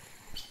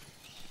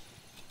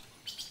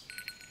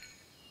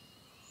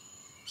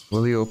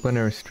 Will you open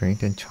a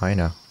restraint in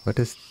China? What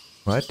is...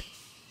 what?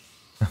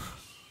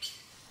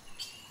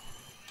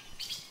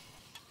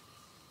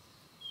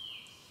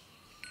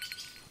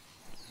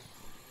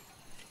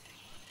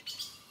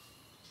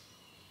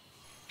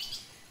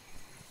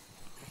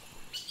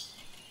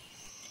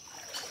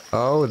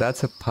 Oh,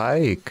 that's a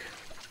pike.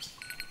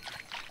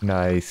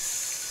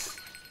 Nice.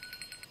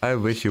 I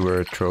wish you were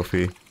a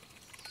trophy.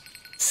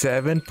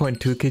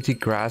 7.2 kg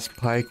grass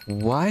pike.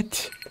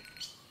 What?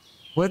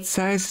 What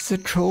size is a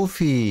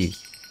trophy?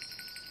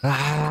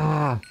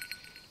 Ah!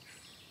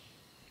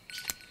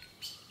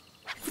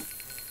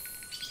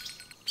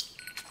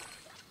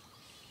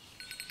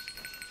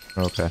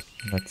 Okay,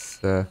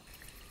 let's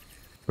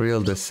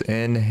reel this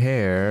in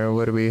here.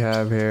 What do we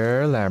have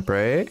here?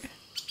 Lamprey.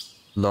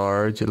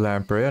 Large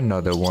lamprey,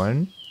 another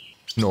one.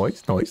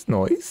 Noise, noise,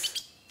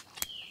 noise.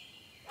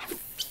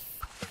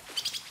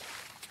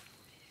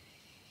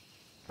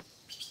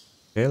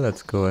 Okay,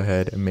 let's go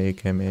ahead and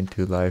make him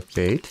into live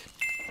bait.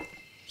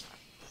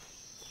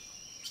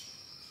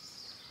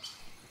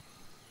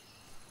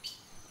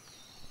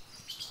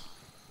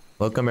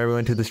 Welcome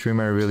everyone to the stream.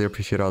 I really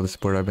appreciate all the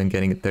support I've been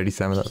getting at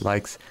 37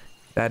 likes.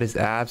 That is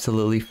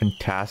absolutely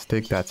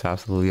fantastic. That's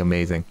absolutely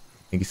amazing.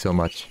 Thank you so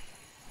much.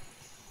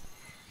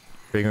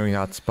 Figuring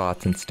out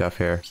spots and stuff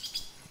here.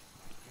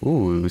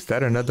 Ooh, is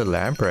that another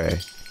lamprey?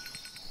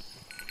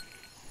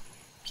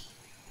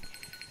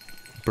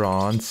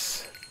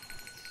 Bronze.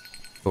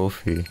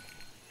 Trophy.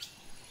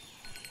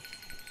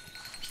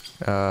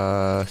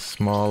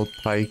 Small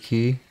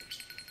pikey.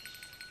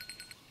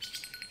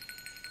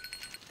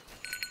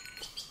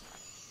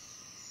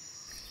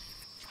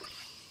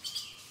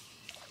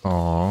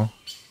 Aww.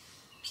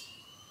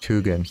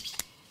 Tugan.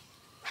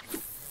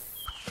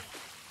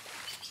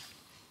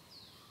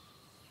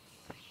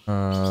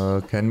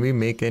 Can we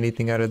make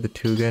anything out of the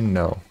Tugan?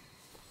 No.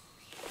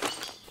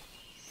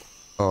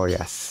 Oh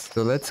yes.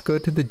 So let's go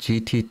to the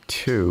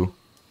GT2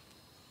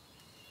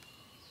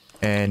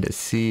 and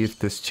see if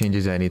this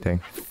changes anything.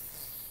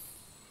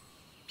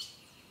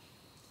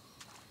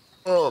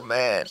 Oh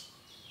man.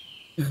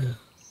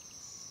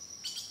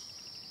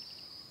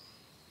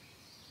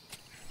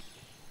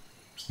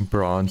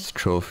 Bronze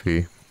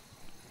trophy.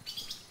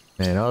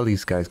 Man, all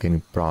these guys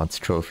getting bronze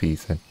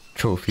trophies and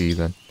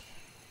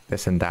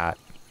this and that.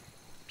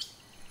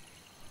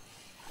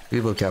 We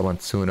will get one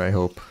soon, I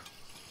hope.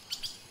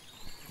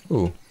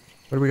 Ooh,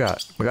 what do we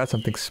got? We got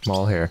something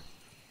small here.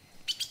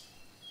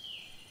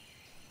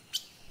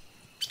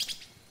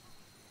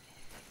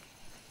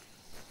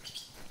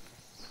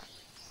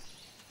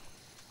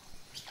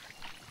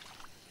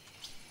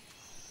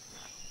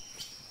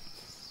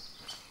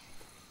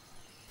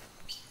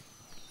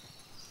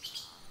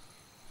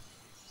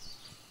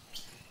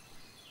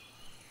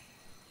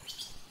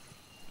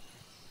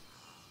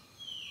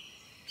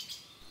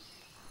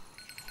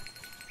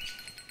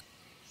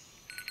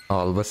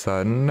 All of a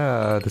sudden,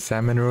 the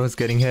salmon roe is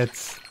getting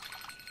hits.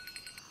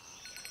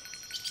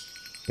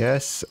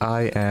 Yes,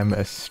 I am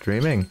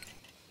streaming.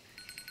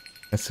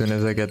 As soon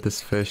as I get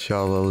this fish,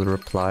 I will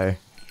reply.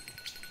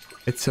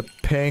 It's a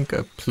pink,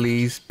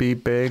 please be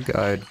big.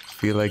 I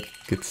feel like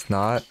it's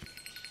not.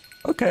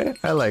 Okay,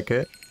 I like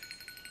it.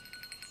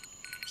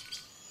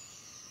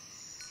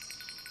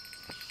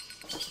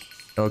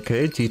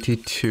 Okay,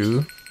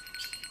 GT2.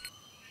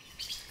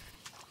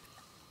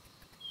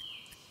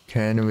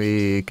 Can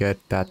we get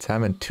that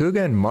salmon?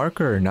 Tugan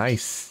marker,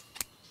 nice.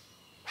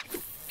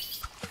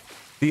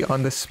 See,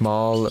 on the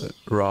small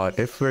rod,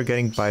 if we're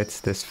getting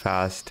bites this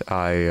fast,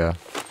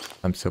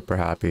 I'm super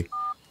happy.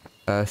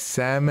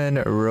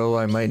 Salmon roe,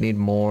 I might need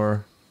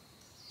more.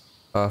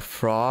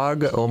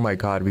 Frog, oh my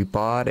god, we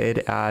bought it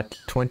at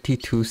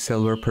 22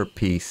 silver per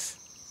piece.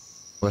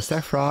 Was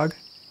that frog?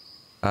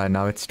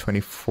 Now it's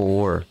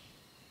 24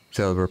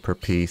 silver per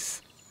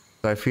piece.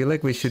 So I feel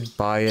like we should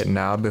buy it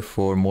now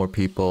before more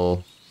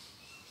people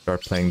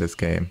start playing this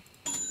game.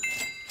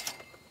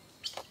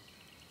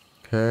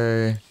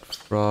 Okay,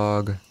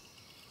 frog.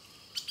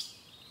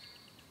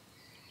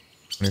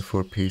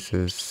 24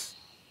 pieces.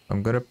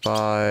 I'm gonna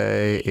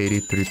buy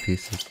 83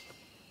 pieces.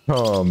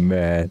 Oh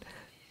man.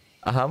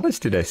 How much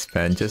did I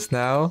spend just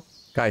now?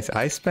 Guys,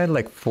 I spent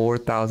like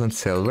 4,000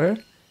 silver.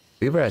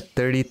 We were at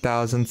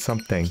 30,000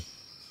 something.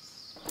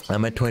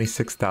 I'm at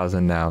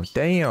 26,000 now.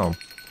 Damn.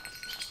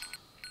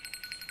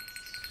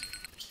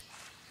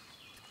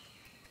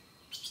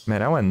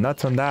 Man, I went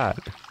nuts on that.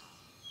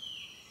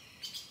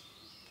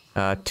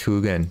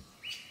 Tugan.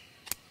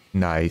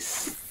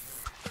 Nice.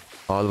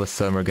 All of a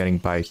sudden we're getting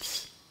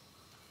bites.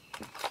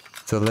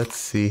 So let's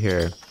see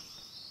here.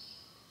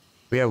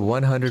 We have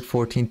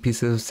 114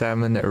 pieces of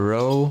salmon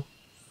roe.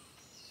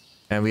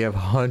 And we have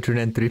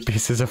 103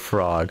 pieces of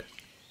frog.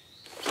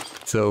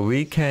 So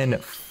we can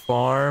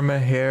farm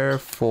here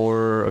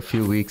for a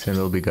few weeks and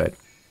it'll be good.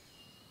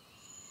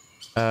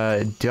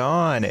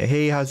 Dawn,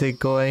 hey, how's it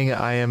going?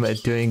 I am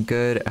doing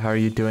good. How are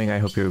you doing? I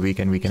hope your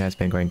weekend has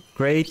been going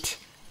great.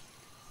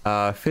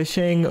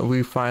 Fishing,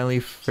 we finally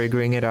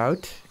figuring it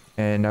out,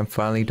 and I'm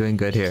finally doing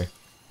good here.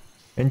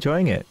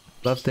 Enjoying it.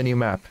 Love the new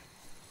map.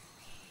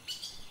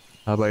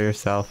 How about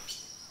yourself?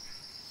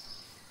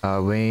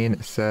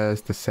 Wayne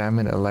says the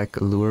salmon I like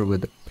lure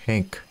with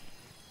pink.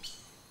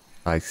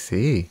 I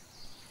see.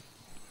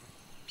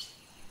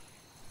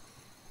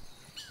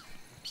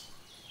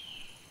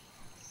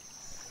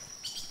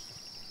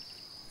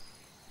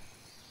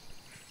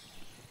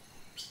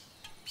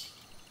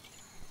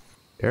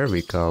 There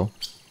we go.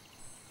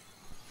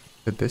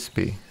 What could this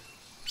be?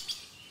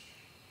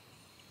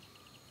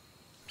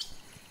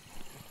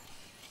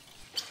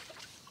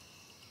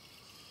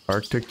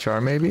 Arctic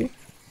char maybe? I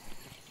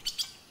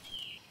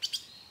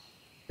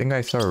think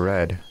I saw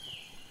red.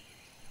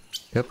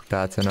 Yep,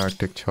 that's an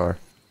Arctic char.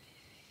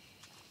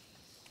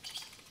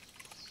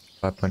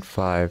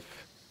 5.5.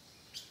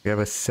 We have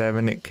a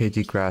 7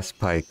 kg grass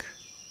pike.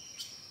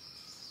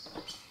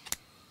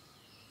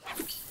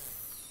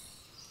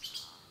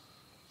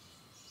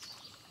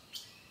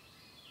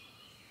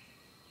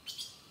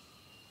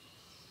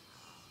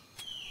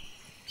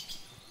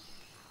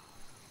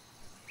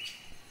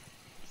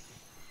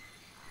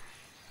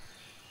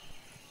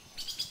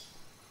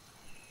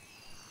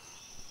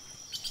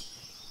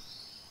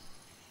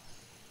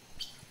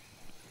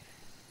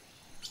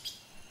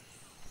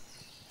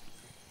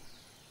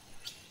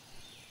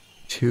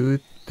 Two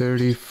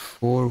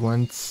 34,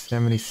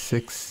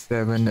 176,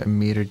 7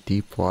 meter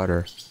deep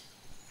water.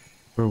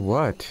 For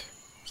what?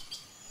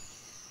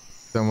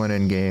 Someone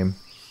in game.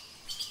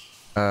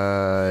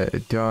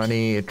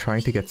 Donnie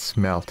trying to get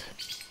smelt.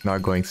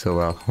 Not going so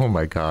well. Oh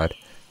my god.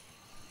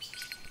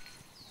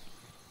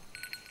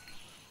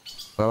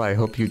 Well, I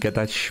hope you get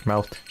that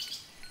smelt.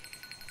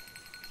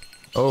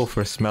 Oh,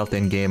 for smelt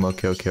in game.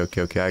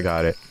 Okay, I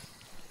got it.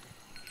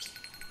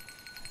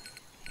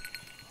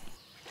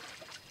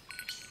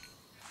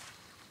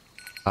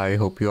 I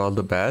hope you all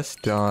the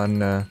best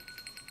on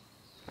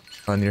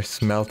your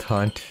smelt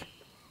hunt.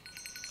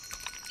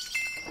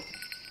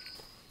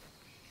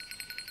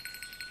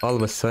 All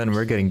of a sudden,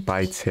 we're getting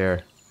bites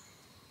here.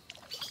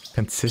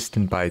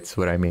 Consistent bites,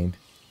 what I mean.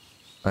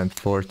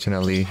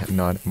 Unfortunately,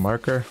 not a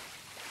marker.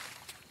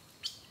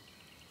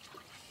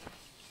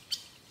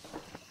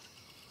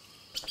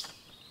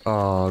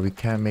 Oh, we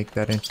can't make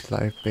that into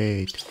live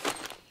bait.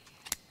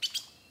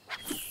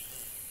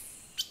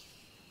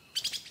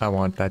 I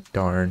want that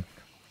darn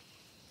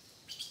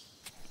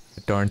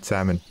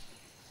salmon.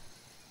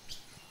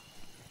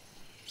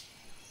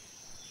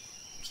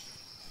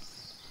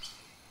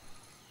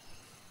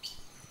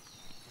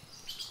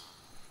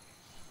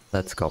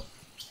 Let's go.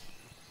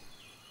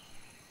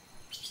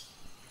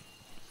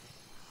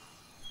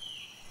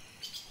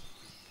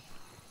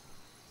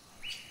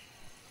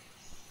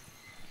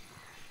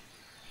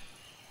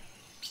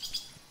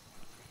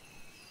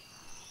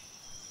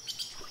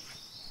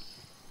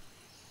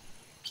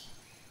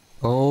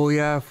 Oh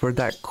yeah, for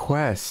that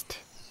quest.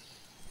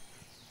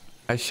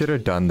 I should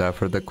have done that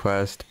for the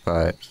quest,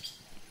 but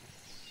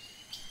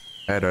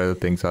I had other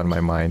things on my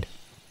mind.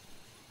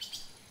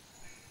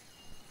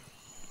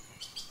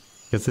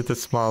 Because it's a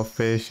small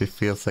fish, it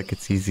feels like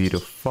it's easy to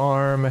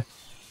farm.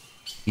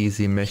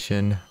 Easy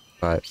mission,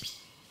 but...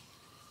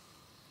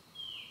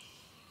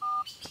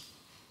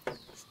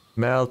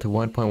 Melt,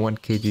 1.1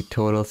 kg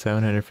total,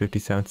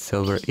 757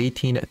 silver,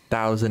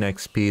 18,000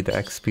 XP. The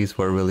XP is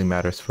what really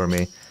matters for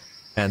me.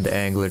 And the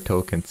angler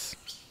tokens.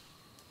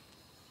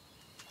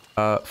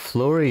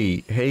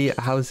 Flory, hey,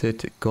 how's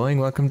it going?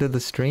 Welcome to the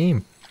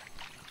stream.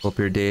 Hope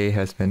your day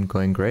has been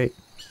going great.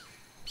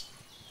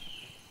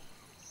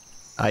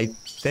 I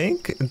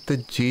think the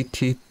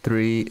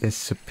GT3 is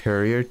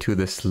superior to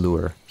this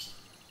lure.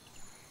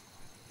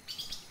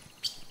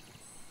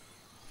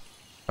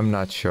 I'm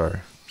not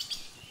sure.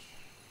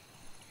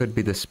 Could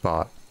be the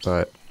spot,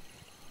 but...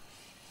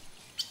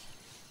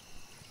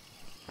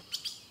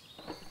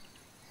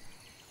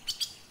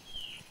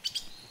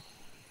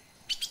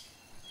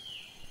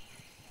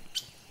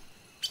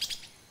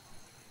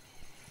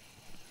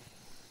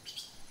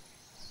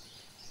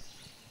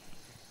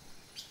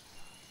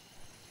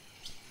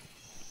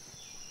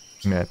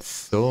 Man,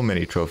 so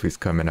many trophies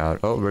coming out.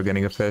 Oh, we're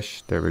getting a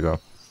fish. There we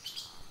go.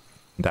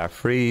 That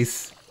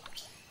freeze.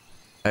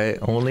 I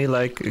only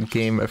like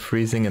game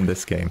freezing in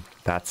this game.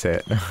 That's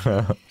it.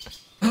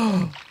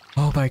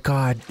 Oh my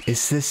god.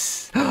 Is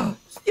this...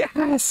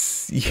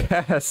 Yes!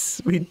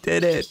 Yes! We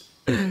did it!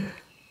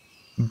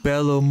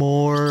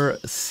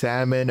 Bellomore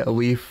salmon.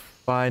 We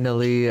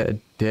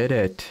finally did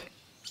it.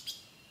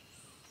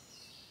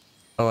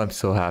 Oh, I'm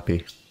so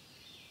happy.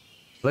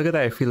 Look at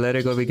that, if we let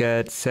it go, we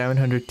get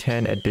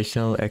 710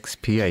 additional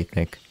XP, I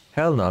think.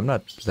 Hell no, I'm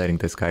not letting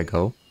this guy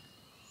go.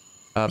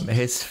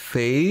 His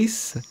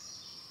face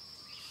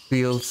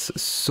feels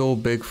so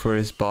big for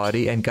his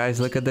body. And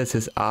guys, look at this,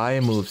 his eye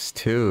moves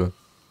too.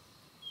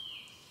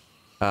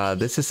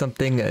 This is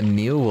something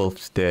New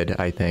Wolves did,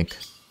 I think.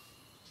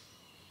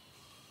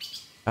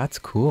 That's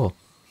cool.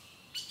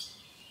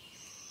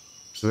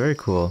 Very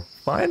cool.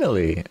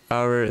 Finally,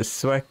 our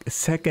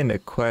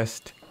second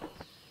quest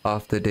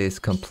of the day is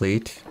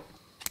complete.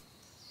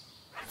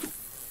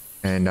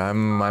 And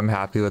I'm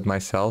happy with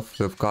myself.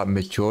 We've got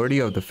majority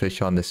of the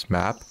fish on this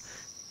map.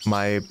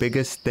 My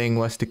biggest thing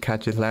was to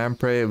catch a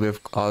lamprey.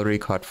 We've already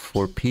caught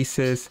 4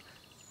 pieces.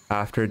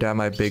 After that,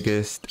 my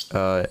biggest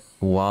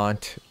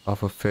want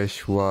of a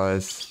fish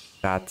was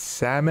that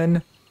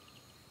salmon.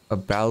 A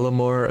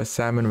Ballamore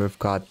salmon, we've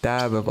got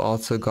that. We've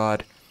also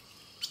got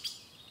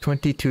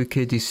 22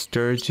 kg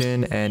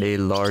sturgeon and a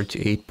large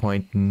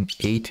 8.8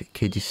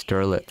 kg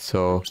sterlet.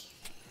 So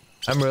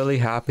I'm really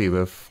happy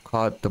we've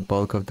caught the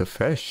bulk of the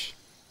fish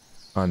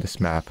on this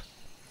map.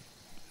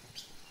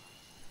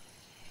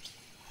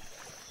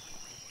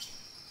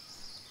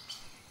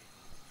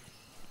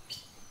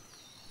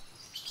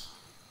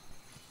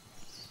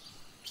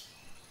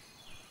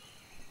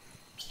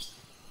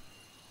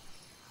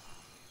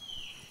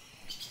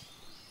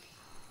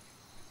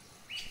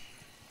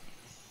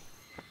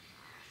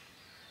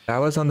 That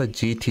was on the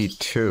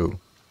GT2.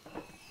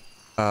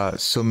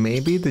 So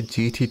maybe the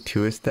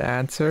GT2 is the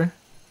answer,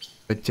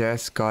 but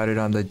Jess got it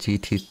on the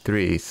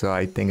GT3, so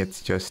I think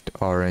it's just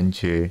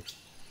RNG.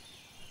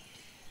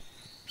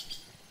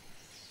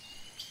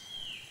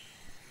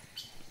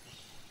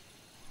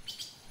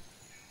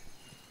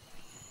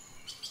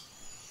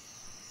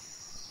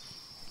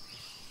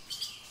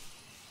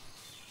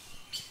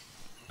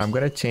 I'm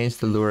gonna change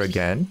the lure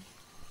again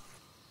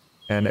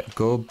and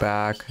go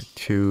back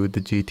to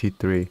the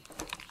GT3.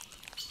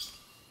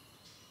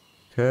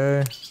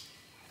 Okay.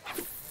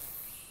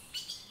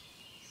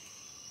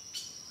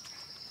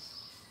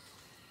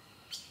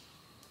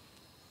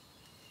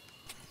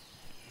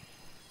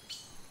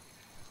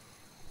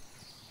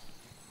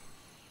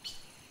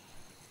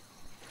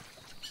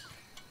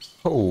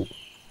 Oh,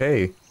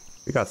 hey,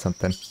 we got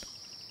something.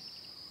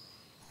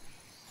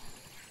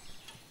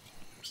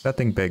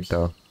 Nothing big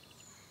though.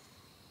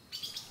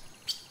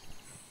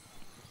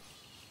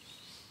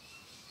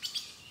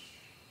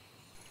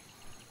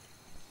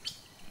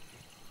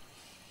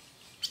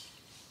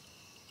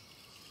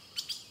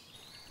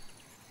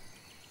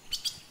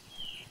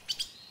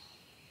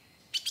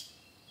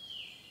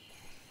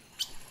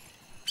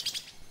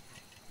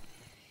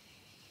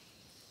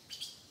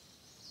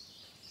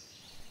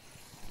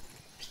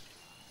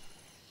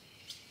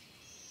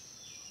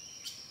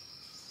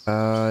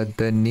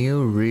 The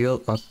new reel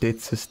update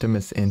system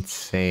is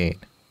insane.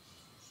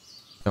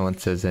 Someone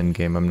says in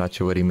game. I'm not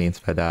sure what he means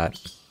by that.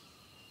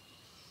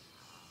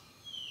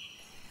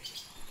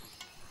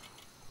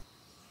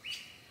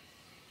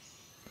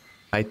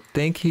 I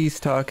think he's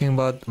talking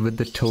about with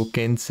the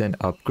tokens and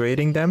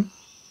upgrading them.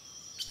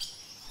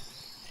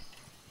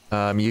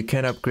 You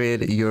can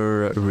upgrade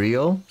your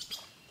reel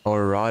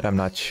or rod, I'm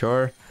not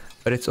sure,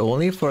 but it's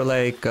only for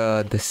like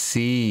the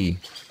sea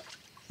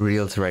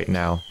reels right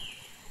now.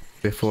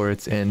 Before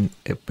it's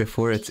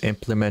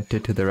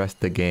implemented to the rest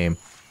of the game.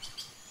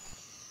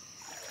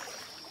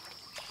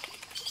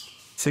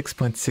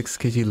 6.6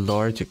 kg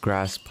large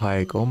grass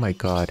pike. Oh my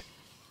god.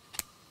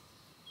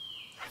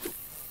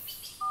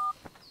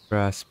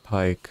 Grass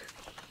pike.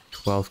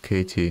 12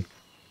 kg.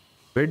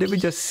 Where did we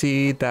just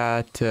see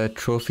that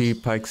trophy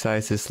pike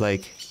size is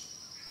like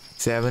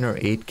 7 or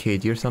 8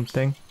 kg or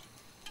something?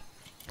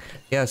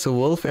 Yeah, so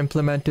Wolf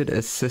implemented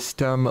a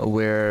system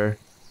where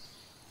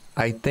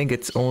I think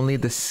it's only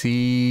the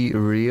sea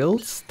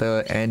reels,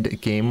 the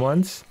end game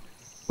ones,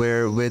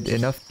 where with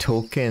enough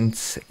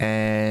tokens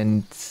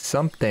and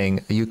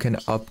something, you can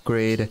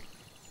upgrade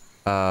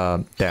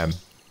them.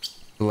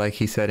 Like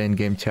he said in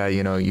game chat,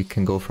 you know, you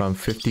can go from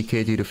 50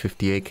 kg to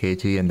 58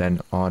 kg and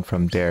then on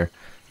from there.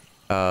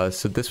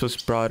 So this was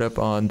brought up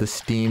on the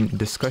Steam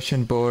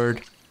discussion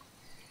board,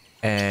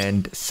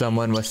 and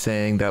someone was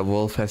saying that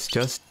Wolf has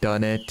just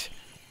done it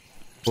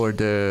for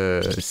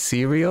the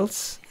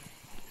cereals.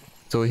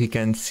 So he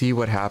can see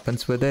what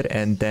happens with it,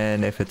 and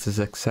then if it's a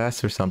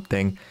success or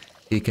something,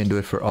 he can do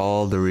it for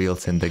all the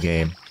reels in the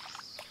game.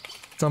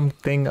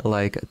 Something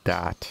like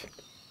that.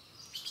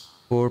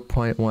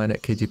 4.1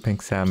 kg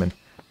pink salmon.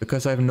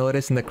 Because I've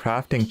noticed in the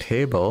crafting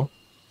table,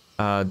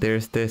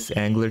 there's this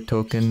angler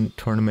token,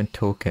 tournament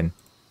token.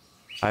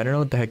 I don't know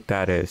what the heck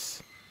that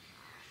is.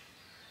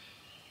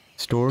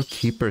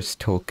 Storekeeper's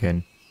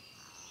token.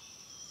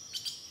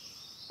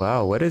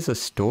 Wow, what is a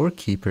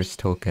storekeeper's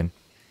token?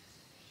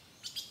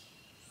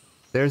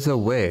 There's a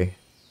way,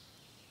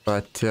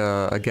 but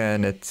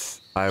again,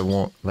 I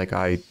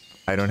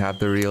don't have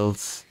the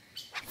reels,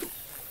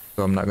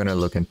 so I'm not gonna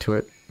look into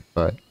it,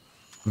 but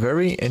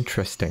very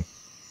interesting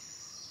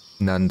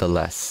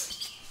nonetheless.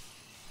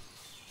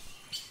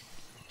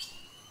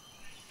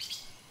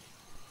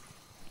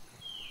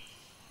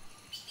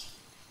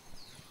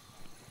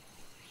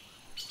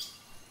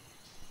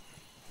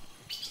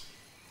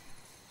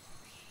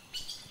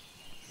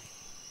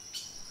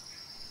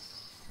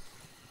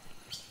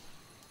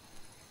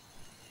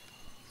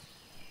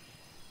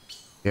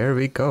 There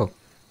we go.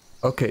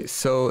 Okay,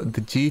 so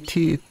the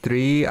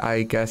GT3,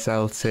 I guess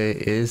I'll say,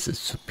 is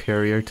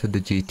superior to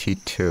the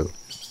GT2.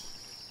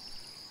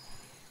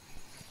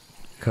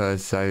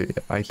 Because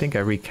I think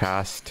every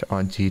cast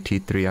on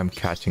GT3 I'm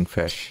catching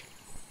fish.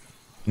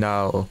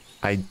 Now,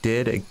 I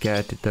did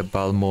get the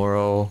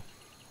Balmoral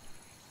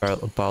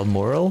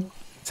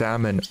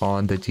salmon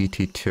on the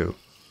GT2.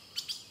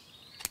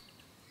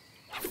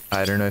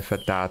 I don't know if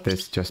that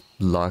is just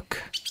luck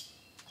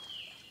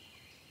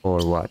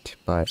or what,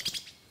 but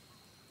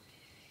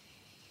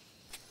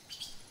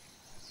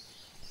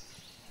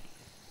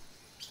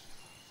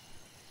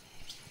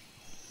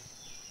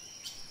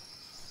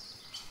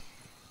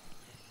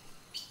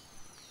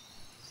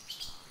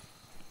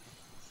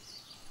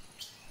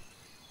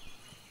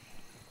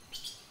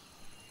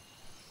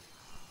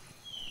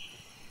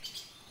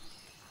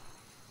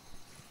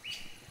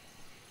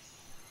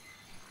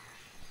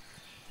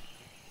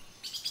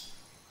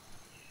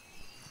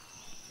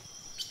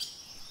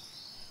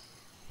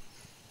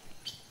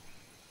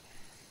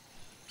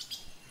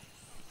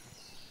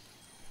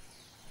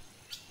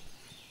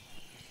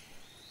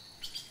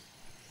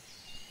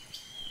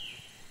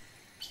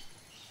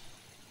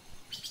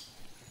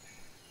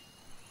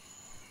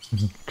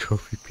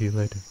trophy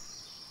peelet.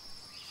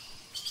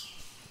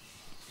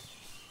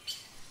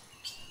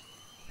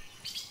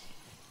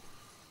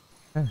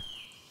 Okay.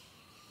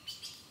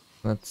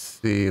 Let's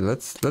see.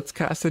 Let's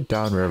cast it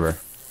downriver.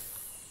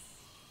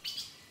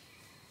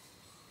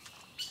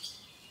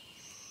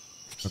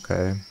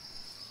 Okay.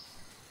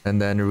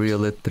 And then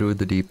reel it through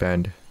the deep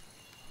end.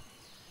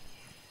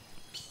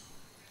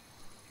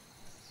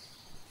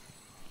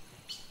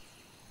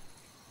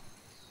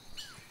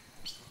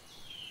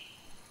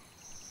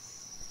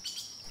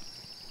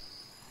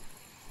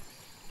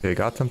 Okay,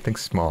 got something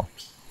small.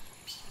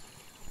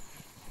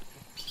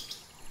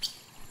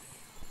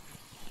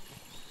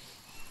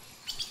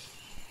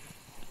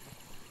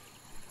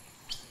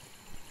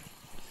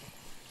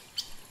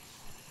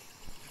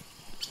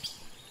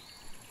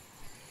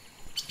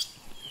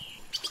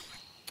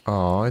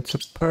 Oh, it's a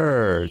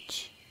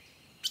perch.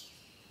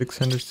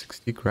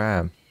 660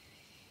 gram.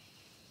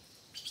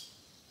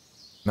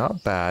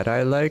 Not bad.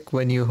 I like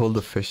when you hold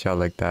the fish out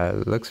like that.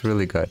 It looks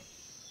really good.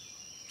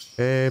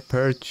 Okay,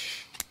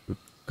 perch.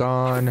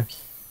 Gone.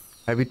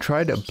 Have you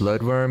tried a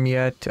bloodworm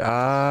yet?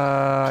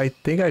 I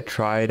think I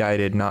tried. I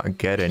did not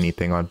get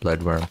anything on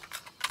bloodworm.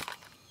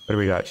 What do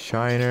we got?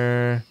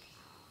 Shiner.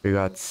 We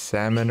got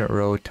salmon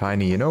roe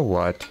tiny. You know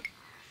what?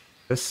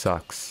 This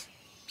sucks.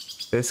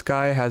 This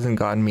guy hasn't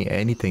gotten me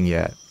anything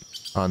yet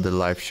on the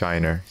live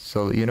shiner.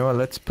 So you know what?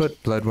 Let's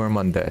put bloodworm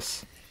on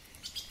this.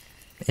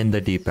 In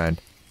the deep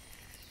end.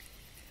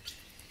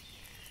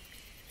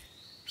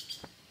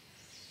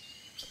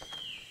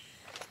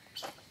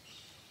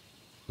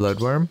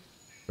 Bloodworm?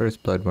 Where's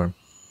bloodworm?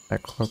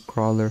 That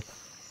crawler.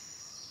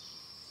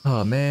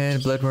 Oh man,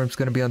 bloodworm's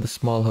gonna be on the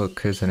small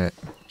hook, isn't it?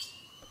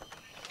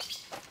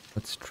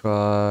 Let's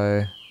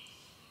try...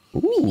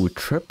 Ooh,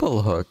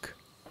 triple hook.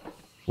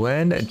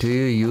 When do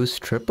you use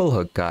triple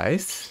hook,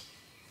 guys?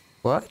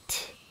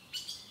 What?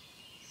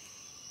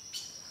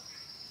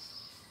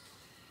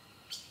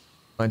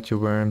 Bunch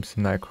of worms,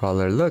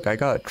 nightcrawler. Look, I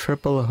got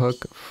triple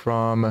hook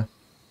from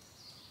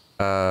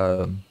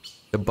the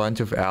bunch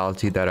of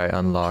algae that I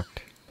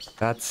unlocked.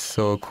 That's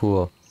so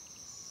cool.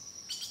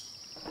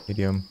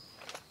 Medium.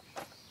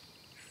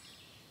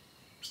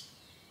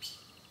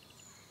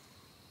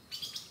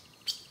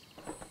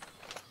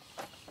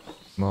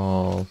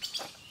 Small.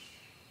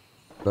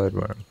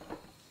 Bloodworm.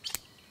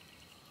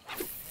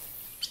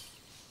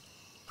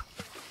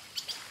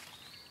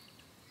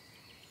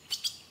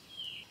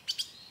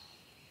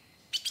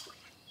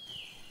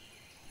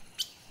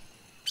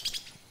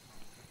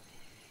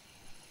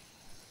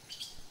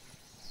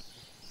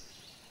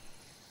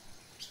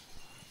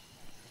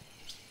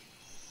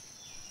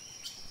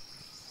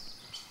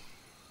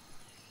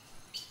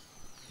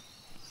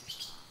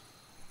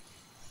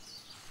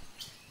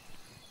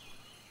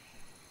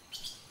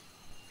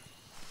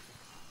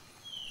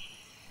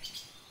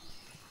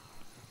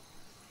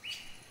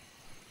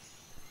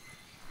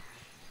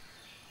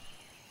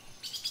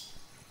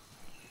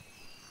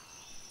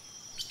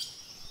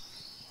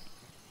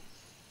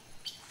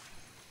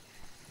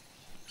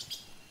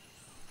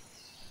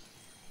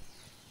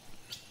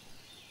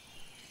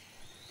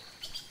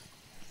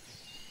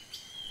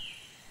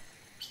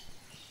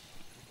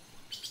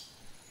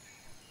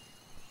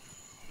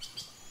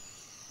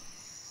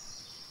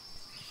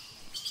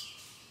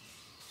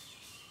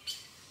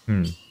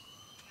 Hmm.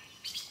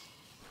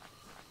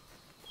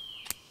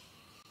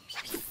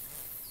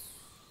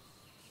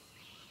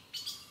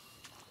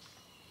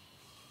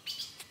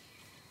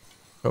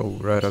 Oh,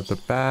 right off the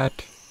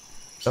bat.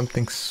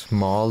 Something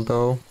small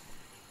though.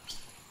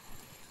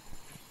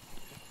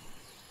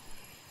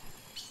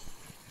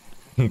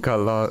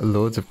 Got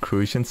loads of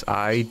crucians.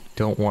 I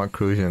don't want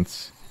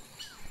crucians.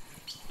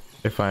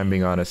 If I'm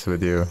being honest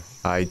with you,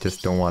 I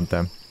just don't want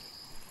them.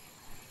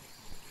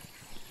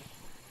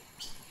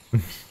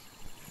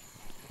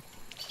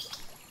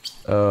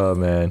 Oh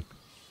man.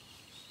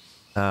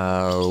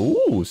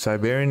 Ooh,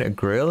 Siberian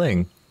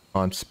grilling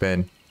on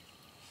spin.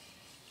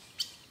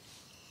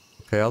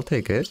 Okay, I'll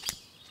take it.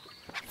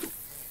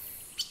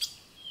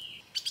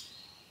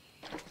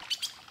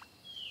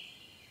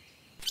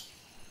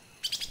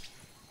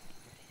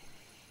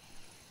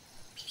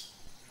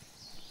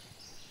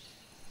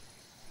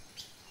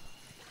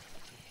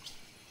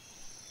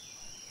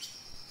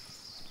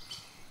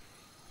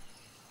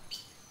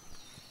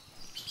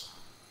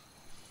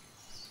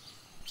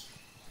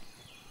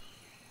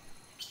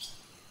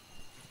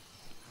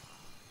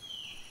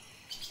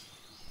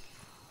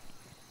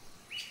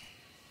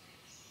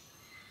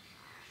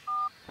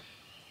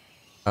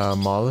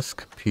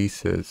 Mollusk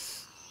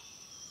pieces.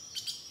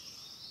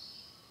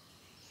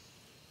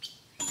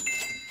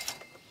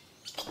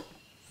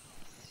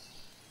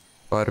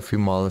 Bought a few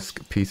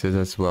mollusk pieces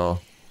as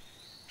well.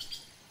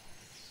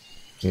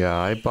 Yeah,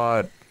 I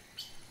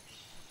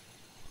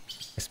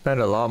spent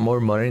a lot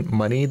more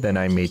money than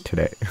I made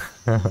today.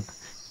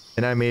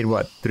 And I made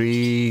what,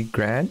 3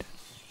 grand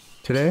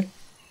today?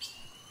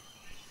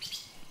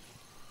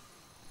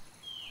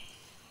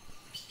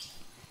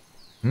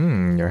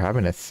 You're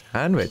having a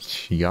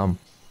sandwich. Yum.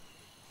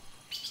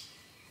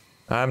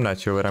 I'm not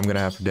sure what I'm gonna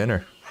have for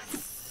dinner.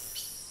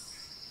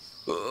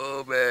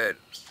 Oh man.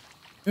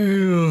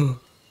 Ew.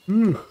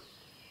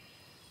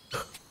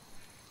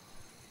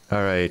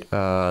 Alright,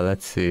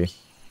 let's see.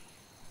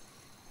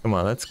 Come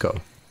on, let's go.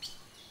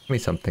 Give me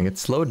something.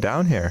 It's slowed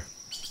down here.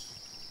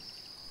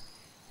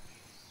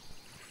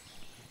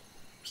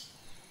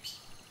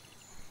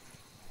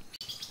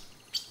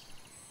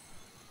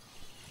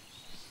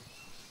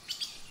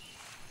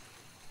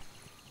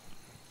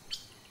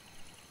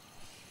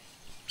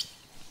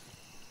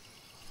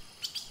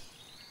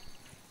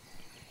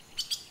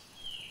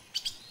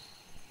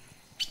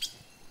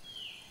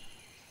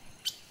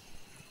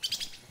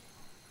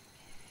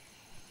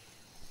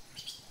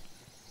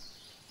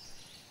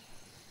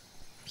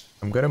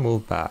 I'm gonna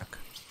move back.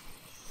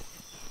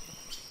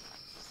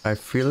 I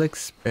feel like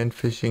spin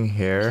fishing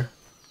here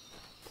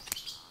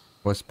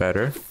was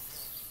better.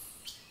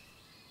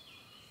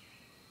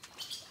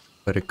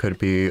 But it could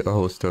be a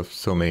host of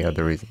so many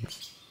other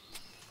reasons.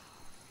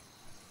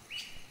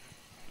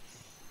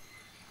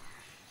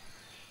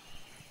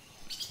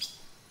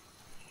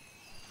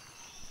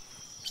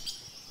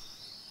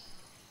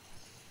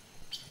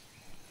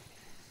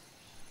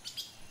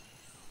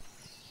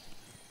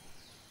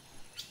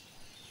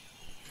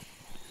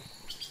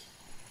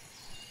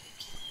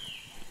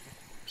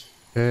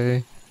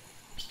 Okay.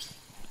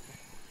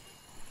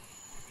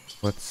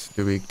 What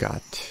do we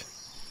got?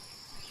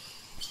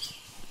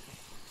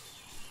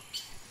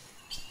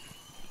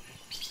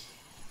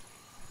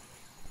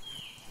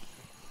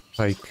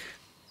 Like...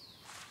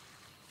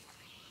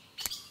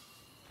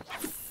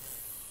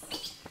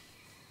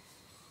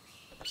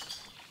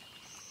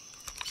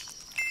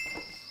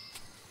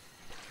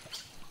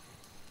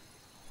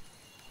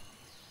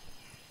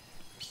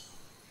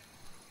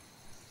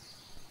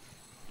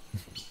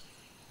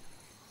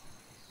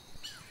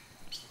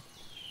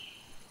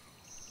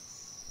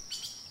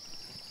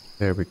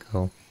 There we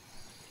go.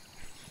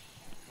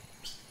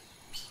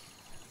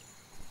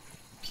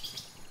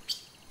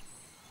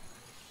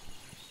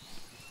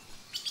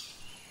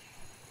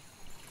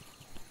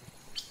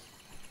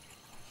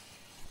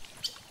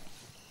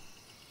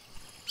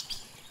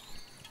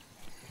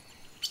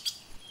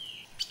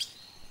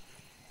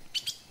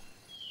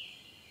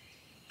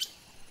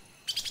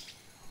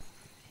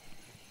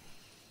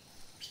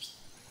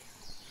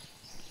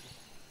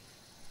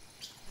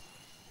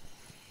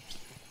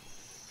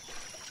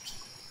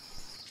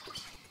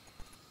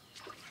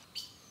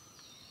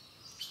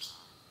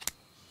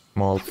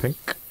 Small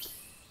pink.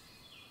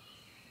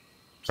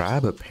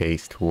 Crab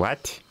paste.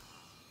 What?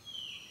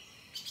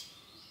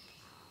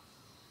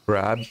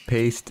 Crab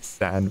paste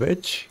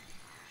sandwich?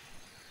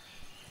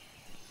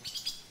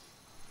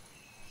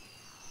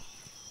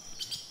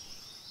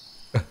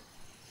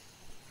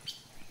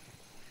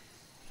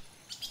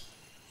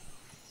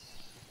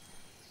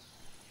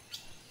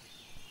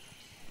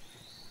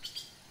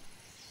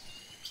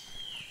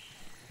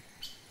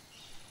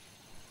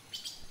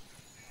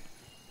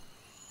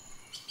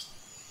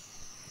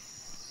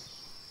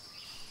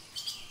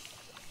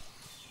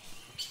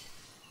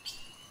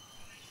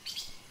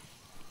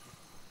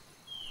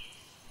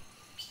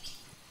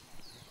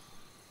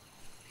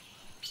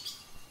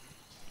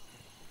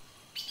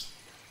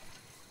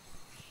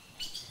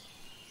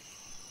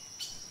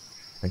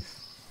 Nice.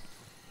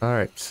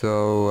 Alright,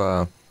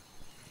 so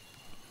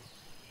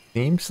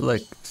seems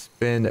like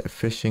spin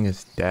fishing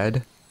is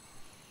dead.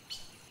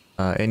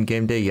 In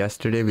game day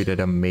yesterday we did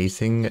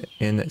amazing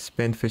in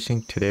spin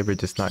fishing. Today we're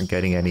just not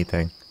getting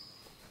anything.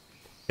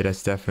 It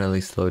has definitely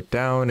slowed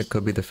down. It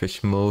could be the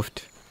fish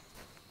moved.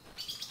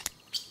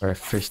 Or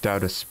fished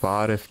out a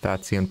spot if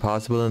that's even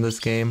possible in this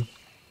game.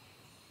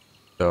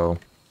 So...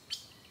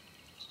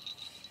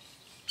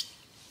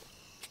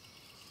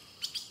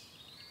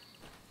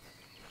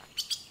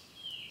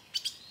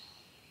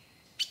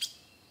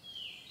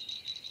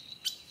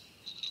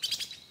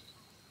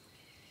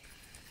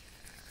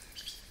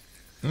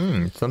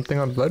 something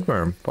on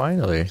bloodworm,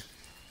 finally.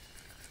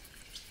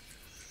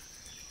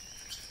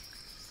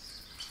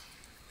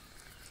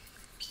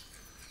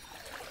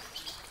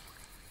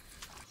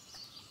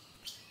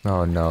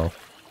 Oh no.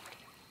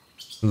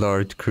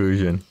 Large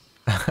crucian.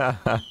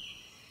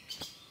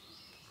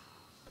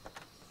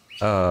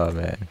 Oh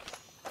man.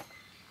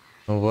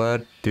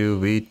 What do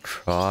we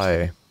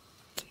try?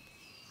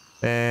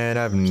 Man,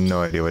 I have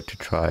no idea what to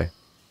try.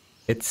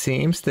 It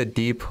seems the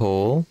deep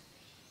hole,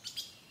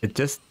 it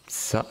just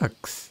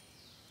sucks.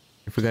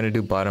 If we're gonna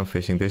do bottom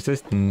fishing, there's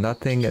just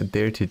nothing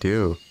there to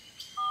do.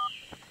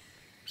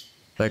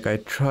 Like I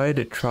tried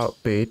a trout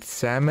bait,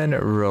 salmon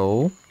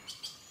roe.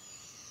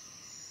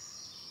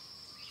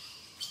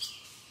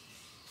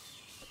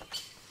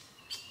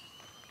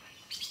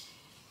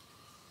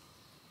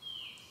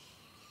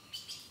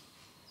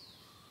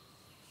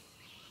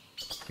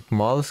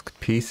 Mollusk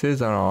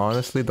pieces are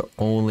honestly the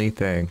only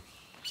thing.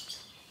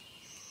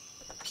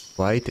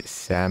 White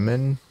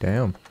salmon?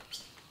 Damn.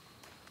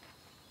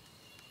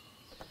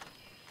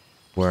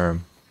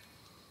 Worm.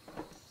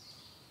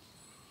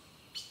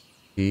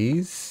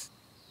 Peas?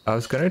 I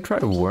was gonna try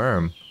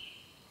worm.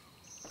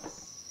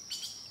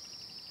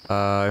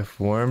 If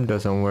worm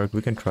doesn't work,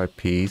 we can try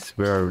peas.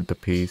 Where are the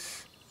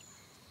peas?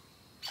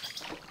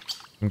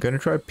 I'm gonna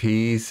try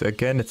peas.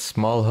 Again, it's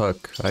small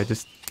hook. I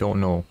just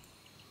don't know.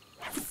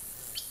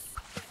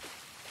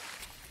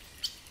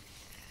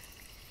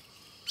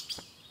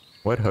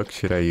 What hook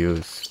should I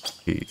use?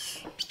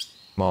 Peas.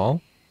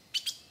 Small?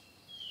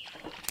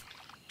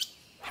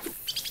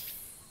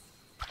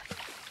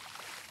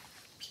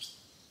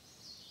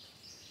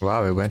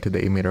 Wow, it went to the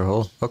 8-meter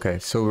hole. Okay,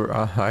 so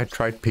I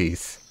tried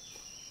peas.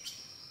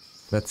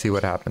 Let's see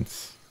what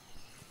happens.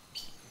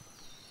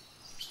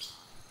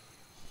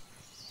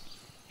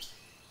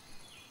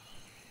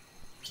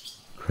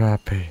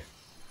 Crappy.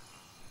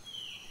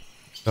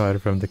 Got it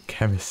from the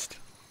chemist.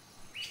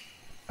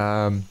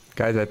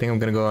 Guys, I think I'm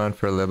gonna go on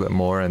for a little bit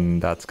more and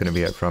that's gonna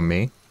be it from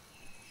me.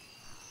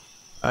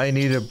 I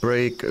need a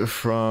break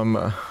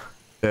from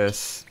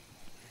this.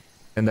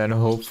 And then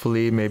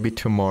hopefully, maybe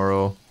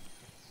tomorrow,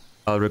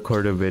 I'll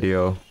record a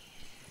video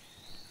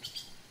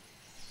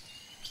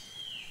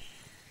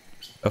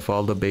of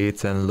all the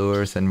baits and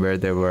lures and where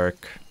they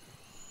work.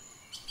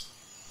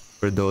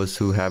 For those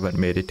who haven't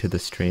made it to the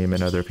stream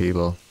and other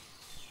people.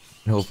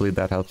 And hopefully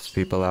that helps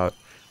people out.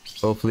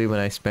 Hopefully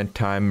when I spend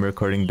time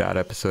recording that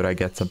episode, I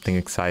get something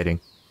exciting.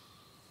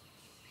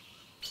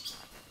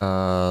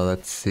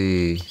 Let's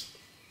see.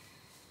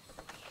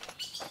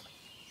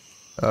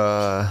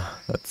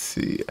 Let's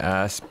see.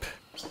 Asp.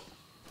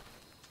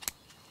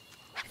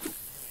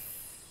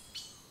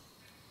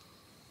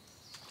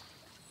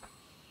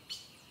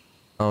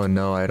 Oh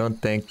no, I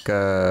don't think,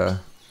 your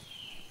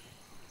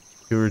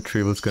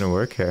retrieval is gonna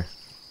work here.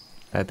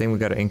 I think we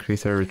gotta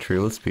increase our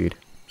retrieval speed.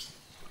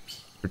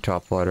 For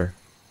top water.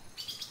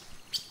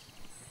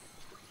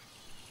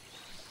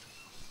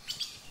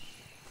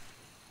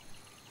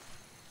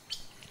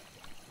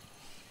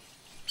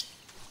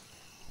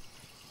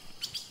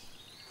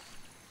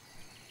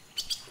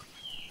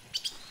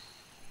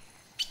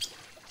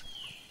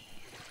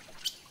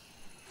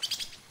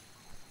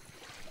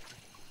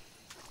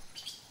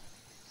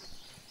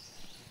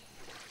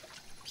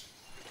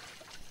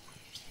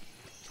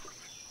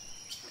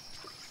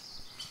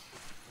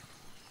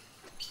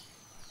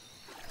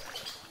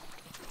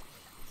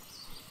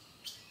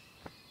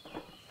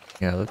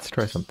 Yeah, let's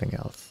try something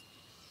else.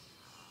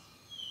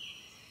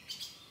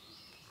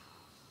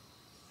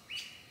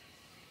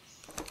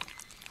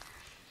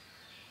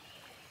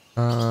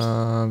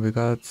 We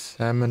got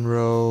salmon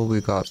roe,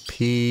 we got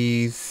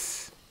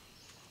peas.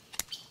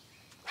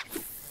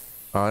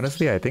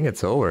 Honestly, I think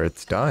it's over.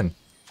 It's done.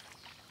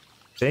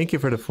 Thank you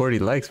for the 40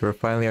 likes. We're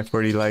finally at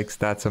 40 likes.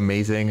 That's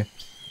amazing.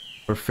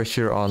 We're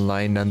Fisher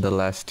Online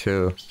nonetheless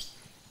too.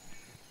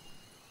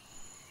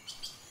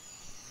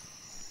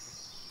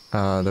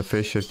 The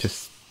fish have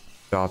just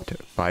stopped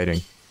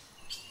biting.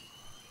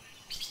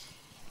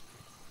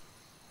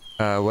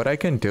 What I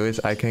can do is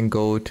I can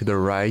go to the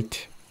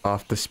right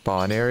of the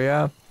spawn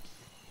area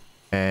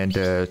and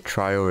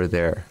try over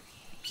there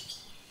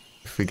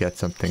if we get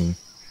something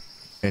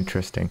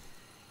interesting.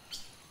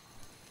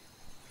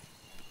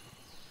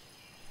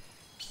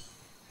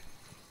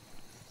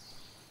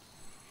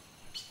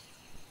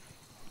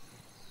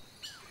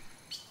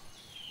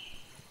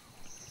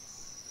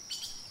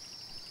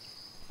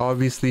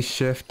 Obviously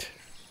shift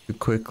to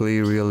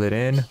quickly reel it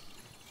in.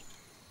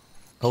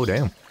 Oh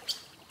damn.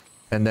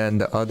 And then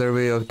the other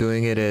way of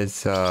doing it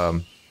is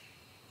 4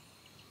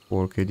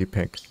 kg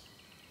pink.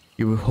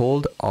 You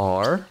hold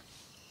R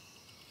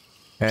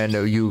and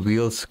you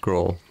wheel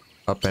scroll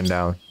up and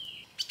down.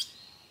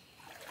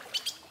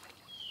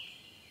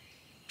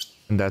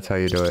 And that's how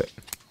you do it.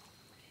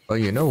 Oh,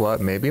 you know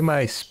what? Maybe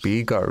my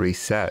speed got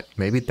reset.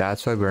 Maybe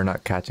that's why we're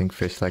not catching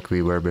fish like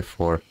we were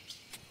before.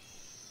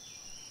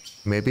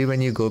 Maybe when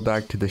you go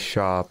back to the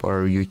shop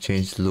or you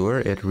change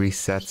lure, it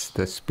resets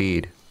the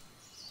speed.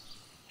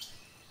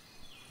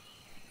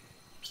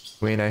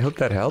 Wayne, I hope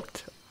that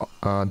helped.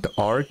 The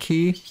R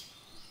key,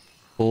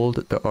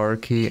 hold the R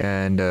key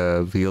and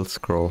wheel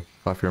scroll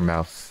off your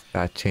mouse.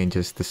 That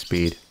changes the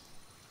speed.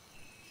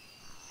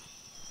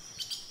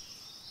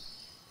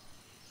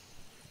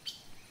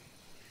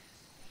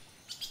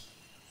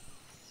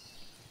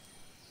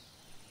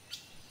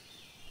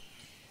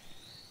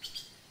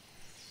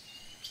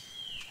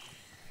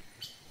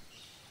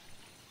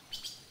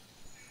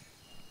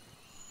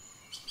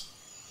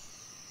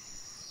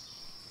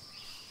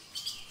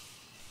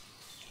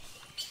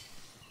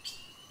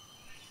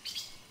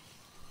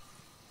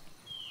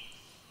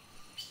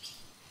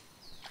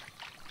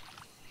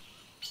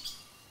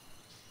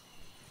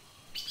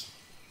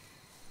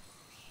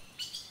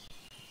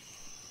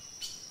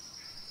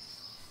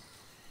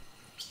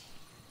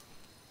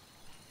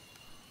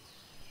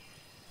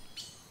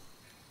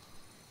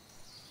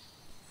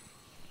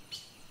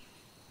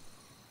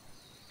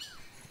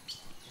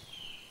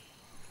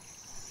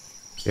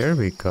 There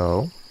we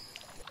go.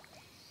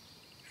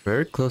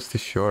 Very close to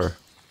shore.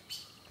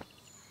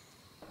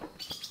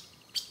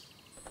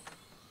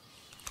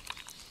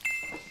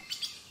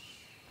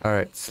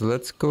 Alright, so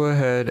let's go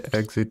ahead,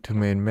 exit to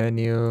main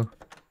menu.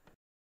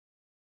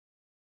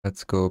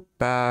 Let's go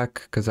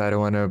back, because I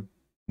don't want to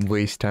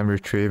waste time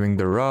retrieving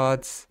the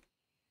rods.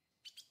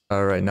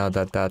 Alright, now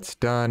that that's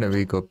done,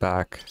 we go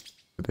back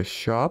to the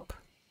shop.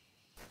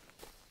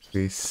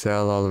 We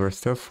sell all of our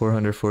stuff,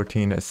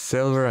 414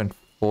 silver.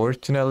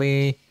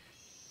 Unfortunately,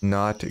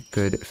 not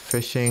good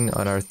fishing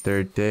on our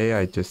third day.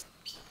 I just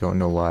don't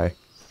know why.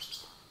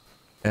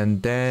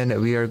 And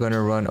then we are going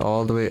to run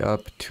all the way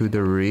up to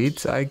the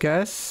reeds, I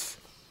guess.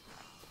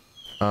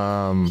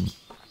 But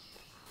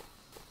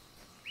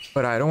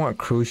I don't want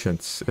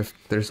crucians. If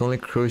there's only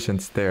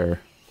crucians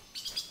there,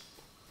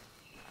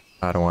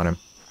 I don't want him.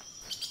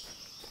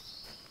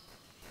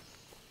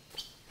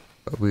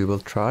 But we will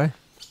try.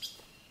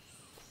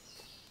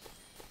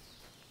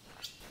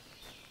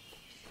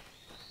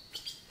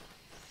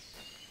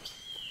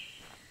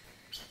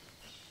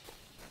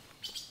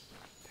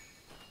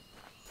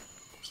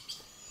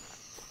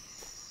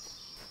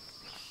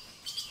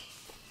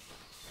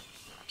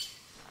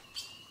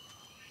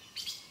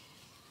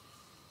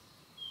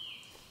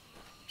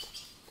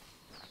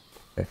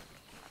 Okay.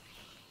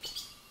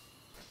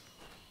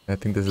 I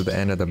think this is the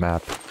end of the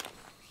map.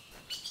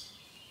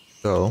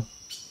 So,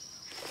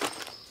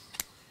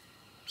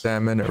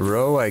 salmon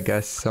row, I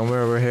guess,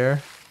 somewhere over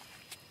here.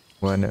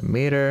 1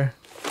 meter.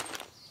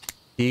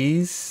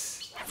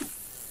 Peas.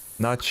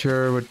 Not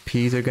sure what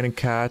peas are gonna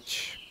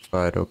catch,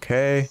 but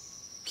okay.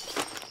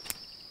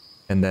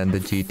 And then the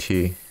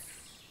GT.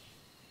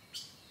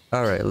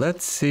 Alright,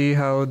 let's see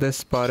how this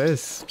spot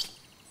is.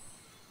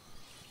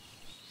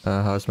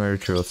 How's my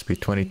retrieval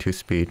speed? 22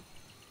 speed.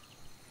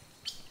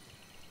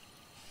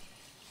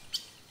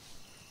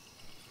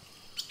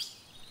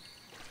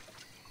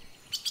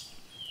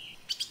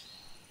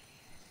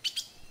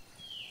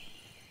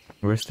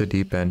 Where's the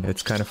deep end?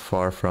 It's kind of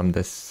far from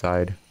this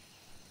side.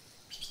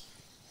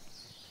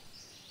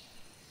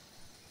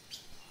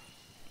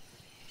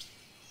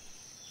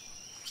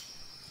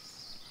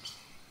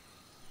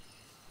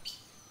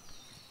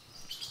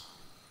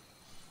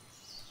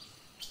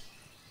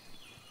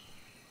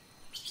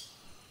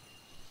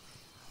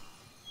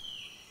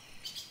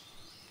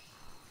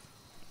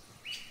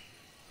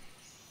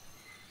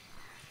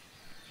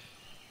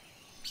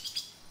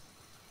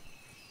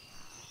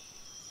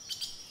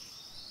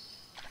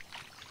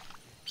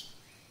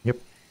 Yep,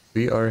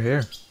 we are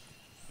here.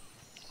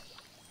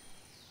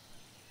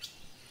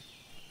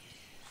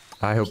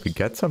 I hope we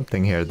get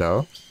something here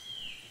though.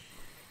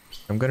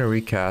 I'm gonna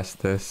recast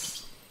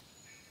this.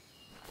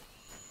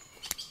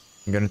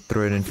 I'm gonna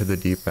throw it into the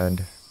deep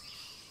end.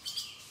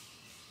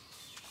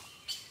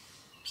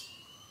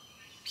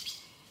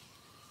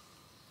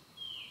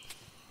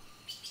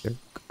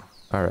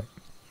 Alright.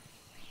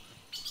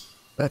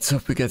 Let's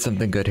hope we get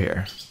something good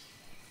here.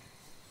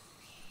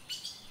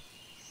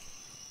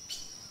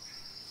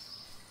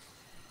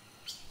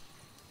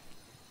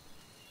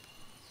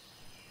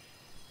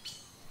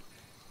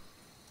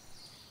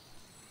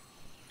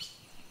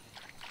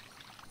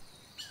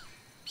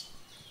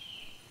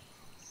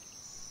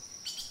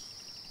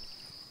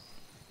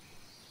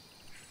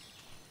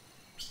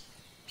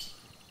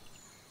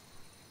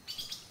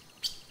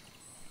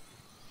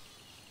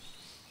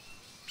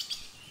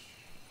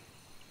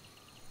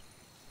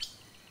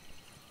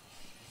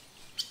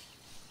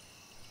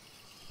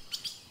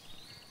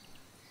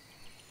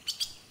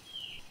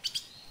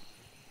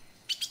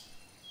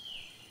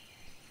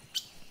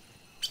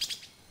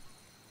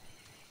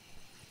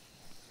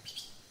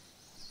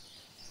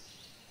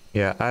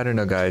 Yeah, I don't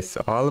know guys.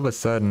 All of a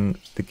sudden,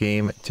 the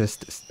game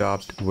just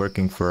stopped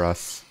working for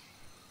us.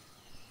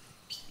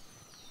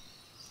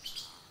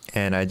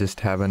 And I just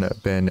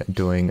haven't been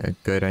doing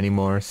good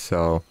anymore,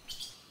 so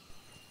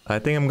I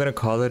think I'm gonna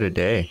call it a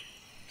day.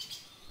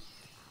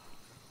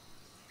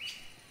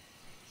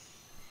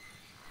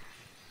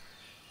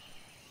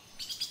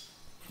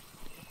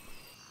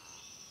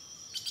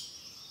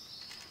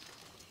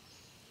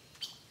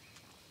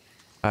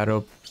 I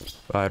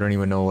don't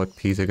even know what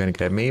peas are gonna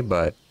get me,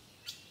 but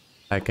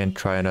I can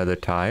try another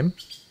time.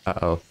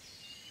 Uh-oh.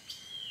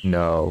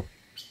 No.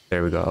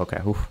 There we go.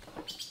 Okay. Oof.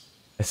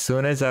 As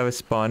soon as I was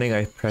spawning,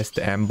 I pressed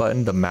the M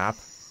button, the map,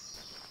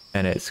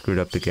 and it screwed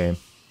up the game.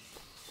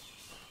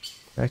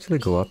 Can I actually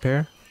go up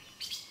here?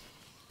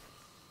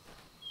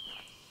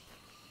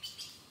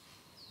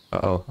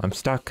 Uh-oh. I'm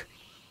stuck.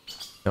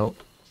 Nope.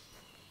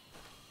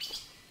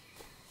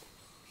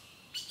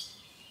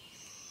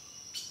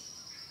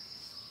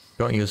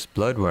 Don't use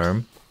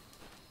bloodworm.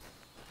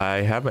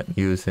 I haven't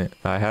used it.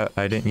 I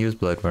didn't use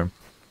bloodworm.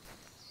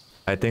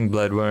 I think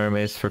bloodworm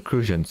is for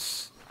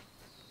crucians.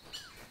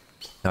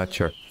 Not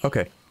sure.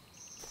 Okay.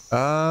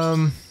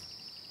 I'll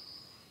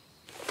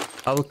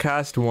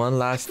cast one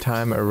last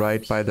time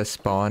right by the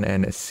spawn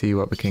and see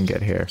what we can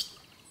get here.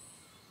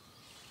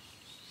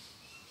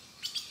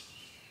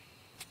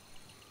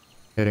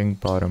 Hitting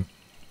bottom.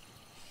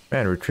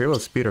 Man, retrieval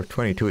speed of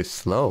 22 is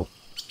slow.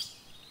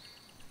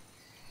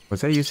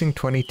 Was I using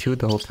 22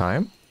 the whole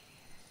time?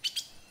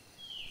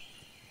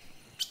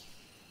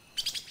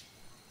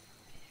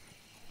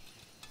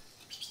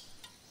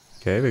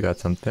 Okay, we got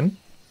something.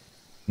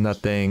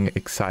 Nothing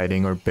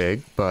exciting or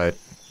big, but...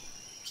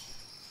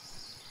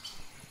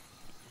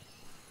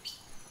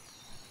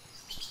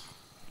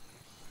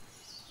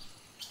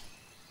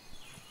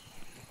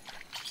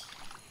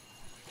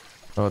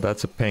 Oh,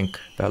 that's a pink.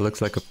 That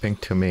looks like a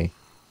pink to me.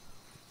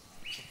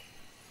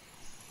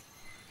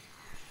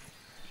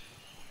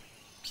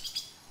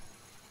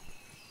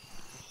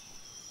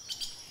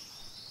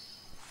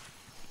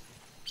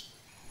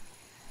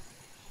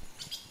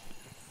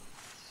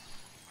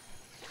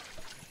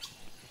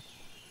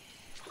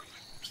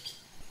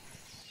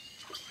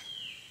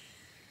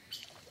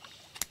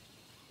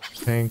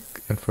 Pink,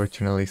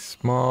 unfortunately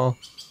small.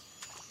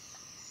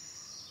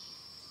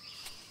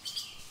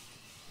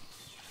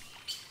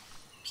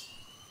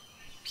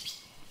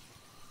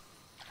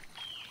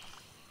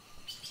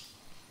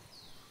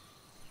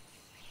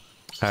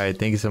 Alright,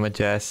 thank you so much,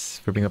 Jess,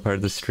 for being a part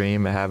of the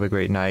stream. Have a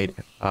great night.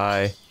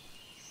 Bye.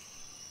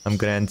 I'm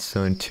gonna end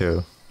soon,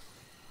 too.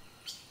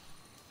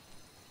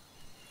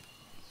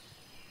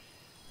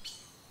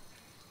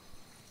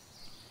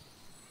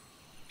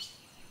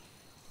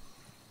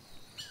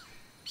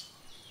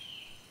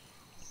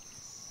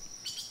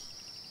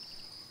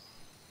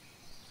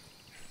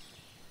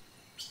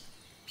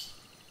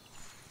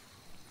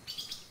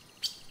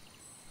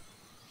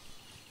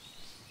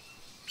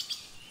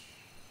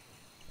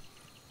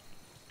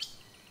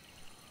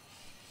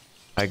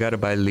 I gotta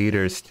buy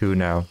liters, too,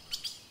 now.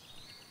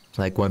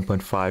 Like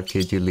 1.5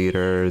 kg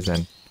liters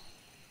and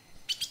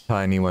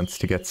tiny ones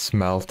to get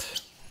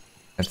smelt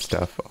and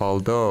stuff.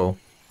 Although,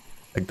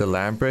 like the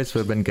lampreys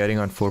we've been getting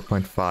on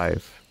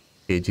 4.5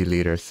 kg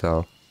liters,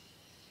 so...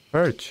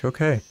 Perch,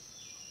 okay.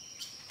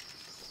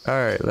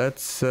 Alright,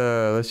 let's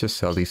just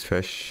sell these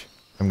fish.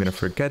 I'm gonna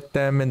forget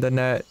them in the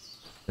net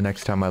the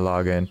next time I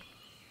log in.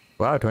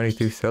 Wow,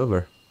 22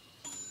 silver.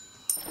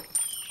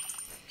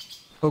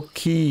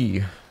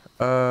 Okay.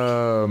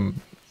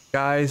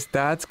 Guys,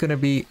 that's gonna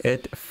be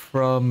it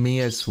from me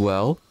as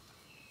well.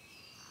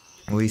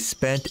 We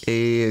spent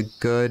a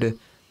good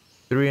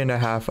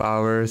 3.5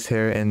 hours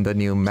here in the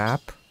new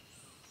map.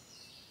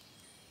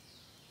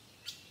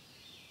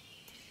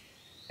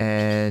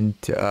 And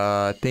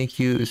thank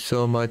you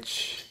so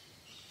much.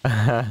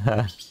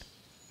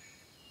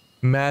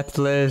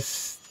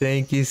 Mathless,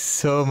 thank you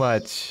so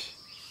much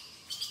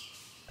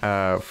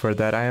for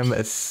that. I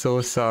am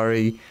so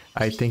sorry.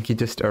 I think he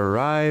just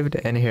arrived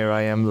and here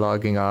I am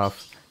logging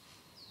off.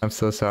 I'm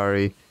so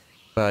sorry.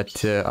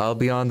 But I'll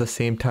be on the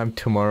same time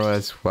tomorrow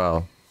as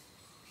well.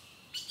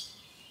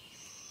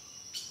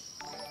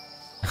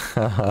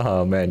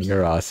 Oh man,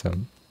 you're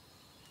awesome.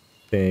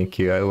 Thank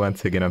you.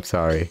 Once again, I'm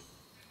sorry.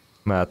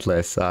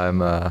 Mathless,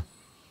 I'm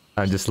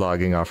just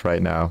logging off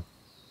right now.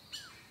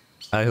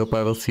 I hope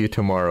I will see you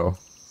tomorrow.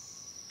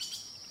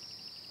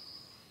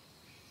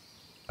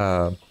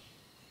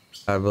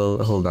 I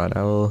will, hold on,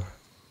 I will...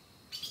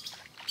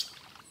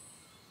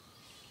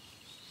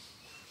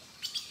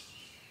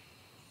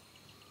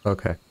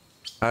 Okay.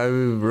 I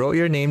wrote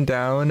your name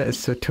down,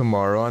 so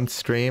tomorrow on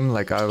stream,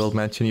 like, I will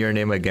mention your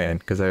name again,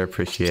 because I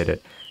appreciate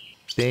it.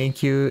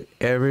 Thank you,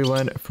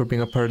 everyone, for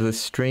being a part of the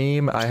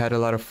stream. I had a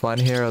lot of fun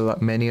here.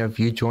 Many of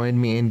you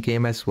joined me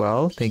in-game as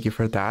well. Thank you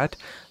for that.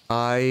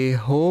 I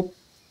hope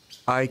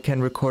I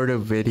can record a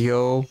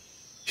video,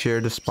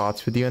 share the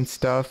spots with you and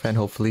stuff, and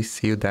hopefully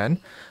see you then.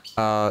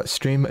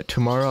 Stream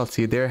tomorrow. I'll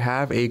see you there.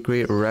 Have a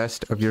great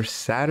rest of your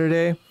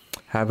Saturday.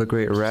 Have a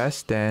great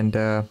rest, and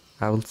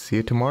I will see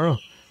you tomorrow.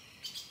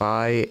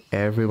 Bye,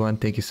 everyone.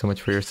 Thank you so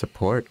much for your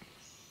support.